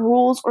follow our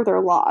rules or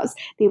their laws.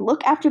 They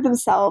look after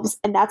themselves,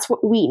 and that's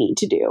what we need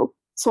to do.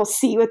 So I'll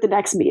see you at the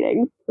next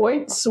meeting.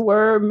 Points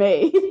were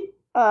made.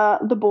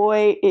 The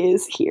boy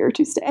is here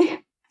to stay.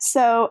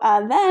 So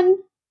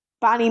then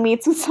Bonnie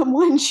meets with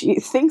someone she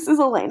thinks is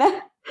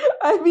Elena.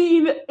 I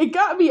mean, it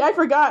got me. I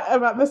forgot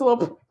about this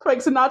little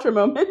Frank Sinatra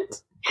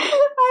moment.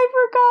 I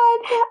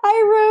forgot.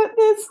 I wrote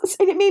this,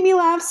 and it made me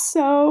laugh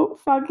so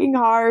fucking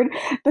hard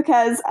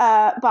because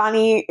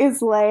Bonnie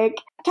is like,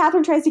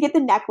 Catherine tries to get the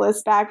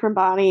necklace back from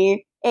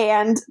Bonnie,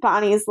 and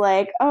Bonnie's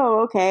like,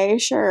 oh, okay,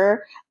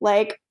 sure.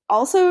 Like,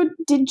 also,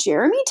 did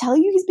Jeremy tell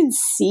you he's been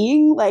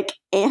seeing, like,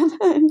 Anna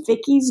and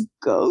Vicky's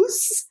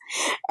ghosts?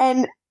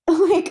 And,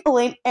 like,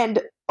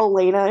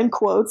 Elena, in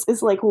quotes,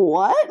 is like,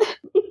 what?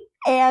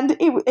 And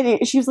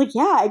she was like,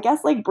 yeah, I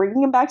guess, like,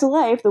 bringing him back to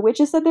life, the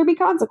witches said there'd be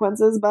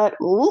consequences, but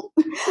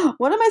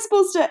what am I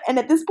supposed to? And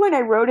at this point,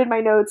 I wrote in my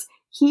notes,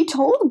 he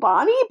told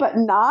Bonnie, but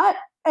not.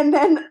 And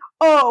then,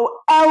 oh,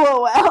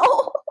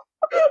 LOL.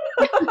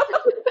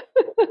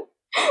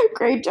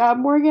 Great job,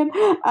 Morgan.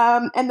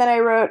 And then I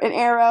wrote an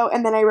arrow,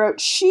 and then I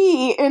wrote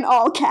she in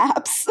all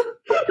caps.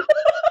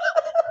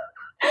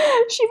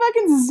 She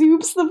fucking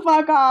zoops the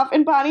fuck off,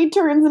 and Bonnie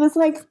turns and is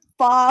like,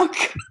 fuck.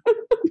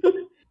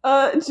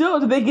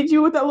 Jill, did they get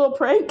you with that little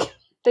prank?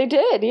 They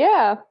did,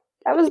 yeah.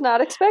 I was not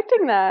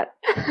expecting that.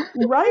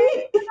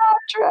 Right?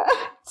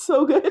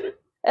 So good.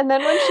 And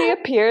then when she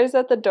appears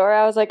at the door,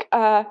 I was like,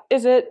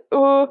 is it,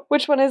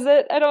 which one is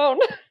it? I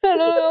don't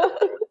know.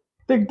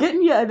 They're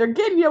getting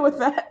you with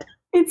that.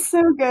 It's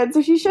so good.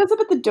 So she shows up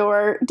at the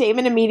door.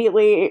 Damon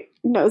immediately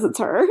knows it's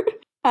her.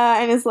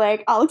 And is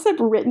like, I'll accept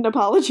written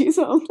apologies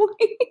only.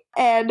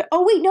 And,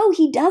 oh wait, no,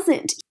 he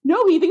doesn't.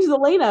 No, he thinks it's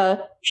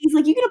Elena. He's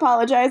like, you can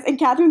apologize. And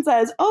Catherine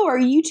says, oh, are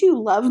you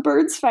two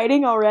lovebirds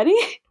fighting already?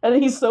 And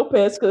then he's so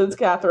pissed because it's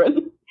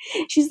Catherine.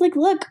 She's like,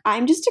 look,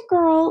 I'm just a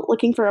girl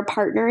looking for a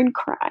partner in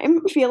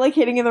crime. Feel like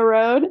hitting in the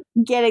road,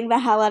 getting the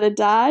hell out of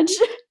Dodge.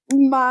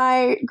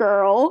 My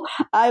girl.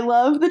 I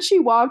love that she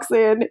walks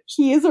in,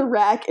 he is a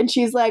wreck, and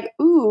she's like,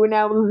 ooh,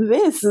 now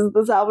this is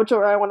the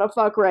Salvatore I want to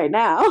fuck right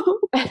now.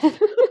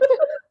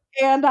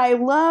 And I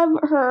love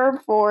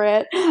her for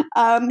it.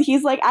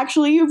 He's like,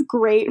 actually, you have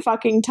great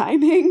fucking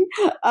timing.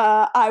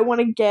 I want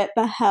to get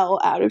the hell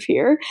out of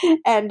here.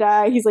 And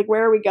he's like,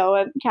 where are we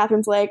going?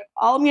 Catherine's like,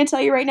 all I'm going to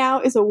tell you right now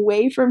is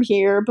away from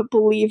here, but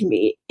believe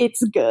me,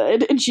 it's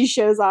good. And she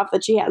shows off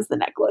that she has the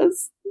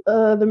necklace.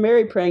 The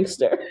merry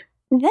prankster.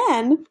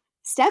 Then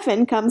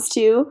Stefan comes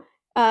to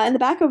in the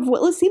back of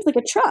what seems like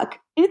a truck,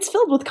 and it's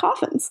filled with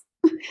coffins.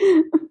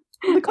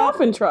 The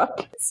coffin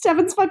truck.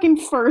 Stefan's fucking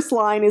first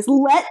line is,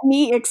 let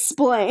me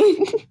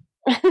explain.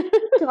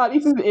 God,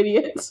 he's an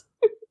idiot.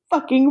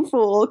 Fucking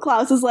fool.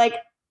 Klaus is like,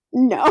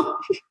 no.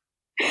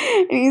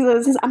 And he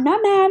says, I'm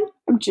not mad.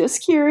 I'm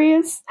just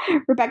curious.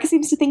 Rebecca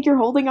seems to think you're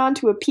holding on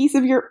to a piece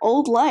of your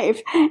old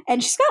life,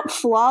 and she's got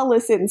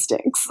flawless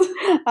instincts.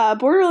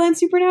 Borderline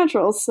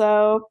supernatural,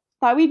 so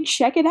thought we'd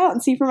check it out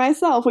and see for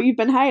myself what you've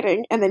been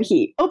hiding. And then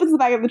he opens the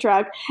back of the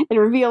truck and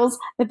reveals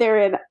that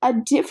they're in a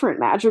different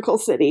magical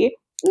city,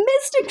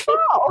 Mystic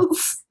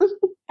Falls.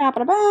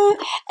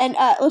 And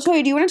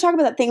Latoya, do you want to talk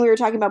about that thing we were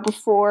talking about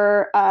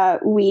before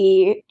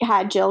we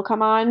had Jill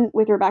come on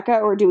with Rebecca,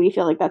 or do we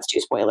feel like that's too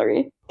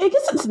spoilery? I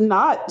guess it's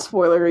not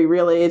spoilery,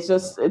 really. It's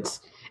just it's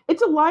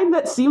a line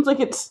that seems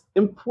like it's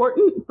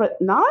important, but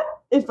not.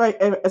 As far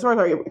as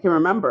I can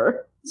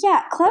remember.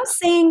 Yeah, Klaus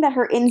saying that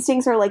her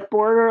instincts are like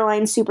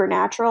borderline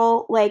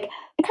supernatural. Like,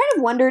 I kind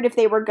of wondered if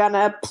they were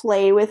gonna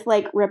play with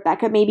like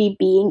Rebecca maybe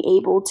being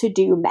able to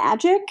do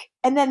magic,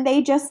 and then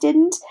they just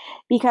didn't,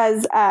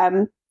 because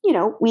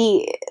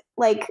we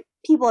like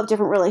people have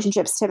different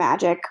relationships to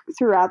magic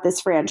throughout this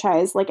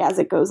franchise, like as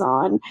it goes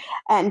on.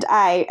 And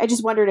I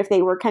just wondered if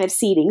they were kind of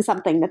seeding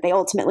something that they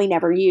ultimately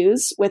never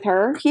use with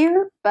her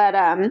here. But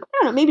I don't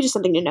know, maybe just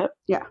something to note.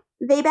 Yeah.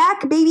 They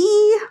back, baby.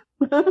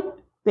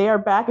 They are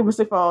back in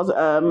Mystic Falls.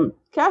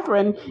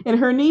 Catherine, in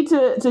her need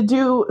to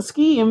do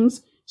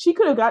schemes, she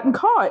could have gotten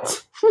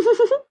caught.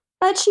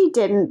 But she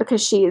didn't,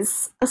 because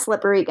she's a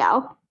slippery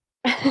gal.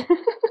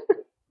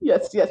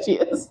 Yes, she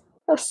is.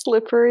 A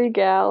slippery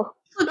gal.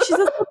 Look, she's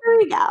a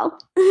slippery gal.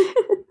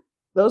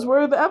 Those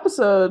were the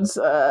episodes.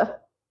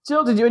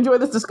 Jill, did you enjoy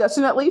this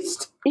discussion at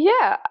least?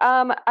 Yeah,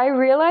 I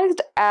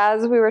realized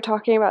as we were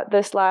talking about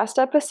this last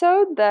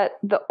episode that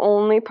the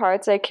only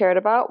parts I cared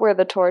about were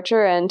the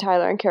torture and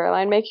Tyler and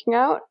Caroline making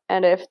out.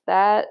 And if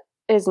that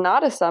is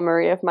not a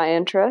summary of my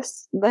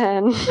interests,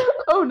 then...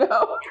 Oh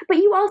no. But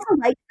you also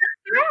like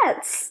the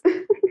threats.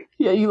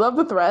 Yeah, you love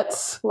the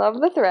threats. Love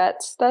the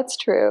threats, that's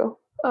true.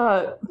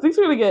 Things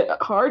are going to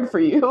get hard for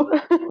you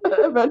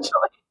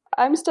eventually.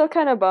 I'm still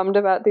kind of bummed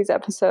about these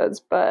episodes,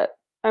 but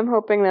I'm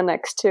hoping the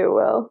next two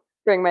will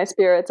bring my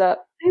spirits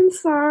up. I'm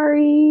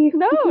sorry.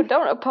 No,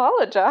 don't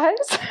apologize.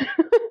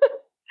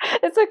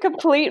 It's a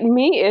complete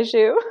me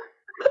issue.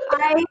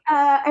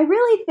 I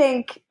really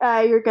think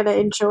you're going to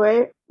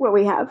enjoy what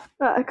we have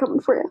coming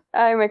for you.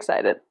 I'm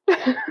excited.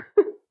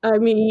 I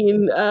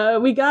mean,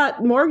 we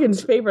got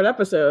Morgan's favorite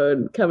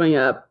episode coming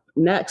up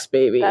next,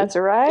 baby. That's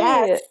right.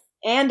 Yes.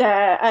 And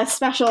a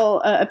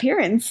special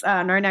appearance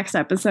on our next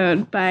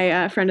episode by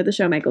a friend of the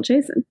show, Michael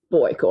Chasen.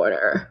 Boy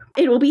Corner.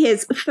 It will be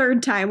his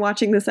third time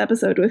watching this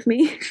episode with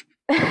me.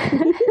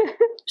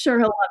 Sure,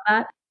 he'll love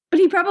that. But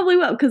he probably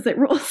will, because it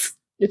rules.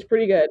 It's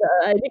pretty good.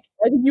 I think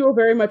you will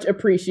very much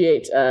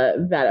appreciate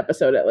that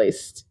episode, at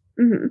least.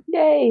 Mm-hmm.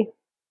 Yay.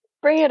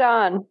 Bring it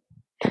on.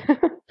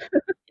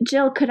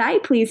 Jill, could I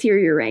please hear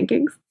your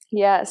rankings?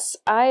 Yes,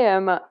 I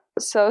am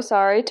so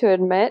sorry to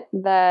admit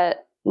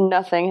that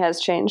nothing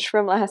has changed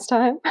from last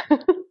time.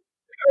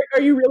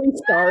 Are you really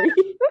sorry?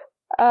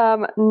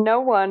 No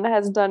one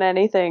has done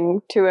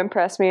anything to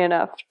impress me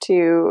enough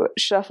to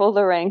shuffle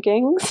the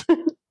rankings.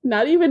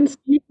 Not even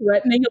Steve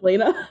threatening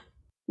Elena?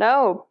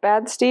 No,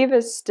 Bad Steve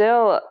is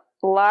still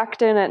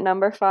locked in at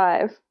number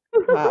 5.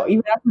 Wow,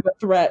 even after the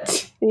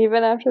threat.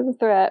 Even after the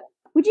threat.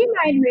 Would you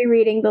mind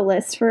rereading the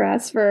list for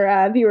us,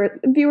 for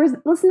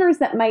listeners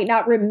that might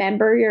not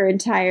remember your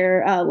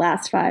entire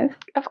last 5?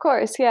 Of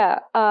course, yeah.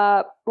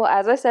 Well,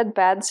 as I said,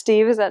 Bad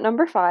Steve is at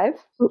number 5.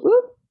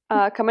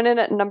 Coming in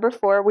at number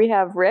 4, we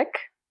have Rick,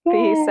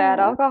 the sad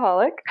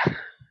alcoholic.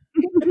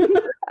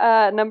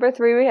 Number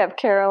 3, we have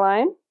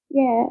Caroline.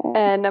 Yeah.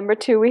 And number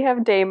 2, we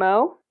have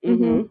Damo.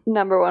 Mm-hmm.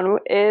 Number 1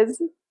 is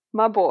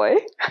my boy.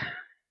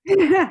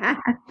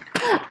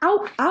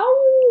 Ow!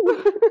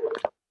 Ow!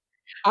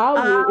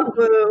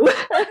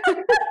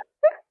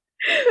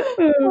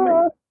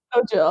 Oh,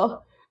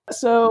 Jill.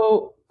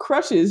 So,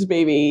 crushes,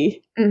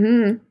 baby.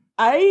 Mm-hmm.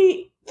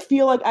 I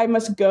feel like I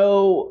must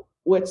go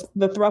with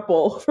the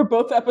throuple for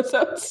both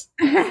episodes.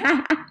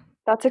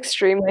 That's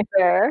extremely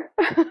fair.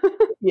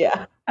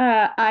 Yeah.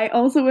 I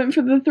also went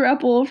for the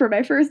throuple for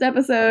my first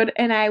episode,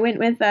 and I went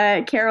with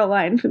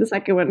Caroline for the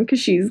second one because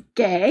she's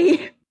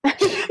gay.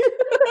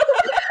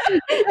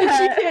 She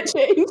can't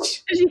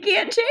change. She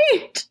can't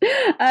change.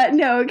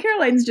 No,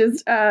 Caroline's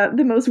just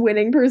the most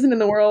winning person in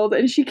the world,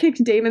 and she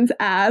kicked Damon's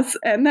ass,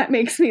 and that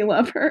makes me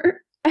love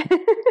her.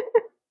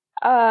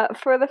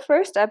 For the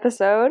first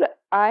episode,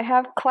 I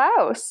have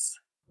Klaus.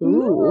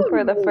 Ooh.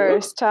 For the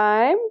first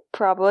time,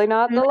 probably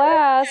not the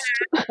last.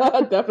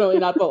 Definitely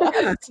not the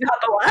last. Not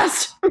the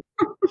last.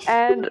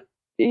 And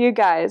you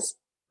guys,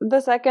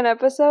 the second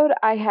episode,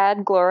 I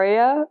had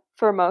Gloria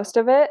for most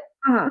of it.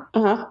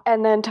 Uh-huh.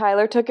 And then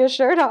Tyler took his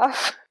shirt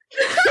off.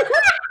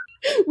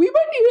 We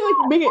might need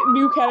to make a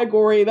new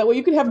category. That way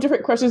you can have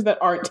different crushes that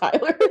aren't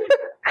Tyler.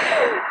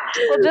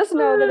 Well, just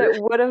know that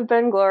it would have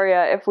been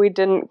Gloria if we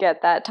didn't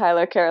get that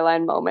Tyler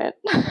Caroline moment.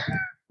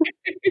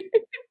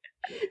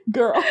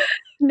 Girl.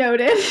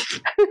 Noted.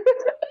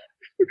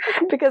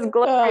 Because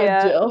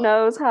Gloria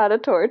knows how to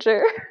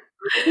torture.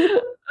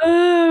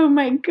 Oh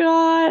my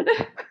god.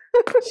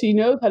 She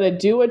knows how to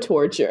do a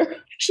torture.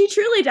 She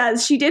truly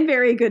does. She did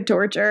very good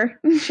torture.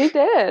 She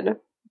did.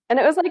 And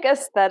it was like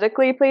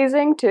aesthetically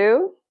pleasing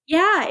too.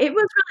 Yeah, it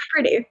was really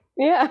pretty.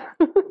 Yeah.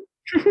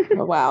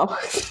 Oh, wow.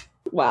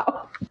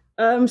 Wow.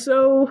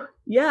 So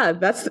yeah,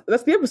 that's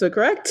the episode,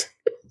 correct?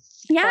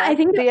 Yeah, I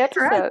think the that's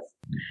correct. episode.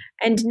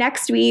 And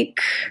next week,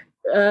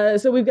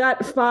 So we've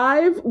got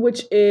 5,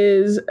 which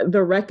is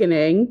The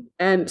Reckoning,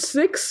 and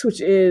 6,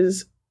 which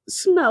is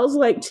Smells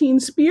Like Teen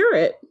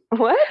Spirit.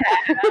 What?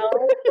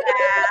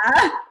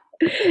 yeah.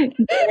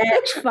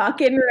 Get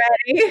fucking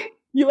ready.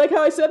 You like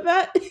how I said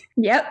that?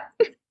 Yep.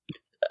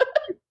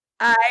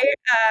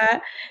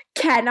 I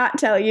cannot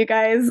tell you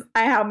guys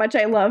how much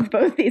I love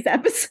both these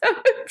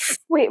episodes.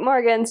 Wait,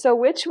 Morgan, so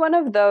which one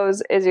of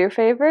those is your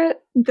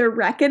favorite? The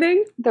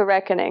Reckoning. The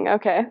Reckoning,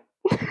 okay.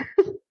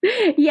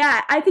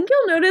 Yeah, I think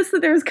you'll notice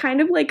that there's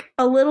kind of like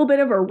a little bit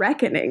of a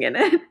reckoning in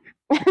it.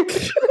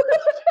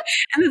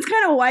 And that's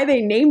kind of why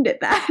they named it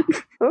that.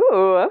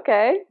 Ooh,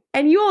 okay.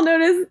 And you will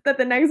notice that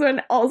the next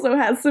one also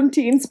has some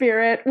teen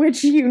spirit,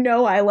 which you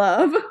know I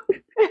love.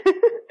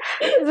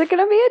 Is it going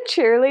to be a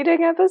cheerleading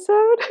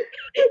episode?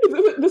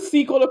 The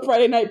sequel to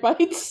Friday Night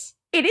Bites.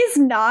 It is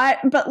not,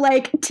 but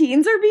like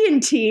teens are being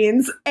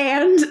teens,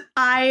 and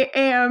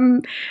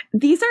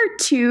these are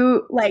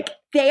two, like,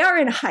 they are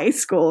in high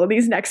school,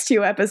 these next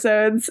 2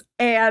 episodes,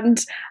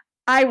 and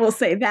I will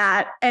say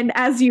that. And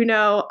as you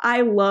know,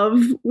 I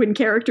love when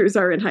characters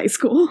are in high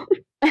school.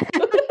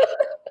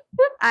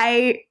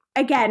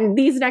 Again,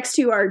 these next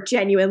 2 are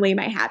genuinely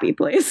my happy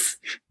place.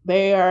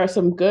 They are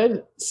some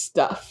good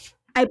stuff.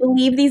 I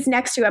believe these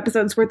next 2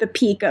 episodes were the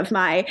peak of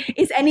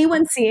is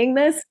anyone seeing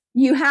this?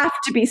 You have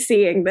to be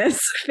seeing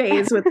this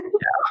phase with the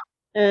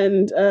show.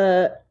 And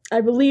I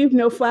believe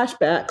no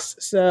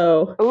flashbacks,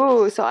 so...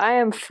 Ooh, so I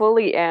am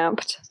fully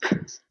amped.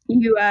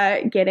 You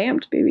get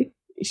amped, baby.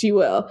 She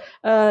will.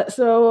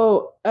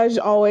 So, as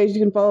always,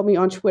 you can follow me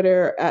on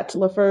Twitter at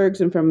LaFergs,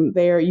 and from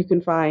there you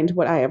can find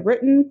what I have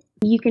written.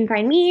 You can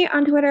find me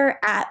on Twitter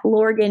at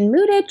Lorgan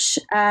Mudich,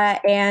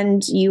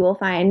 and you will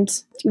find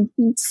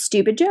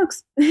stupid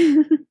jokes.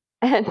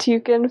 And you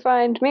can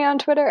find me on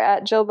Twitter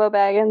at Jilbo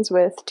Baggins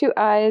with 2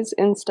 I's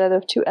instead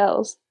of 2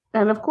 L's.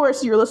 And of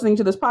course, you're listening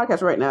to this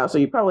podcast right now, so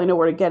you probably know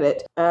where to get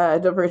it.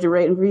 Don't forget to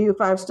rate and review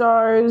 5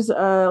 stars. Let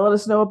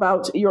us know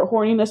about your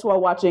horniness while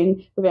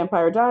watching The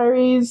Vampire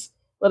Diaries.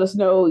 Let us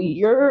know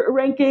your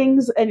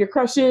rankings and your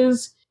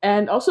crushes,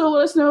 and also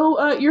let us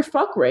know your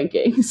fuck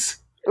rankings.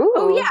 Ooh.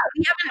 Oh yeah,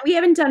 we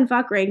haven't done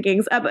fuck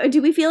rankings.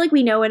 Do we feel like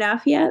we know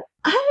enough yet?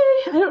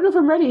 I don't know if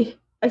I'm ready.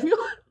 I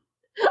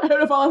don't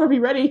know if I'll ever be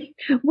ready.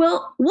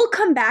 Well, we'll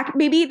come back.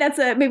 Maybe that's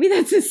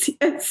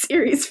a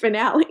series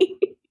finale.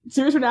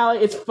 Series finale,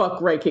 it's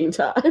fuck ranking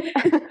time.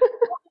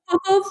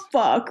 Oh,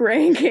 fuck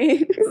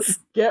rankings.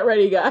 Get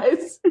ready,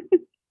 guys.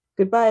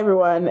 Goodbye,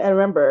 everyone. And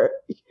remember,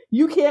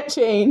 you can't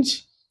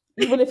change,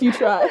 even if you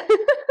try.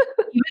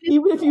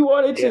 Even if you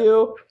wanted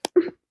to.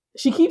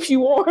 She keeps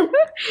you warm.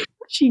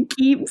 She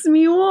keeps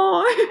me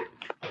warm.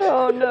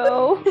 Oh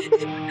no.